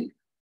building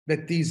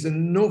that is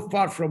not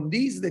far from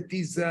this that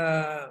is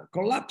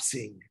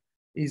collapsing,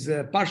 is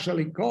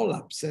partially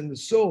collapsed, and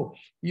so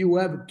you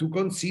have to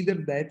consider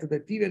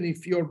that even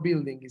if your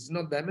building is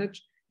not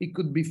damaged, it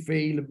could be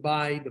failed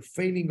by the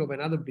failing of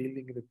another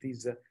building that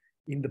is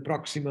in the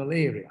proximal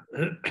area.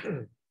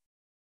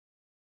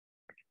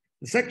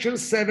 Section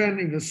 7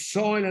 is the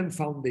soil and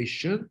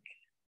foundation,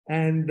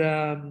 and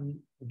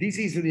this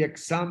is the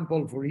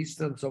example, for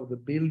instance, of the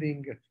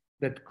building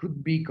that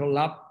could be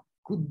collapsed,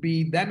 could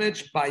be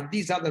damaged by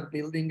this other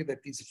building that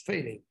is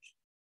failing.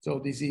 So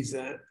this is,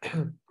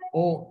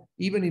 or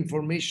even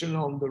information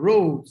on the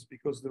roads,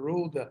 because the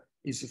road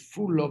is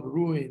full of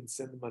ruins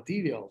and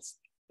materials,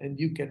 and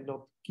you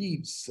cannot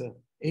give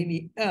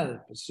any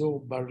help, so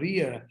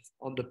barrier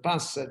on the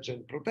passage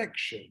and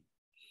protection.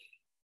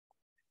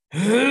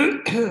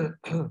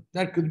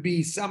 There could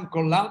be some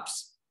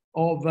collapse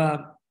of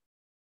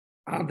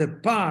other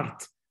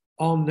part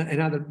on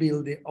another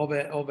building,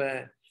 of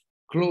a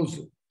close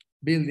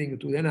building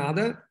to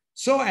another.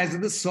 So as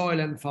the soil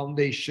and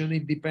foundation,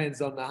 it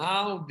depends on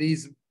how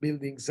these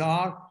buildings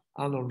are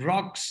on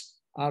rocks,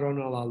 are on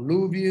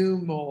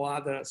alluvium or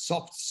other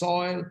soft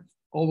soil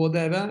or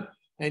whatever.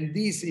 And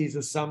this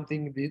is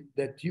something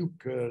that you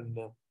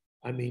can,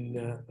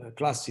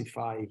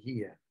 classify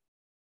here.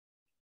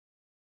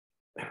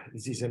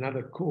 This is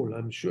another call.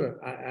 I'm sure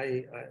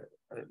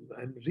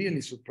I'm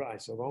really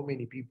surprised of how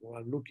many people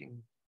are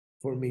looking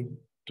for me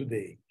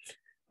today.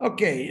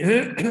 Okay,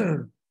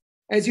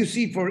 as you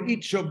see, for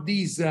each of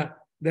these,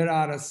 there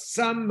are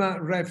some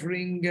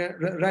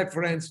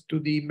reference to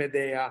the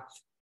MEDEA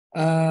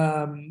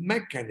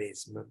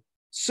mechanism.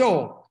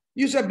 So,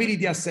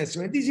 usability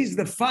assessment, this is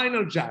the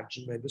final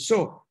judgment.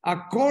 So,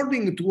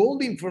 according to all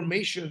the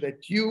information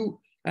that you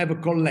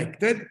have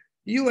collected,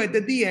 you at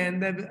the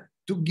end have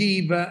to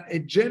give a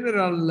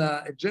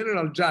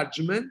general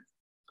judgment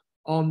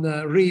on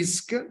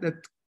risk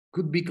that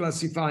could be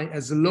classified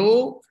as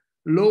low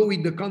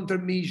with the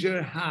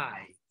countermeasure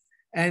high.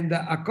 And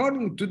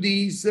according to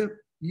these,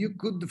 you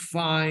could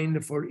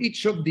find for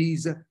each of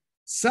these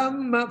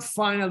some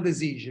final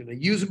decision: a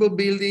usable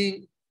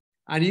building,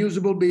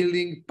 unusable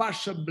building,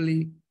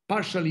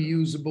 partially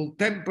usable,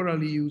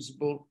 temporarily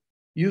usable,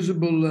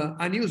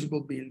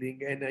 unusable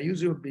building, and a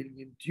usable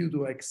building due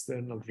to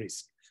external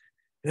risk.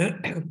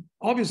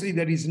 Obviously,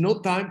 there is no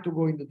time to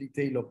go into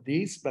detail of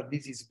this, but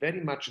this is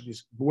very much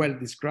well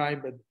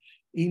described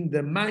in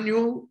the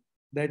manual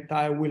that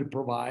I will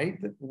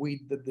provide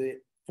with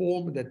the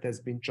form that has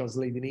been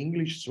translated in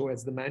English, so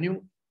as the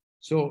manual.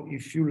 So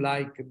if you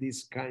like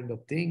these kind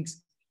of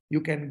things,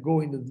 you can go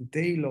into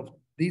detail of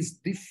this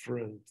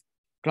different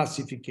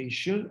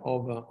classification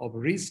of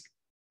risk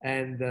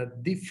and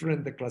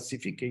different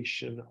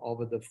classification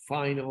of the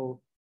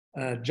final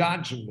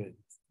judgment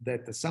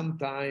that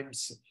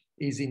sometimes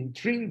is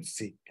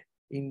intrinsic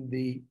in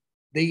the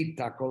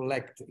data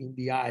collected in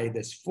the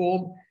ISTOS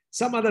form.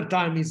 Some other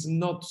time is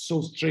not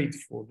so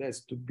straightforward,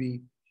 has to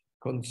be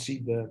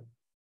considered.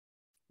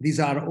 These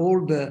are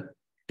all the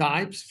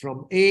types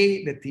from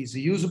A, that is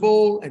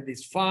usable and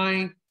is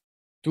fine,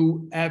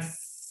 to F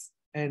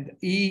and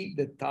E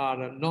that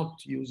are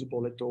not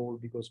usable at all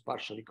because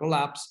partially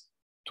collapsed,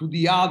 to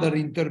the other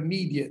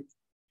intermediate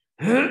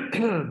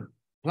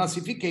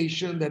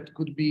classification that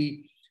could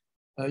be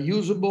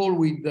usable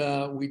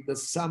with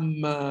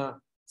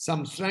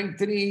some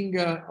strengthening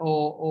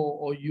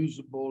or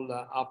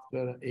usable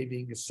after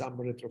having some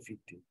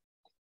retrofitting.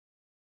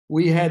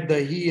 We had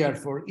here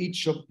for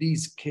each of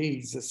these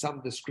cases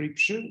some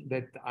description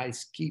that I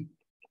skipped.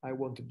 I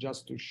wanted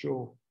just to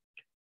show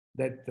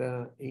that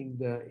in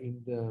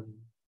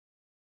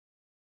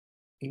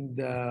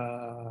the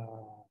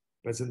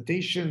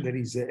presentation there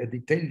is a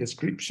detailed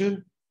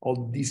description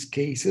of these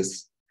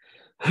cases.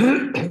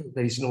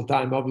 There is no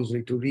time,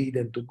 obviously, to read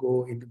and to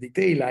go into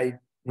detail. I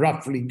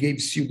roughly gave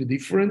you the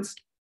difference,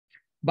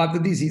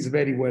 but this is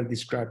very well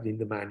described in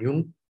the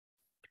manual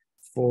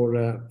for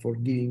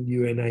giving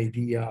you an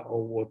idea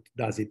of what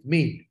does it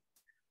mean.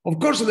 Of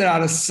course, there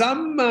are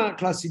some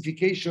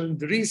classification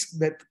risk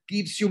that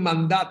gives you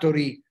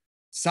mandatory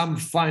some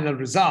final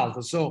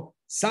result. So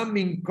some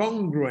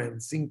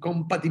incongruence,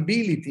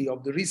 incompatibility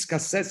of the risk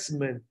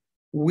assessment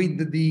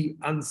with the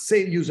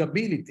unsafe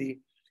usability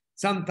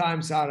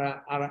sometimes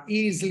are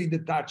easily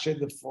detached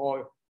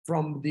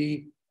from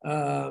the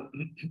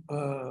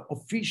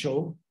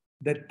official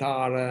that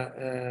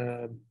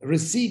are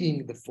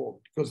receiving the form,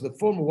 because the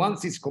form,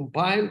 once it's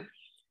compiled,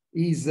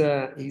 is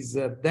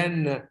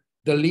then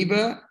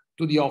delivered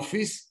to the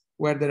office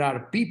where there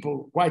are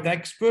people quite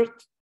expert,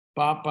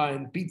 Papa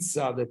and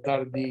Pizza, that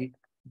are the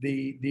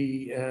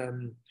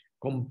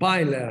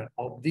compiler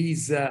of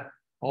this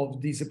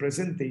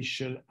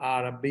presentation,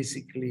 are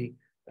basically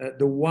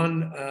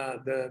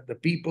the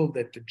people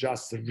that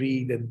just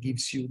read and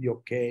gives you the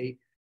okay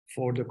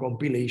for the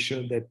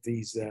compilation. That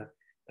is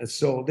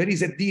so there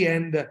is at the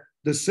end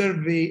the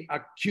survey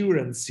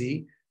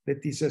accuracy,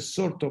 that is a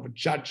sort of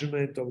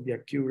judgment of the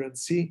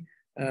accuracy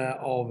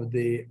of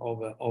the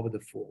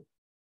form.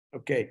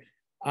 Okay,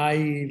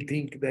 I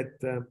think that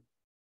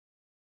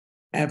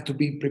have to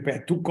be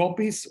prepared 2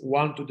 copies,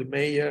 one to the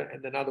mayor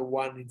and another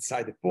one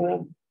inside the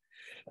form.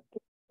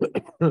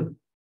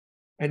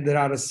 And there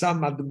are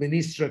some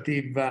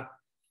administrative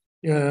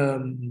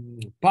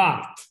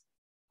part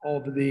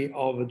of the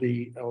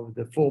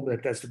form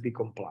that has to be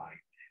complied.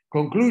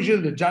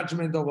 Conclusion: the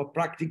judgment of a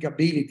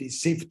practicability,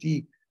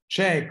 safety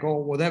check,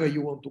 or whatever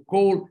you want to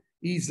call,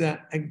 is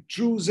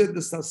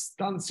entrusted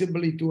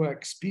substantially to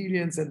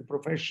experience and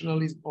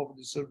professionalism of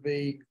the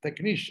surveying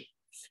technician,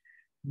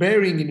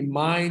 bearing in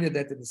mind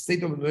that the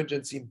state of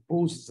emergency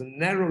imposes a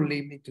narrow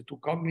limit to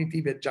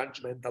cognitive and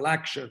judgmental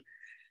action.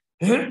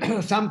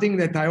 Something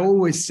that I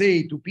always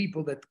say to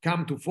people that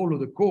come to follow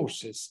the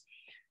courses,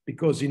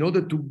 because in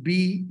order to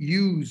be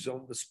used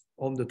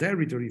on the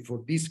territory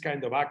for this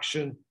kind of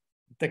action,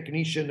 the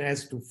technician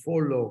has to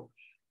follow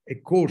a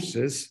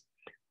courses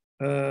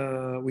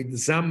with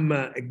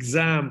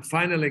some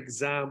final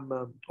exam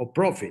of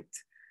profit.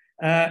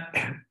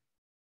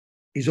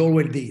 Is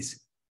always this.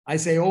 I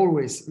say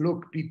always,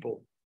 look,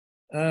 people,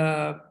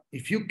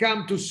 if you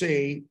come to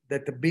say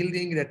that a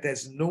building that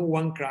has no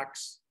one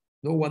cracks,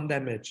 no one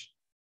damage,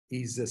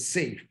 is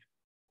safe,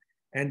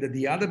 and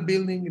the other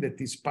building that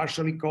is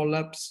partially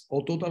collapsed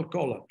or total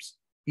collapse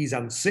is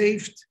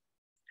unsafe,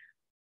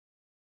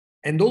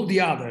 and all the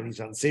other is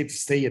unsafe,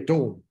 stay at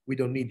home. We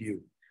don't need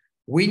you.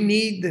 We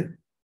need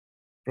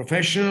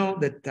professionals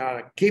that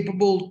are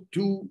capable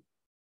to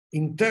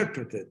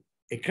interpret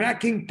a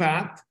cracking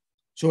path,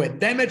 so a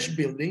damaged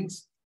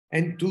buildings,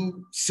 and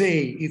to say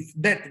if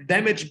that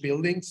damaged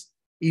buildings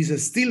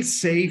is still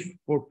safe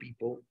for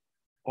people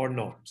or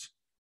not.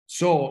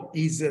 So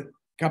is a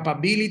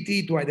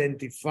capability to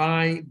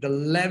identify the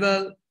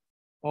level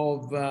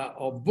of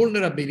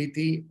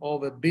vulnerability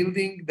of a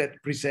building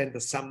that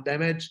presents some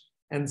damage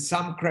and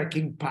some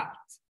cracking path.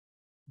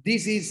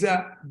 This is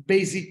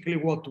basically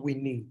what we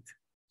need.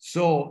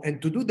 So,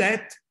 and to do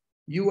that,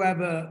 you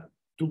have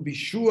to be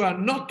sure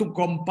not to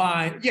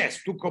compile,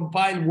 yes, to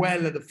compile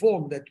well the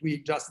form that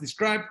we just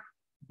described,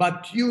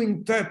 but you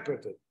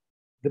interpreted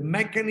the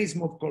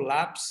mechanism of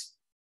collapse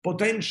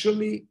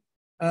potentially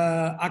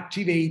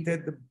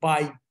activated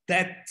by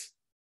that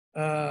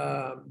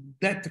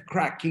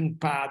cracking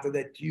path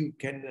that you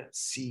can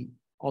see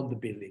on the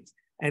buildings.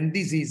 And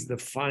this is the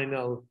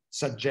final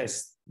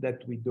suggest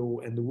that we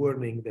do and the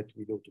warning that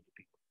we do to the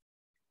people.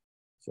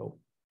 So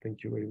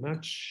thank you very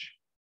much.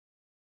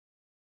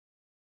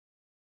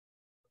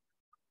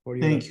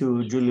 Thank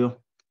you,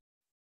 Giulio.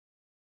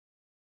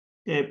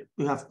 You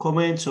have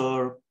comments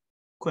or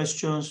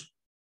questions?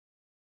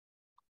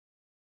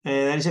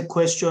 There is a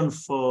question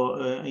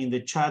for in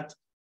the chat.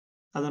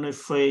 I don't know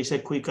if it's a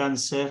quick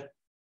answer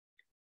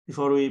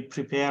before we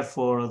prepare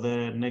for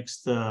the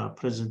next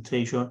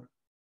presentation.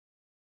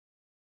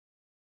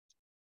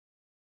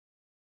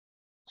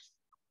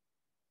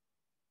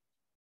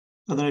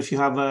 I don't know if you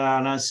have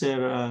an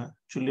answer,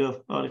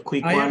 Giulio, or a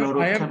quick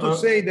one. I have to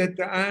say that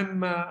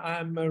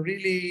I'm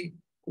really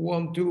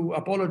want to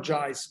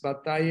apologize,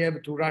 but I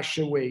have to rush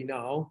away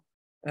now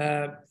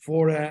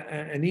for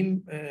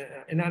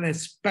an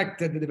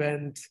unexpected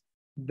event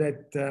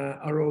that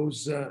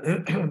arose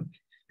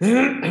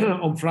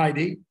on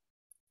Friday,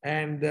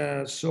 and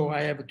so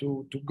I have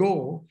to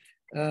go.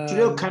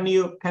 Giulio, can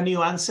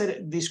you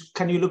answer this?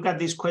 Can you look at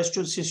this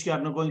question since you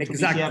are not going to be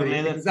here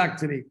later?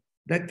 Exactly.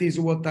 That is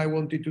what I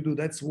wanted to do.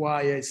 That's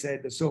why I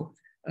said so.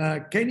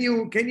 Can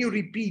you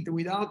repeat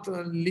without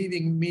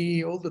leaving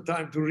me all the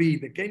time to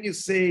read? Can you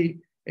say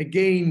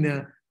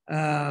again,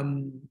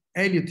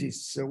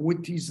 AUTH,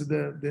 what is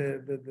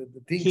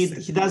the thing?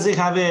 He doesn't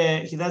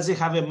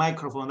have a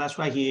microphone. That's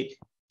why he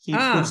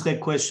puts the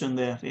question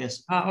there.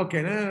 Yes.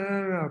 Okay.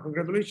 No.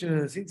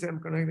 Congratulations. Since I'm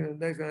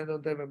connected, I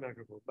don't have a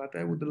microphone, but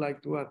I would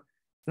like to add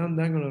some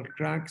diagonal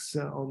cracks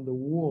on the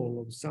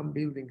wall of some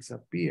buildings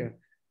appear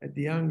at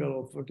the angle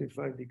of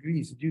 45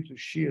 degrees due to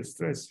shear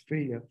stress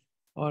failure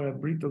or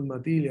brittle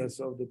materials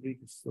of the brick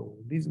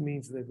stone. This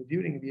means that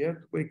during the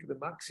earthquake, the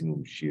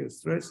maximum shear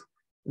stress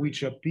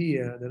which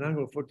appear at an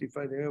angle of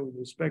 45 degrees with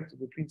respect to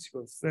the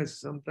principal stress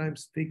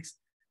sometimes takes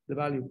the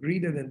value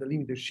greater than the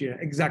limit of shear.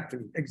 Exactly.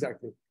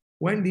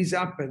 When this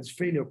happens,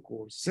 failure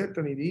occurs.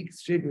 Certainly, the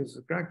X shape of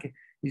the crack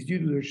is due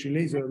to the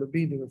oscillation of the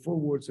building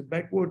forwards and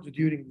backwards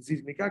during the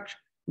seismic action,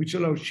 which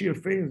allows shear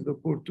failures to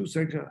occur two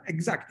sections.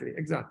 Exactly.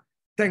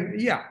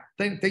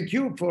 Thank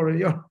you for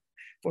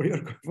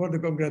the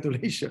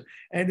congratulations.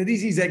 And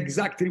this is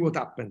exactly what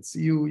happens.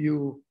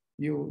 You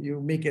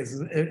make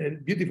a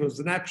beautiful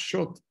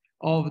snapshot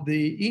of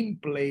the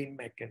in-plane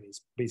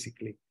mechanism,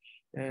 basically.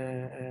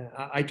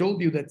 I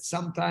told you that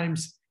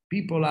sometimes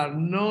people are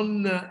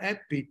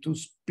non-happy to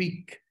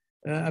speak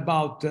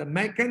about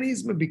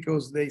mechanism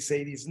because they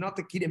say it's not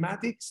a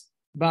kinematics,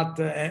 but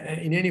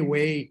in any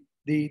way,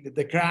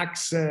 the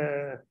cracks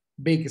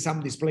make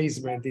some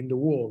displacement in the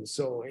wall.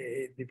 So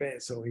it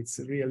depends. So it's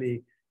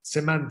really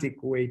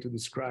semantic way to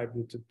describe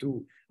the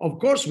two. Of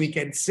course, we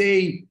can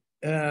say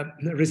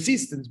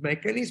resistance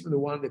mechanism, the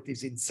one that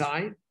is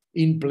inside,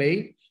 in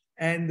plane,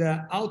 and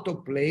out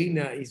of plane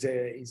is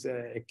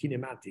a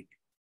kinematic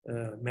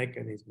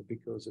mechanism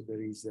because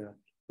there is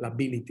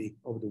lability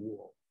of the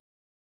wall.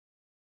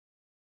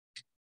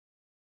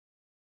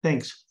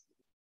 Thanks.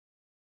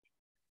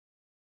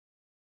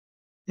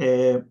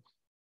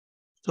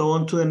 So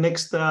on to the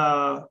next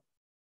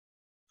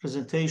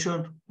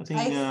presentation. I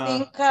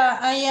think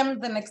I am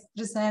the next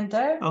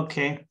presenter.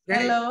 Okay.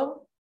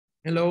 Hello.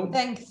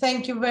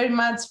 Thank you very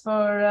much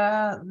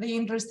for the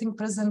interesting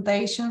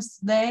presentations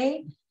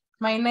today.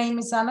 My name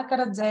is Anna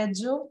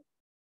Karadzeju.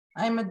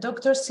 I'm a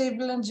doctor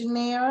civil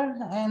engineer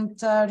and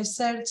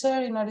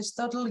researcher in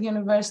Aristotle,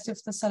 University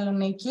of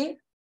Thessaloniki.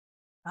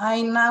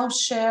 I now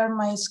share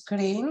my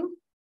screen.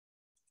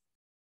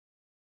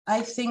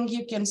 I think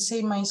you can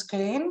see my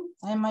screen.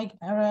 Am I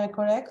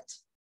correct?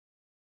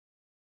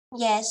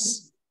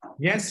 Yes.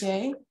 Yes.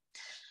 Okay.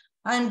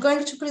 I'm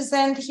going to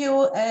present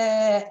you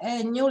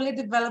a newly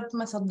developed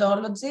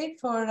methodology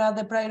for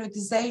the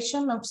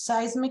prioritization of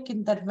seismic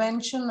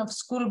intervention of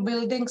school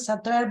buildings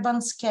at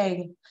urban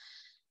scale.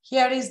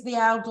 Here is the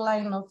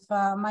outline of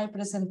my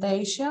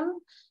presentation.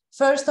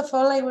 First of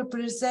all, I will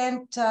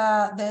present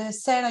the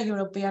SERA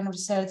European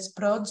Research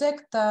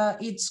Project,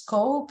 its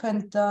scope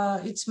and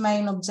its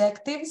main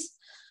objectives.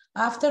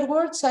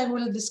 Afterwards, I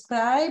will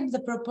describe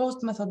the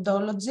proposed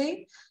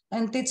methodology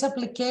and its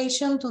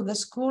application to the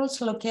schools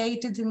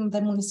located in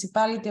the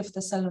municipality of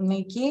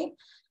Thessaloniki.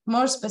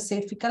 More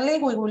specifically,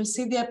 we will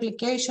see the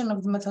application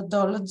of the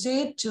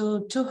methodology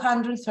to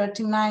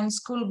 239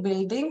 school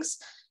buildings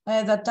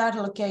that are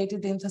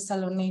located in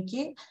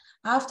Thessaloniki.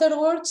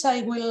 Afterwards,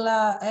 I will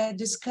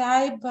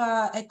describe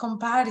a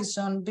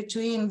comparison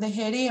between the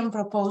Heraean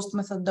proposed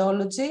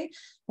methodology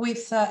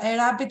with a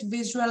rapid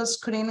visual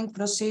screening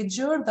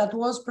procedure that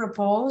was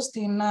proposed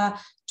in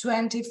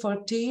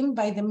 2014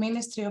 by the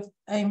Ministry of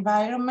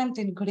Environment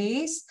in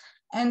Greece,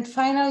 and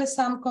finally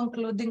some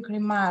concluding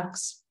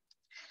remarks.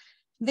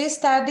 This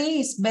study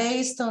is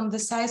based on the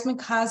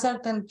seismic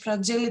hazard and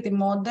fragility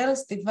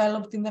models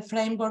developed in the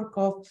framework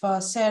of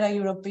SERA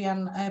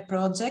European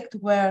project,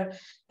 where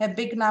a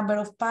big number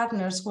of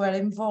partners were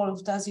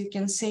involved, as you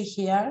can see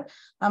here.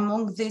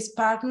 Among these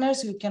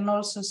partners, you can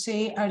also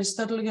see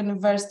Aristotle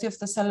University of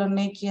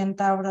Thessaloniki and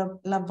our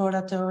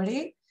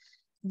laboratory.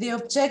 The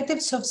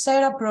objectives of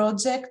SERA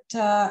project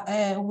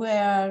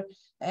were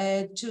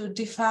to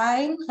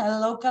define a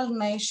local,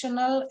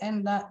 national,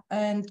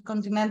 and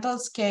continental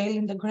scale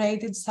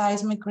integrated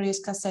seismic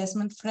risk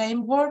assessment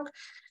framework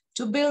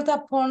to build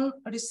upon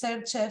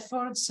research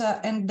efforts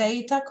and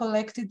data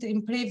collected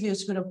in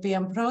previous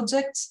European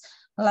projects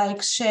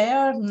like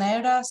SHARE,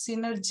 NERA,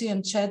 Synergy,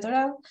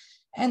 etc.,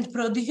 and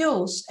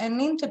produce an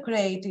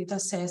integrated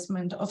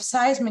assessment of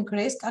seismic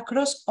risk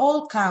across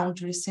all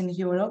countries in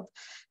Europe,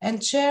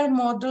 and share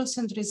models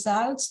and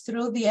results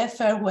through the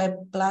FR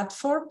Web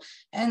platform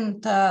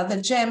and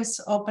the GEMS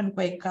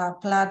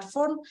OpenQuake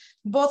platform.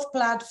 Both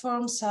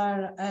platforms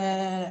are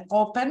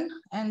open,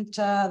 and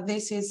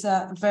this is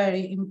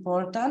very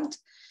important.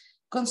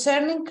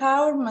 Concerning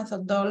our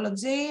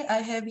methodology,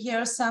 I have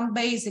here some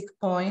basic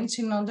points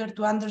in order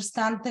to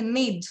understand the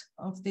need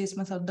of this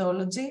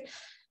methodology.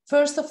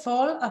 First of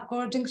all,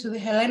 according to the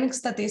Hellenic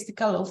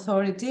Statistical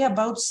Authority,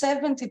 about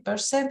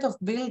 70% of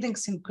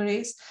buildings in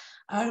Greece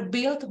are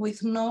built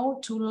with no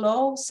to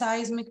low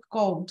seismic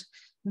code.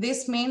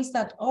 This means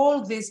that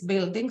all these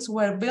buildings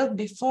were built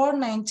before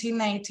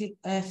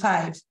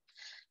 1995.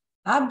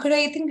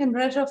 Upgrading and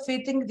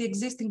retrofitting the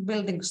existing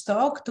building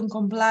stock to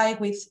comply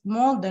with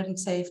modern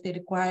safety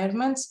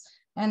requirements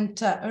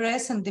and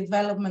recent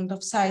development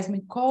of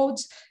seismic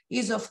codes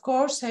is, of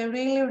course, a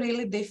really,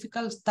 really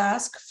difficult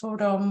task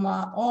from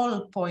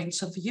all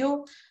points of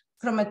view,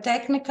 from a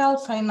technical,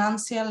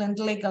 financial, and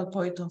legal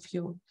point of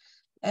view.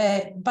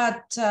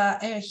 But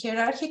a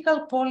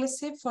hierarchical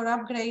policy for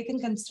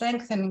upgrading and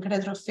strengthening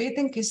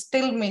retrofitting is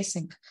still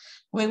missing.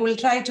 We will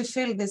try to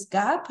fill this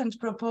gap and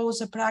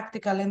propose a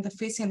practical and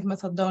efficient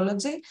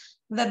methodology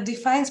that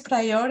defines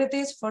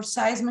priorities for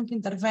seismic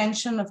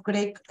intervention of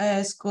Greek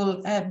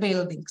school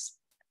buildings.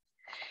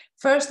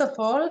 First of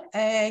all,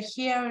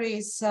 here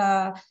is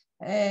the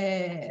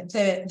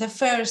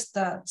first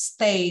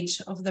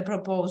stage of the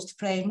proposed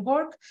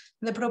framework.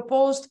 The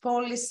proposed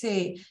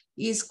policy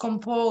is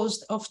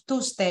composed of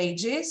 2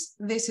 stages.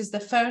 This is the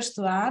first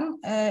one.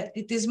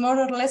 It is more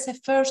or less a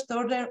first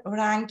order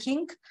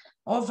ranking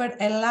over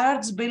a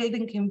large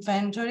building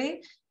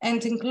inventory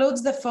and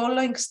includes the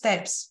following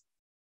steps.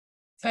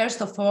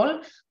 First of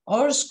all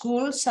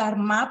schools are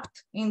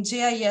mapped in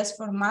GIS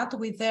format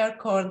with their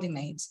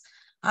coordinates.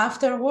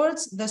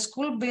 Afterwards, the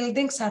school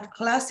buildings are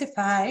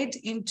classified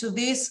into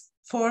these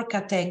 4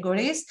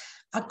 categories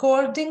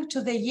according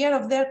to the year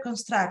of their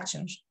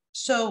construction.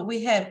 So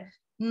we have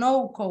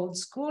no-code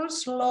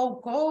schools,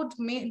 low-code,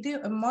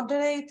 medium,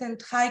 moderate, and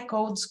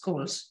high-code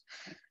schools.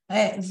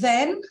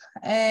 Then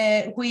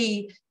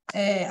we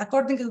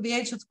according to the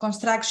age of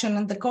construction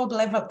and the code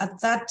level at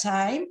that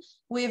time,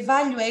 we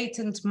evaluate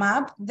and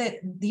map the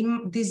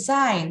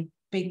design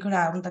peak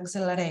ground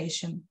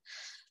acceleration.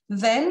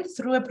 Then,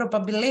 through a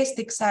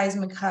probabilistic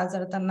seismic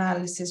hazard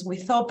analysis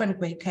with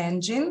OpenQuake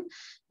engine,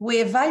 we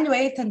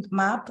evaluate and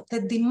map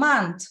the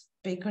demand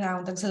peak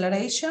ground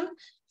acceleration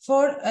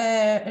for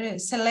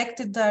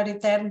selected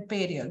return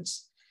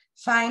periods.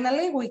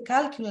 Finally, we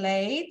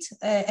calculate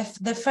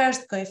the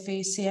first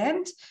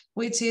coefficient,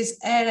 which is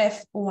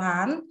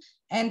RF1,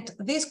 and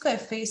this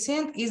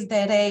coefficient is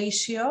the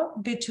ratio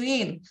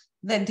between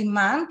the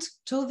demand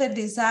to the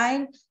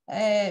design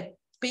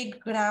peak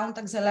ground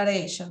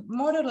acceleration.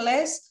 More or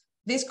less,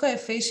 this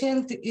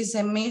coefficient is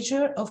a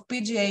measure of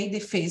PGA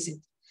deficit.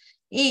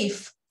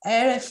 If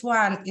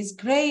RF1 is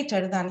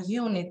greater than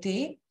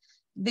unity,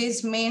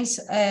 this means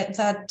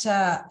that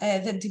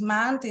the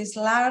demand is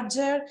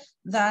larger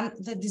than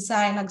the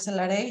design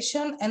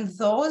acceleration, and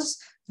thus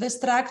the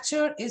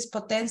structure is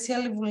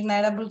potentially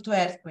vulnerable to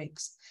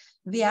earthquakes.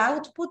 The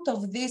output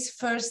of this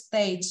first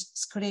stage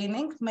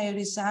screening may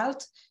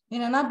result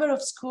in a number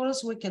of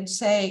schools, we can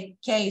say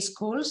K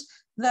schools,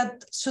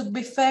 that should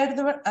be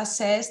further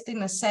assessed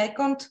in a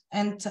second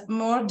and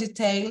more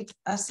detailed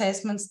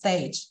assessment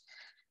stage.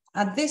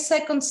 At this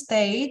second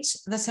stage,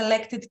 the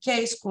selected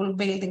K school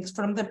buildings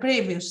from the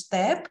previous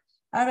step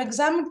are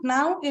examined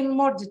now in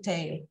more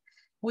detail.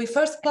 We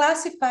first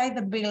classify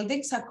the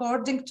buildings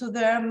according to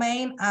their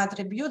main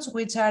attributes,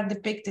 which are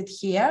depicted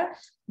here: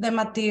 the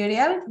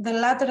material, the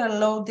lateral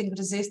loading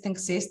resisting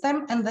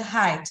system, and the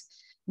height.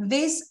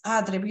 These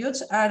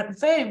attributes are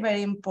very,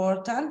 very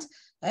important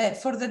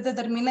for the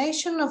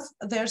determination of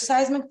their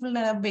seismic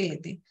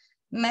vulnerability.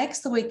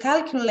 Next, we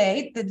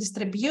calculate the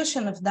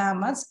distribution of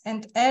damage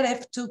and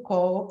RF2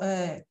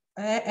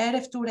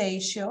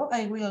 ratio.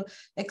 I will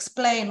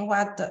explain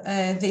what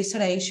this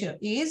ratio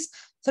is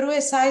through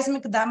a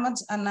seismic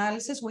damage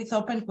analysis with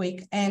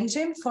OpenQuake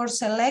engine for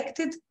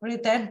selected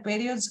return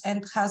periods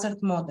and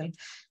hazard model.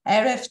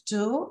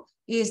 RF2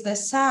 is the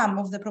sum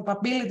of the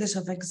probabilities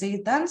of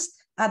exitance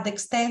at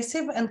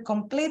extensive and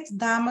complete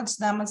damage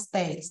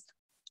states.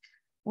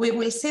 We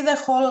will see the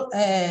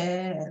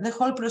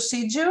whole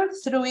procedure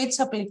through its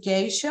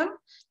application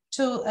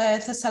to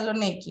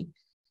Thessaloniki.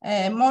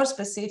 More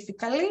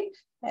specifically,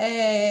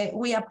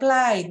 we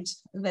applied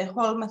the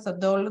whole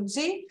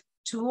methodology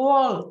to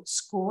all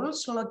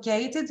schools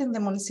located in the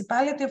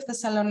municipality of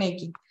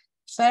Thessaloniki.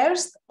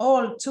 First,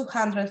 all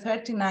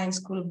 239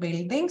 school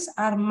buildings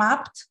are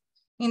mapped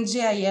in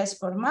GIS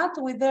format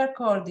with their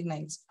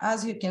coordinates,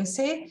 as you can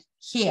see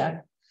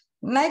here.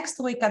 Next,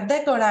 we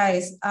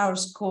categorize our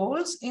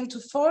schools into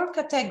 4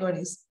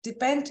 categories,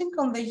 depending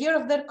on the year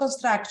of their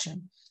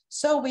construction.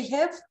 So we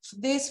have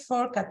these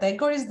 4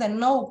 categories: the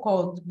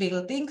no-code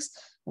buildings,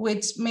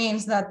 which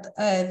means that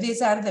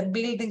these are the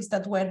buildings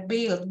that were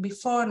built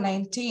before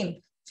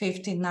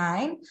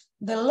 1959,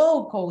 the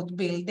low-code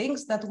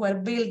buildings that were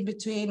built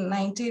between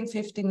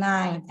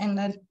 1959 and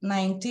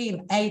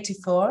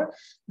 1984,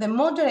 the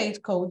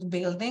moderate code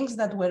buildings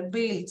that were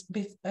built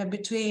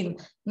between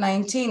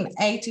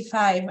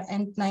 1985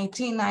 and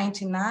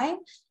 1999,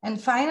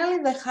 and finally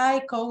the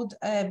high code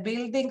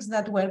buildings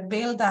that were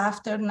built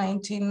after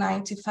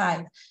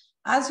 1995.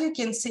 As you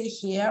can see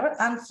here,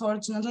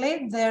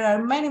 unfortunately, there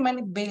are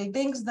many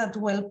buildings that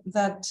were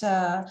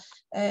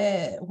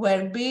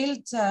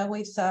built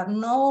with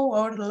no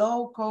or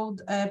low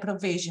code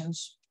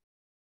provisions.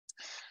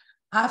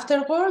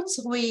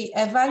 Afterwards, we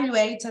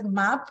evaluate and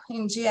map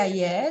in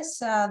GIS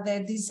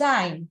the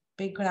design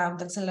peak ground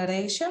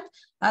acceleration.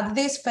 At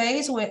this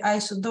phase, I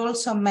should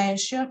also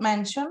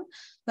mention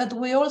that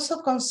we also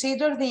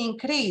consider the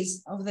increase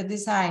of the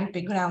design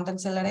peak ground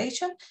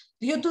acceleration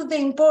due to the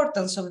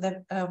importance of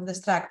the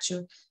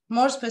structure.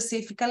 More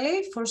specifically,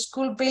 for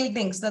school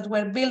buildings that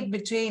were built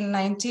between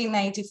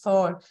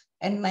 1984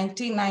 and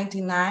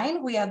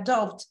 1999, we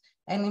adopt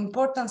an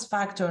importance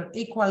factor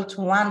equal to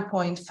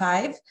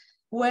 1.5,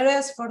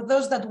 whereas for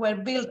those that were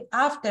built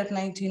after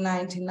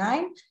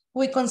 1999,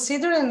 we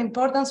consider an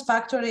importance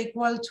factor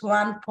equal to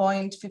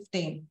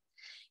 1.15.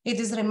 It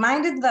is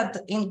reminded that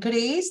in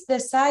Greece, the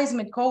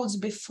seismic codes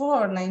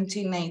before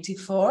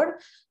 1984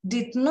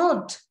 did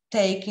not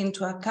take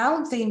into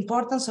account the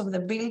importance of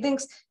the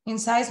buildings in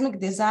seismic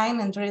design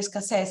and risk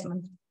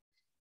assessment.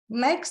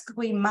 Next,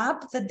 we map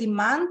the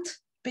demand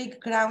peak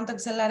ground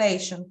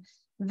acceleration.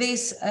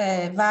 These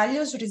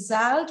values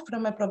result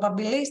from a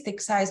probabilistic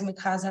seismic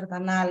hazard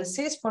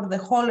analysis for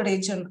the whole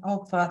region of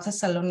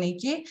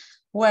Thessaloniki,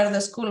 where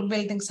the school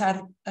buildings are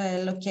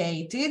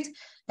located.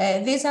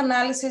 This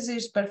analysis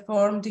is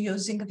performed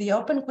using the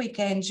Open Quick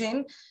engine,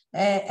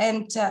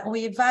 and we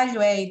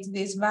evaluate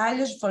these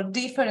values for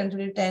different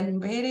return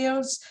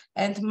periods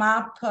and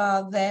map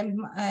them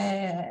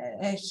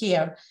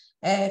here.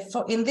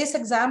 In this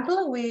example,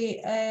 we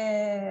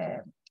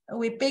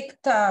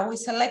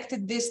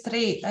selected these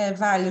three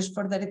values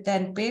for the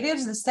return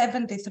periods: the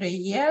 73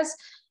 years,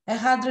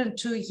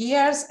 102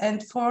 years, and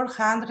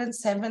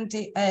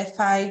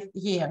 475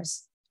 years.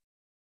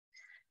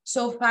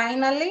 So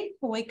finally,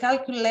 we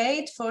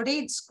calculate for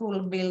each school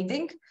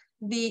building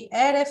the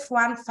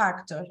RF1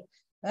 factor,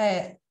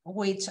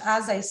 which,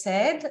 as I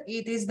said,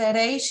 it is the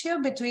ratio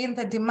between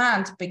the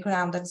demand peak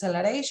ground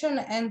acceleration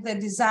and the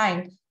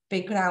design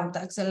peak ground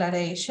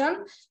acceleration.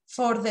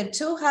 For the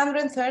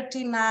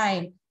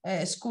 239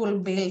 school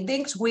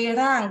buildings, we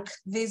rank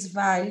these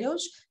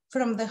values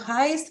from the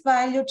highest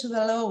value to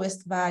the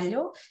lowest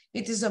value.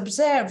 It is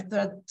observed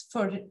that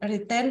for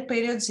return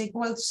periods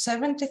equal to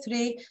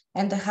 73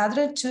 and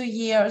 102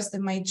 years,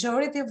 the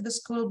majority of the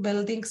school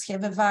buildings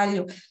have a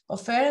value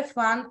of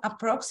RF1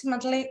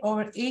 approximately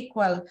or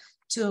equal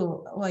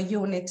to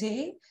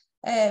unity.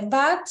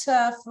 But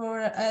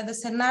for the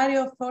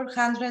scenario of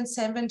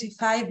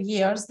 475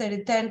 years, the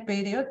return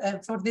period,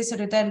 for this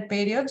return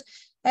period,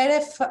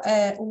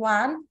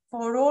 RF1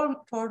 for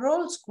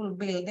all school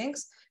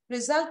buildings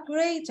result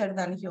greater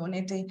than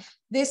unity.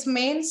 This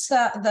means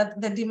that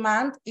the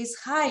demand is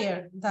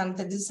higher than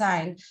the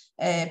design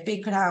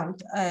peak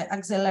ground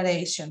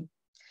acceleration.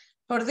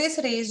 For this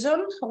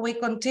reason, we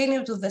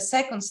continue to the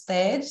second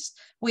stage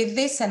with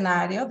this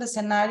scenario, the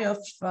scenario of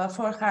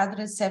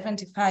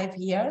 475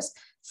 years,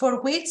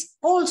 for which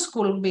all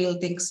school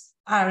buildings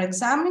are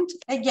examined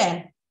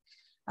again.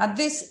 At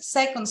this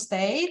second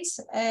stage,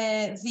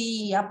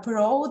 the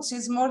approach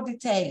is more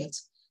detailed.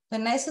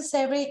 The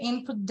necessary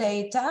input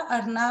data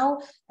are now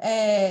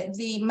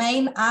the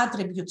main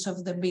attributes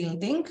of the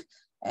building.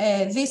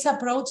 This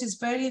approach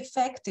is very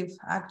effective,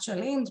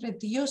 actually, in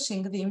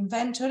reducing the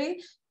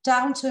inventory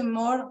down to a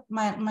more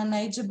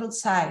manageable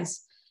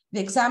size. The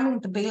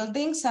examined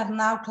buildings are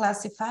now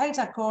classified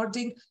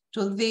according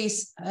to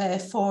these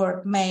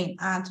four main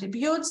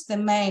attributes: the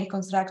main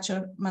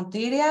construction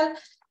material,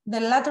 the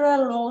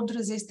lateral load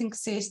resisting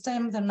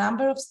system, the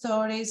number of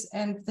stories,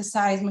 and the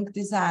seismic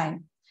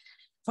design.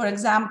 For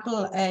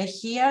example,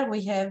 here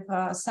we have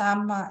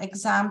some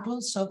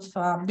examples of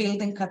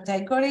building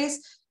categories.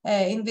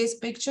 In this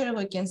picture,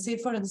 we can see,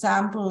 for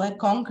example, a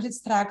concrete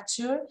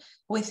structure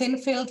with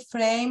infill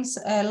frames,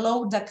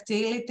 low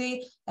ductility,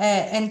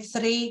 and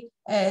 3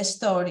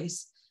 stories.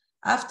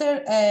 After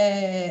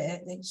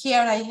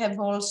here, I have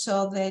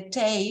also the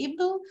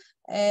table,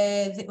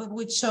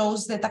 which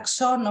shows the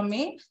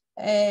taxonomy.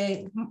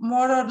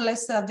 More or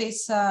less,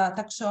 this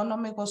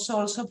taxonomy was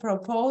also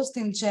proposed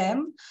in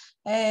GEM.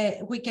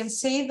 We can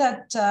see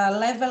that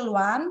level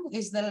 1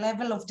 is the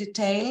level of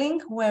detailing,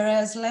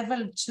 whereas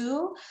level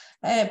 2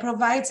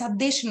 provides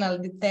additional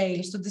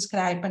details to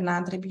describe an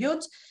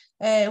attribute.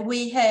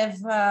 We have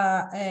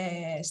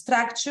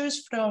structures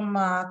from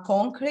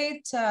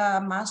concrete,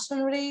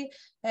 masonry,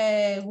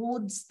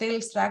 wood,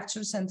 steel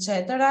structures,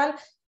 etc.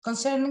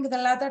 Concerning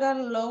the lateral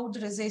load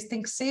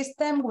resisting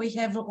system, we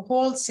have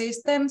wall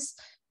systems,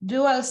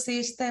 dual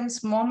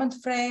systems, moment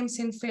frames,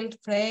 infill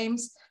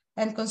frames.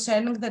 And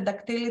concerning the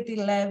ductility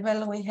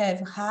level, we have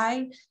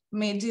high,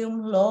 medium,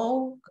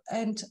 low,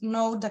 and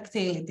no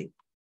ductility.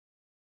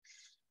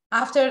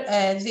 After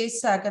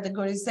this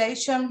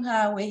categorization,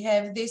 we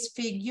have this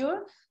figure.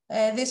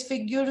 These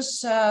figures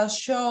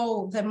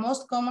show the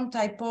most common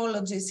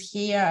typologies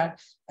here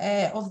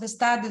of the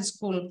studied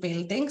school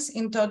buildings.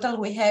 In total,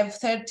 we have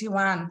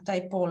 31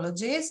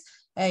 typologies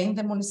in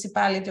the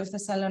municipality of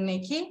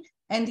Thessaloniki.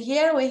 And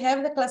here we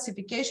have the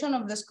classification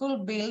of the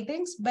school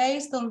buildings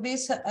based on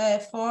these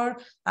 4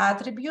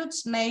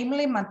 attributes,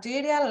 namely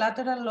material,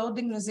 lateral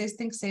loading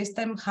resisting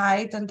system,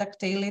 height, and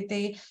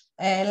ductility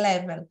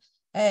level.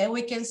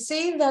 We can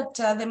see that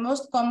the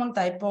most common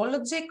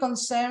typology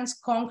concerns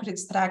concrete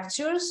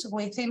structures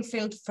with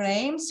infilled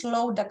frames,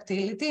 low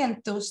ductility,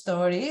 and 2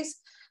 stories.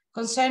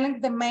 Concerning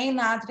the main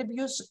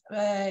attributes,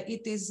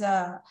 it is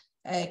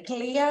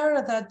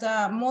clear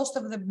that most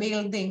of the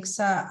buildings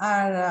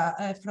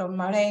are from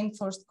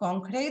reinforced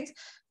concrete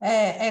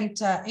and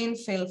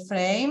infill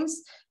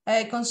frames.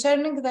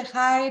 Concerning the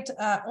height,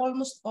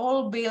 almost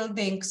all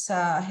buildings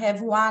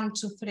have 1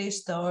 to 3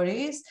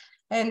 stories.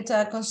 And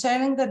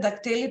concerning the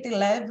ductility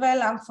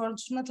level,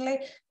 unfortunately,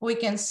 we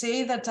can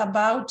see that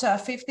about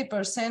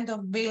 50%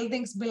 of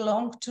buildings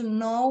belong to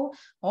no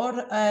or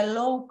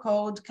low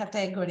code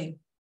category.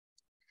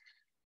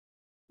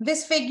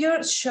 This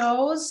figure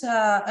shows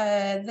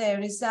the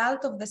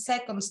result of the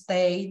second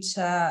stage,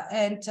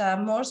 and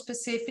more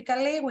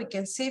specifically, we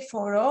can see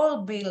for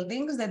all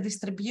buildings the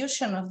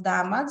distribution of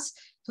damage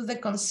to the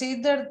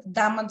considered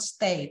damage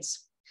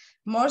states.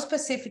 More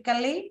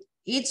specifically,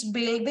 each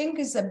building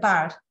is a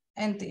bar,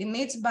 and in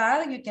each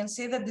bar you can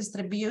see the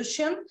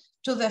distribution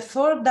to the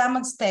 4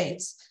 damage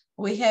states.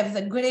 We have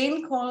the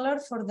green color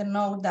for the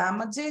no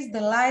damages,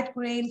 the light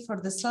green for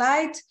the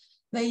slight,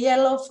 the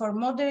yellow for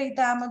moderate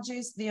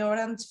damages, the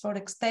orange for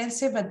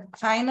extensive, and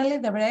finally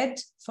the red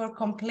for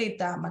complete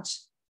damage.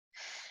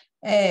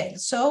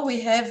 So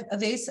we have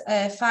these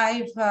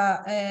 5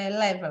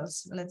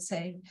 levels, let's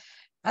say.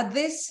 At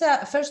this,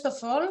 first of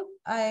all,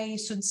 I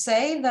should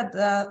say that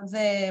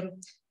the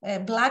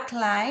black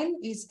line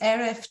is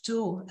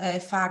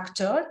RF2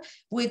 factor,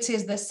 which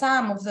is the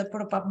sum of the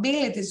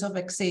probabilities of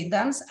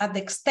exceedance at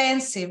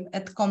extensive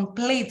and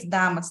complete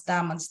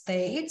damage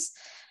states.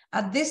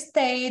 At this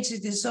stage,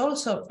 it is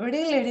also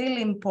really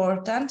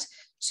important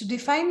to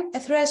define a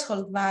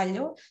threshold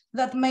value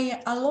that may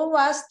allow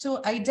us to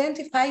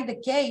identify the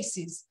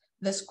cases,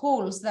 the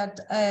schools that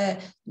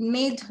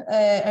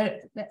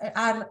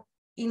are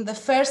in the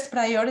first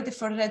priority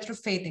for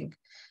retrofitting.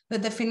 The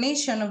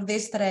definition of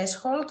this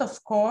threshold,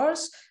 of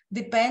course,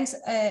 depends,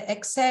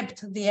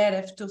 except the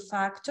RF2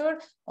 factor,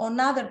 on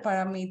other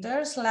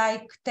parameters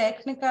like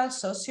technical,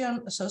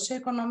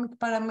 socioeconomic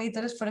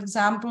parameters, for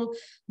example,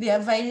 the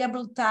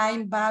available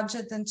time,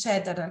 budget,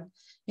 etc.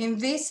 In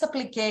this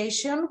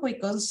application, we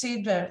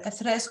consider a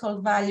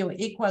threshold value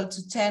equal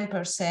to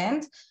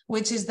 10%,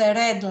 which is the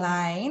red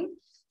line.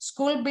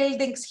 School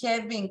buildings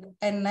having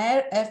an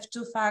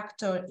RF2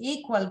 factor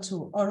equal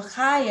to or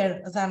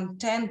higher than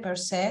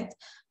 10%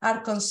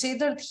 are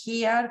considered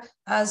here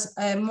as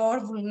more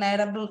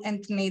vulnerable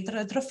and need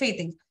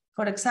retrofitting.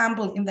 For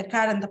example, in the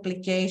current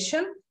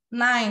application,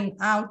 9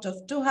 out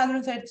of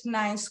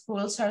 239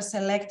 schools are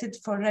selected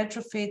for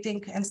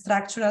retrofitting and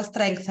structural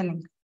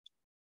strengthening.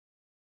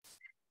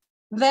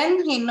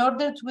 Then, in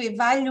order to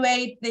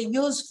evaluate the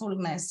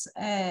usefulness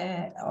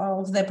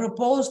of the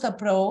proposed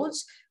approach,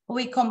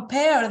 we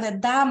compare the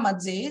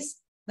damages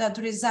that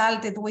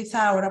resulted with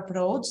our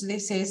approach,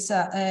 this is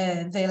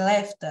the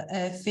left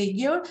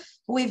figure,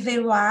 with the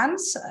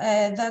ones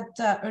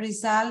that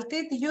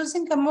resulted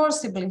using a more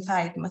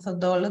simplified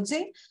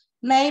methodology,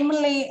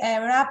 namely a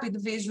rapid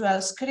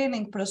visual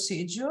screening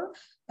procedure,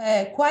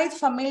 quite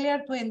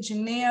familiar to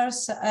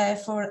engineers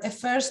for a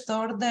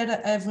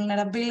first-order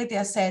vulnerability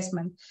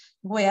assessment.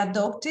 We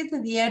adopted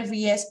the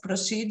RVS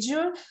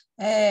procedure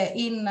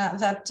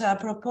that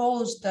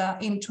proposed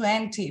in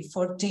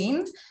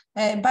 2014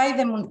 by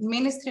the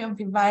Ministry of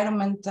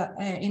Environment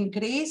in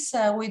Greece,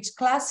 which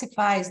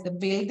classifies the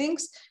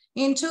buildings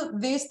into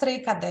these 3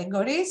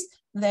 categories,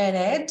 the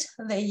red,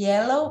 the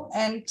yellow,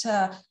 and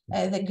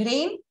the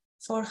green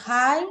for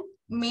high,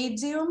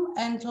 medium,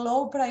 and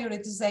low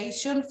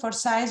prioritization for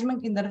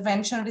seismic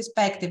intervention,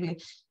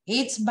 respectively.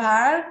 Each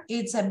bar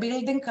is a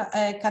building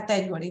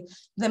category.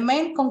 The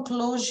main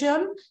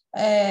conclusion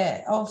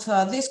of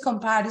this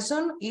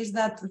comparison is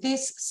that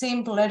this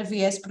simple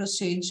RVS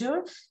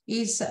procedure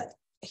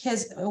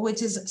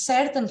which is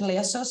certainly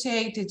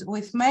associated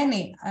with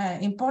many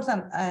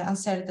important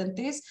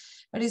uncertainties,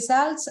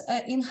 results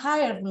in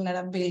higher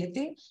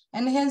vulnerability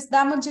and hence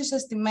damages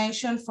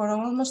estimation for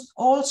almost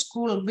all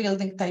school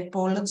building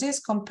typologies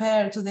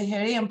compared to the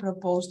Herian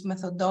proposed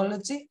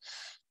methodology.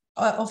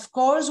 Of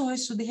course, we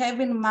should have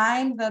in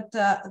mind that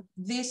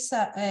these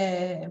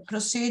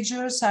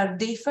procedures are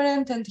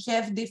different and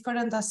have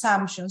different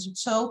assumptions.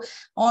 So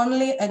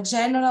only a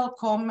general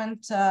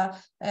comment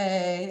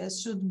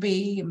should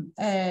be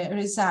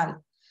resolved.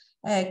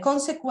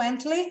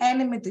 Consequently,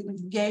 any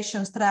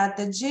mitigation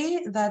strategy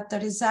that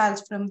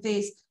results from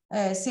this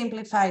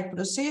simplified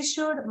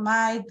procedure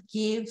might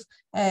give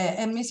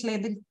a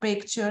misleading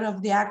picture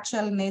of the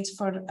actual needs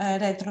for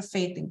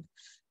retrofitting.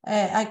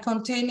 I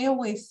continue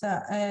with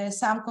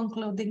some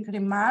concluding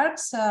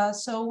remarks.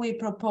 So we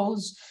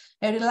propose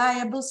a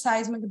reliable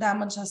seismic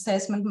damage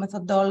assessment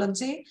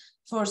methodology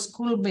for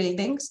school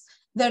buildings.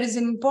 There is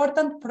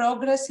important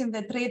progress in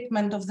the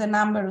treatment of the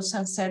numerous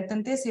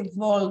uncertainties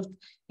involved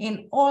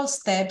in all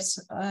steps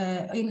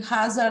in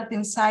hazard,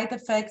 in side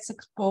effects,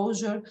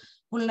 exposure,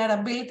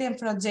 vulnerability and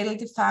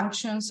fragility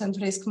functions, and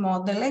risk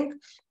modeling.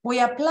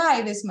 We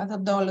apply this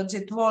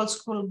methodology to all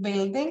school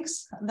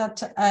buildings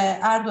that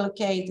are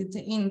located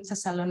in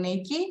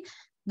Thessaloniki.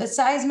 The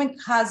seismic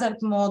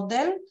hazard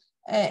model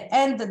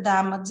and the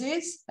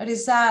damages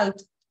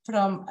result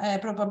from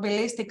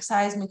probabilistic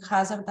seismic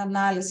hazard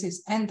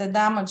analysis and the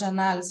damage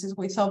analysis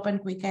with Open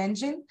Quick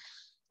Engine.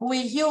 We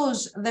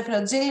use the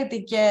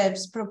fragility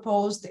curves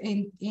proposed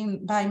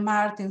by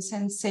Martins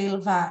and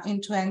Silva in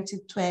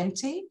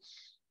 2020.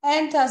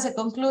 And as a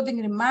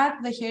concluding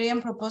remark, the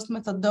Hirian proposed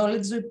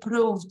methodology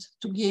proved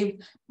to give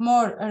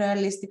more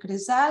realistic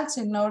results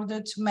in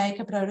order to make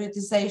a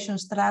prioritization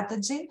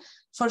strategy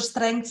for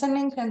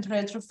strengthening and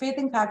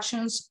retrofitting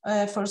actions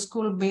for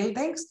school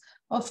buildings.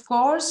 Of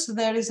course,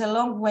 there is a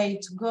long way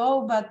to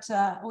go, but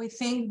we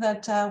think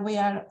that we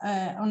are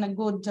on a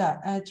good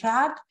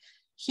track.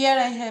 Here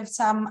I have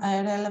some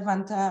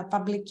relevant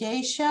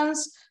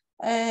publications,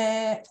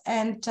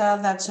 and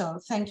that's all.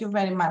 Thank you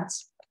very much.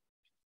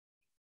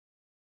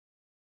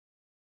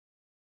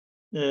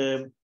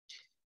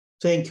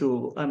 Thank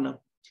you, Anna.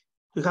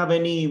 Do you have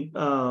any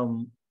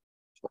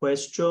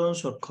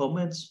questions or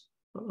comments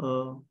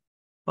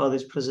about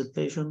this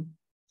presentation?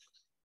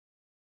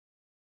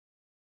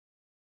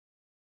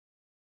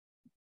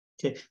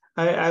 Okay,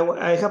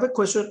 I have a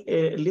question.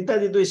 Linda,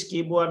 did we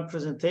skip one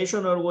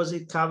presentation, or was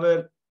it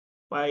covered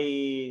by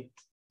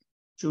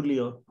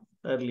Giulio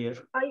earlier?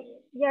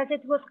 Yes,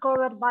 it was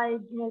covered by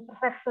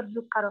Professor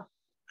Zuccaro.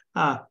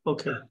 Ah,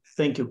 okay,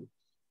 thank you.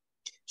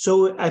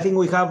 So I think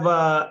we have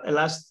a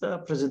last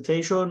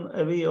presentation,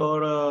 Evie,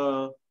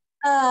 or?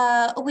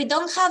 We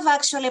don't have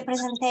actually a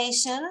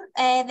presentation.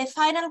 The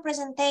final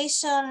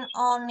presentation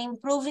on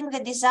improving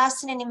the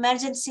disaster and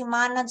emergency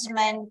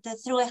management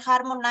through a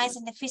harmonized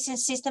and efficient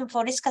system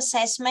for risk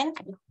assessment.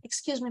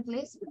 Excuse me,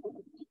 please.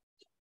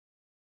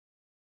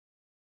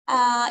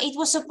 It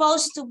was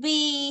supposed to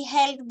be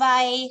held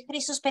by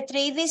Christos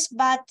Petridis,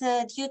 but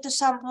due to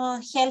some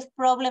health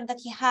problem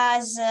that he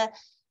has,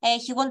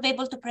 he won't be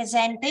able to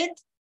present it.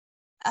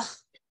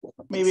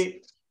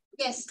 Maybe.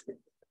 Yes,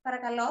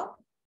 παρακαλώ.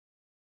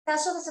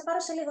 Τάσο, θα σε πάρω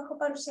σε λίγο, έχω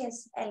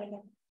παρουσίαση, έλεγε.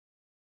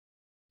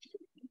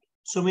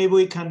 So maybe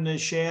we can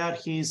share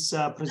his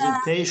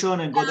presentation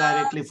and go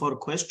directly for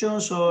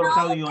questions, or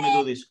how do you want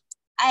to do this?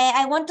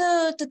 I want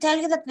to tell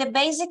you that the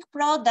basic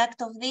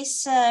product of this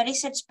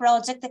research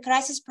project, the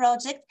crisis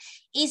project,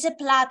 is a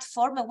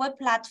platform, a web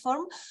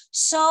platform.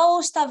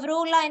 So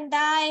Stavroula and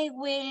I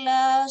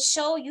will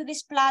show you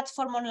this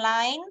platform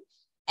online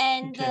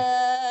and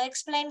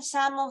explain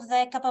some of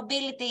the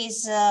capabilities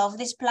of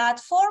this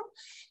platform.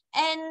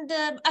 And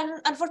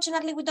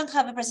unfortunately, we don't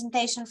have a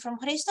presentation from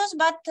Christos,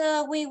 but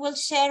we will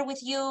share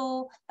with you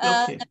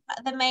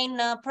the main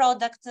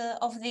product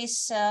of this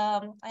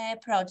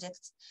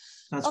project.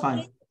 That's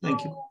fine.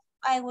 Thank you.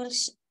 I will.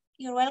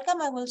 You're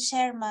welcome. I will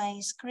share my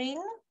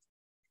screen.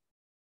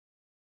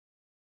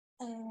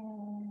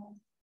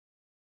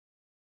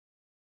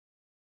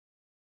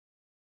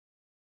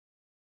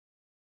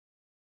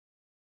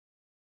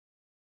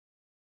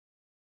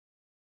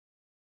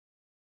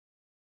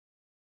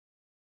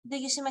 Do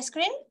you see my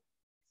screen?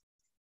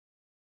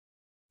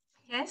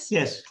 Yes.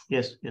 Yes,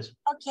 yes, yes.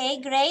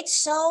 Okay, great.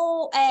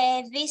 So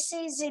this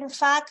is in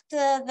fact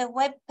the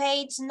web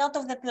page, not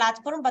of the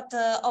platform, but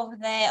of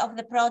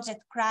the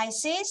project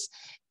Crisis.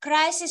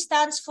 Crisis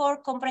stands for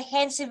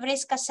Comprehensive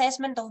Risk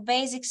Assessment of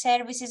Basic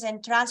Services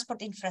and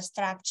Transport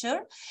Infrastructure.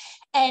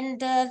 And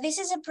this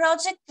is a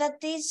project that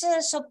is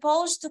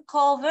supposed to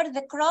cover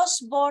the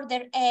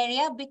cross-border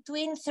area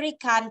between three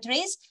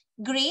countries,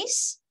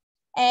 Greece,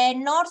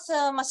 North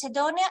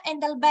Macedonia,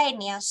 and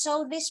Albania.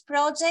 So this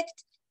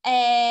project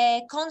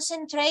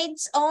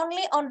concentrates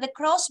only on the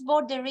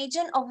cross-border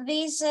region of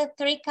these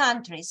three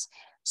countries.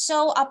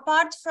 So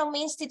apart from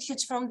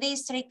institutes from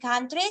these three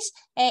countries,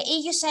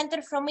 EU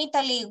Center from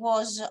Italy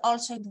was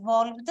also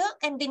involved.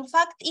 And in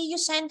fact, EU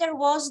Center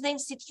was the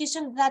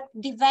institution that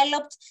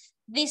developed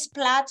this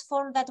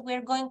platform that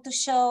we're going to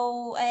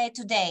show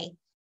today.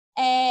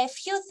 A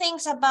few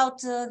things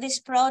about this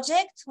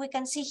project we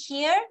can see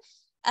here.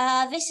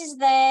 This is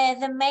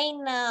the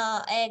main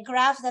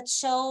graph that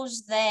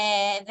shows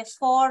the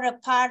four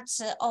parts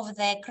of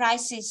the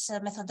crisis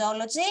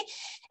methodology.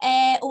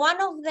 One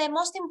of the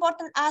most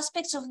important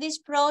aspects of this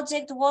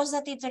project was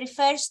that it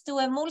refers to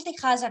a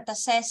multi-hazard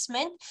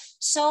assessment.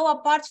 So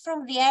apart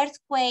from the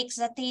earthquakes,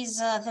 that is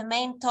the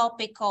main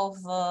topic of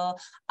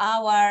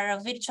our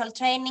virtual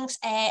trainings,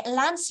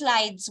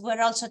 landslides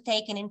were also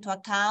taken into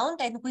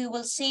account, and we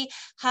will see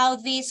how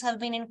these have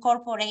been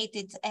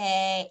incorporated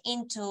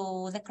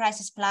into the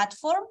crisis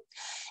platform.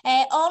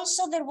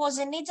 Also, there was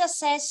a needs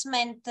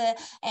assessment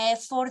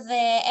for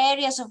the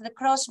areas of the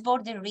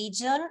cross-border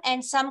region,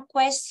 and some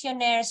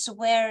questionnaires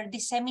were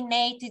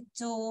disseminated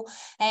to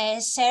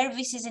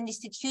services and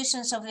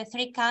institutions of the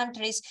three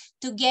countries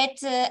to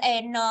get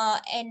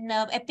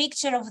a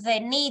picture of the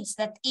needs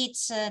that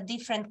each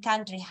different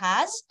country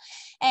has.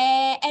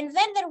 And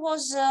then there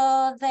was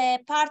the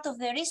part of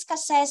the risk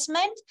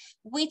assessment,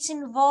 which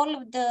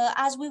involved,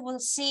 as we will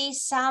see,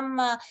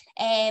 some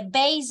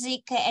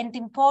basic and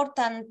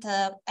important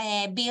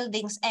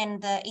buildings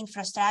and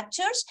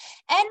infrastructures.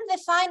 And the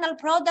final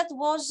product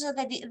was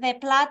the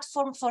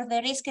platform for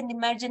the risk and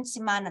emergency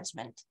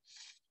management.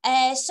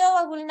 So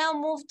I will now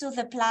move to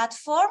the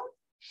platform.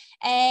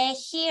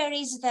 Here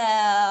is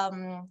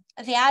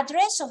the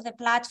address of the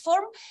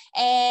platform.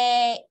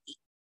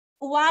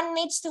 One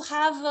needs to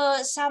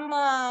have some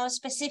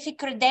specific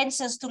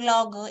credentials to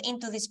log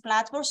into this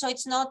platform, so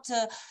it's not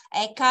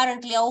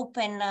currently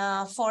open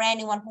for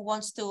anyone who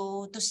wants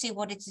to see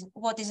what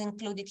is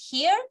included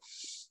here.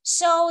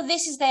 So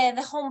this is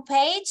the home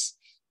page.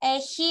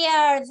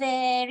 Here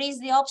there is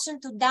the option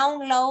to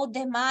download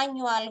the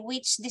manual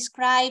which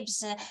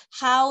describes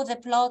how the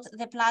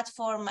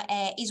platform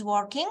is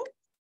working.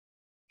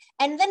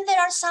 And then there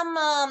are some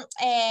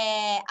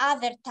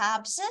other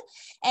tabs.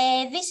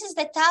 This is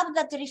the tab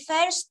that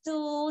refers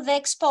to the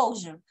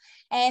exposure.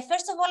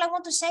 First of all, I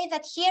want to say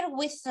that here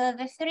with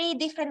the three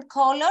different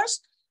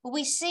colors,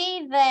 we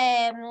see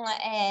the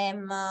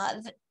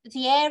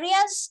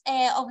areas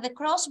of the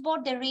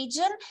cross-border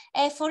region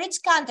for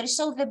each country.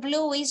 So the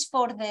blue is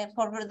for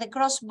the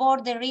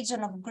cross-border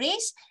region of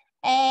Greece.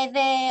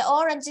 The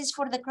orange is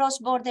for the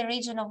cross-border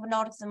region of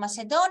North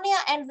Macedonia,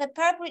 and the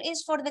purple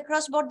is for the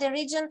cross-border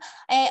region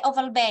of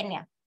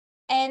Albania.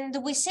 And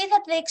we see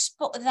that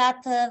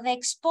the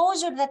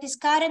exposure that is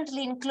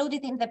currently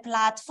included in the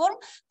platform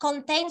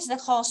contains the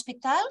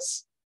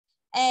hospitals,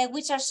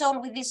 which are shown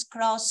with these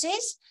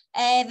crosses,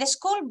 the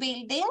school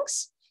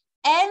buildings,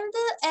 and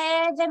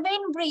the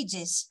main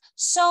bridges.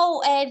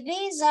 So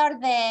these are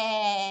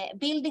the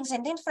buildings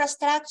and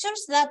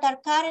infrastructures that are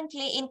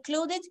currently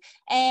included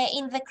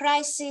in the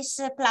crisis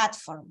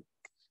platform.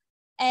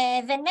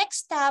 The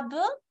next tab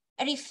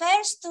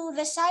refers to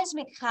the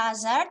seismic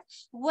hazard,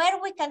 where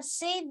we can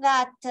see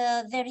that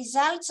the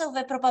results of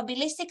a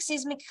probabilistic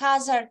seismic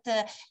hazard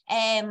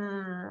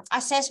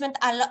assessment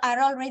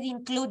are already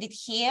included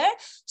here.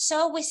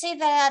 So we see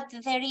that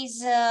there is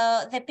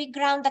the peak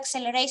ground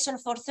acceleration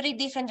for three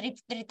different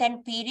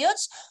return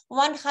periods,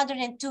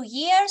 102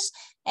 years,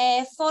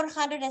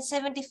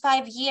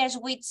 475 years,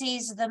 which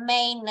is the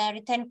main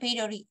return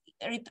period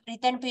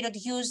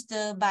used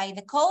by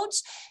the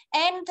codes,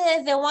 and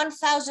the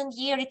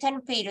 1,000-year return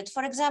period.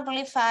 For example,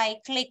 if I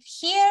click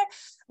here,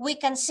 we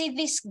can see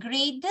this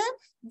grid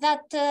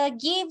that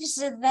gives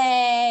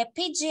the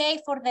PGA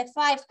for the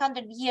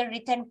 500-year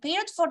return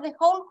period for the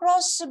whole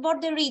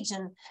cross-border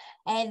region.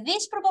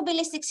 This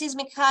probabilistic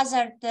seismic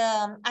hazard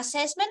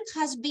assessment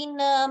has been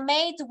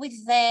made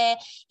with the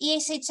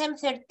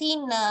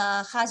ESHM13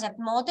 hazard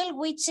model,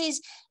 which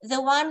is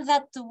the one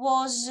that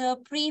was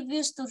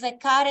previous to the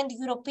current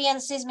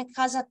European seismic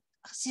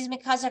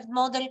hazard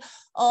model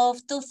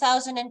of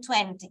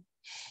 2020.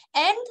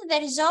 And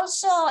there is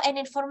also an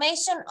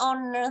information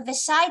on the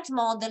site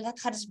model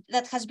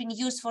that has been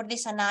used for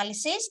this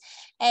analysis,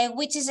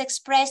 which is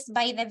expressed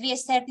by the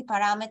VS30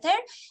 parameter.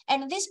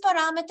 And this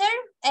parameter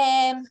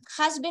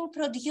has been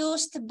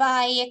produced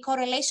by a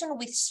correlation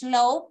with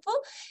slope.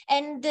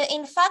 And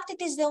in fact,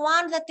 it is the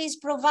one that is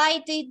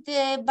provided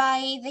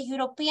by the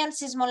European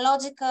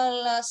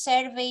Seismological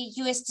Survey,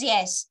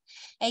 USGS.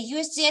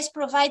 USGS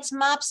provides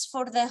maps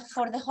for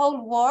the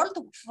whole world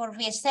for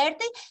VS30,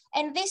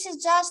 and this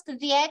is just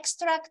the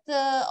extract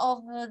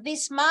of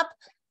this map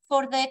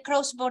for the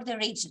cross-border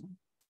region.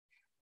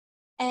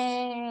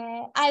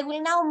 I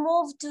will now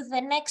move to the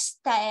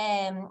next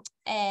tab,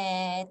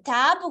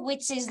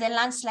 which is the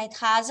landslide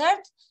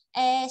hazard.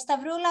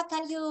 Stavroula,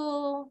 can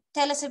you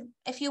tell us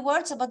a few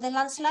words about the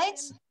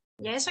landslides?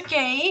 Yes,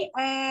 okay.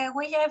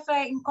 We have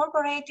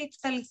incorporated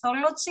the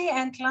lithology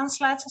and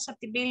landslide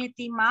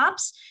susceptibility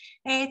maps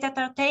that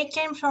are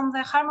taken from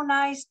the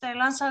harmonized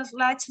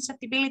landslide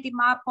susceptibility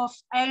map of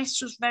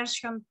ISTOS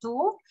version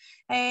 2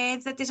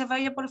 that is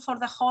available for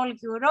the whole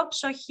Europe.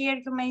 So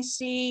here you may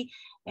see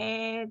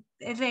the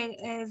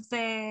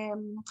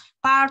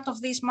part of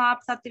this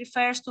map that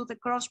refers to the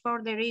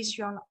cross-border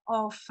region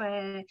of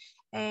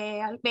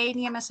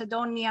Albania,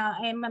 Macedonia,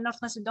 and North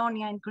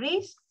Macedonia and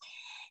Greece.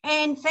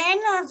 And then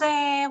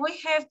we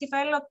have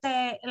developed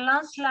a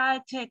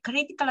landslide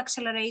critical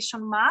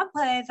acceleration map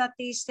that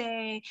is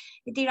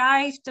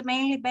derived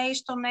mainly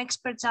based on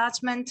expert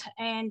judgment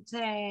and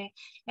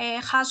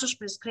HASUS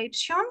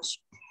prescriptions.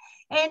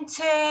 And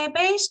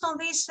based on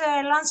this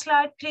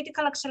landslide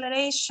critical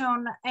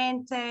acceleration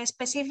and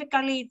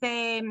specifically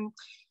the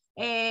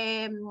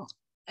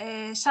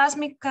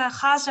seismic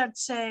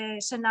hazards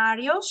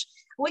scenarios,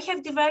 we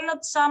have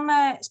developed some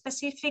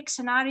specific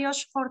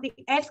scenarios for the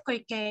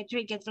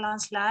earthquake-triggered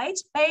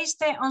landslides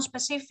based on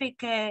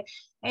specific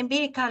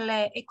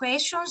empirical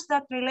equations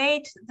that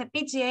relate the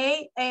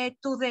PGA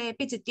to the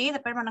PGT,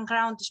 the permanent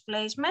ground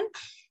displacement.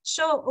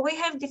 So we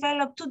have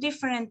developed two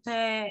different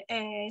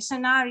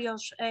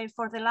scenarios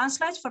for the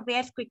landslides, for the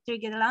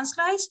earthquake-triggered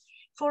landslides,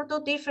 for two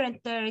different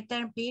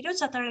return periods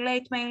that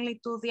relate mainly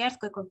to the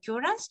earthquake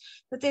occurrence,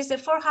 that is the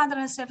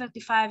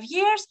 475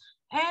 years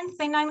and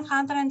the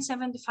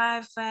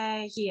 975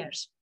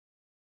 years.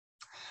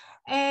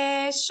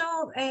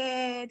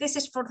 This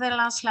is for the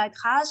landslide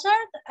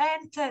hazard.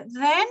 And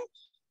then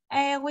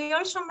we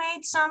also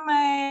made some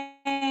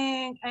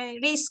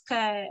risk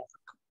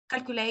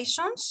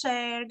calculations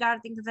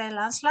regarding the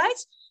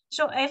landslides.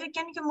 So Evie,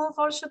 can you move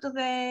also to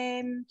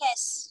the...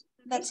 Yes,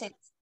 that's it.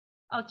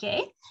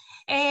 Okay.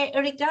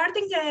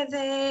 Regarding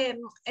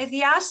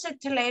the asset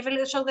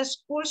level, so the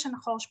schools and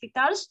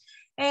hospitals,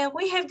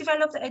 we have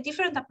developed a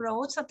different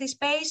approach that is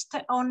based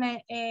on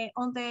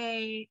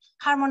the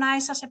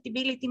harmonized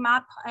susceptibility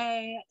map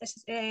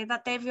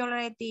that Evie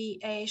already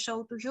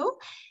showed to you,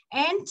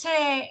 and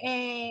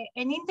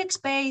an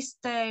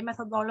index-based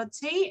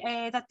methodology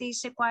that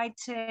is quite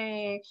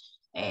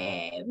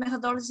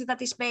methodology that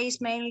is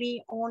based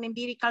mainly on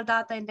empirical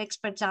data and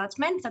expert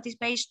judgment, that is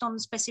based on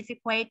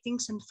specific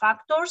weightings and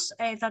factors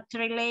that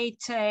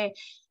relate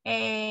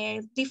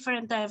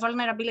different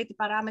vulnerability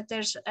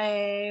parameters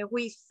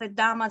with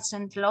damage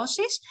and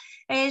losses.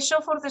 So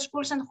for the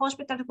schools and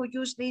hospitals, we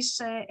use this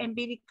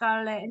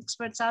empirical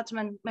expert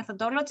judgment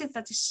methodology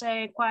that is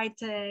quite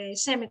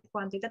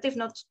semi-quantitative,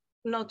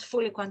 not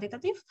fully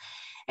quantitative.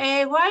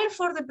 While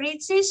for the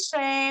bridges,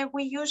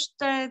 we used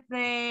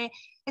the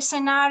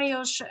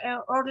scenarios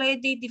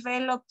already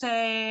developed,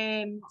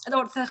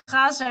 or the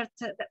hazard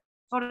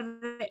for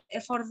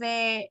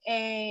the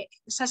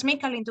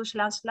seismically induced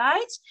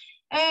landslides,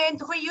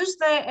 and we used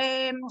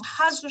the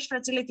hazardous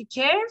fragility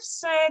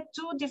curves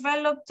to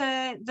develop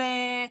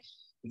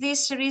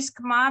these risk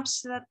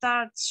maps that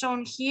are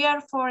shown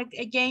here for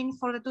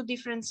the two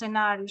different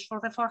scenarios, for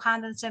the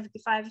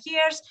 475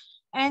 years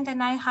and the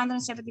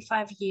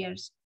 975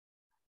 years.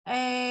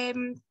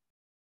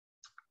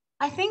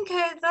 I think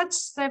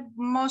that's the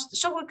most,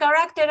 so we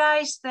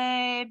characterize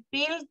the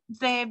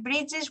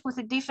bridges with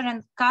a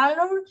different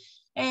color.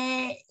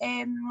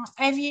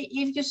 If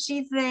you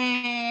see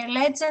the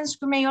legends,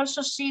 you may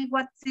also see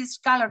what this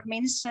color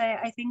means.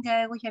 I think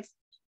we have,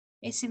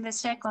 it's in the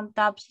second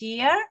tab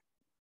here.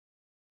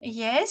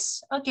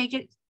 Yes,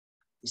 okay.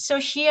 So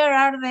here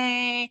are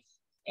the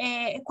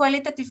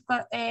qualitative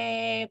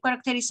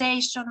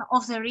characterization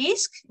of the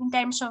risk in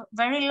terms of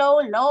very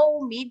low,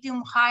 low,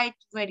 medium, high,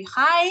 very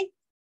high.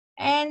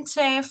 And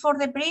for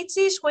the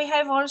bridges, we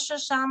have also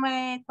some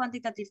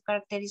quantitative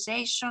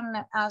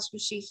characterization, as you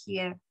see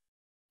here.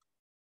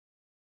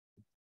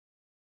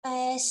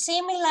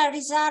 Similar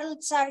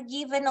results are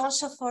given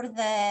also for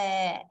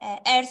the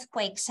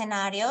earthquake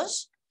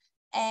scenarios.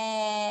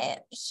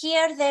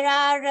 Here there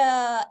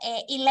are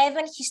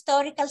 11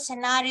 historical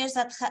scenarios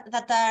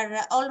that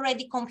are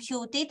already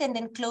computed and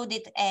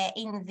included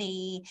in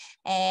the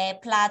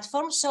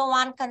platform. So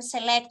one can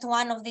select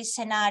one of these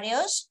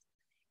scenarios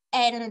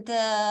and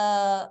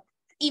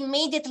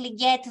immediately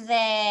get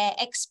the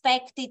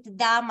expected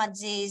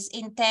damages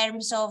in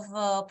terms of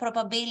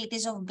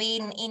probabilities of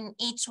being in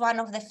each one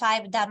of the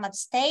 5 damage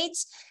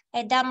states.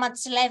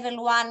 Damage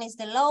level 1 is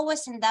the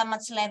lowest and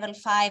damage level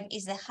 5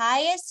 is the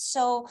highest.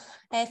 So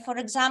for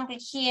example,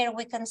 here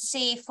we can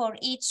see for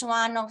each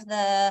one of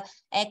the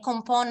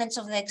components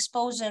of the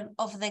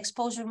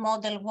exposure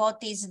model,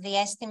 what is the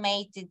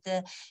estimated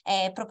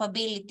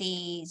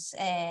probabilities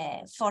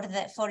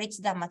for each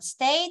damage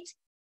state.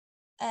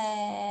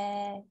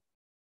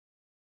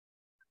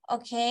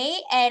 Okay,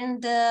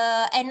 and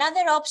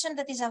another option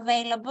that is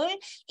available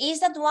is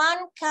that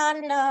one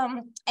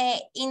can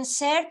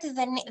insert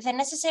the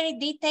necessary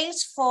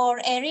details for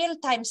a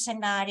real-time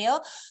scenario.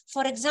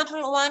 For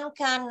example, one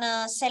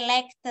can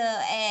select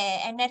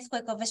an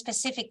earthquake of a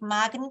specific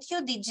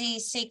magnitude, e.g.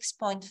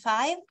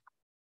 6.5.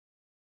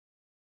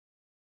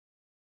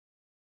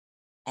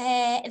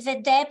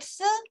 The depth,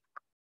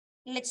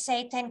 let's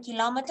say 10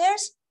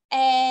 kilometers.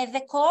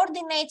 The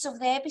coordinates of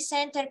the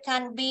epicenter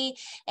can be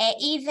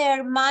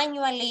either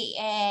manually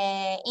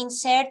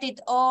inserted,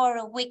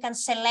 or we can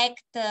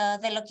select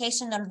the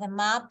location on the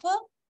map.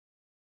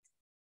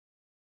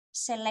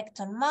 Select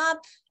on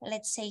map,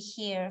 let's say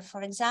here,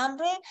 for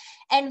example.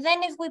 And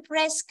then if we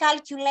press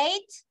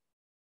calculate,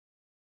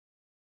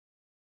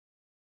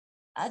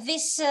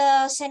 this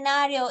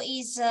scenario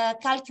is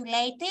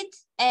calculated.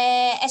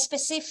 A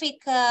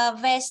specific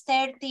VES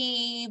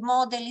 30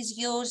 model is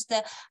used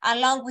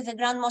along with the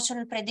ground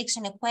motion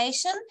prediction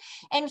equation.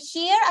 And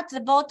here at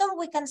the bottom,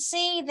 we can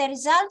see the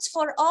results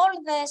for all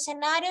the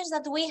scenarios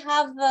that we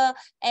have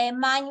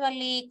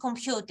manually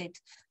computed.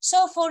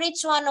 So for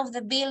each one of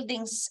the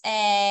buildings,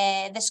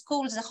 the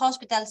schools, the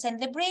hospitals, and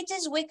the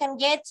bridges, we can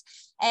get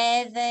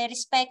the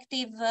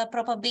respective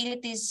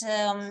probabilities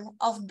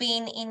of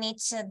being in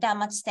each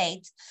damage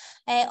state.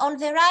 On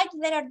the right,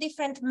 there are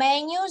different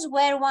menus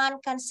where one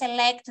can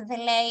select the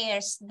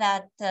layers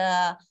that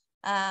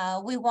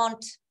we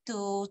want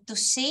to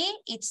see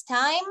each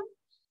time.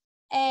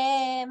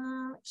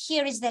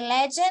 Here is the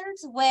legend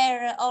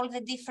where all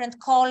the different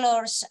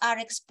colors are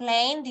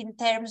explained in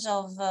terms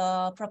of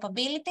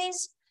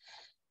probabilities.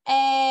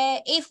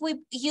 If we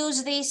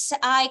use this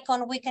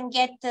icon, we can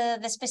get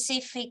the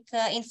specific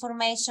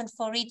information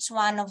for each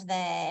one of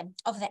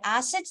the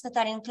assets that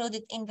are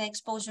included in the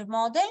exposure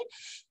model.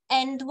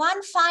 And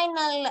one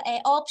final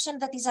option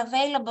that is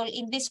available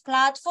in this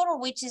platform,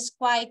 which is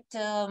quite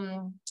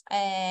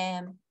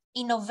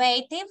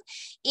innovative,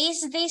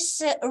 is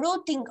this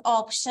routing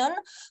option,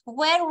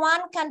 where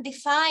one can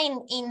define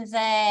in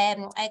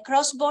the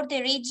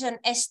cross-border region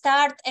a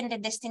start and a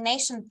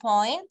destination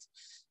point.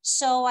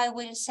 So I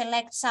will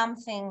select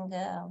something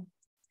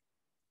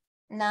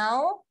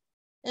Now,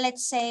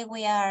 let's say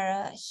we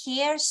are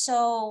here.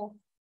 So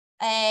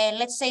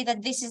let's say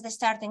that this is the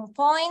starting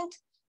point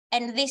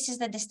and this is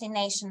the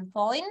destination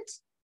point.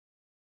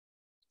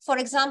 For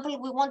example,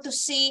 we want to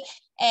see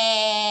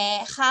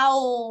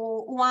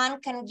how one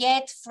can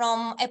get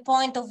from a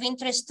point of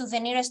interest to the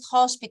nearest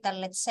hospital,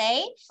 let's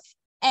say.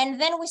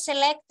 And then we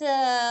select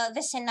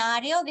the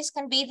scenario. This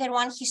can be either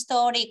one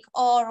historic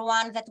or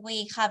one that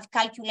we have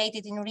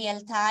calculated in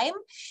real time.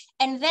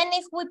 And then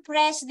if we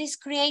press this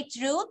create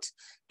route,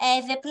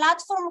 the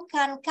platform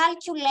can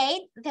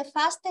calculate the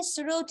fastest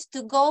route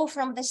to go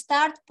from the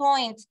start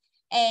point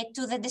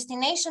to the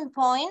destination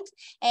point,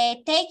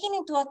 taking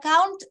into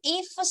account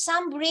if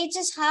some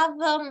bridges have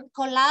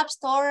collapsed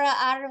or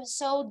are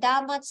so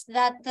damaged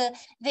that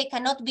they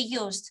cannot be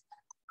used.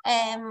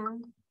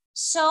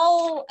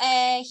 So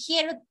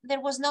here there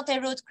was not a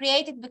route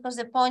created because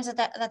the points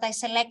that I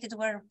selected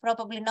were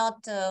probably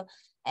not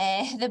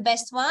the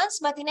best ones,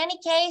 but in any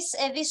case,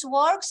 this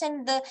works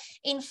and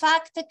in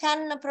fact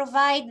can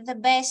provide the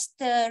best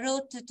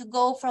route to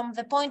go from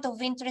the point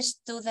of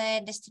interest to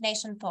the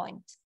destination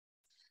point.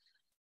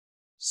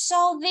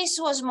 So this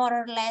was more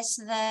or less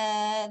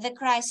the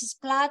crisis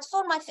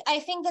platform. I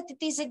think that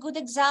it is a good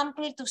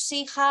example to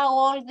see how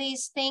all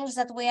these things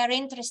that we are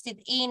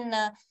interested in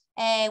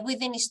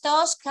within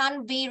ISTOS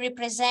can be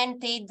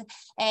represented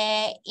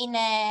in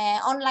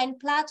an online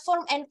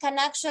platform and can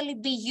actually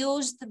be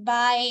used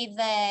by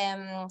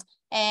the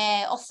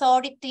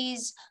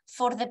authorities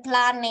for the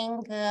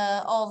planning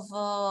of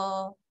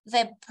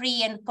the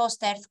pre- and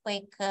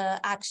post-earthquake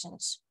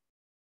actions.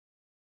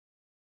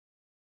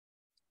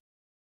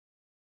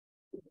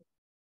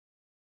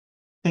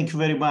 Thank you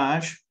very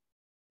much.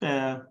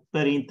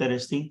 Very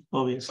interesting,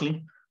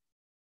 obviously.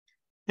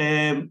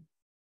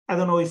 I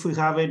don't know if we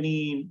have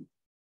any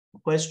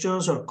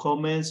questions or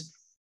comments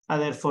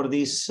either for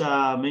this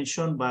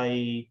mentioned by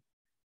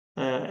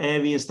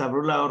Evi and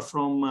Stavroula or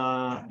from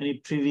any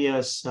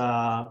previous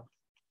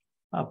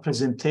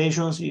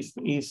presentations.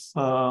 If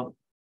of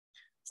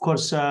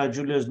course,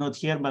 Giulio is not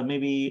here, but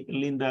maybe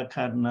Linda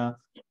can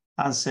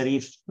answer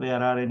if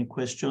there are any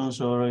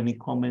questions or any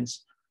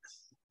comments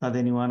that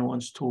anyone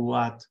wants to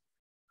add.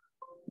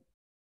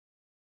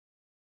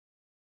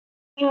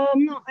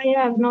 No, I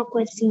have no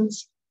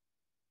questions.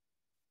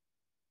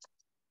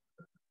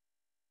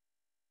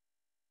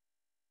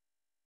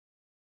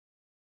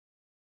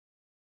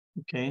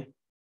 Okay,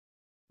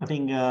 I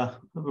think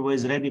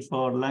everybody's ready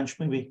for lunch.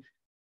 Maybe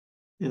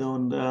you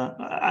don't.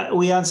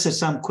 We answered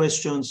some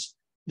questions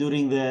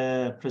during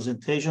the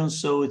presentation,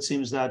 so it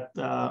seems that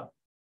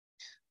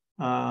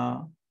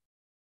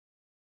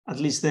at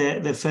least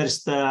the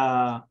first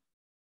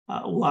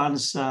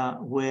ones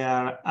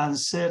were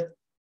answered.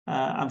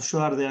 I'm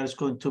sure there's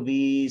going to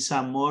be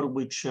some more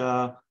which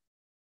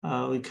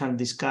we can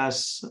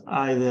discuss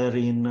either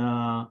in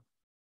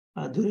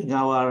during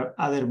our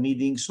other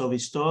meetings of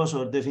ISTOS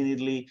or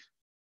definitely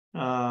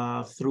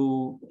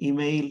through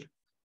email.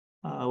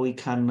 We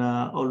can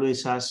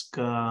always ask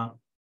the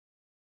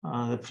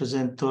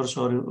presenters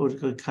or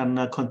we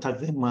can contact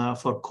them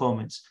for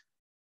comments.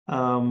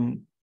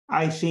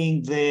 I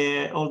think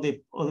all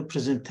the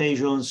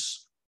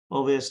presentations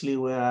obviously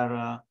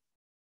were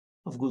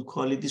of good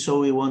quality, so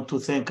we want to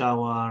thank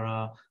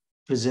our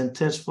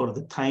presenters for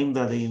the time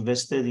that they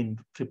invested in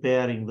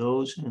preparing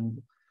those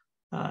and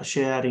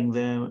sharing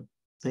the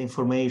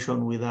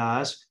information with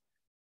us.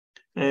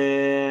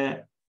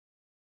 I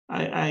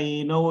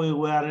know we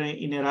were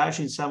in a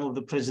rush in some of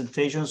the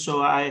presentations,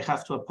 so I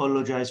have to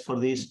apologize for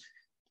this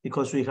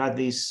because we had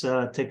this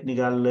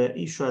technical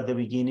issue at the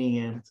beginning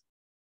and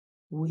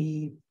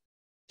we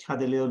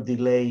had a little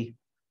delay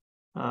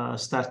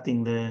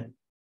starting the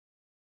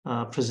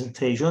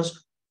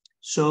presentations.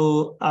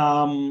 So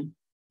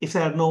if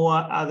there are no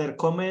other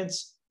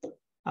comments,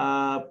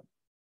 I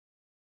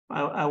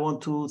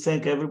want to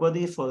thank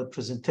everybody for the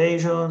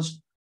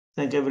presentations,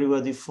 thank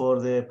everybody for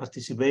the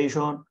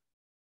participation.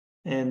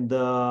 And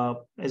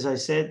as I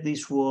said,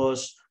 this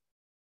was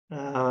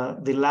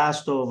the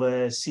last of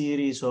a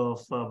series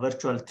of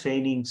virtual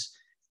trainings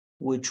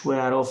which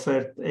were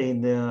offered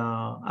in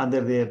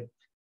under the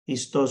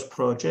ISTOS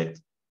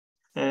project.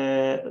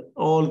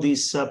 All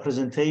these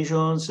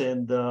presentations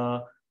and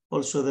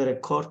also the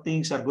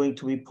recordings are going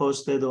to be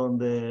posted on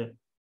the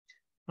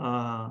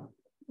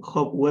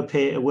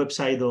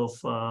website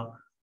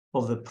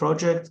of the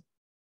project.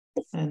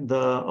 And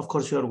of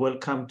course, you are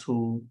welcome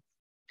to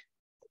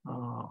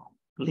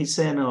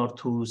listen or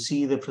to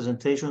see the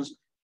presentations.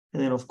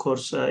 And then, of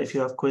course, if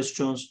you have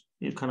questions,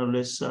 you can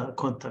always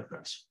contact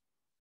us.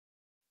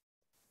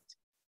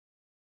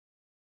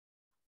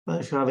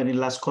 If you have any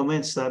last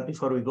comments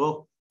before we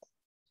go.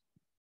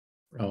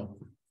 Oh.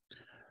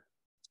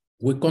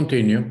 We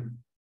continue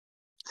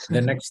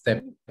the next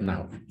step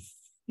now.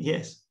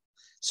 Yes.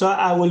 So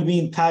I will be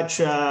in touch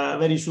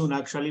very soon,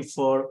 actually,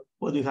 for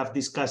what we have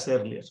discussed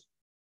earlier.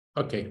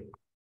 Okay.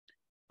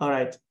 All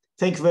right.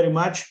 Thank you very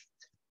much.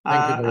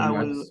 Thank you very much. I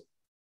will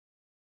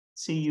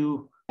see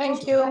you.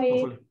 Thank you.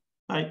 Hopefully.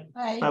 Bye.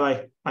 Bye.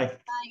 Bye-bye. Bye.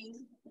 Bye.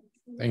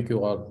 Thank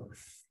you all.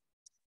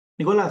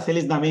 Νικόλα,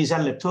 θέλεις να μείνεις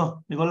ένα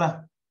λεπτό,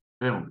 Νικόλα?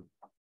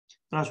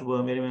 Να σου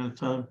πω, περίμενε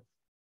λεπτό.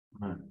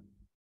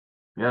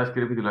 Γεια σας,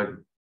 κύριε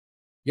Πιτιλάκη.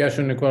 Γεια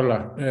σου,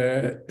 Νικόλα.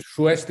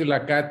 Σου έστειλα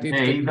κάτι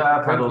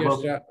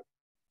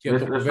και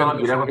το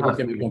κουβέντιασα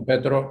και με τον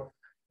Πέτρο.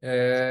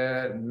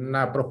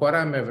 Να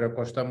προχωράμε, βρε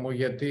Κώστα μου,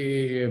 γιατί...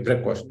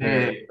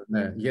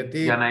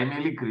 γιατί... Για να είμαι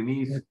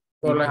ειλικρινής...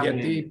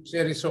 Γιατί,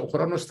 ξέρεις, ο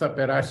χρόνος θα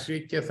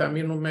περάσει και θα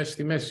μείνουμε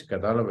στη μέση,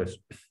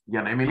 κατάλαβες.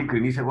 Για να είμαι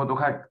ειλικρινής, εγώ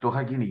το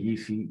είχα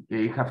κυνηγήσει και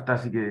είχα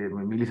φτάσει και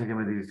μίλησα και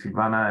με τη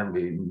Σιλβάνα,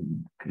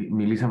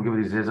 μιλήσαμε και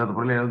με τη Ζέζα. Το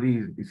πρόβλημα είναι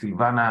ότι η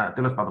Σιλβάνα,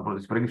 τέλος πάντων,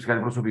 της προέκυψε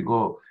κάτι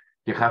προσωπικό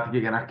και χάθηκε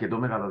για ένα αρκετό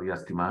μεγάλο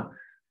διάστημα.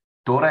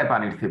 Τώρα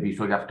επανήλθε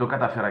πίσω, γι' αυτό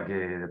καταφέρα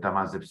και τα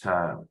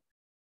μάζεψα,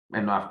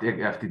 ενώ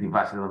αυτή τη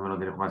βάση δεδομένων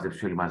δεν έχω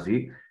μαζέψει όλοι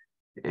μαζί.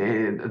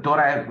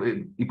 Τώρα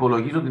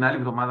υπολογίζω την άλλη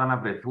εβδομάδα να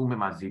βρεθούμε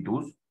μαζί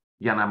τους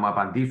για να μου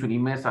απαντήσουν, ή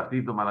μέσα αυτή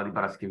τη εβδομάδα, την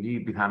Παρασκευή,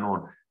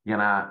 πιθανόν, για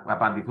να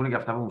απαντηθούν και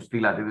αυτά που μου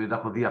στείλατε, διότι τα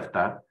έχω δει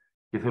αυτά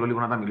και θέλω λίγο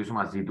να τα μιλήσω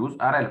μαζί τους.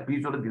 Άρα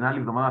ελπίζω ότι την άλλη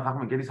εβδομάδα θα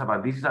έχουμε και τις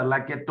απαντήσεις, αλλά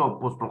και το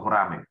πώς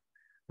προχωράμε.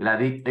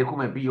 Δηλαδή,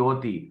 έχουμε πει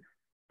ότι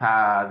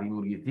θα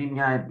δημιουργηθεί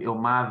μια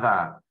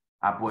ομάδα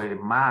από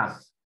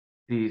εμάς,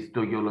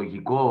 το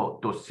γεωλογικό,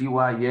 το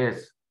CYS,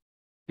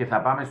 και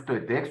θα πάμε στο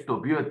ΕΤΕΚ, το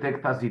οποίο ΕΤΕΚ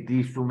θα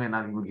ζητήσουμε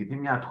να δημιουργηθεί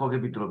μια ad hoc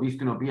επιτροπή,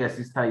 στην οποία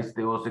εσείς θα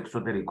είστε ως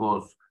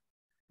εξωτερικός,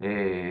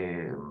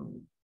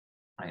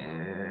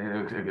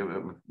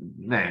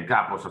 ναι,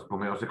 κάπως, ας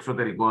πούμε, ως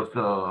εξωτερικός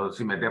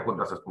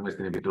συμμετέχοντας, ας πούμε,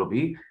 στην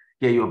επιτροπή,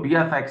 και η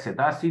οποία θα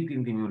εξετάσει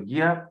την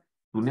δημιουργία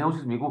του νέου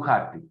σεισμικού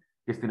χάρτη.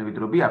 Και στην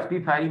επιτροπή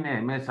αυτή θα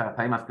είναι μέσα,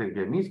 θα είμαστε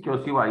και εμείς και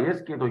ο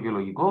CYS και το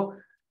γεωλογικό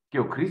και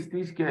ο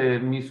Κρίστης και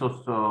εμείς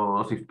ως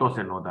ISTOS,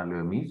 εννοώ όταν λέω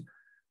εμείς.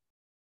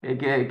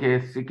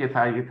 Και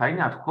θα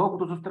είναι ad hoc,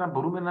 ώστε να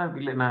μπορούμε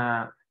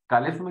να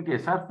καλέσουμε και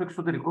εσάς στο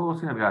εξωτερικό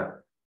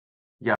συνεργάτη.